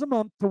 $10 a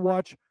month to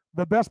watch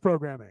the best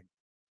programming.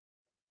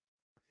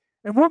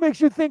 And what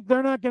makes you think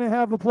they're not going to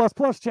have the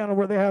Plus channel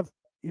where they have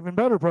even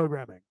better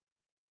programming?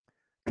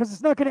 Because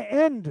it's not going to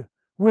end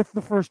with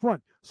the first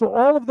one. So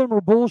all of them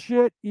are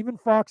bullshit. Even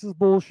Fox is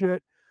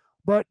bullshit.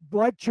 But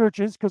like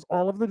churches, because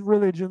all of the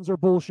religions are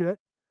bullshit,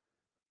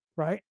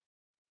 right?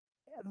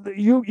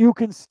 You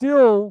can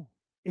still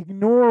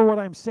ignore what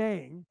I'm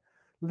saying,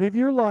 live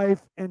your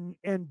life,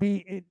 and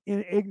be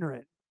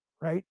ignorant,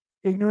 right?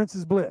 Ignorance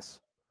is bliss.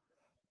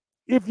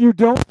 If you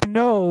don't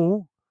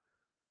know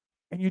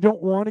and you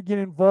don't want to get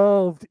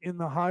involved in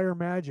the higher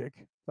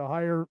magic, the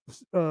higher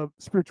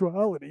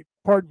spirituality,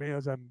 pardon me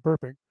as I'm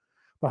burping,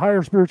 the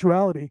higher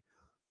spirituality,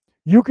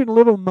 you can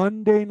live a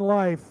mundane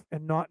life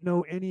and not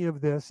know any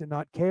of this and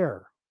not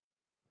care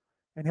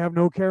and have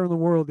no care in the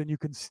world, and you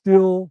can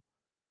still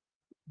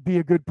be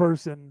a good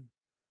person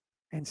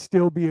and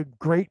still be a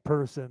great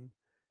person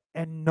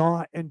and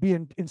not and be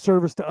in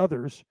service to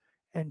others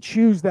and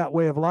choose that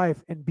way of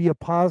life and be a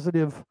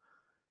positive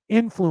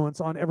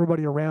influence on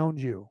everybody around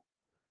you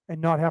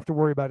and not have to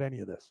worry about any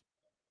of this.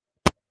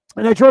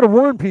 And I try to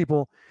warn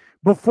people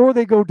before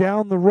they go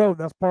down the road.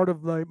 That's part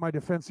of my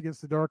defense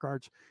against the dark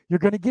arts. You're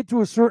going to get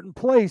to a certain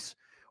place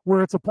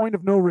where it's a point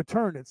of no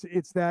return.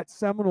 It's that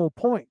seminal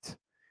point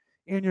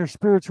in your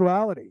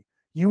spirituality.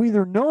 You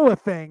either know a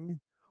thing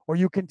or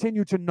you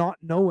continue to not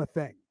know a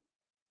thing.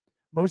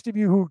 Most of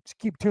you who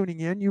keep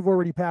tuning in, you've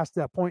already passed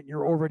that point and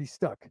you're already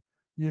stuck.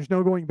 There's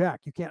no going back.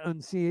 You can't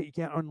unsee it. You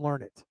can't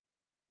unlearn it.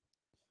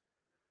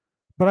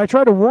 But I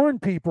try to warn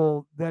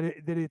people that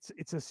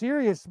it's a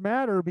serious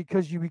matter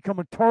because you become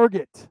a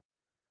target.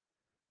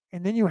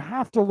 And then you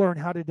have to learn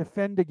how to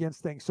defend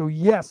against things. So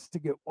yes, to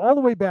get all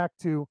the way back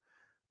to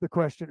the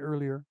question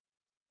earlier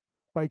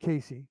by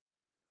Casey,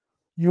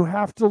 you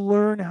have to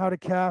learn how to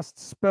cast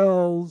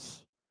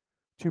spells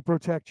to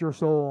protect your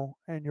soul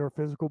and your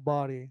physical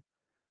body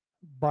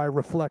by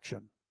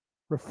reflection.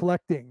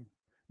 Reflecting,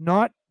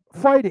 not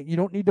fighting. You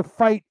don't need to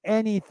fight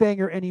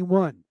anything or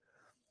anyone.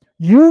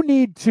 You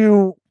need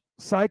to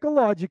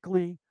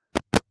psychologically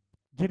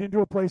get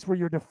into a place where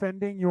you're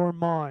defending your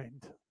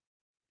mind.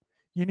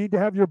 You need to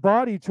have your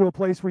body to a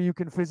place where you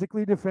can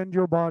physically defend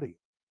your body.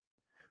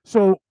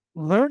 So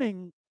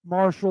learning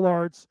martial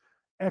arts,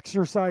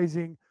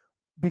 exercising,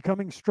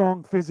 becoming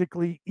strong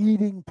physically,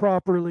 eating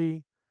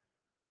properly,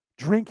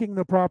 drinking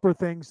the proper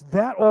things,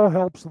 that all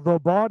helps the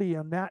body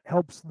and that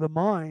helps the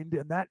mind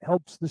and that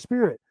helps the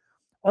spirit.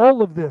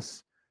 All of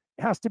this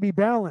has to be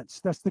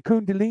balanced. That's the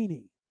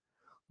Kundalini.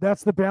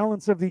 That's the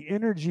balance of the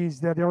energies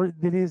that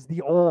is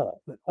the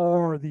all, that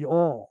are the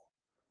all.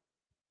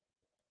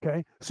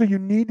 Okay, so you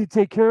need to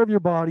take care of your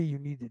body. You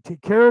need to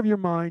take care of your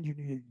mind.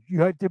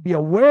 You have to be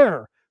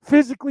aware,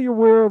 physically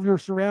aware of your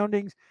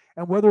surroundings,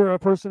 and whether a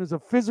person is a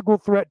physical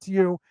threat to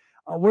you,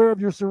 aware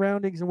of your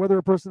surroundings, and whether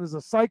a person is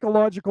a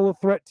psychological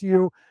threat to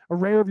you,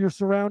 aware of your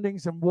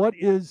surroundings, and what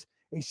is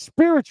a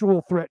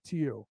spiritual threat to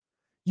you.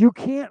 You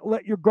can't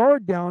let your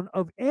guard down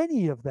of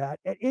any of that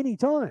at any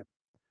time.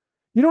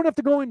 You don't have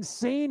to go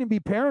insane and be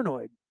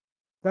paranoid.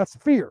 That's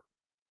fear.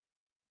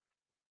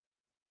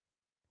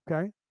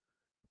 Okay,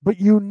 but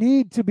you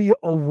need to be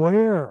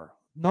aware.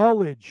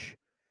 Knowledge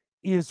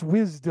is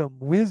wisdom.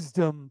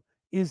 Wisdom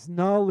is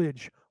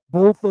knowledge.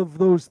 Both of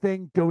those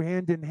things go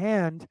hand in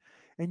hand,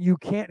 and you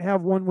can't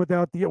have one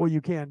without the other. Well,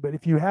 you can, but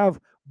if you have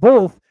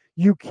both,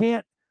 you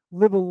can't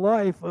live a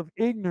life of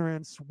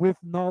ignorance with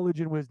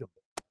knowledge and wisdom.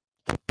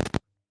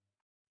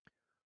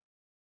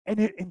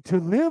 And to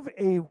live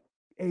a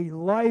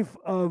life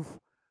of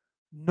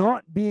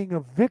not being a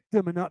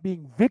victim and not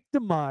being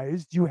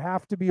victimized, you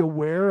have to be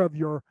aware of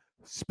your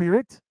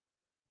spirit,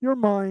 your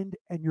mind,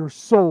 and your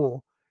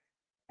soul,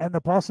 and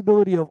the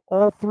possibility of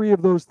all three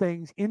of those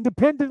things,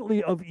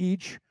 independently of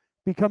each,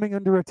 becoming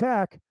under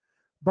attack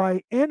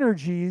by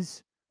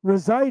energies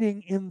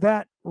residing in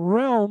that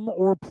realm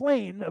or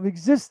plane of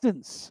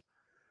existence: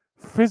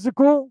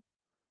 physical,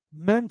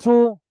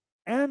 mental,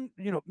 and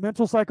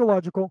mental,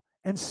 psychological,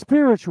 and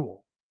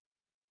spiritual.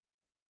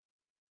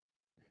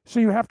 So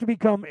you have to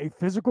become a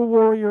physical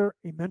warrior,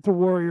 a mental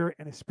warrior,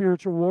 and a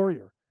spiritual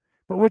warrior.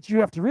 But what you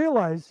have to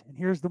realize, and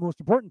here's the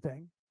most important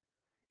thing,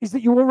 is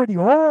that you already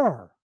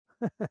are.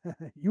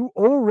 You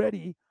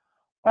already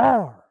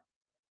are.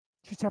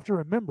 You just have to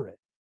remember it.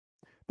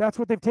 That's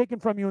what they've taken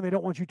from you, and they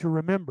don't want you to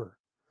remember.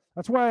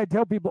 That's why I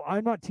tell people,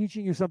 I'm not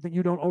teaching you something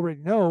you don't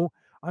already know.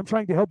 I'm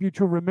trying to help you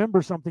to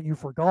remember something you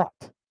forgot.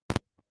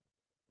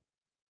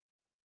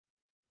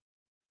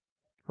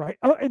 Right?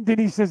 Oh, and then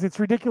he says it's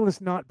ridiculous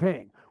not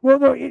paying. Well,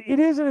 no, it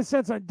is in a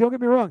sense. Don't get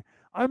me wrong.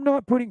 I'm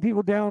not putting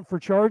people down for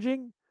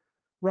charging,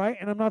 right?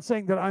 And I'm not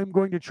saying that I'm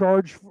going to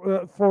charge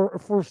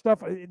for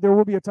stuff. There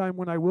will be a time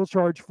when I will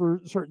charge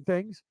for certain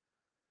things,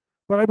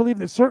 but I believe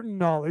that certain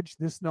knowledge,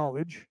 this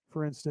knowledge,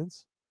 for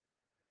instance,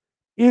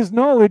 is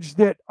knowledge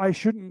that I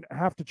shouldn't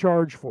have to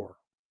charge for.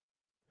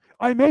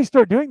 I may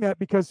start doing that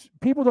because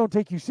people don't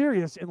take you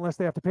serious unless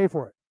they have to pay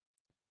for it.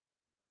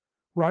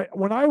 Right?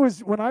 When I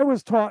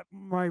was taught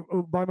by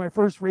my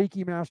first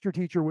Reiki master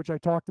teacher, which I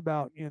talked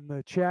about in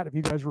the chat, if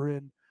you guys were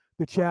in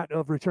the chat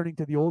of returning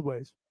to the old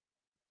ways,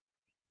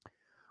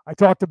 I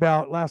talked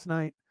about last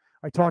night.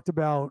 I talked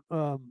about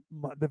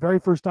the very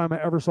first time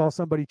I ever saw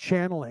somebody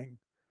channeling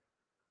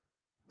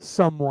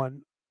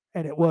someone,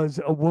 and it was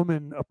a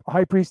woman, a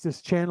high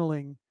priestess,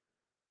 channeling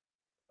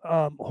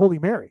Holy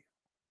Mary,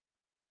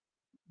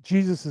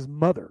 Jesus's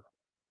mother.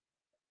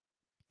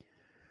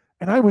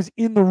 And I was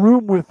in the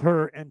room with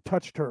her and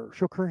touched her,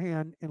 shook her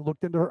hand, and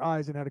looked into her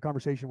eyes and had a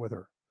conversation with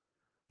her.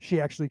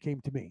 She actually came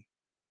to me.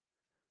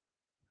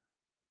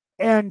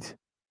 And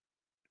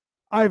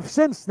I've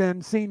since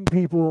then seen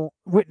people,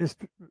 witnessed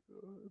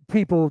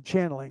people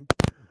channeling.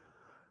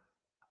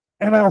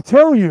 And I'll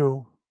tell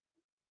you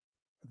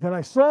that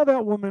I saw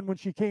that woman when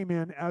she came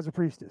in as a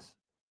priestess.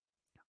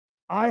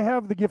 I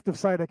have the gift of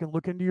sight. I can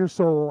look into your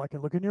soul. I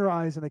can look in your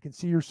eyes, and I can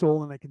see your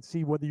soul, and I can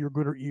see whether you're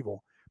good or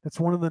evil. That's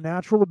one of the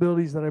natural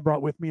abilities that I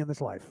brought with me in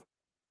this life.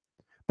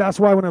 That's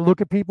why when I look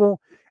at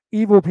people,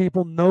 evil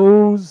people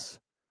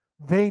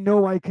they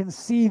know I can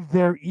see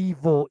their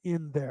evil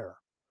in there.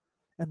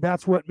 And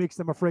that's what makes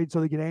them afraid, so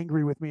they get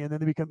angry with me, and then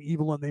they become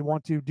evil, and they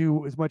want to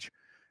do as much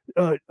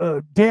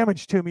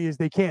damage to me as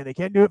they can. They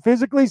can't do it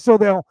physically, so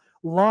they'll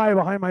lie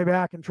behind my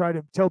back and try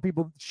to tell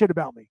people shit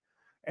about me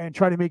and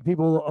try to make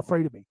people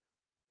afraid of me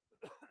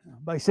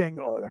by saying,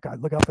 "Oh, that guy,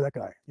 look out for that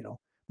guy,"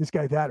 this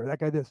guy that, or that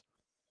guy this.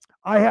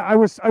 I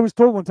was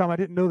told one time, I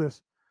didn't know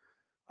this.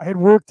 I had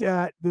worked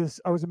at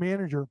this. I was a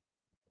manager,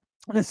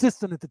 an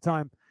assistant at the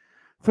time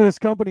for this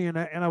company, and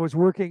I was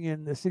working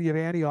in the city of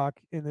Antioch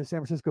in the San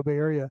Francisco Bay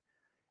Area,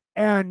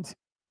 and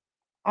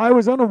I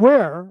was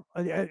unaware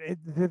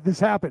that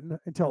this happened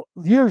until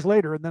years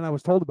later, and then I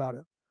was told about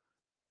it.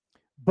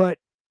 But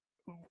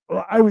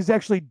I was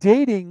actually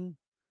dating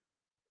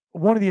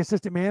one of the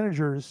assistant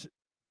managers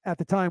at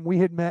the time. We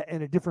had met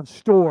in a different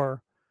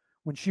store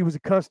when she was a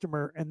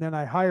customer, and then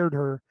I hired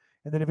her,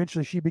 and then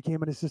eventually she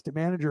became an assistant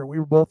manager, and we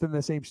were both in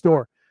the same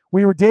store.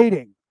 We were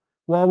dating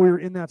while we were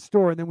in that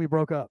store, and then we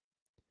broke up.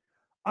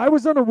 I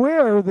was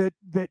unaware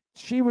that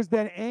she was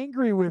then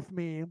angry with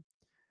me,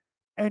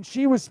 and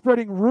she was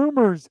spreading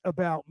rumors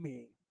about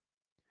me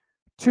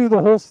to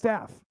the whole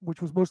staff,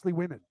 which was mostly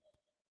women.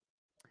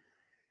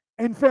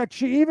 In fact,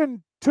 she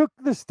even took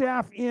the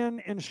staff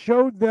in and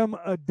showed them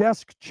a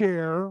desk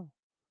chair,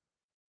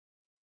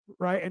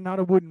 right, and not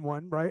a wooden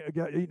one, right?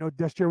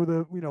 Desk chair with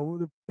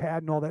with a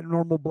pad and all that,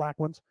 normal black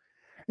ones,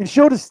 and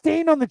showed a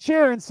stain on the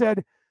chair and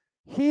said,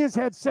 "He has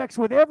had sex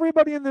with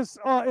everybody in this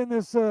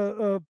place,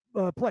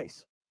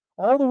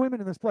 all the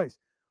women in this place."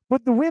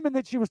 But the women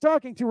that she was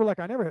talking to were like,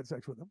 "I never had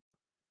sex with him."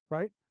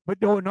 right?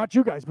 But no, not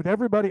you guys, but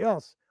everybody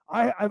else.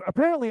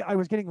 Apparently I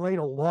was getting laid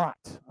a lot.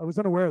 I was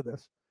unaware of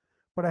this,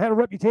 but I had a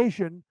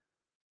reputation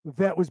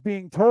that was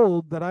being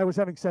told that I was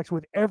having sex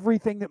with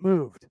everything that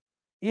moved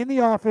in the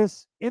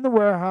office, in the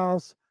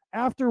warehouse,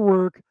 after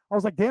work. I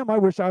was like, damn, I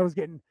wish I was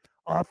getting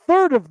a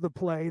third of the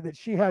play that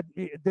she had,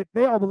 that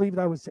they all believed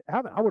I was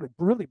having. I would have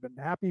really been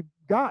a happy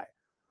guy.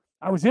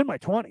 I was in my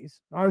 20s.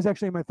 I was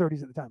actually in my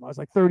 30s at the time. I was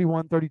like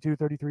 31, 32,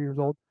 33 years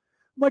old.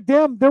 I'm like,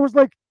 damn, there was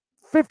like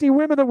 50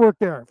 women that worked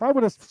there. If I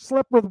would have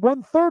slept with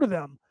one third of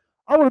them,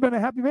 I would have been a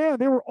happy man.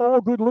 They were all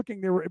good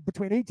looking. They were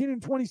between 18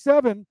 and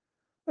 27.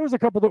 There was a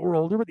couple that were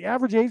older, but the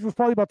average age was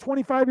probably about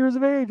 25 years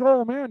of age.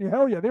 Oh man,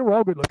 hell yeah, they were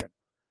all good looking,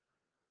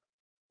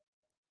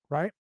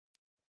 right?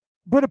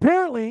 But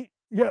apparently,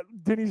 yeah,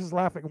 Denise is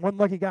laughing. One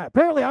lucky guy.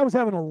 Apparently, I was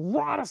having a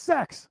lot of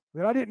sex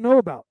that I didn't know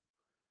about.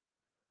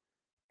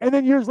 And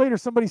then years later,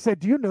 somebody said,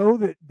 "Do you know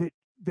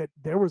that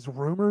there was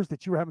rumors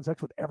that you were having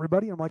sex with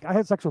everybody?" I'm like, I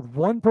had sex with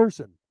one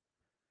person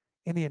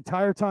in the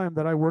entire time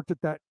that I worked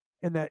at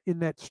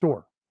that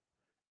store,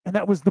 and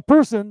that was the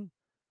person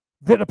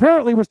that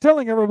apparently was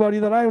telling everybody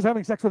that I was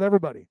having sex with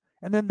everybody.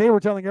 And then they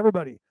were telling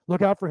everybody,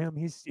 "Look out for him.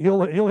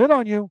 He'll hit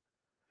on you.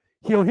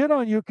 He'll hit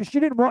on you," because she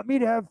didn't want me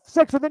to have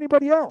sex with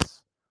anybody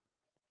else.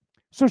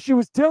 So she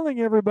was telling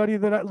everybody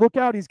that, look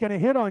out, he's going to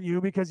hit on you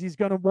because he's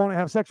going to want to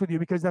have sex with you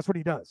because that's what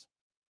he does,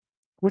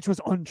 which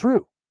was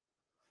untrue.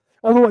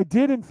 Although I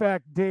did, in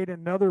fact, date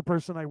another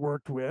person I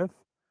worked with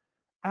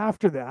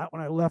after that.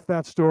 When I left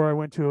that store, I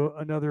went to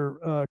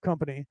another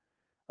company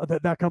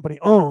that company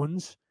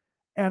owns,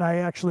 and I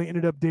actually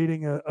ended up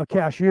dating a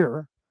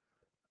cashier,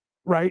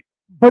 right?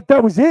 But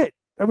that was it.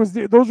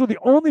 Those were the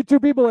only two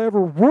people I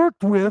ever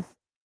worked with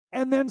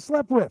and then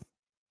slept with.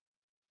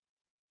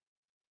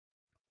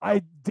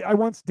 I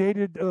once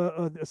dated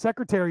a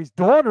secretary's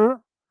daughter,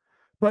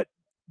 but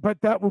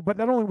that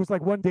only was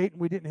like one date,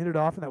 and we didn't hit it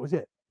off, and that was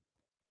it.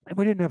 And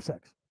we didn't have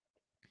sex.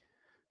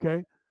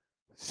 Okay,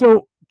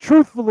 so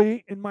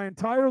truthfully, in my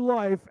entire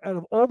life, out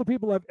of all the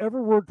people I've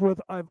ever worked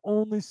with, I've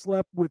only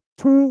slept with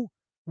two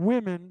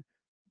women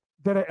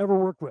that I ever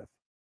worked with,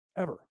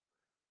 ever.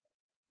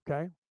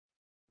 Okay,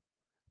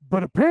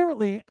 but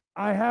apparently,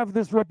 I have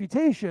this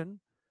reputation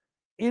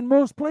in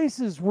most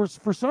places where,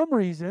 for some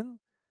reason,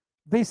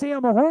 they say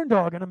I'm a horn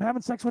dog and I'm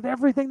having sex with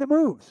everything that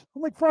moves.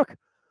 I'm like, fuck.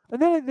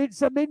 And then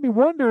it made me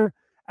wonder,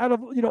 out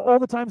of all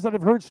the times that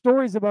I've heard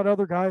stories about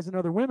other guys and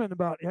other women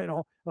about,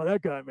 oh,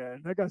 that guy,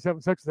 man, that guy's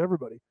having sex with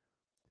everybody.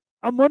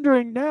 I'm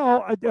wondering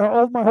now,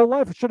 all my whole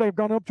life, should I have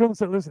gone up to him and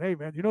said, listen, hey,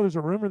 man, there's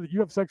a rumor that you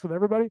have sex with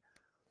everybody?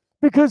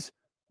 Because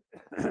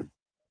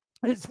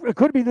it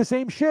could be the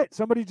same shit.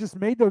 Somebody just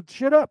made the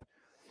shit up.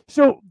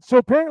 So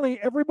apparently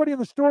everybody in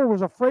the store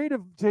was afraid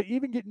to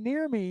even get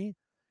near me.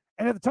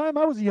 And at the time,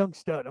 I was a young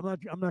stud. I'm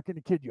not going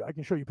to kid you. I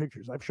can show you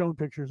pictures. I've shown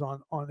pictures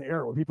on the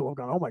air where people have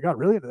gone, "Oh my god,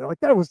 really?" And they're like,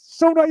 "That was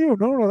so not you."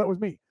 No, that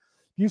was me.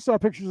 You saw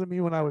pictures of me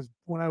when I was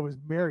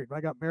married. When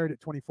I got married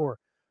at 24.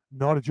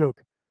 Not a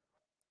joke.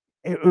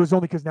 It was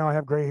only because now I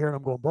have gray hair and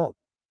I'm going bald.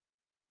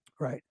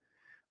 Right.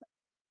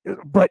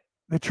 But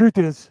the truth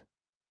is,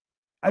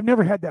 I've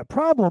never had that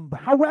problem.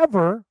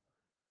 However,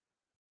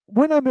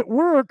 when I'm at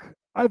work,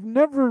 I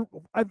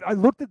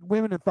looked at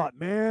women and thought,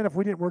 man, if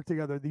we didn't work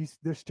together,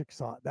 this chick's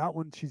hot. That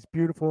one, she's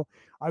beautiful.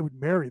 I would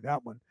marry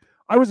that one.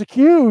 I was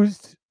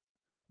accused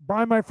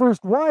by my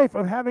first wife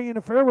of having an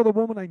affair with a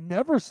woman I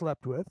never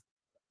slept with,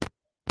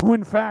 who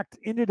in fact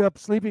ended up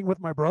sleeping with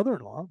my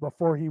brother-in-law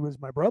before he was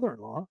my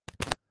brother-in-law,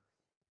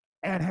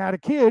 and had a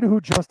kid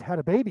who just had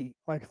a baby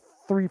like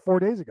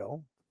 3-4 days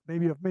ago,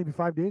 maybe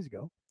 5 days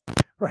ago,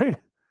 right?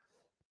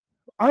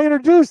 I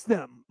introduced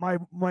them.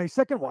 My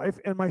second wife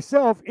and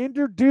myself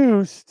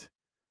introduced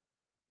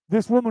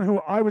this woman who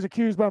I was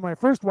accused by my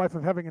first wife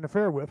of having an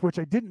affair with, which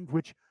I didn't,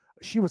 which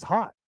she was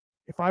hot.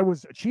 If I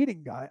was a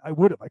cheating guy, I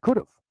could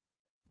have,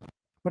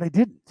 but I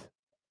didn't,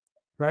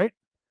 right?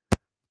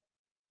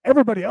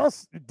 Everybody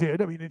else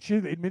did. I mean, and she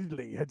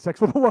admittedly had sex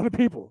with a lot of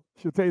people.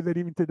 She'll tell you that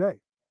even today,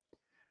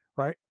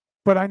 right?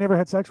 But I never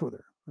had sex with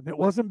her. And it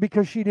wasn't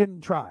because she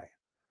didn't try.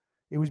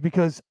 It was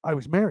because I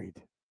was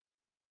married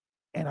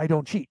and I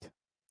don't cheat.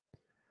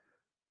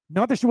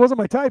 Not that she wasn't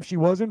my type. She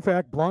was, in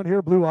fact, blonde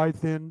hair, blue-eyed,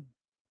 thin.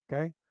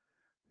 Okay?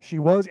 She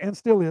was and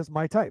still is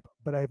my type,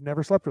 but I've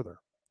never slept with her.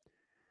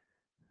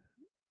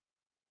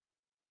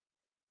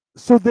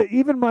 So that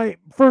even my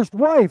first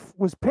wife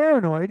was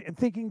paranoid and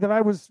thinking that I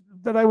was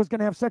going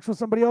to have sex with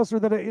somebody else, or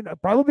that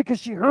probably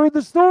because she heard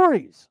the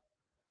stories,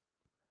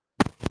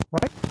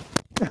 right?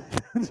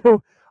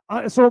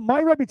 So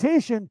my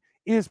reputation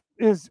is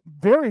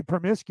very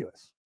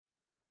promiscuous.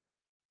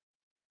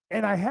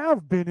 And I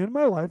have been in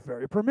my life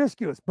very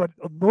promiscuous, but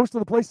most of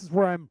the places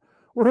where I'm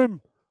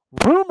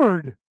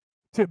rumored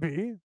to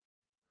be,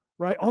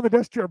 right, on the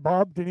desk chair,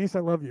 Bob, Denise,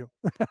 I love you.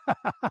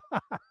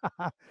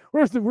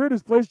 Where's the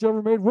weirdest place you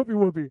ever made whoopee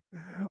whoopee?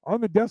 On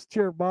the desk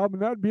chair, Bob,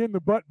 and that'd be in the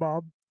butt,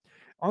 Bob.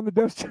 On the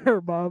desk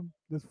chair, Bob.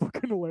 That's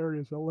fucking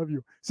hilarious. I love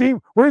you. See,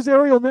 where's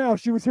Ariel now?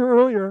 She was here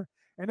earlier,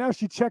 and now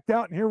she checked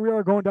out, and here we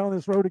are going down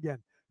this road again.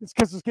 It's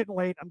because it's getting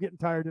late. I'm getting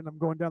tired, and I'm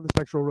going down this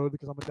sexual road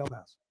because I'm a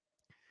dumbass.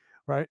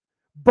 right?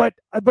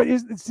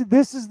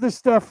 This is the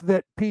stuff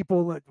that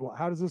people. Well,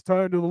 how does this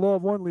tie into the law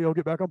of one, Leo?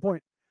 Get back on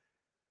point.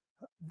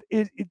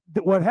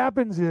 What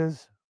happens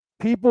is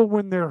people,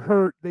 when they're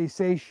hurt, they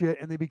say shit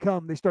and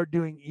they start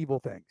doing evil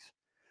things.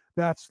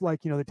 That's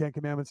like, the Ten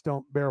Commandments,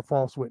 don't bear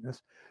false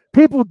witness.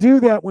 People do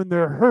that when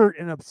they're hurt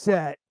and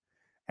upset.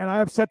 And I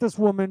upset this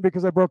woman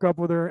because I broke up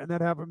with her, and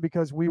that happened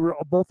because we were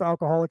both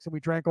alcoholics and we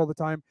drank all the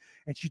time.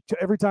 And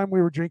every time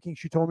we were drinking,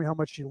 she told me how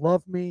much she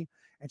loved me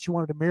and she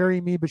wanted to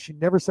marry me, but she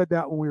never said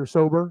that when we were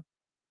sober,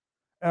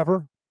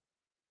 ever.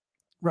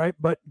 Right?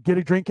 But get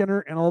a drink in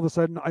her, and all of a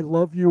sudden, I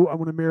love you. I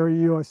want to marry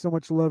you. I so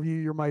much love you.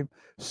 You're my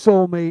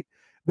soulmate.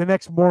 The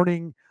next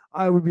morning,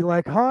 I would be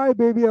like, "Hi,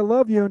 baby, I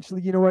love you." And she's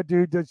like, "You know what,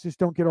 dude? Just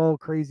don't get all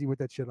crazy with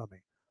that shit on me."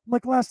 I'm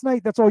like, "Last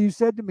night, that's all you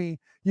said to me.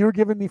 You were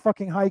giving me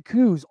fucking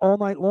haikus all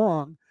night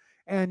long,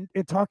 and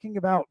talking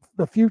about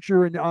the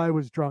future." And I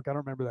was drunk. I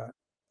don't remember that.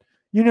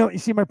 You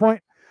see my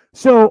point?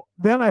 So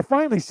then I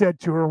finally said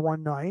to her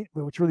one night,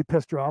 which really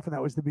pissed her off, and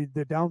that was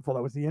the downfall.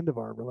 That was the end of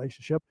our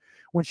relationship.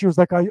 When she was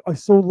like, "I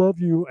so love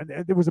you," and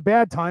it was a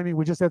bad timing.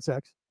 We just had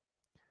sex,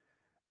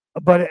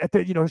 but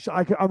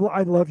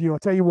I love you. I'll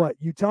tell you what.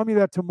 You tell me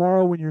that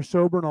tomorrow when you're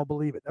sober, and I'll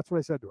believe it. That's what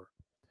I said to her.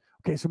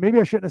 Okay, so maybe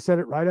I shouldn't have said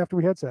it right after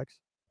we had sex.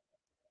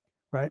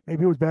 Right?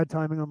 Maybe it was bad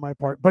timing on my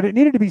part, but it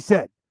needed to be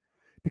said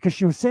because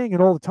she was saying it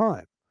all the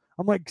time.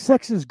 I'm like,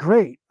 sex is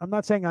great. I'm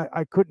not saying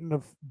I couldn't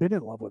have been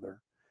in love with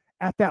her.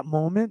 At that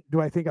moment, do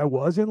I think I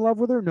was in love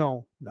with her?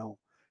 No, no.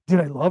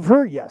 Did I love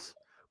her? Yes.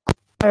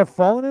 I have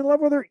fallen in love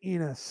with her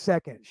in a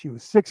second. She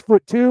was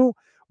 6'2",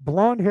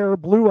 blonde hair,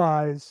 blue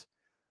eyes,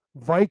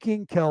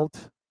 Viking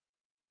Celt,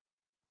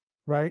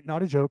 right?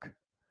 Not a joke,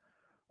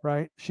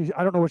 right?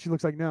 I don't know what she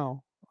looks like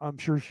now. I'm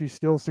sure she's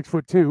still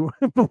 6'2",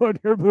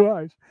 blonde hair, blue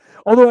eyes.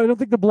 Although I don't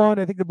think the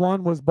blonde. I think the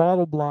blonde was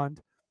bottle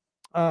blonde.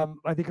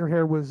 I think her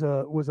hair was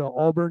a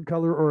auburn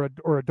color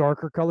or a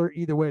darker color.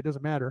 Either way, it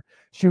doesn't matter.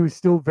 She was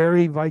still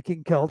very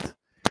Viking Celt,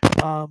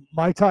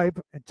 my type,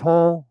 and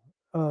tall,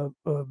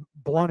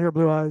 blonde hair,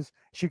 blue eyes.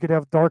 She could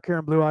have dark hair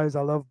and blue eyes.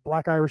 I love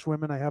black Irish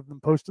women. I have them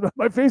posted on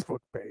my Facebook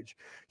page.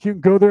 You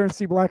can go there and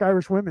see black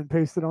Irish women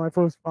pasted on my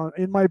post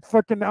in my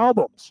fucking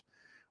albums,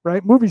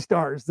 right? Movie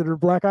stars that are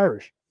black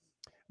Irish.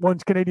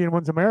 One's Canadian,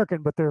 one's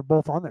American, but they're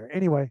both on there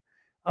anyway.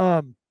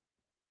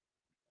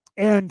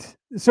 And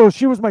so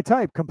she was my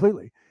type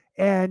completely.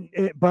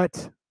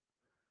 But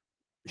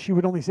she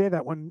would only say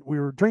that when we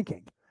were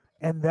drinking.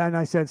 And then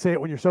I said, "Say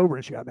it when you're sober."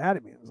 And she got mad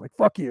at me. I was like,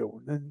 "Fuck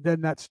you." And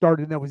then that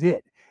started, and that was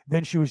it.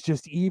 Then she was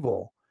just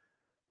evil,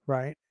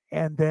 right?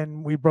 And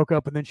then we broke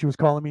up, and then she was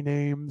calling me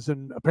names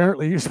and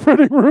apparently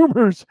spreading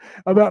rumors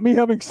about me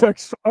having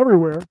sex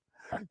everywhere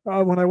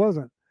when I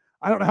wasn't.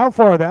 I don't know how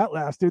far that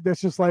lasted.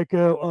 That's just like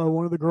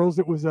one of the girls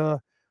that was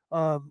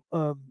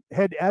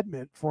head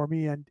admin for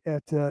me and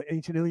at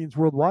Ancient Aliens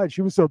Worldwide.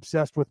 She was so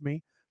obsessed with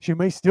me. She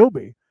may still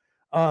be.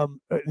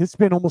 It's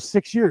been almost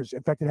 6 years.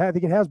 In fact, I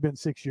think it has been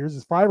 6 years.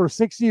 It's 5 or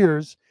 6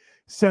 years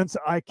since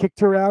I kicked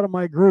her out of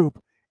my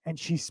group, and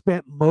she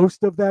spent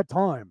most of that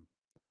time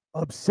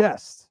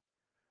obsessed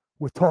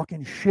with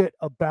talking shit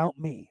about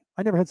me.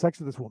 I never had sex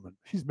with this woman.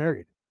 She's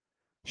married.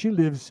 She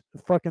lives a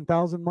fucking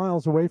 1,000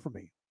 miles away from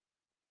me,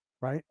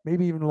 right?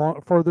 Maybe even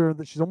further.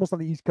 She's almost on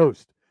the East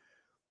Coast.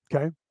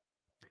 Okay.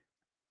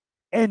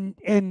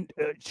 And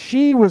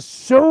she was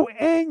so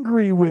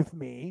angry with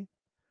me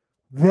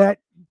that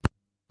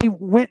he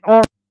went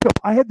off.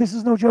 This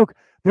is no joke.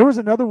 There was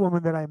another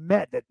woman that I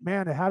met that,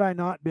 man, had I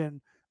not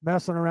been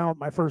messing around with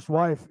my first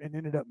wife and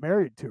ended up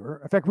married to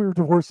her. In fact, we were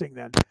divorcing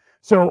then.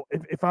 So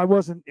if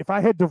I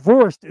had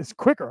divorced, it's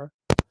quicker.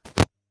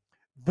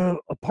 The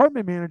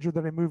apartment manager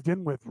that I moved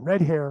in with,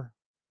 red hair,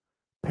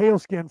 pale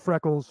skin,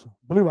 freckles,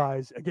 blue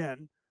eyes,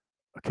 again,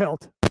 a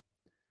Celt,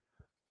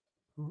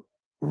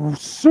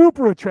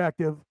 super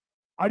attractive.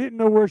 I didn't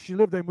know where she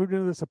lived. I moved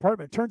into this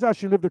apartment. Turns out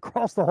she lived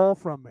across the hall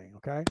from me.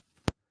 Okay.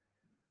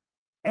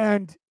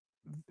 And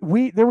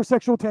there was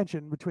sexual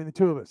tension between the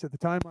two of us. At the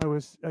time, I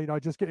was,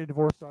 just getting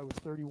divorced. So I was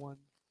 31,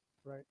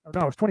 right? Or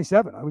no, I was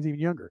 27. I was even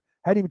younger.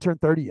 Hadn't even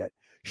turned 30 yet.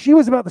 She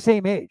was about the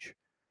same age.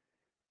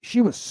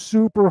 She was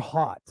super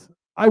hot.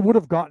 I would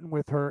have gotten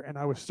with her, and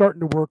I was starting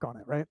to work on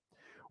it, right?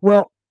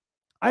 Well,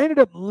 I ended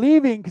up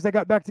leaving because I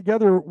got back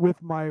together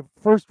with my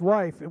first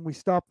wife, and we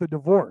stopped the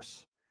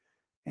divorce.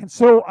 And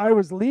so I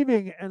was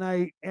leaving, and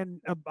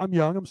I'm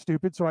young, I'm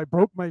stupid, so I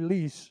broke my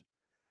lease,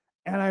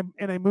 and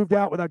I moved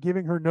out without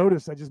giving her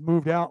notice. I just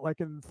moved out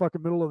like in the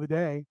fucking middle of the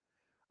day.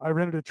 I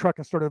rented a truck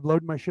and started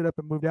loading my shit up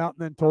and moved out,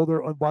 and then told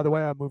her, "Oh, by the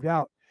way, I moved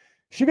out."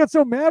 She got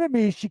so mad at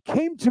me, she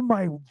came to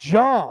my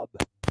job.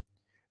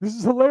 This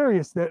is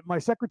hilarious that my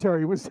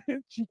secretary was,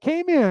 she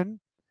came in,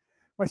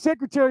 my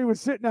secretary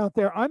was sitting out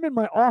there. I'm in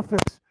my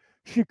office.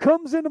 She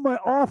comes into my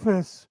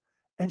office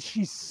and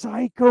she's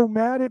psycho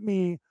mad at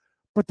me,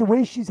 but the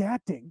way she's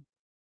acting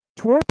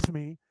towards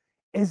me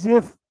as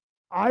if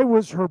I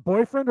was her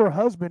boyfriend or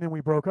husband and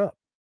we broke up.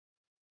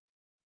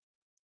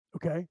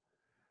 Okay.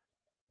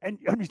 And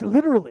I mean,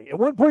 literally, at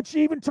one point,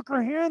 she even took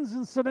her hands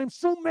and said, "I'm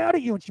so mad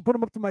at you." And she put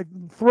them up to my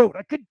throat.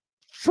 "I could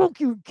choke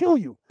you and kill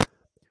you."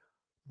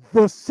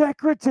 The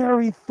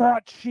secretary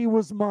thought she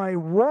was my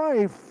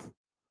wife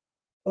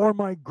or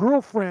my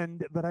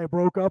girlfriend that I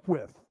broke up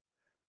with.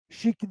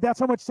 That's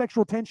how much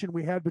sexual tension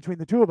we had between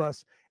the two of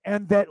us,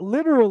 and that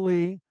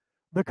literally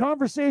the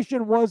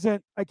conversation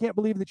wasn't, I can't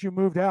believe that you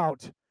moved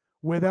out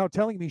without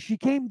telling me. She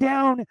came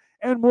down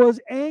and was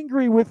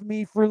angry with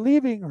me for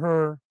leaving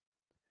her,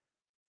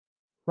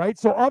 right?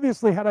 So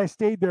obviously, had I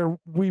stayed there,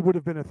 we would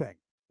have been a thing.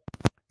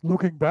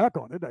 Looking back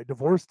on it,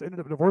 ended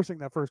up divorcing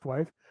that first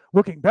wife.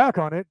 Looking back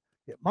on it,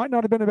 it might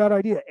not have been a bad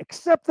idea,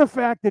 except the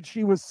fact that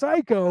she was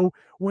psycho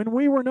when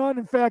we were not,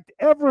 in fact,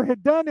 ever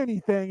had done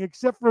anything,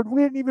 except for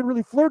we hadn't even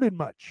really flirted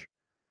much.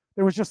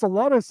 There was just a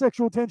lot of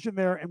sexual tension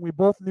there, and we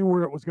both knew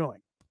where it was going.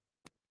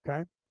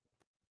 Okay.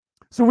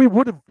 So we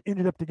would have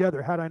ended up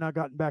together had I not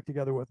gotten back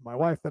together with my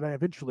wife that I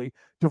eventually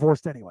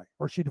divorced anyway,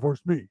 or she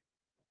divorced me,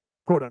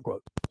 quote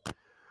unquote.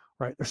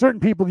 Right. There's certain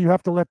people you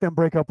have to let them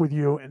break up with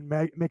you and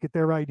make it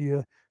their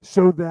idea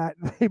so that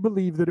they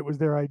believe that it was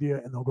their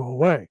idea and they'll go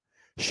away.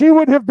 She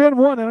would have been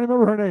one. I don't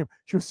remember her name.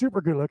 She was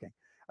super good looking.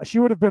 She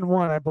would have been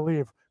one, I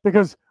believe,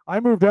 because I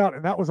moved out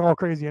and that was all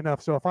crazy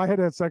enough. So if I had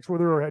had sex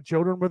with her or had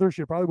children with her,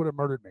 she probably would have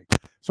murdered me.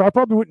 So I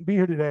probably wouldn't be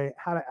here today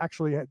had I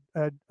actually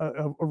had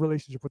a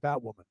relationship with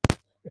that woman.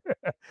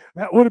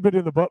 That would have been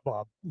in the butt,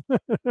 Bob.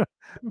 It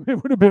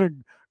would have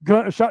been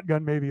a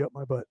shotgun maybe up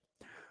my butt.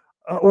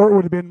 Or it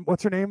would have been,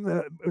 what's her name?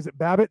 Was it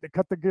Babbitt that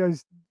cut the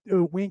guy's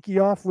winky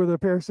off with a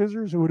pair of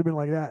scissors? It would have been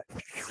like that,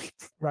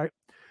 right?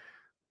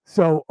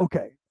 So,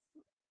 okay.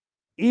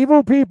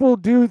 Evil people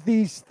do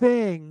these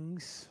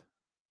things,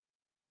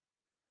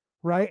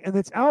 right? And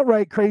it's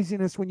outright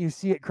craziness when you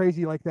see it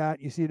crazy like that.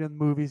 You see it in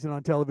movies and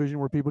on television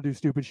where people do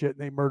stupid shit and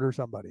they murder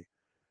somebody.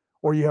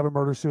 Or you have a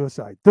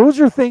murder-suicide. Those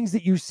are things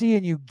that you see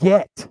and you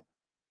get.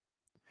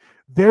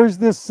 There's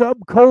this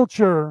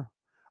subculture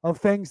of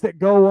things that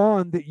go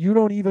on that you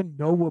don't even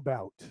know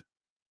about.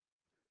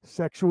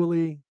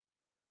 Sexually,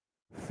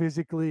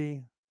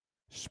 physically,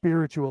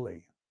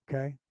 spiritually,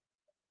 okay?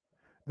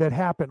 That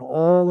happen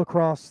all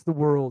across the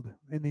world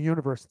in the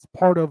universe. It's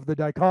part of the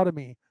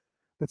dichotomy.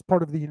 That's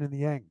part of the yin and the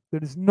yang.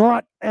 That is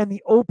not in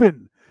the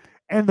open.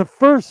 And the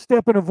first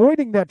step in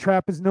avoiding that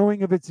trap is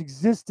knowing of its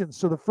existence.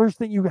 So the first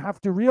thing you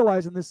have to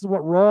realize, and this is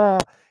what Raw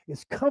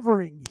is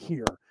covering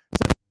here,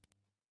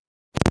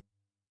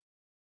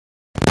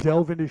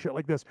 delve into shit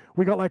like this.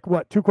 We got like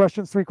what, 2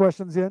 questions, 3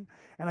 questions in,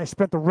 and I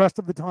spent the rest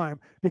of the time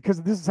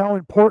because this is how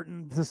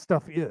important this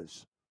stuff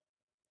is.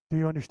 Do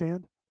you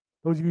understand?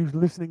 Those of you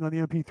listening on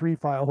the MP3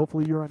 file,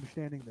 hopefully you're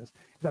understanding this.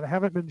 That I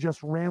haven't been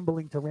just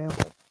rambling to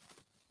ramble.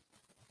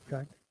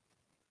 Okay.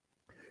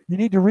 You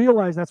need to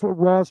realize that's what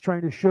Raw's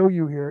trying to show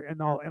you here,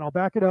 and I'll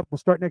back it up. We'll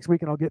start next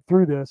week, and I'll get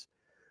through this,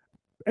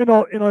 and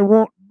I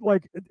won't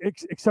like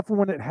except for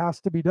when it has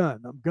to be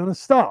done. I'm gonna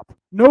stop.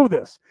 Know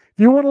this: if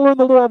you want to learn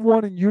the law of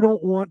one, and you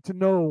don't want to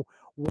know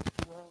what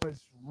Raw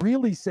is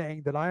really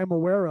saying that I am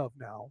aware of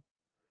now,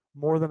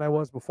 more than I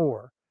was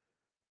before,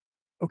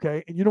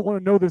 okay, and you don't want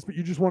to know this, but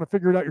you just want to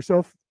figure it out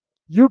yourself,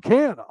 you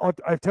can.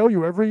 I tell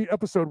you every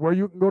episode where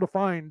you can go to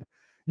find,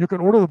 you can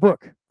order the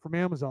book from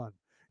Amazon.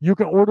 You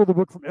can order the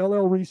book from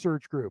LL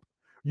Research Group.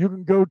 You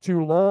can go to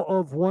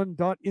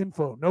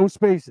lawofone.info, no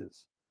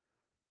spaces,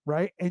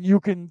 right? And you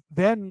can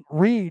then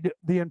read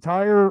the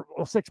entire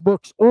 6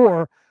 books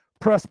or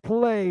press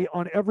play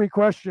on every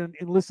question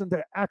and listen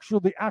to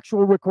the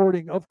actual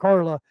recording of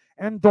Carla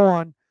and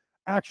Dawn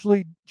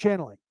actually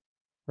channeling,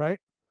 right?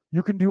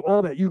 You can do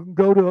all that. You can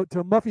go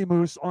to Muffy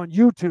Moose on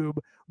YouTube,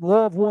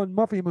 Law of One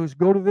Muffy Moose.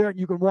 Go to there and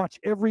you can watch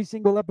every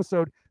single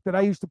episode that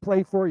I used to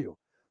play for you.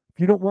 If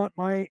you don't want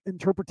my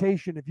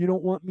interpretation, if you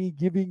don't want me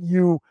giving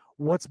you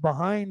what's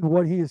behind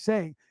what he is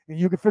saying, and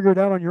you can figure it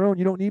out on your own,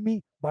 you don't need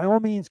me, by all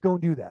means, go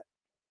and do that.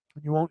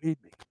 And you won't need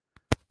me.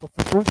 But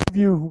for those of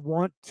you who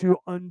want to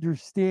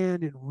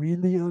understand and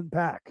really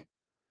unpack,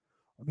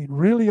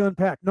 really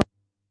unpack. No,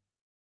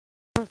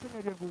 the first thing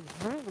I did was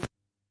really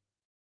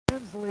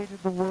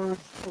translated the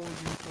words for you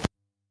so you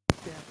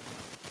understand.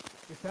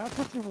 If that's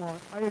what you want,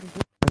 I had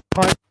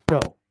a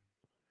show.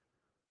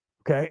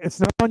 Okay, it's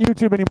not on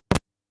YouTube anymore.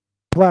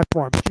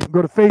 Platform. You can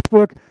go to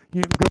Facebook.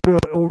 You can go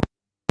to Orion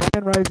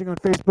Rising on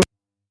Facebook.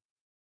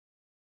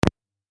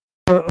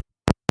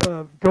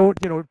 Go,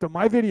 to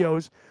my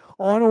videos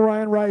on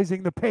Orion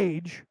Rising, the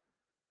page,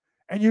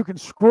 and you can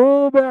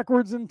scroll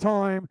backwards in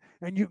time,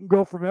 and you can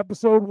go from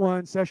episode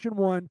 1, session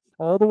 1,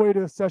 all the way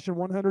to session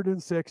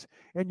 106,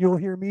 and you'll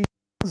hear me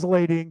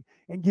translating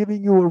and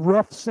giving you a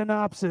rough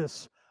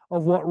synopsis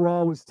of what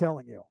Raw was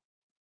telling you,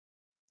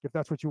 if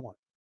that's what you want.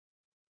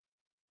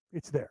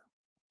 It's there.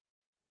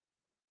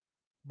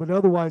 But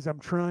otherwise, I'm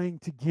trying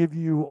to give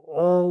you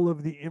all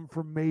of the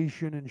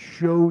information and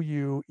show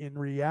you in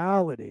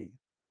reality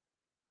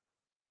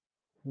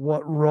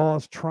what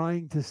Raw's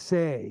trying to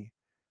say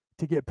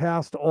to get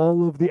past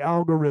all of the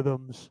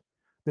algorithms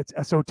that's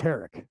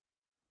esoteric.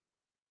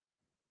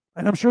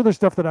 And I'm sure there's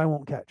stuff that I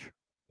won't catch.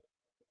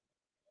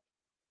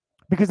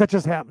 Because that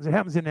just happens. It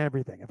happens in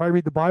everything. If I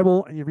read the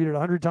Bible and you read it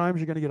 100 times,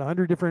 you're going to get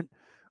 100 different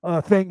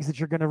things that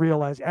you're going to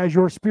realize as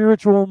your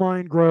spiritual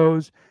mind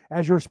grows,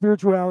 as your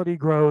spirituality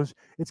grows.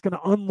 It's going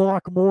to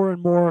unlock more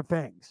and more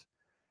things.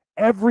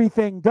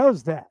 Everything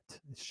does that.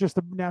 It's just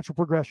a natural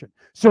progression.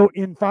 So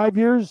in 5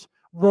 years,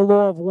 the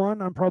law of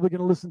one, I'm probably going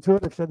to listen to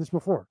it. I've said this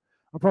before.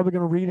 I'm probably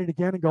going to read it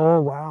again and go,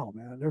 oh, wow,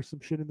 man, there's some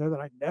shit in there that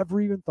I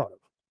never even thought of.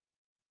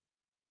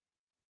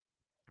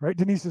 Right?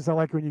 Denise says, I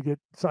like when you get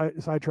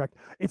sidetracked.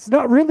 It's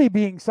not really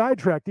being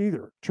sidetracked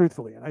either,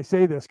 truthfully. And I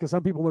say this because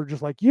some people are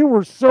just like, you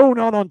were so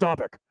not on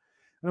topic.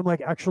 And I'm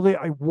like, actually,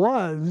 I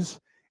was.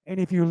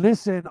 And if you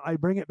listen, I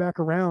bring it back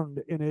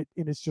around and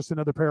it's just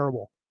another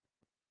parable.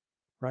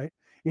 Right?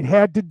 It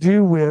had to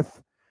do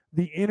with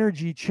the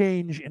energy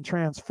change and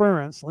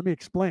transference. Let me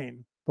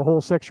explain the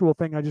whole sexual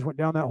thing. I just went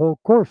down that whole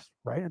course,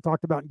 right? And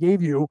talked about and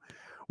gave you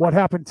what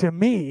happened to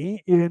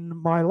me in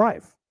my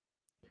life.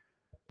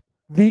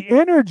 The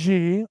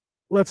energy,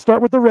 let's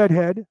start with the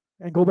redhead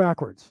and go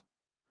backwards.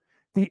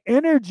 The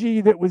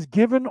energy that was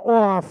given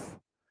off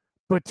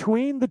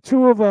between the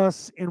two of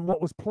us in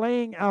what was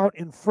playing out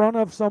in front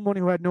of someone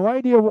who had no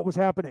idea what was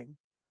happening,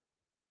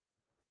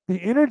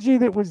 the energy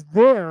that was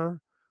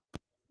there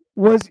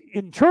was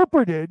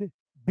interpreted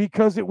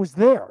because it was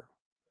there.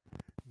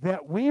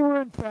 That we were,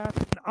 in fact,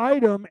 an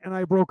item, and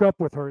I broke up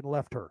with her and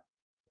left her.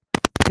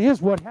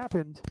 Here's what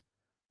happened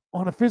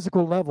on a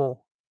physical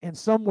level, in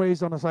some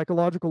ways on a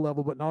psychological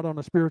level, but not on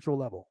a spiritual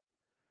level.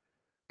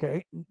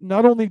 Okay.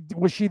 Not only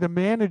was she the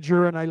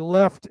manager and I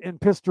left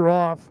and pissed her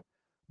off,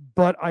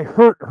 but I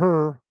hurt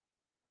her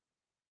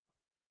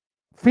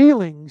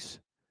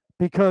feelings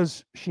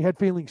because she had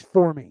feelings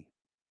for me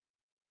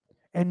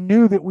and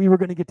knew that we were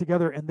going to get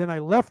together. And then I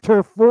left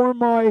her for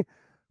my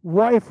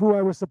wife, who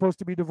I was supposed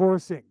to be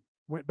divorcing,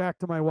 went back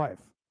to my wife.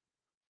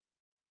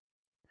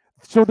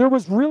 So there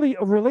was really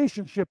a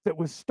relationship that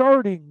was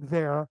starting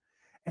there.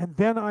 And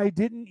then I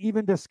didn't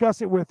even discuss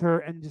it with her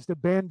and just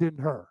abandoned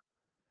her.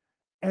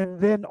 And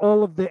then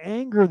all of the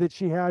anger that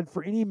she had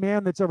for any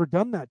man that's ever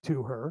done that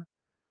to her,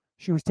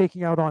 she was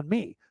taking out on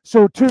me.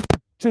 So to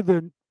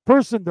the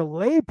person, the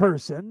lay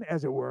person,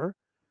 as it were,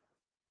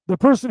 the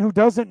person who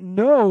doesn't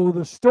know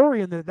the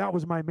story and that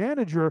was my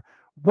manager,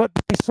 what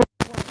they saw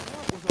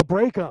was a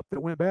breakup that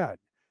went bad.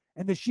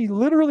 And that she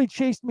literally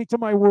chased me to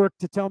my work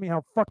to tell me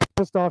how fucking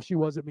pissed off she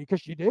was at me,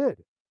 because she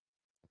did.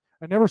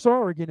 I never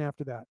saw her again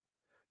after that.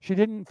 She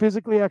didn't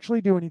physically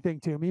actually do anything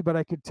to me, but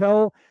I could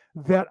tell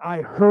that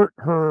I hurt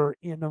her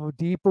in a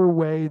deeper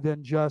way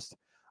than just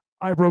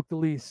I broke the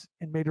lease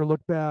and made her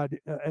look bad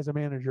as a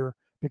manager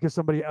because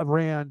somebody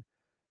ran.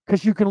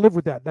 Because you can live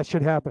with that. That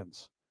shit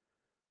happens.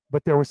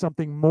 But there was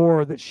something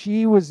more that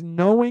she was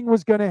knowing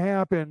was going to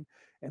happen,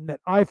 and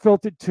that I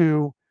felt it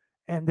too,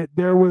 and that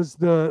there was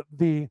the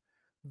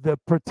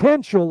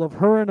potential of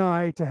her and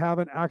I to have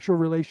an actual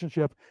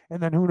relationship,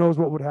 and then who knows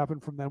what would happen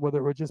from then, whether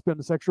it would just been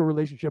a sexual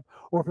relationship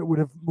or if it would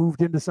have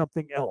moved into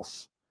something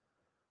else,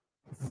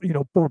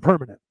 more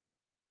permanent.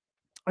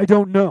 I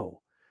don't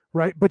know,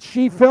 right? But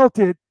she felt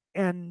it,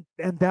 and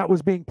that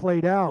was being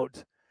played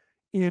out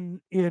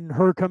in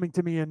her coming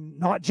to me, and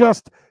not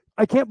just,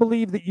 I can't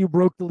believe that you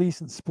broke the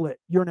lease and split.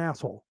 You're an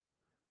asshole.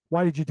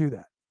 Why did you do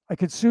that? I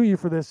could sue you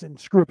for this and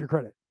screw up your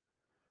credit.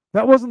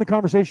 That wasn't the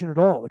conversation at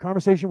all. The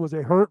conversation was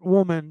a hurt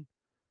woman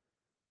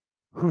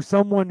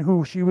someone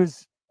who she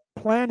was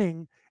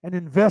planning and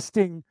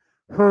investing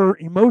her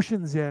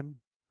emotions in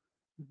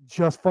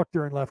just fucked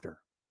her and left her,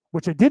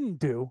 which I didn't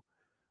do,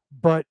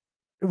 but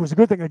it was a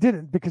good thing I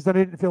didn't, because then I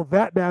didn't feel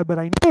that bad. But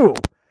I knew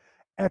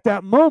at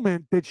that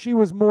moment that she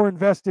was more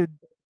invested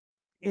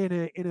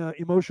in a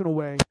emotional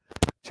way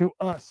to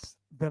us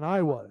than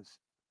I was.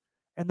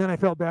 And then I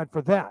felt bad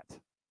for that.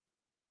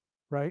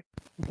 Right?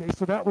 Okay,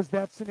 so that was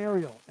that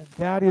scenario. And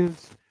that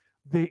is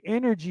the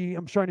energy.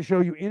 I'm trying to show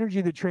you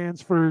energy that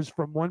transfers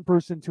from one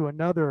person to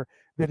another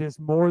that is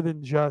more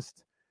than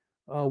just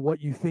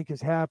what you think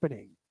is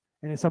happening.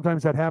 And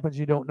sometimes that happens,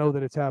 you don't know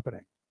that it's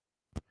happening.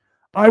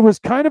 I was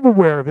kind of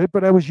aware of it,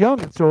 but I was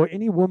young, and so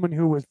any woman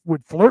who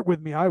would flirt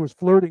with me, I was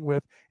flirting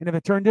with. And if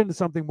it turned into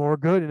something more,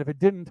 good. And if it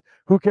didn't,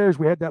 who cares?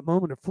 We had that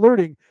moment of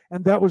flirting,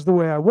 and that was the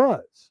way I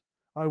was.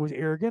 I was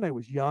arrogant. I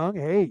was young.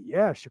 Hey,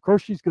 yes, of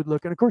course she's good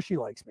looking. Of course she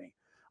likes me.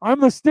 I'm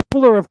the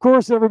stippler. Of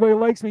course everybody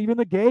likes me, even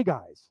the gay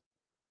guys.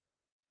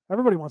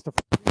 Everybody wants to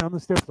fuck me. I'm the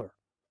stiffler.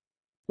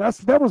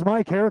 That was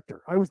my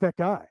character. I was that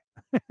guy.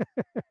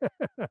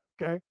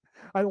 Okay.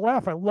 I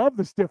laugh. I love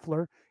the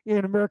stiffler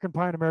in American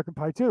Pie and American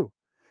Pie 2.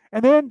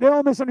 And then they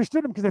all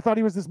misunderstood him because they thought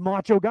he was this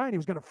macho guy and he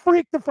was going to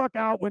freak the fuck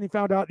out when he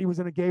found out he was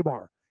in a gay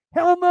bar.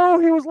 Hell no.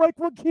 He was like,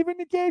 look, even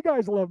the gay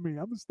guys love me.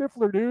 I'm the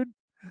stiffler, dude.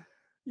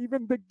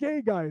 Even the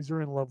gay guys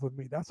are in love with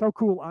me. That's how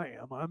cool I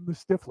am. I'm the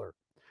stiffler.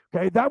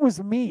 Okay. That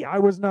was me. I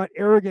was not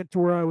arrogant to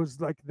where I was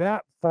like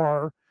that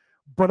far,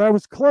 but I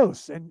was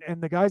close. And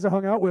the guys I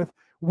hung out with,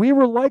 we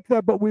were like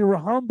that, but we were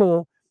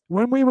humble.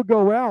 When we would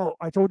go out,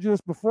 I told you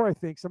this before, I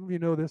think some of you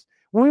know this.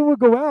 When we would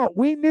go out,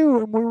 we knew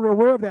and we were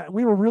aware of that. And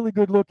we were really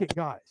good looking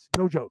guys.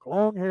 No joke.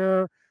 Long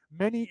hair,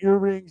 many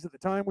earrings. At the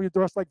time, we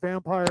dressed like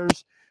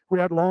vampires. We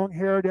had long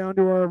hair down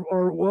to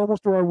our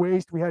almost to our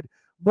waist. We had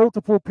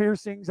multiple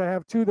piercings. I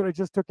have 2 that I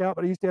just took out,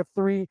 but I used to have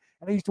 3.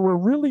 And I used to wear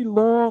really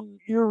long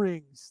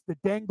earrings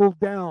that dangled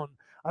down.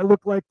 I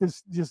looked like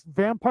this just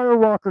vampire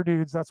rocker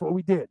dudes. That's what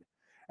we did.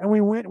 And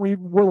we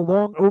wore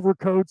long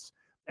overcoats,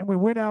 and we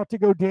went out to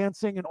go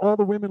dancing, and all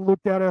the women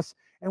looked at us,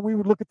 and we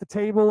would look at the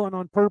table and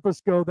on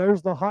purpose go,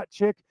 there's the hot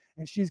chick,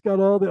 and she's got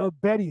all the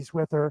Betties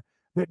with her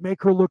that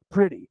make her look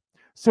pretty.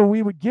 So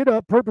we would get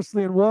up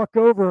purposely and walk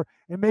over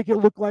and make it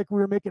look like we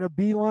were making a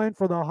beeline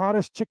for the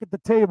hottest chick at the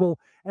table,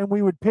 and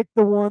we would pick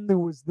the one that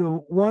was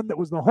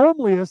the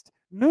homeliest,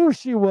 knew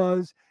she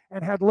was,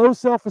 and had low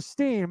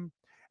self-esteem,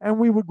 and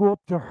we would go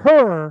up to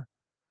her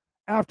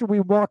after we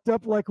walked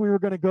up like we were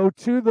going to go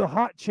to the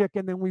hot chick,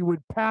 and then we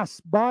would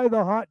pass by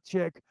the hot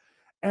chick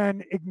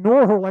and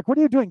ignore her like, what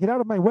are you doing, get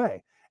out of my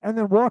way, and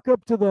then walk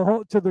up to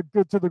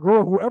the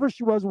girl, whoever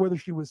she was, whether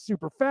she was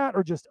super fat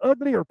or just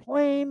ugly or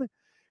plain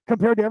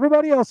compared to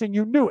everybody else, and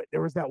you knew it.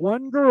 There was that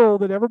one girl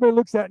that everybody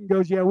looks at and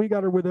goes, yeah, we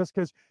got her with us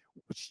because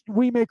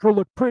we make her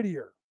look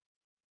prettier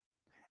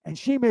and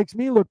she makes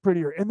me look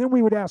prettier. And then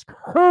we would ask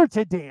her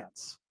to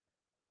dance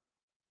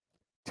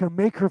to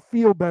make her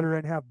feel better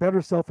and have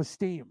better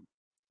self-esteem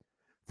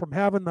from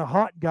having the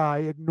hot guy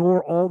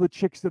ignore all the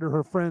chicks that are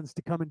her friends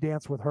to come and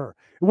dance with her.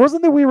 It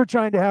wasn't that we were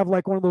trying to have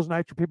like one of those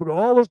nights where people go,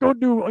 oh, let's go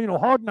do,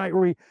 hog night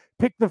where we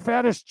pick the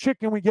fattest chick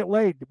and we get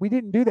laid. We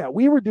didn't do that.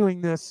 We were doing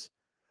this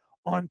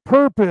on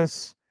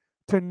purpose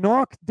to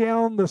knock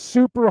down the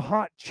super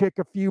hot chick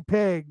a few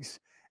pegs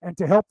and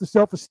to help the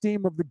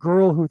self-esteem of the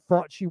girl who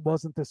thought she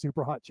wasn't the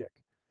super hot chick.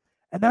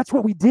 And that's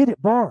what we did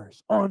at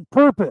bars on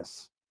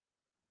purpose.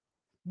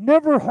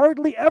 Never,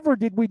 hardly ever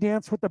did we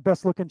dance with the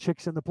best looking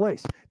chicks in the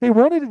place. They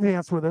wanted to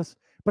dance with us,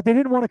 but they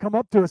didn't want to come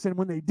up to us. And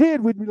when they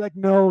did, we'd be like,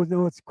 no,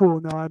 it's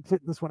cool. No, I'm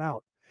sitting this one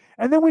out.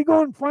 And then we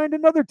go and find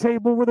another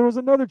table where there was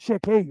another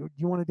chick. Hey,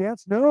 you want to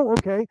dance? No?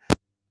 Okay.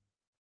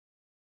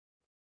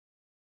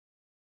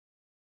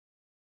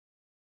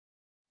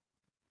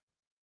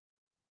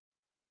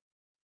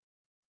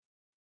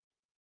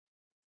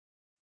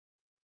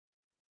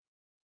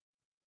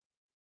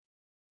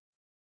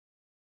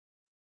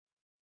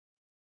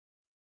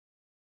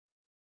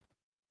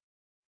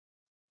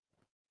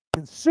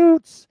 In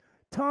suits,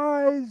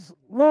 ties,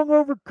 long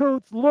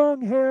overcoats,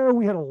 long hair.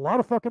 We had a lot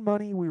of fucking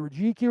money. We were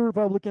GQ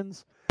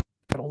Republicans,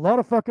 had a lot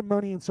of fucking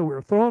money, and so we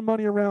were throwing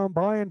money around,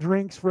 buying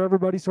drinks for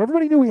everybody. So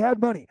everybody knew we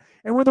had money.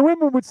 And when the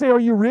women would say,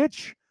 are you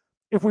rich?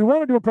 If we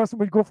wanted to impress them,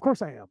 we'd go, of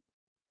course I am.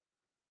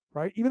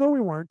 Right? Even though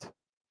we weren't.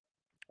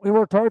 We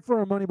worked hard for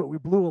our money, but we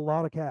blew a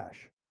lot of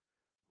cash.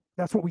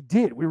 That's what we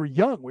did. We were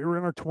young. We were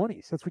in our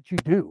 20s. That's what you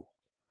do.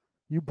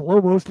 You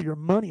blow most of your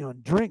money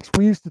on drinks.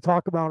 We used to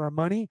talk about our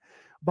money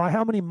by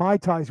how many Mai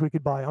Tais we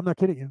could buy. I'm not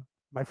kidding you.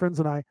 My friends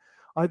and I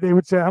they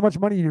would say, how much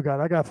money you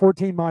got? I got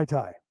 14 Mai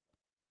Tai.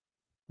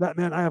 That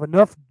meant I have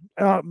enough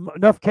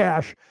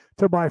cash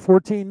to buy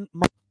 14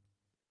 Mai.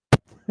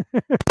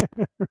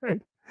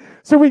 Right?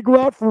 So we go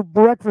out for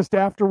breakfast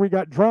after we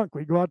got drunk.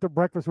 We go out to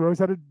breakfast. We always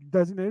had a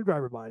designated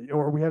driver by,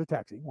 or we had a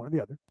taxi, one or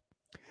the other.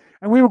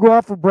 And we would go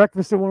out for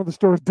breakfast at one of the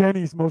stores,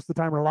 Denny's most of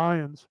the time, or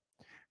Lions.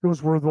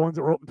 Those were the ones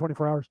that were open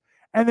 24 hours.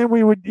 And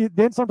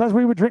then sometimes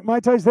we would drink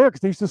Mai Tais there because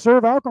they used to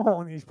serve alcohol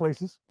in these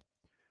places,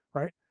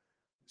 right?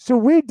 So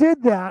we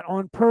did that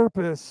on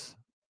purpose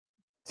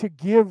to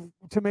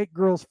make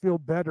girls feel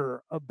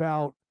better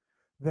about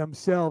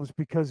themselves,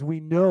 because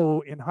we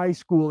know in high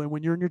school and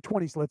when you're in your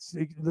 20s,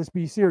 let's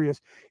be serious.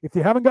 If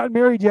you haven't gotten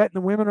married yet and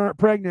the women aren't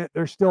pregnant,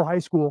 they're still high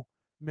school.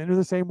 Men are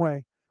the same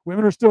way.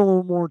 Women are still a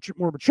little more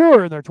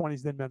mature in their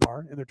 20s than men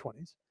are in their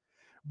 20s.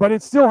 But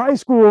it's still high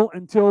school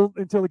until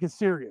it gets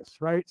serious,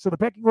 right? So the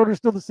pecking order is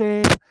still the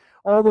same.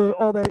 All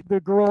that the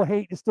girl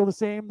hate is still the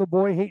same. The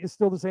boy hate is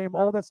still the same.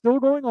 All that's still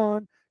going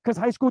on because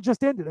high school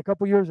just ended a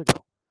couple years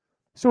ago.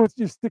 So it's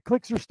just the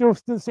cliques are still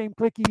the same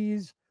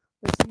cliquies.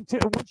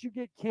 Once you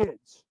get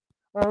kids,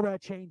 all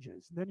that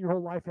changes. And then your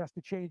whole life has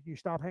to change. You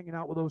stop hanging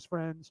out with those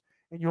friends,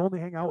 and you only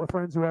hang out with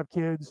friends who have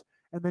kids.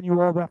 And then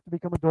you all have to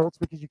become adults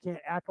because you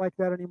can't act like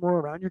that anymore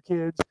around your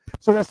kids.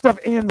 So that stuff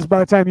ends by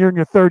the time you're in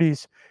your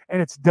 30s,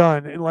 and it's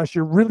done unless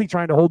you're really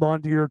trying to hold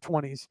on to your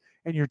 20s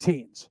and your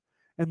teens.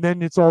 And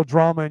then it's all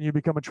drama, and you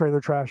become a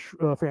trailer trash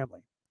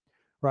family,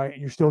 right?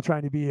 And you're still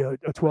trying to be a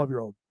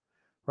 12-year-old,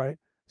 right?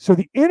 So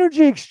the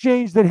energy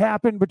exchange that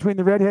happened between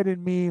the redhead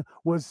and me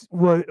was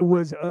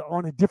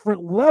on a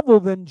different level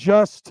than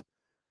just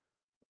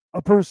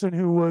a person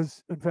who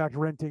was, in fact,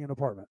 renting an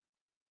apartment.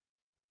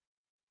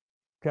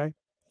 Okay?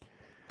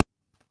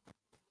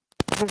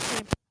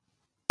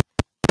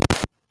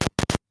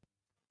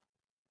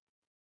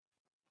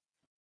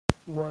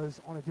 Was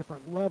on a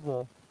different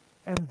level,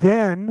 and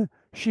then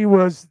she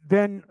was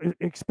then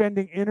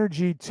expending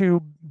energy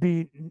to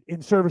be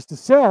in service to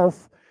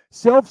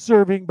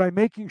self-serving by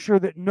making sure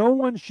that no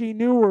one she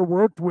knew or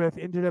worked with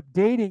ended up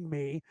dating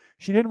me.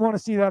 She didn't want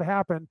to see that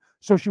happen,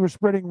 so she was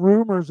spreading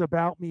rumors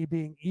about me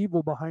being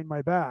evil behind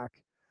my back,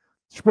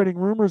 spreading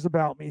rumors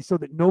about me so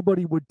that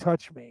nobody would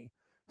touch me,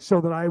 so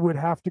that I would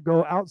have to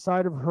go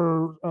outside of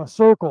her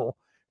circle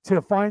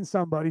to find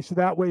somebody, so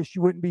that way she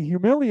wouldn't be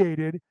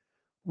humiliated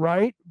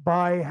right?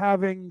 By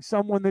having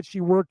someone that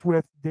she worked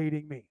with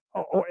dating me.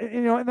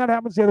 And that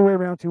happens the other way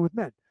around too with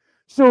men.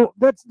 So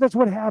that's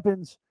what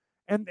happens.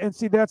 And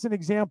see, that's an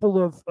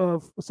example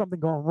of something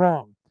going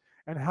wrong,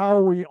 and how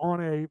we,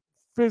 on a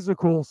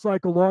physical,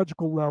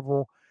 psychological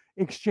level,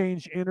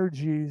 exchange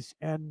energies,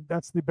 and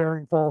that's the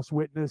bearing false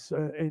witness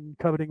in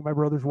coveting my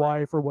brother's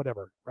wife or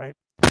whatever, right?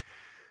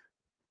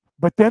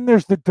 But then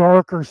there's the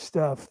darker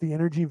stuff, the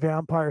energy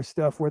vampire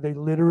stuff, where they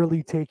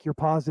literally take your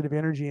positive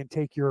energy and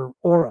take your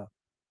aura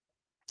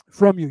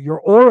from you. Your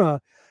aura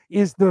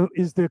is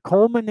the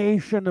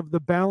culmination of the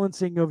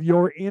balancing of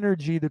your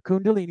energy, the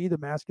kundalini, the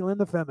masculine,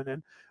 the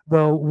feminine,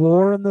 the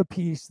war and the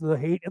peace, the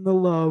hate and the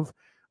love,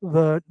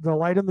 the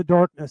light and the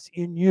darkness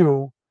in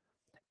you,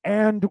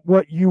 and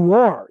what you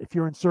are. If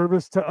you're in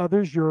service to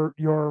others, your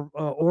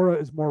aura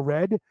is more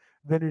red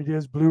than it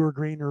is blue or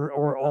green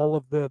or all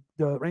of the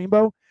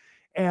rainbow.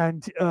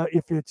 And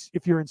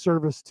if you're in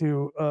service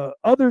to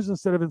others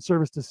instead of in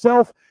service to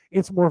self,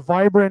 it's more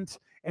vibrant,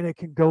 and it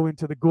can go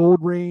into the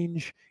gold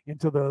range,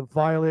 into the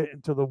violet,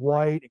 into the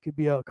white. It could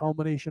be a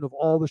combination of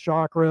all the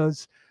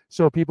chakras,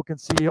 so people can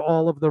see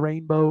all of the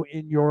rainbow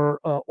in your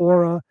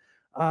aura,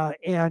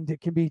 and it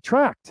can be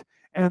tracked.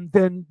 And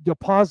then the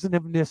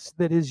positiveness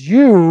that is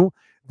you,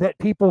 that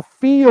people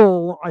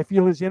feel, I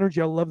feel his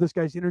energy. I love this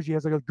guy's energy. He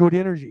has like a good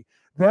energy.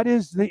 That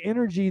is the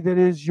energy that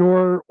is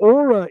your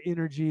aura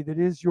energy, that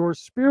is your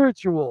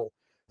spiritual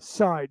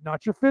side,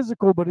 not your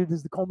physical, but it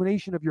is the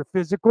culmination of your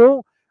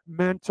physical,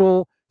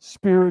 mental,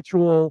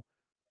 spiritual,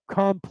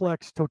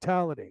 complex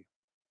totality.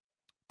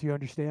 Do you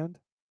understand?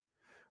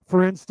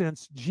 For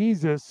instance,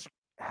 Jesus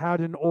had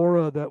an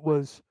aura that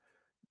was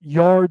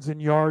yards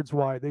and yards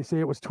wide. They say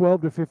it was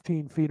 12 to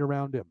 15 feet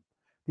around him.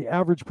 The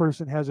average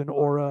person has an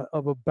aura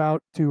of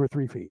about 2 or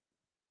 3 feet.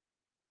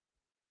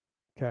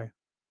 Okay.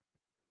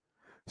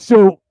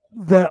 So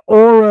the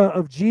aura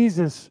of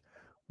Jesus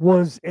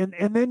was, and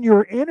then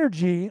your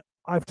energy.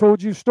 I've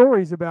told you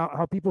stories about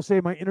how people say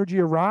my energy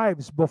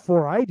arrives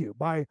before I do,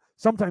 by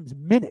sometimes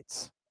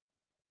minutes.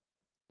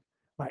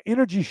 My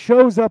energy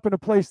shows up in a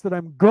place that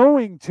I'm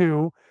going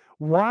to.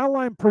 While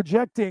I'm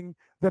projecting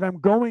that I'm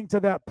going to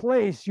that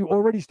place, you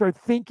already start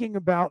thinking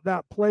about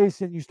that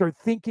place, and you start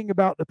thinking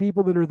about the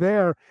people that are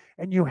there,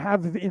 and you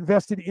have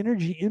invested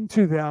energy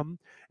into them.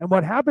 And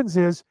what happens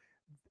is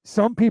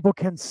some people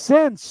can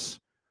sense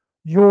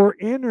your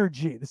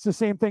energy. It's the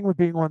same thing with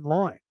being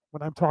online.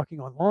 When I'm talking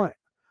online,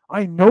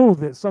 I know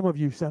that some of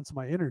you sense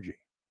my energy,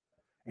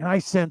 and I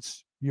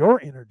sense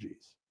your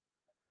energies.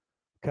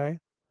 Okay.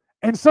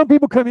 And some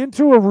people come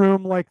into a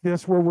room like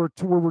this where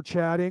we're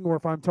chatting, or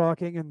if I'm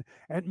talking, and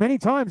many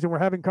times, and we're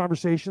having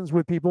conversations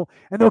with people,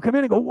 and they'll come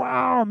in and go,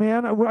 "Wow,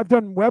 man!" I've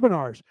done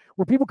webinars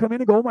where people come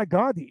in and go, "Oh my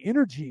God, the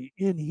energy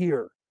in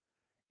here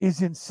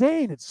is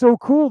insane. It's so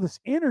cool. This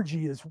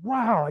energy is,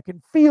 wow. I can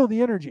feel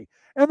the energy."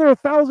 And they're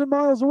 1,000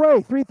 miles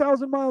away,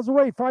 3,000 miles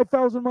away,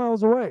 5,000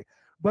 miles away,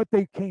 but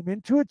they came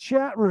into a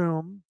chat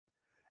room,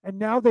 and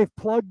now they've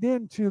plugged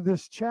into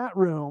this chat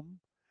room,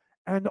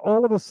 and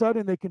all of a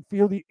sudden they can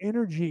feel the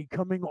energy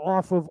coming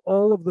off of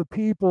all of the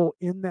people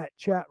in that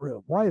chat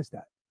room. Why is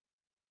that?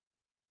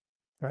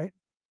 Right?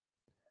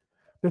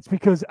 That's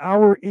because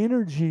our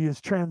energy is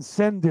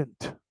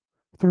transcendent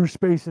through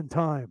space and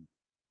time.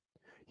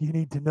 You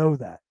need to know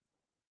that.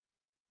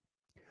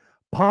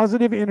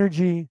 Positive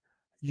energy,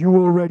 you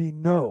already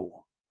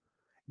know.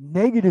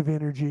 Negative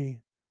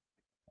energy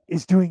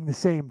is doing the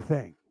same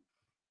thing.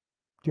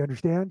 Do you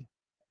understand?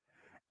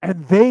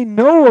 And they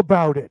know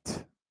about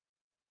it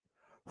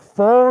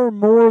far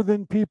more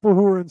than people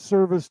who are in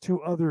service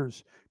to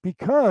others.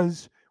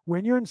 Because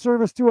when you're in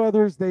service to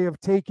others, they have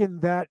taken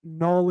that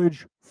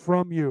knowledge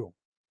from you,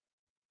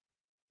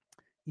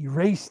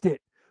 erased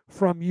it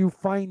from you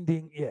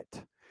finding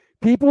it.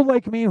 People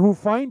like me who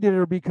find it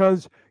are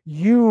because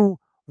you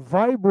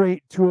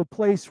vibrate to a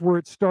place where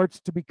it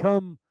starts to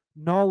become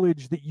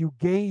knowledge that you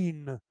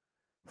gain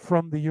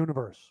from the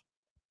universe.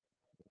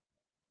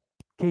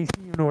 Casey,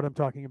 you know what I'm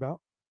talking about.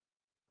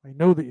 I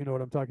know that you know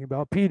what I'm talking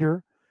about.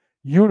 Peter,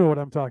 you know what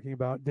I'm talking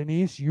about.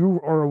 Denise,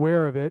 you are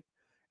aware of it,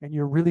 and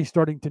you're really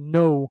starting to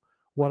know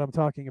what I'm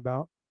talking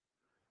about.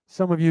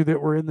 Some of you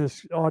that were in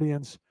this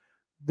audience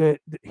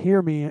that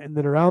hear me and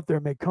that are out there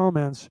make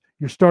comments,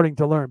 you're starting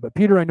to learn. But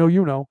Peter, I know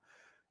you know,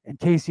 and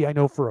Casey, I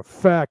know for a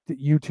fact that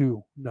you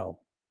two know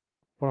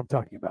what I'm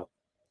talking about.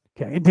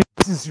 Okay, and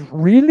Denise is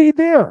really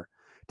there.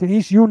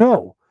 Denise, you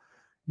know.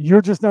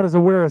 You're just not as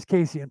aware as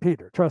Casey and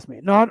Peter. Trust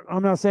me.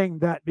 I'm not saying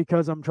that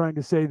because I'm trying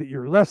to say that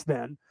you're less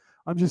than.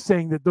 I'm just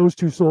saying that those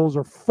two souls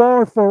are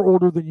far, far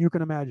older than you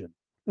can imagine.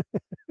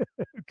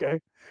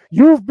 Okay.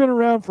 You've been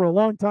around for a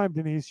long time,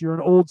 Denise. You're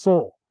an old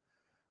soul.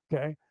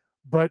 Okay.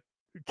 But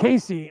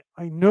Casey,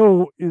 I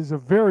know, is a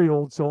very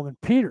old soul.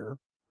 And Peter,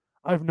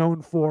 I've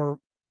known for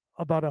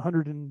about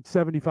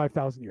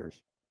 175,000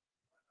 years.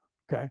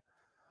 Okay.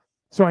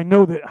 So I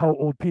know that how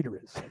old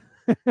Peter is,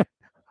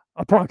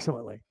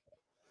 approximately.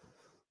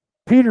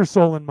 Peter's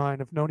soul and mine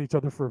have known each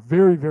other for a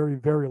very, very,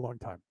 very long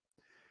time.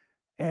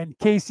 And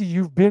Casey,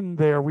 you've been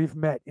there. We've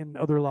met in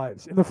other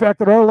lives. And the fact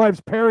that our lives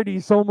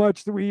parody so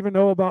much that we even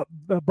know about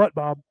the butt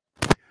bob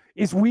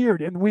is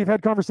weird. And we've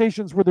had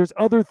conversations where there's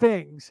other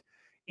things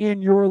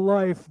in your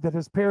life that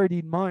has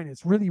parodied mine.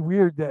 It's really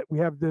weird that we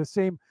have the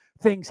same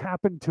things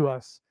happen to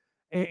us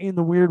in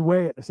the weird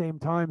way at the same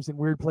times in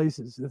weird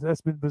places. That's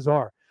been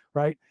bizarre,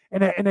 right?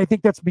 And I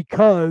think that's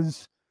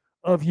because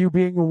of you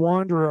being a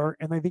wanderer.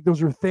 And I think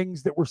those are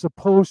things that were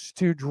supposed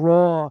to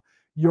draw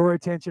your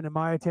attention and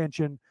my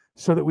attention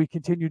so that we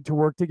continued to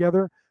work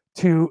together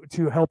to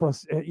help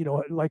us,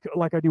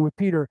 like I do with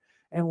Peter,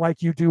 and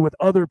like you do with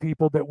other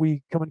people that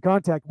we come in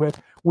contact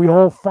with. We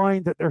all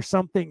find that there's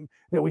something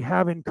that we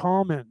have in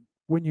common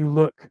when you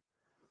look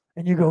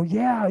and you go,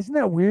 yeah, isn't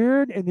that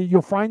weird? And then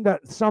you'll find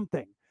that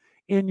something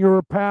in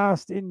your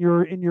past, in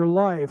your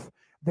life,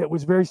 that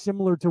was very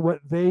similar to what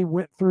they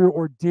went through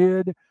or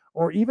did,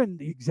 or even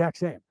the exact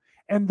same.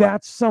 And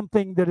that's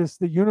something that is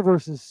the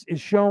universe is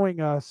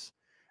showing us,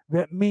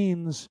 that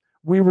means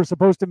we were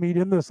supposed to meet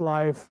in this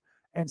life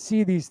and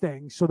see these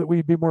things so that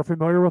we'd be more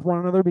familiar with one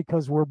another,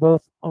 because we're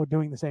both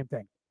doing the same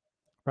thing,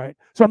 right?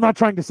 So I'm not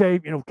trying to say,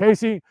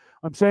 Casey,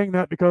 I'm saying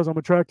that because I'm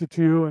attracted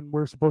to you and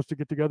we're supposed to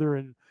get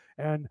together,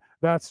 and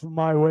that's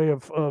my way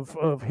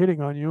of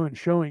hitting on you and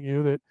showing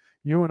you that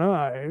you and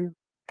I,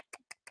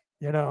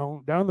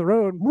 down the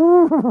road.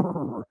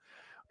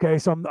 Okay,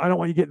 so I don't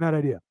want you getting that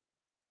idea,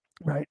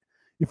 right?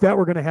 If that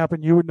were going to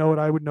happen, you would know it,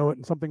 I would know it,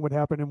 and something would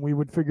happen, and we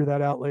would figure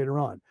that out later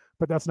on.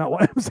 But that's not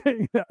why I'm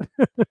saying that.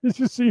 It's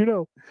just so you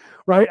know,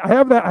 right? I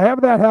have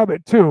that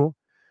habit too,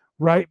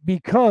 right?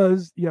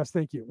 Because yes,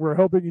 thank you. We're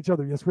helping each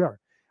other. Yes, we are.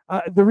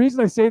 The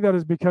reason I say that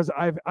is because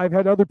I've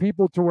had other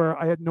people to where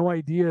I had no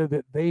idea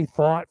that they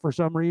thought for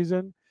some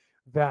reason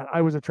that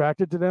I was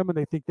attracted to them, and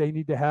they think they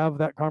need to have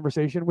that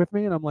conversation with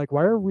me, and I'm like,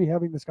 why are we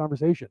having this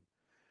conversation,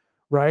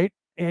 right?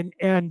 And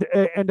I'm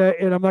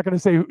not going to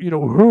say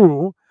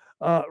who,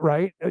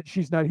 right?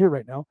 She's not here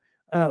right now,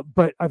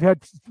 but I've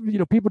had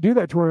people do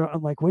that to her.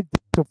 I'm like, wait,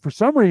 so for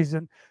some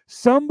reason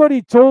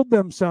somebody told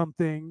them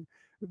something,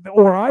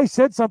 or I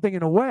said something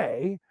in a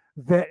way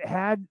that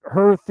had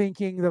her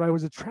thinking that I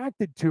was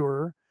attracted to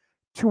her,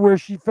 to where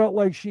she felt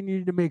like she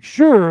needed to make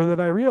sure that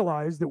I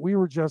realized that we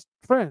were just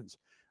friends.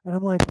 And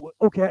I'm like,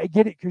 okay, I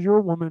get it, because you're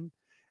a woman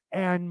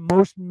and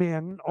most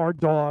men are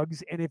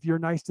dogs, and if you're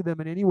nice to them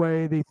in any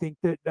way, they think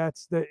that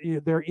that's that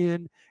they're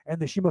in,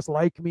 and that she must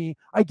like me.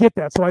 I get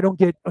that, so I don't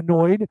get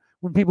annoyed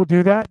when people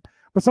do that.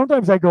 But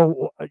sometimes I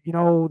go,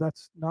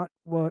 that's not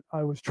what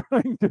I was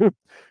trying to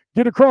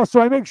get across. So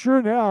I make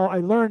sure now. I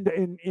learned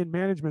in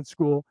management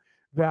school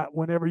that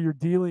whenever you're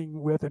dealing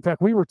with, in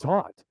fact, we were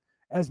taught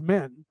as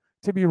men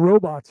to be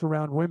robots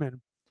around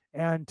women,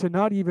 and to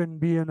not even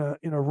be in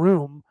a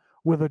room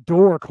with a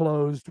door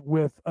closed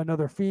with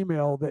another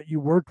female that you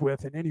worked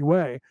with in any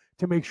way,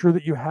 to make sure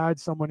that you had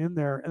someone in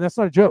there. And that's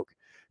not a joke.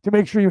 To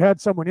make sure you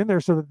had someone in there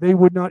so that they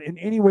would not in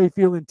any way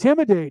feel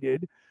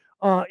intimidated,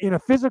 in a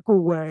physical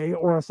way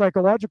or a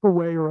psychological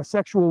way or a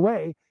sexual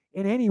way,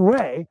 in any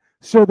way,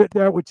 so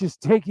that would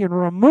just take you and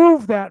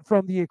remove that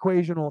from the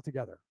equation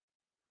altogether,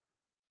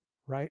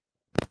 right?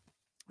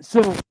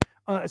 So,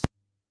 uh,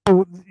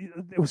 so,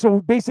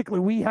 so basically,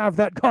 we have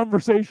that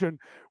conversation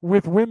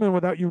with women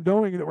without you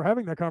knowing that we're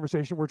having that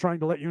conversation. We're trying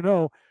to let you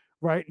know,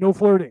 right? No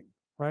flirting,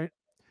 right?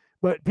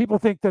 But people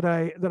think that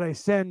I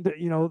send, that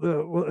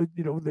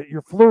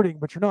you're flirting,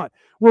 but you're not.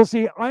 Well,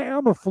 see, I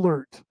am a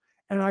flirt,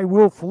 and I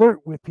will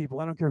flirt with people.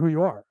 I don't care who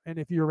you are, and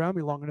if you're around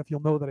me long enough,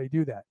 you'll know that I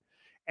do that.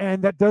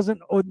 And that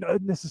doesn't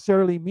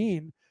necessarily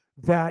mean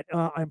that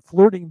I'm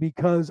flirting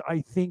because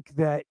I think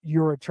that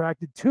you're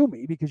attracted to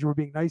me because you were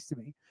being nice to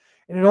me.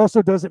 And it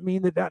also doesn't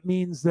mean that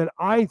means that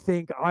I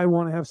think I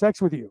want to have sex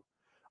with you.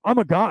 I'm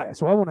a guy,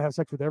 so I want to have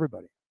sex with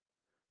everybody.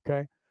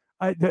 Okay.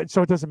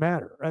 So it doesn't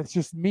matter. It's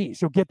just me.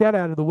 So get that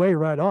out of the way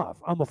right off.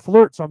 I'm a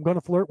flirt, so I'm going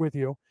to flirt with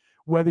you,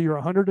 whether you're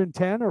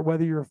 110 or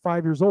whether you're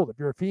 5 years old. If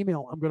you're a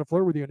female, I'm going to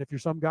flirt with you. And if you're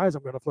some guys,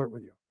 I'm going to flirt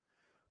with you.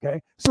 Okay.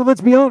 So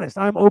let's be honest.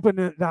 I'm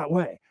open that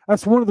way.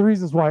 That's one of the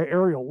reasons why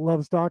Ariel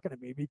loves talking to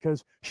me,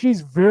 because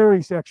she's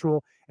very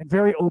sexual and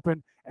very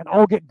open. And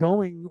I'll get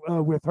going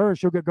with her.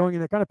 She'll get going,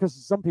 and it kind of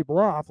pisses some people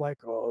off, like,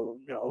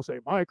 say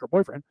Mike or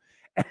boyfriend.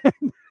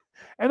 And,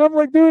 and I'm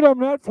like, dude, I'm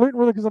not flirting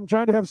with her because I'm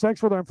trying to have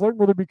sex with her. I'm flirting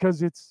with her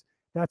because it's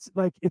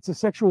a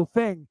sexual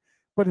thing,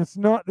 but it's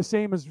not the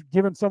same as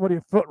giving somebody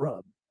a foot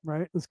rub,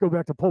 right? Let's go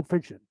back to Pulp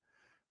Fiction,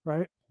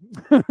 right?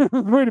 Wait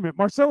a minute.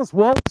 Marcellus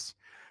Wallace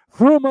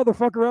threw a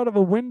motherfucker out of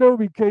a window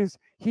because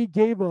he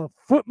gave a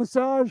foot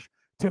massage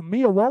to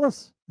Mia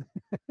Wallace.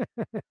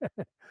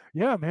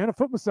 Yeah, man, a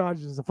foot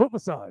massage is a foot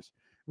massage,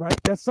 right?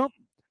 That's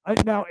something.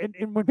 Now,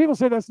 and when people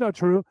say that's not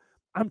true,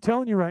 I'm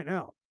telling you right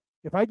now,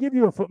 if I give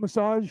you a foot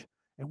massage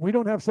and we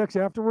don't have sex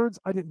afterwards,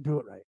 I didn't do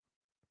it right.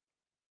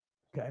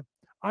 Okay.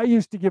 I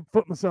used to give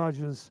foot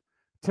massages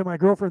to my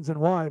girlfriends and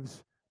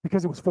wives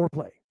because it was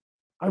foreplay.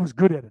 I was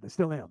good at it. I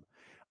still am.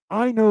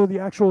 I know the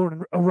actual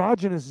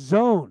erogenous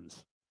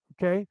zones.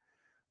 Okay.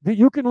 That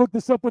you can look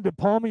this up with the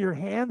palm of your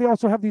hand. They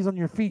also have these on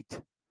your feet.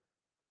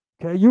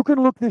 Okay. You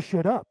can look this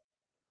shit up.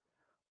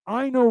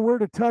 I know where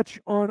to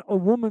touch on a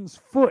woman's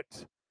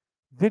foot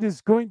that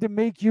is going to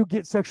make you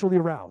get sexually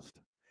aroused.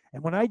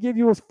 And when I give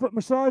you a foot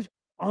massage,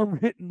 I'm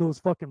hitting those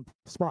fucking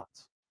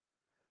spots.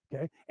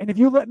 Okay. And if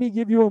you let me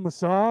give you a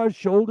massage,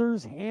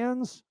 shoulders,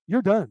 hands,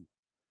 you're done.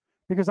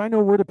 Because I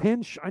know where to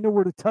pinch, I know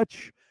where to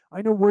touch,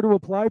 I know where to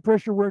apply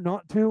pressure, where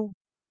not to,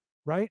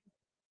 right?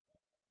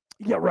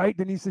 Yeah, right.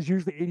 Denise says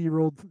usually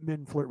 80-year-old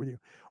men flirt with you.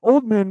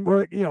 Old men,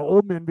 well,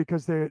 old men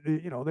because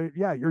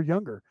yeah, you're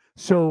younger.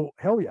 So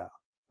hell yeah,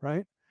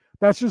 right?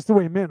 That's just the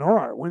way men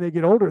are. When they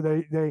get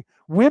older,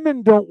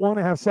 women don't want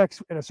to have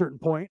sex at a certain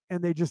point,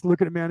 and they just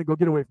look at a man and go,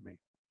 "Get away from me,"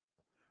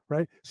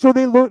 right? So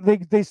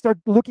they start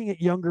looking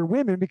at younger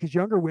women because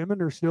younger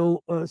women are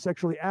still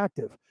sexually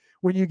active.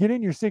 When you get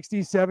in your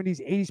 60s, 70s,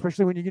 80s,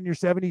 especially when you get in your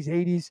 70s,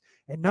 80s,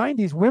 and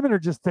 90s, women are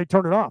just they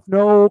turn it off.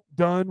 No,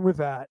 done with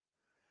that.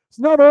 It's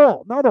not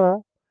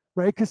all,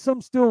 right? Because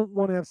some still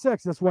want to have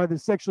sex. That's why the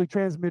sexually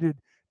transmitted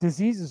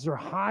diseases are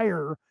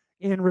higher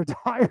in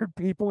retired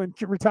people in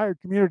retired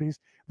communities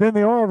than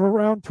they are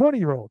around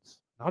 20-year-olds.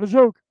 Not a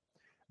joke.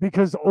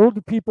 Because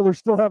older people are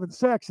still having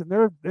sex, and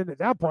at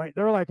that point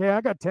they're like, "Hey,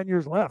 I got 10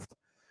 years left.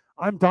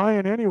 I'm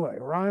dying anyway,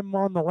 or I'm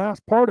on the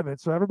last part of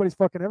it." So everybody's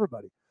fucking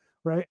everybody,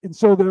 right? And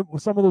so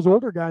some of those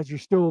older guys are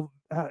still,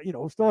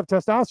 still have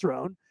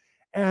testosterone,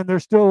 and they're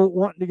still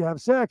wanting to have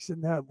sex,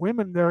 and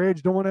women their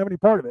age don't want to have any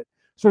part of it.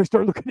 So they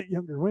start looking at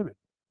younger women,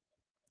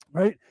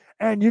 right?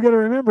 And you got to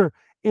remember,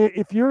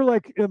 if you're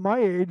like my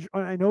age,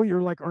 I know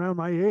you're like around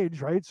my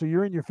age, right? So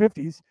you're in your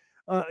 50s.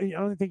 I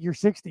don't think you're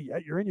 60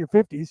 yet. You're in your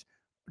 50s.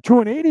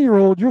 To an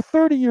 80-year-old, you're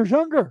 30 years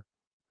younger.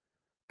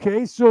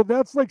 Okay, so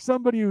that's like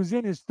somebody who's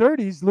in his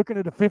 30s looking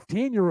at a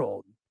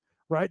 15-year-old,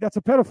 right? That's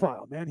a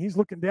pedophile, man. He's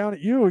looking down at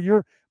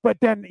you. But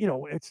then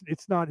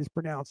it's not as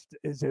pronounced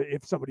as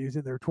if somebody who's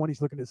in their 20s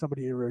looking at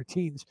somebody in their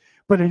teens.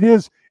 But it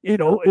is,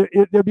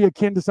 it'd be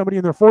akin to somebody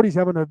in their 40s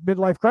having a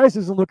midlife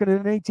crisis and looking at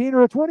an 18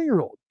 or a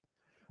 20-year-old.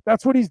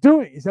 That's what he's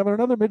doing. He's having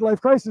another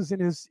midlife crisis in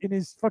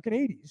his fucking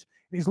 80s.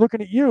 And he's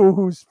looking at you,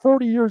 who's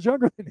 40 years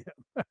younger than him.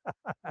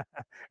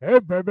 Hey,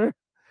 baby.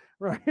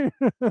 Right?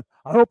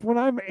 I hope when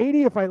I'm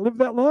 80, if I live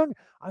that long,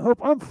 I hope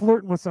I'm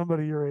flirting with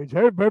somebody your age.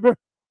 Hey, baby.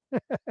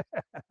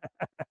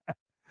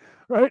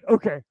 Right?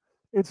 Okay.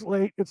 It's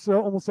late. It's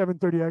almost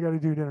 7:30. I got to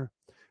do dinner.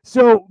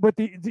 So, but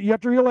you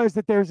have to realize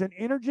that there's an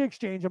energy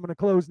exchange. I'm going to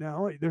close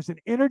now. There's an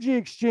energy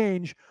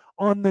exchange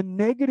on the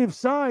negative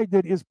side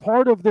that is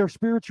part of their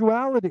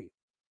spirituality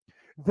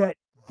that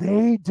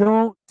they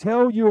don't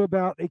tell you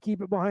about. They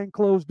keep it behind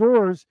closed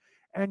doors,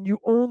 and you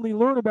only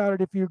learn about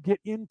it if you get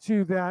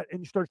into that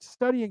and start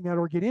studying that,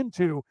 or get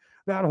into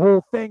that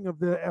whole thing of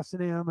the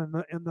S&M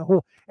and the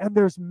whole. And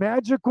there's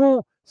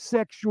magical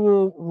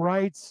sexual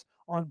rites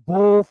on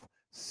both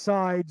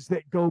sides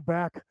that go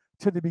back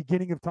to the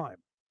beginning of time.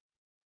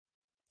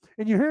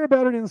 And you hear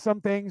about it in some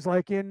things,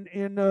 like in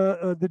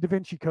the Da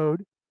Vinci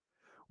Code,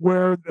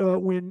 where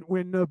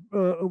when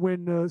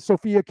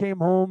Sophia came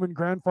home and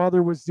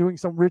grandfather was doing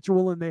some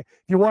ritual, and if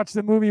you watch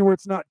the movie where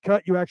it's not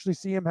cut, you actually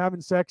see him having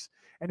sex,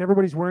 and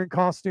everybody's wearing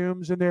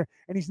costumes, and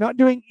he's not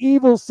doing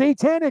evil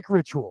satanic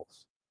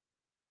rituals.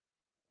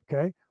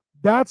 Okay,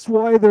 that's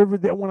why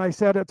when I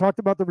talked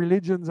about the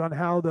religions, on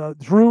how the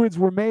Druids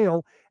were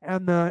male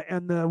and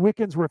the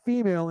Wiccans were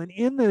female, and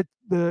in the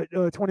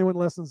 21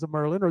 lessons of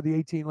Merlin, or the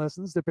 18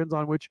 lessons, depends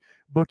on which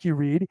book you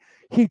read,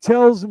 he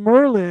tells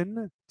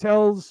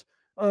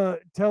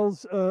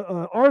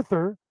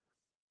Arthur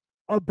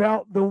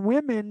about the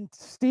women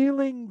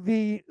stealing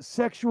the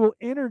sexual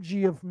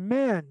energy of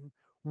men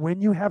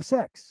when you have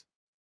sex.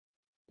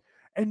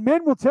 And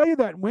men will tell you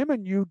that.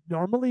 Women, you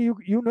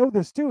know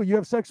this too. You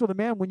have sex with a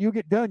man, when you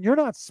get done, you're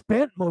not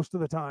spent most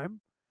of the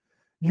time.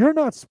 You're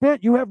not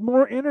spent. You have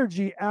more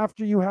energy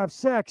after you have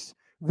sex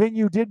than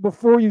you did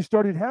before you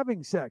started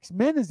having sex.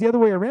 Men is the other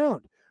way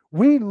around.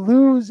 We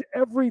lose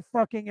every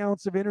fucking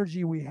ounce of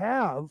energy we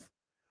have,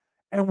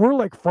 and we're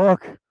like,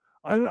 fuck,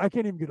 I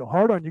can't even get a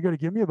hard on. You got to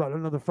give me about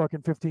another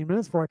fucking 15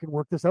 minutes before I can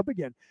work this up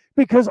again,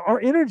 because our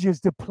energy is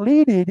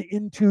depleted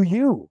into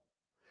you.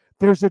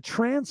 There's a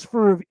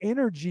transfer of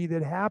energy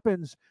that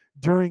happens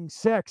during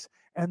sex,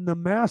 and the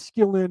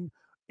masculine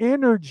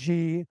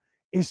energy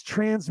is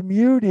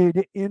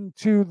transmuted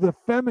into the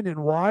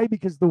feminine. Why?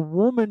 Because the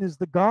woman is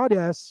the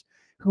goddess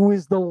who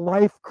is the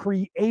life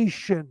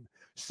creation.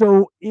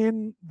 So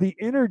in the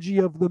energy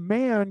of the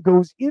man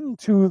goes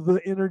into the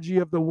energy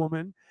of the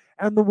woman,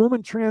 and the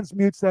woman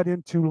transmutes that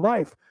into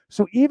life.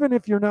 So even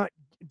if you're not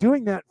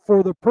doing that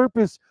for the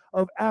purpose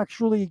of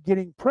actually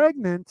getting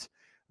pregnant,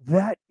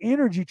 that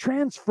energy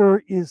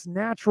transfer is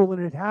natural,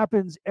 and it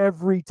happens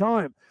every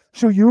time.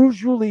 So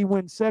usually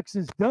when sex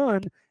is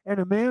done, and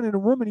a man and a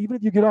woman, even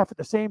if you get off at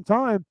the same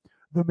time,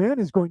 the man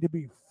is going to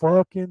be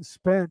fucking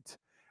spent,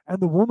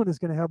 and the woman is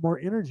going to have more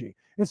energy.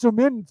 And so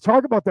men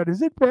talk about that.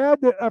 Is it bad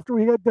that after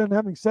we get done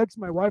having sex,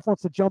 my wife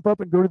wants to jump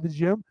up and go to the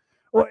gym?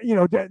 Or,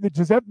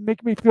 does that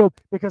make me feel,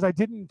 because I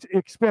didn't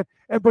expect?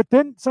 But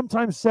then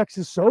sometimes sex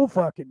is so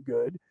fucking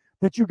good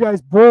that you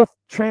guys both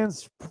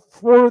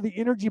transfer the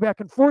energy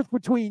back and forth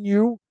between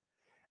you,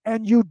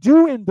 and you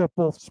do end up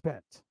both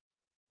spent.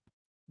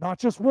 Not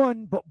just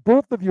one, but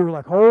both of you are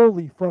like,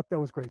 holy fuck, that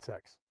was great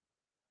sex.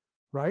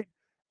 Right?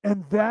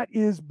 And that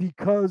is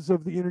because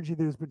of the energy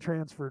that has been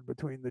transferred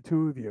between the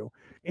two of you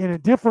in a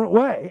different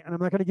way. And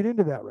I'm not going to get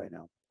into that right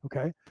now.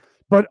 Okay.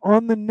 But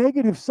on the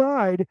negative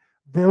side,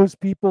 those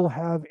people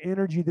have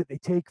energy that they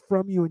take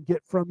from you and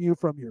get from you,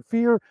 from your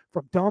fear,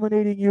 from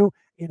dominating you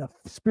in a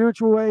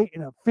spiritual way,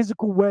 in a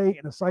physical way,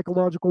 in a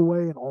psychological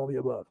way, and all the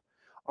above.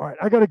 All right.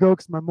 I got to go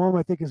because my mom,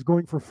 I think, is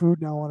going for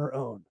food now on her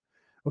own.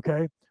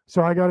 Okay.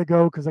 So I got to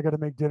go because I got to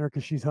make dinner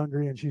because she's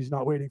hungry and she's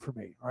not waiting for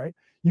me. All right.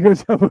 You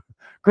guys have a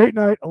great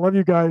night. I love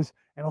you guys,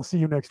 and I'll see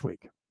you next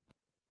week.